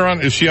 get her on.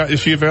 Is she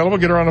available?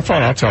 Get her on the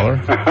phone. I'll tell her.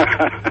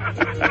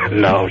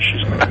 No,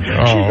 she's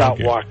out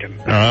walking.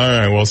 All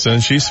right. Well,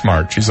 since she's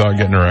smart, she's out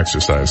getting her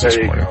exercise this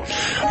morning.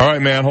 All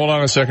right, man. Hold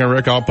on a second,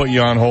 Rick. I'll put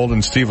you on hold,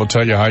 and Steve will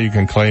tell you how you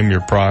can claim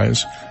your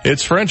prize.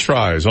 It's French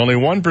fries. Only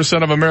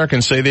 1% of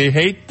Americans say they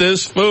hate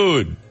this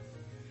food.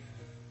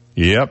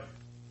 Yep.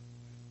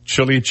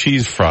 Chili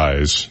cheese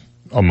fries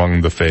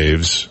among the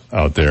faves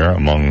out there,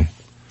 among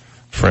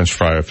French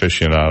fry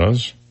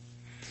aficionados.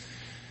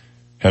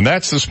 And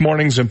that's this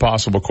morning's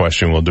impossible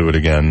question. We'll do it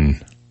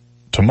again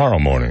tomorrow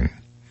morning.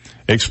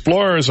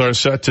 Explorers are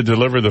set to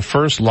deliver the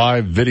first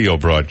live video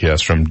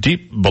broadcast from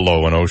deep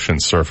below an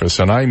ocean's surface,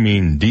 and I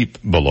mean deep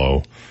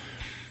below.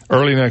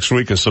 Early next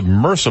week, a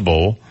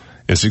submersible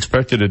is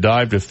expected to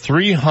dive to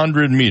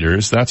 300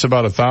 meters, that's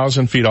about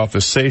 1,000 feet off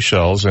the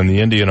Seychelles in the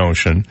Indian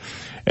Ocean,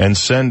 and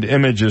send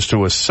images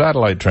to a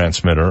satellite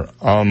transmitter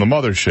on the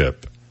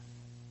mothership.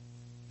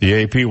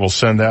 The AP will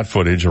send that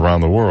footage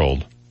around the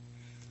world.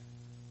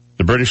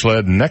 The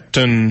British-led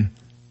Necton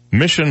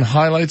mission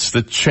highlights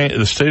the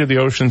state of the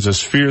oceans as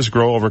fears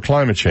grow over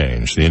climate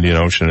change. The Indian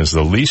Ocean is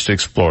the least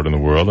explored in the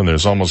world, and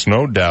there's almost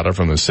no data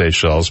from the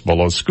Seychelles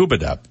below scuba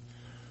depth.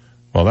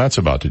 Well, that's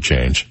about to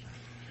change.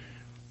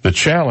 The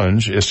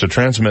challenge is to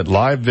transmit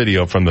live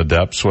video from the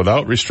depths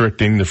without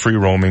restricting the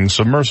free-roaming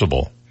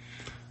submersible.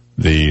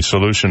 The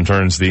solution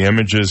turns the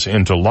images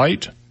into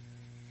light,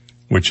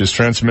 which is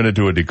transmitted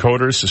to a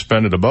decoder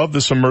suspended above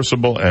the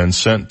submersible and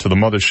sent to the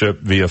mothership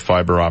via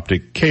fiber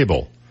optic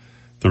cable.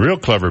 The real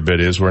clever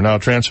bit is we're now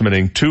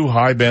transmitting 2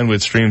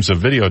 high-bandwidth streams of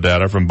video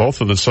data from both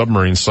of the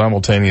submarines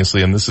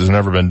simultaneously, and this has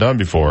never been done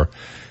before,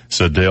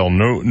 said Dale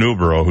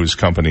Newborough, whose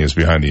company is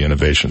behind the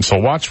innovation. So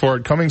watch for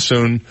it coming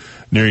soon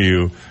near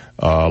you,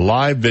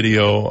 live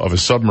video of a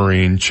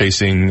submarine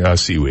chasing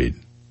seaweed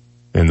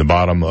in the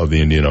bottom of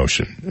the Indian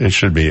Ocean. It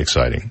should be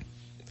exciting.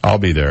 I'll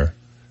be there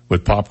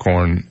with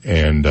popcorn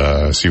and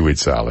seaweed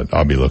salad.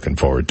 I'll be looking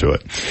forward to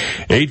it.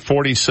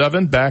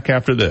 8:47, back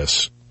after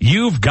this.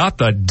 You've got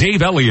the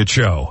Dave Elliott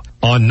Show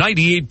on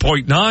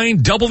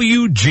 98.9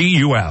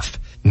 WGUF,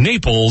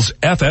 Naples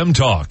FM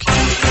Talk.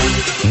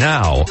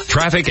 Now,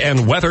 traffic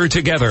and weather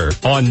together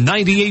on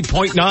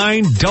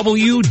 98.9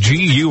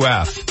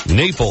 WGUF.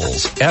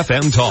 Naples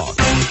FM Talk.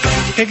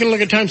 Taking a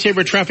look at time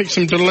saver traffic,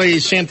 some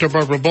delays. Santa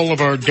Barbara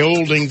Boulevard,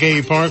 Golden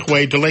Gate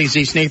Parkway, delays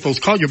East Naples,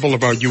 Collier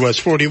Boulevard, US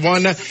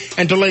 41,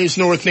 and delays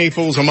North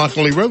Naples,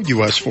 Immokalee Road,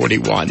 US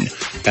 41.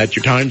 That's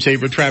your time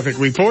saver traffic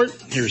report.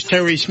 Here's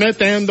Terry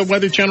Smith and the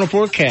Weather Channel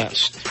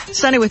forecast.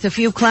 Sunny with a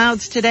few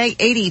clouds today,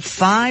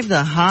 85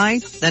 the high,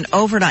 then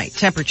overnight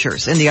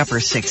temperatures in the upper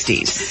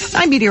 60s.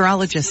 I'm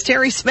meteorologist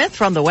Terry Smith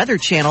from the Weather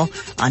Channel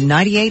on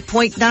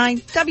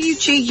 98.9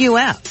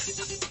 WGUF.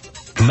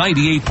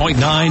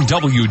 98.9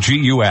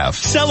 WGUF.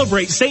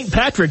 Celebrate St.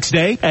 Patrick's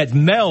Day at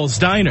Mel's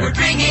Diner. We're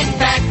bringing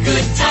back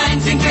good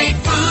times and great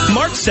food.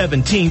 March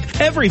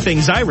 17th,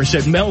 everything's Irish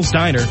at Mel's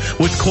Diner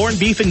with corned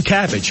beef and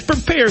cabbage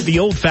prepared the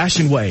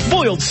old-fashioned way,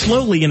 boiled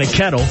slowly in a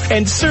kettle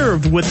and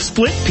served with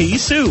split pea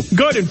soup,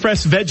 garden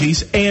fresh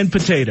veggies and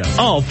potato,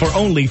 all for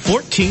only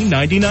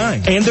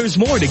 $14.99. And there's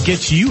more to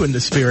get you in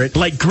the spirit,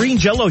 like green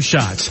Jell-O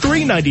shots,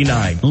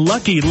 $3.99,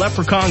 Lucky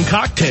Leprechaun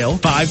cocktail,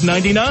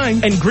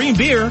 $5.99, and green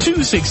beer,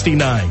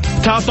 $2.69.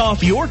 Top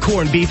off your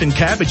corned beef and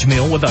cabbage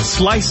meal with a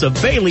slice of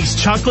Bailey's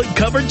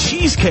chocolate-covered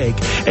cheesecake,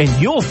 and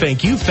you'll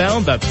think you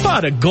found the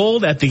pot of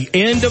gold at the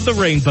end of the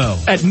rainbow.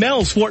 At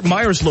Mel's Fort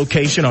Myers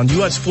location on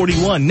US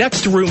 41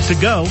 next to Room to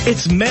Go,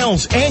 it's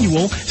Mel's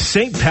annual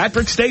St.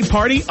 Patrick's Day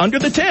party under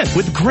the tent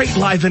with great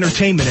live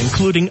entertainment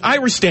including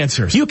Irish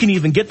dancers. You can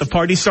even get the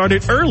party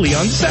started early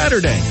on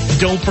Saturday.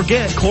 Don't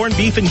forget corned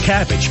beef and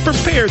cabbage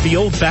prepared the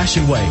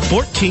old-fashioned way,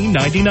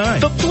 $14.99.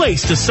 The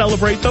place to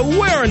celebrate the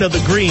wearing of the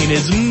green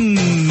is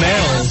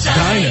Mel's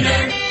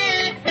Diner.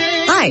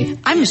 Hi,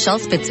 I'm Michelle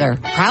Spitzer,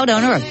 proud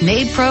owner of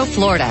MaidPro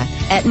Florida.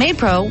 At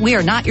MaidPro, we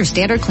are not your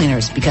standard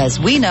cleaners because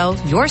we know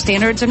your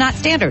standards are not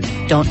standard.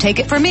 Don't take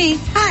it from me.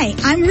 Hi,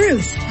 I'm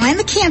Ruth. I'm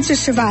a cancer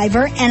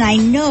survivor, and I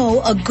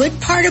know a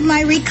good part of my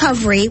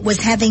recovery was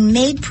having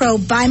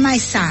MaidPro by my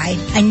side.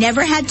 I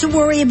never had to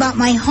worry about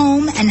my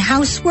home and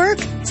housework.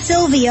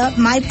 Sylvia,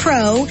 my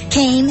pro,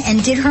 came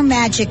and did her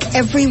magic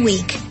every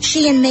week.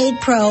 She and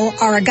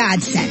MaidPro are a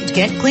godsend.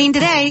 Get clean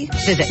today.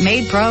 Visit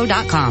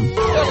MaidPro.com.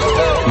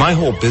 My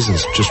whole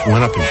business just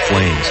went up in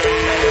flames.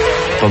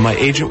 But my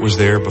agent was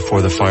there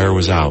before the fire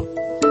was out.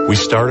 We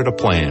started a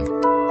plan.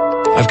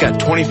 I've got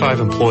 25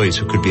 employees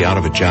who could be out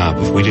of a job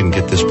if we didn't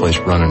get this place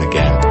running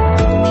again.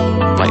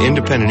 My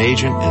independent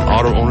agent and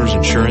auto owners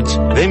insurance,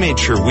 they made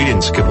sure we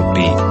didn't skip a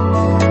beat.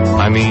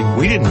 I mean,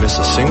 we didn't miss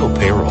a single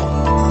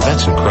payroll.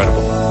 That's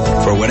incredible.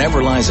 For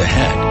whatever lies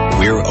ahead,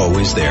 we're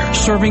always there.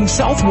 Serving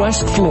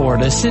Southwest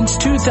Florida since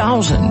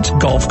 2000.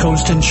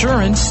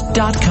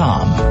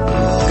 GulfCoastInsurance.com.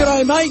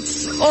 G'day,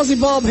 mates.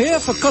 Aussie Bob here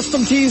for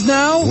Custom Tees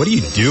Now. What are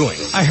you doing?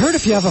 I heard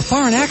if you have a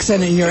foreign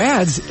accent in your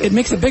ads, it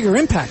makes a bigger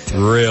impact.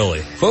 Really?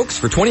 Folks,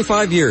 for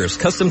 25 years,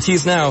 Custom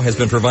Tees Now has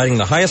been providing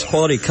the highest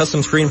quality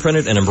custom screen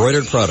printed and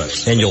embroidered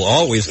products. And you'll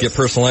always get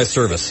personalized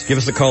service. Give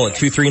us a call at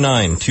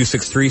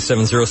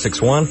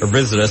 239-263-7061 or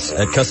visit us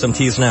at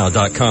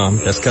CustomTeesNow.com.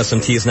 That's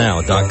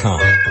CustomTeesNow.com.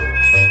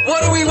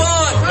 What do we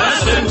want?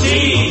 Custom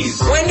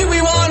tees. When do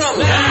we want them?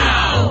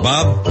 Now.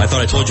 Bob, I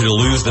thought I told you to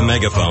lose the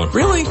megaphone.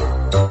 Really?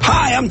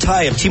 Hi, I'm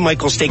Ty of T.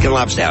 Michael's Steak and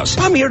Lobster House.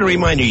 I'm here to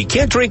remind you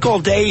can't drink all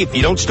day if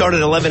you don't start at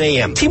 11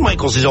 a.m. T.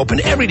 Michael's is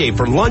open every day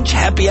for lunch,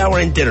 happy hour,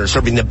 and dinner,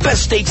 serving the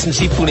best steaks and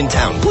seafood in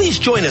town. Please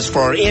join us for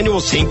our annual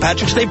St.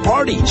 Patrick's Day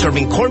party,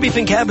 serving corned beef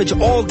and cabbage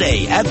all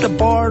day at the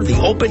bar, the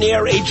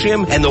open-air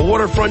atrium, and the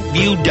waterfront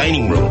view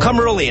dining room. Come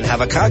early and have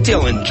a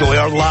cocktail and enjoy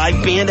our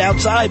live band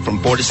outside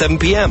from 4 to 7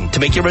 p.m. To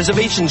make your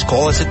reservations,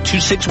 call us at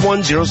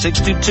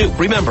 261-0622.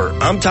 Remember,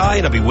 I'm Ty,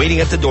 and I'll be waiting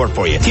at the door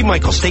for you. T.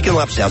 Michael's Steak and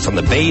Lobster House on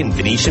the Bay in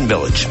Venetian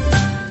Village.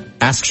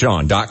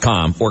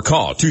 AskSean.com or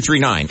call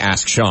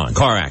 239-ASK-SEAN.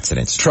 Car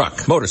accidents,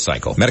 truck,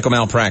 motorcycle, medical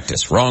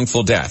malpractice,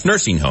 wrongful death,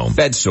 nursing home,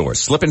 bed sores,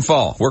 slip and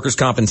fall, workers'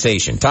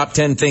 compensation. Top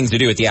 10 things to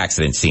do at the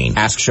accident scene.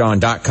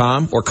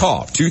 AskSean.com or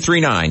call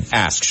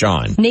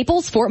 239-ASK-SEAN.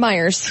 Naples, Fort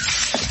Myers.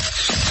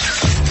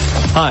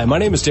 Hi, my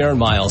name is Darren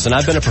Miles, and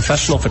I've been a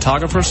professional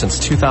photographer since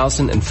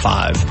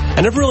 2005.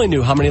 I never really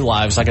knew how many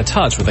lives I could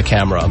touch with a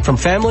camera, from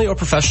family or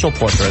professional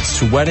portraits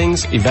to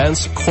weddings,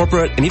 events,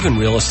 corporate, and even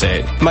real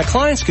estate. My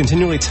clients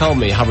continually tell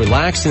me how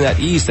relaxed and at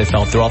ease they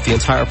felt throughout the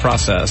entire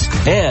process,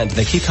 and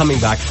they keep coming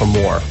back for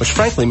more, which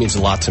frankly means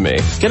a lot to me.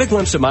 Get a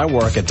glimpse at my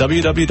work at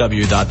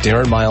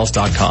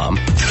www.darrenmiles.com,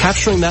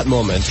 capturing that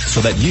moment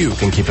so that you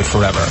can keep it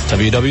forever.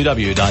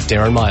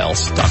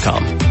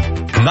 www.darrenmiles.com.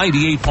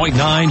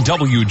 98.9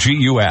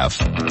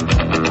 WGUF.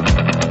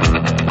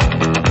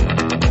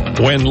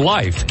 When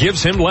life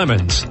gives him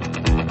lemons,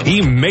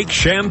 he makes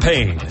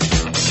champagne.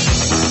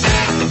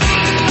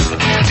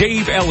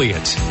 Dave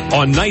Elliott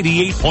on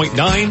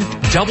 98.9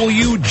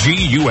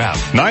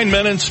 WGUF. 9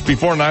 minutes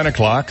before 9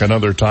 o'clock,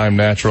 another time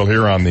natural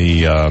here on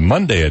the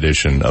Monday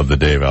edition of the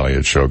Dave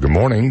Elliott Show. Good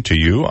morning to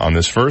you on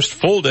this first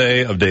full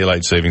day of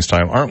daylight savings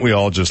time. Aren't we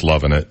all just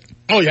loving it?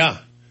 Oh, yeah.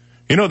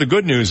 You know, the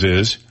good news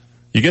is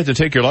you get to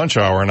take your lunch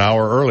hour an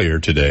hour earlier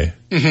today,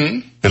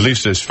 at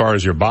least as far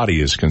as your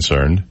body is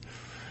concerned.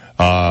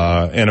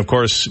 And of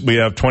course, we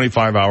have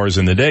 25 hours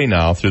in the day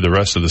now through the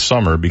rest of the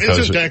summer because...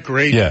 Isn't that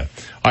great? Yeah.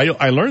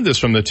 I learned this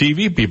from the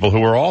TV people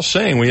who are all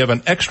saying we have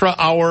an extra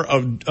hour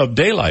of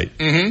daylight.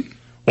 Mm-hmm.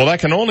 Well, that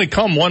can only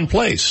come one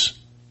place.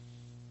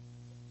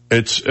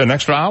 It's an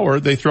extra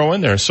hour they throw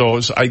in there. So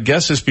I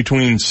guess it's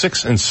between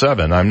 6 and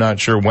 7. I'm not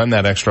sure when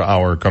that extra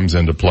hour comes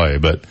into play,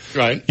 but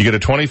right. You get a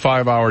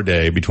 25-hour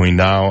day between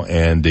now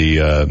and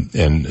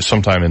and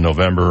sometime in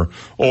November,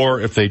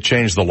 or if they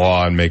change the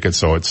law and make it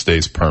so it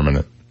stays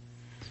permanent.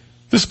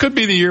 This could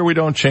be the year we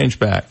don't change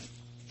back.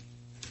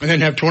 And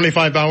then have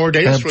 25-hour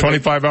days? Have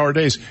 25-hour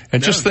days.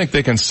 And just think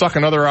they can suck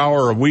another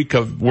hour a week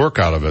of work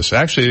out of us.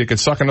 Actually, they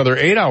could suck another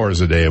 8 hours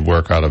a day of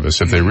work out of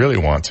us if they really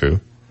want to.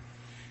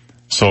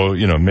 So,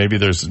 maybe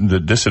there's the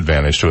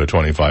disadvantage to a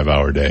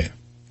 25-hour day.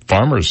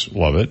 Farmers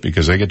love it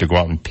because they get to go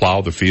out and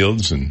plow the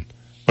fields, and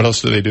what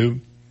else do they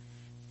do?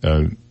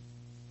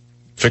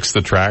 Fix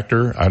the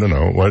tractor? I don't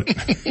know. What?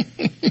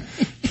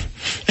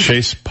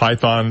 Chase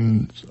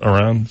python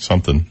around?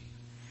 Something.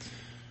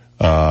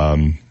 I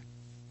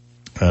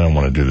don't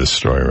want to do this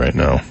story right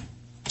now.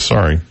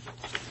 Sorry.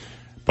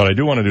 But I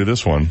do want to do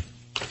this one.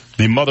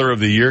 The Mother of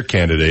the Year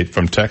candidate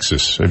from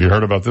Texas. Have you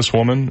heard about this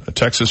woman? A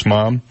Texas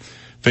mom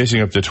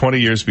facing up to 20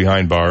 years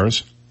behind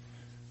bars.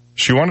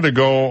 She wanted to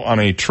go on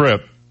a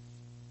trip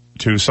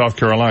to South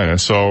Carolina,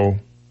 so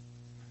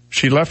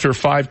she left her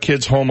 5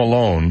 kids home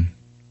alone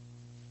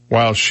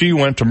while she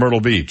went to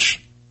Myrtle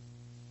Beach.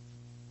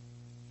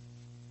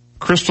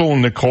 Crystal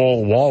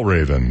Nicole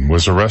Walraven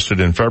was arrested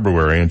in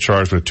February and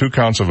charged with 2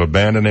 counts of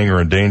abandoning or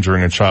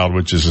endangering a child,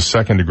 which is a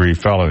second-degree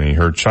felony.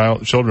 Her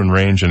children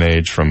range in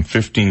age from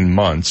 15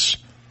 months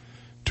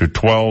to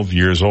 12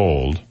 years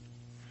old.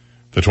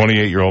 The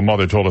 28-year-old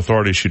mother told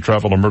authorities she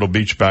traveled to Myrtle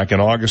Beach back in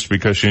August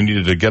because she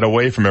needed to get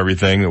away from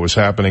everything that was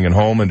happening at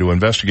home and to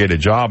investigate a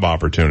job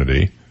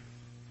opportunity.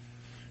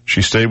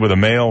 She stayed with a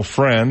male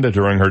friend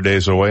during her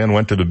days away and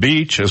went to the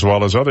beach as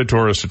well as other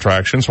tourist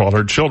attractions while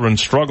her children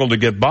struggled to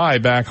get by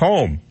back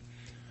home.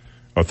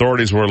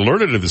 Authorities were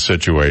alerted of the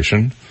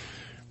situation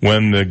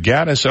when the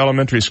Gaddis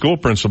Elementary School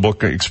principal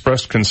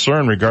expressed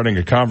concern regarding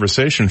a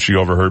conversation she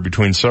overheard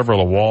between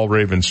several of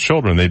Walraven's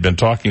children. They'd been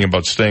talking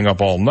about staying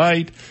up all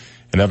night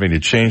and having to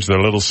change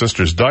their little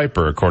sister's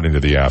diaper, according to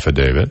the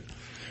affidavit.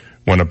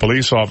 When a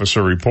police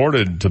officer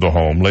reported to the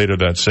home later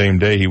that same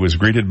day, he was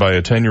greeted by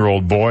a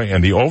 10-year-old boy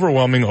and the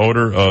overwhelming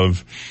odor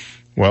of,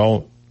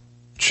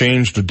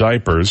 changed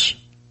diapers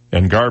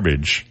and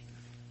garbage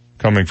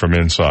coming from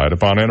inside.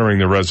 Upon entering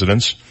the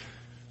residence,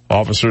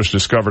 officers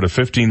discovered a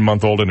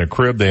 15-month-old in a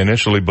crib they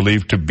initially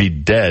believed to be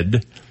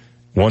dead.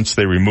 Once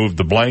they removed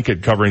the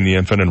blanket covering the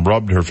infant and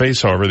rubbed her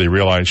face, however, they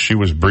realized she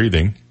was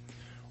breathing.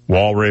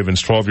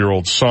 Walraven's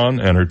 12-year-old son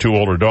and her 2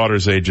 older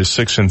daughters, ages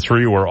 6 and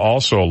 3, were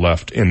also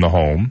left in the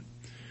home.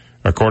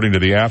 According to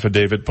the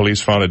affidavit,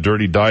 police found a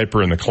dirty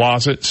diaper in the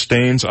closet,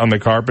 stains on the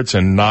carpets,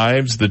 and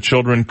knives the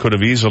children could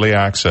have easily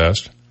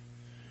accessed.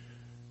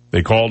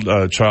 They called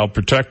Child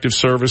Protective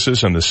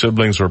Services, and the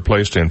siblings were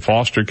placed in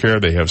foster care.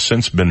 They have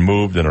since been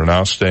moved and are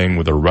now staying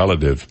with a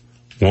relative.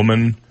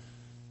 Woman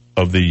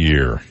of the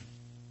Year.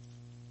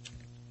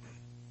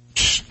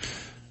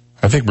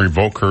 I think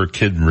revoke her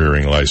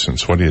kid-rearing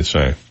license. What do you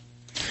say?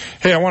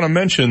 Hey, I want to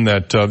mention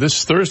that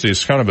this Thursday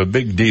is kind of a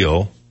big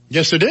deal.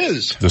 Yes, it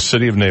is. The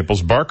city of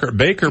Naples,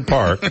 Baker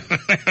Park.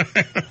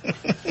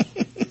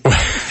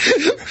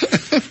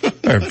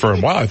 For a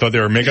while, I thought they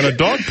were making a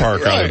dog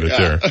park out of it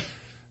there.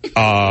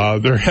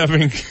 They're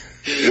having...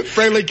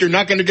 Fralick, you're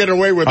not going to get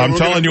away with it. I'm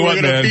telling you what,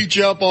 man. We're going to beat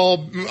you up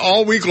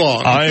all week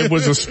long. I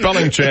was a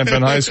spelling champ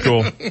in high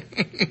school.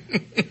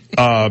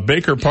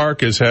 Baker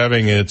Park is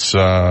having its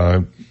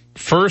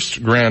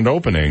first grand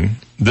opening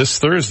this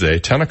Thursday,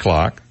 10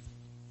 o'clock,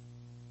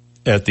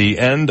 at the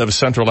end of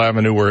Central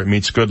Avenue where it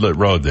meets Goodlet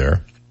Road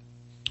there.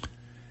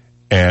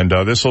 And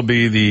this will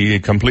be the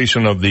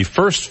completion of the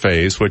first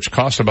phase, which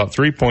cost about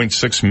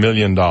 $3.6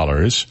 million,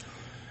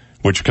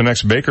 which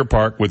connects Baker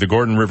Park with the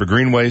Gordon River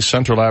Greenway,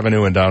 Central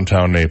Avenue, and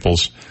downtown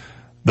Naples.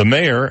 The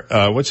mayor,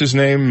 what's his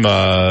name?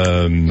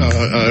 Barlett?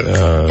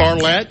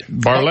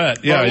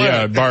 Barlett,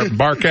 yeah,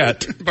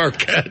 Barquette.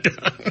 Barquette.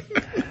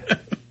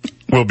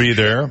 Will be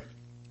there.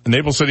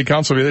 Naples City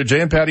Council will be there.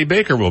 Jay and Patty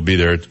Baker will be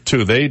there,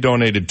 too. They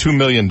donated $2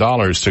 million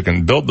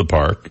to build the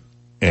park,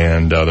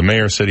 and the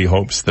mayor said he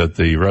hopes that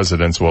the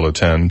residents will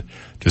attend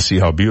to see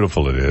how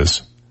beautiful it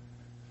is.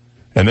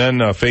 And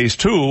then phase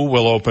 2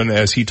 will open,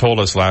 as he told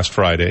us last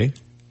Friday,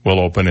 will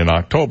open in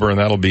October, and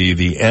that'll be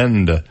the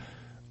end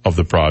of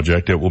the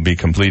project. It will be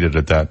completed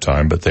at that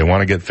time, but they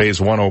want to get phase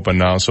 1 open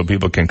now so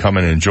people can come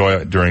and enjoy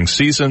it during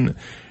season,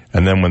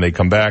 and then when they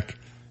come back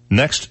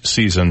next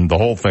season, the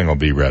whole thing will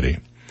be ready.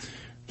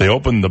 They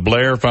opened the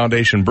Blair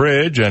Foundation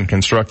Bridge and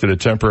constructed a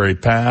temporary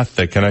path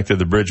that connected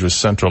the bridge with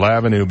Central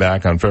Avenue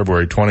back on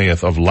February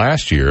 20th of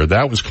last year.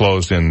 That was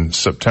closed in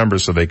September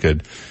so they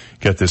could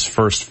get this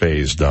first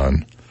phase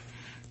done.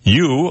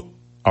 You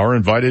are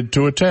invited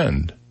to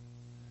attend.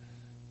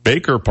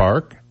 Baker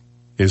Park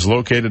is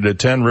located at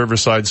 10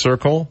 Riverside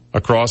Circle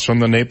across from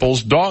the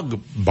Naples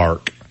Dog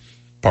Bark.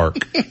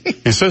 park.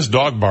 He says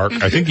dog bark.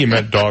 I think he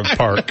meant dog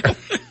park.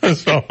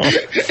 So.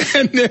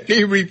 And then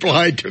he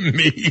replied to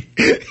me.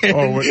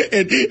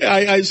 And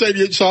I said,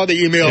 you saw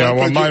the email. Yeah,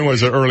 well, mine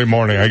was an early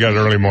morning. I got an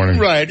early morning.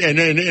 Right, and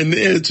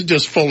it's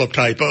just full of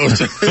typos.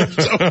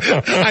 So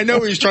I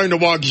know he's trying to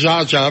walk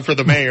Zsa Zsa for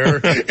the mayor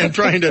and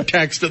trying to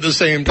text at the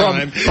same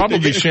time.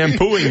 Probably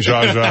shampooing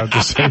Zsa Zsa at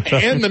the same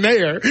time. And the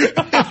mayor.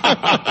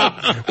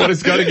 Well,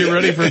 he's got to get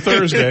ready for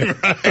Thursday.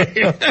 Right.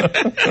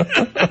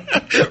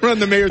 Run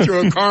the mayor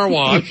through a car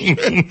wash.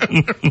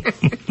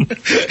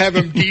 Have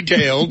him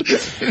detailed.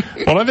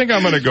 Well, I think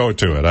I'm going to go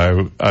to it.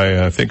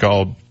 I think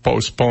I'll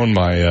postpone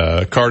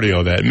my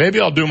cardio that. Maybe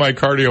I'll do my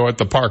cardio at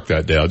the park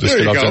that day. I'll just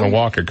get out there and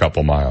walk a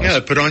couple miles. Yeah,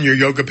 put on your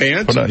yoga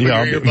pants and put your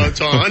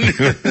earbuds on.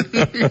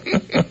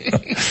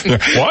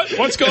 What?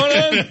 What's going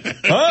on?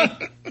 Huh?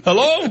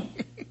 Hello?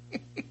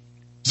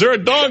 Is there a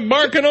dog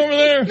barking over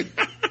there?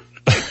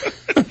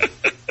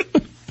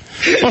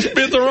 Must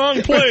be at the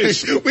wrong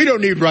place. We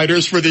don't need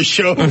writers for this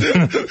show.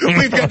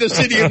 We've got the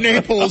city of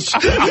Naples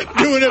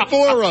doing it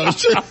for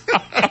us.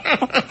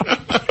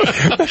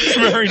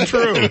 Very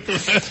true.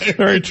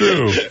 Very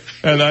true.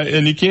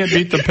 And you can't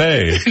beat the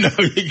pay. No,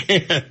 you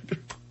can't.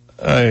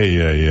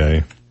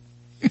 Ay.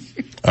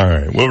 All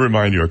right. We'll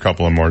remind you a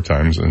couple of more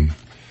times and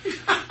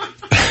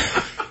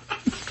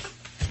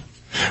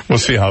we'll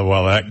see how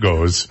well that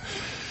goes.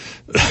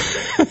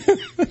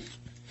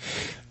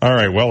 All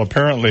right. Well,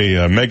 apparently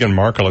Meghan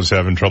Markle is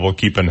having trouble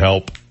keeping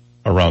help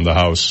around the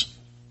house.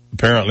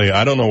 Apparently,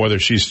 I don't know whether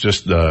she's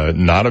just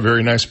not a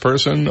very nice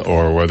person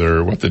or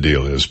what the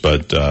deal is,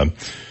 but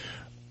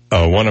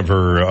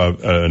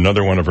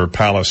another one of her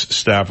palace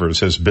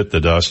staffers has bit the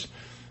dust.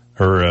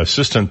 Her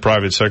assistant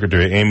private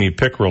secretary, Amy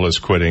Pickrell, is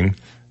quitting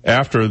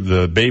after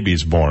the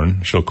baby's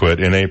born. She'll quit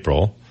in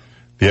April.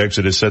 The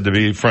exit is said to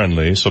be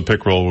friendly, so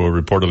Pickrell will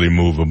reportedly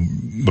move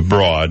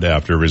abroad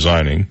after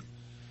resigning.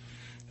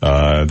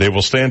 They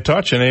will stay in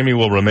touch, and Amy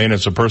will remain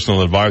as a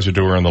personal advisor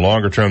to her in the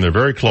longer term. They're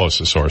very close,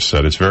 the source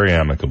said. It's very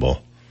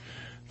amicable.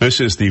 This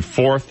is the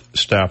fourth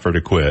staffer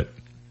to quit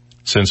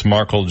since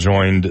Markle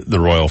joined the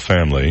royal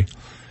family.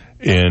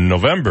 In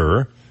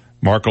November,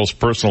 Markle's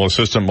personal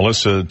assistant,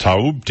 Melissa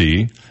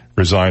Taubti,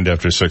 resigned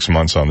after 6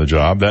 months on the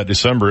job. That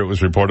December, it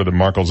was reported that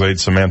Markle's aide,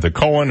 Samantha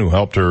Cohen, who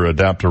helped her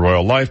adapt to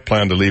royal life,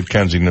 planned to leave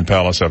Kensington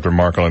Palace after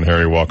Markle and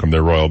Harry welcomed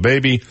their royal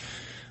baby.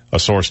 A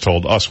source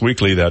told Us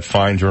Weekly, that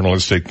fine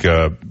journalistic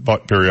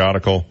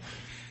periodical,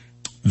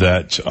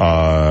 that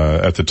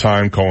at the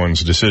time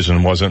Cohen's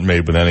decision wasn't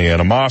made with any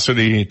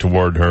animosity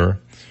toward her.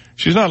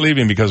 She's not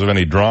leaving because of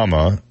any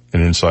drama,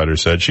 an insider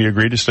said. She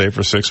agreed to stay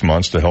for 6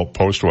 months to help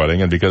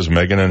post-wedding, and because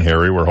Meghan and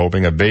Harry were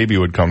hoping a baby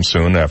would come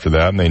soon after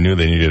that, and they knew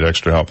they needed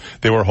extra help.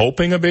 They were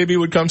hoping a baby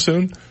would come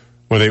soon?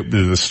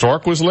 The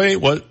stork was late?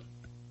 What?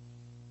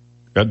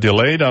 Got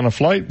delayed on a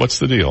flight? What's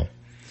the deal?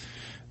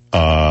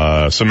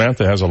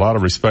 Samantha has a lot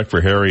of respect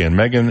for Harry and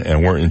Meghan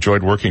and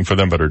enjoyed working for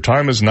them, but her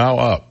time is now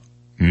up.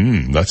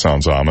 That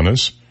sounds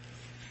ominous.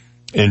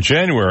 In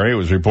January, it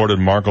was reported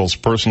Markle's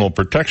personal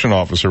protection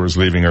officer was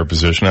leaving her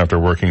position after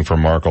working for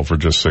Markle for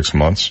just 6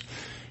 months.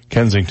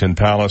 Kensington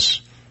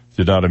Palace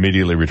did not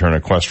immediately return a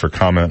request for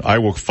comment. I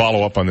will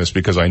follow up on this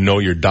because I know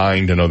you're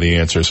dying to know the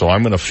answer, so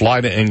I'm going to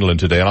fly to England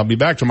today, and I'll be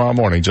back tomorrow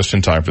morning just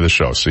in time for the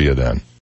show. See you then.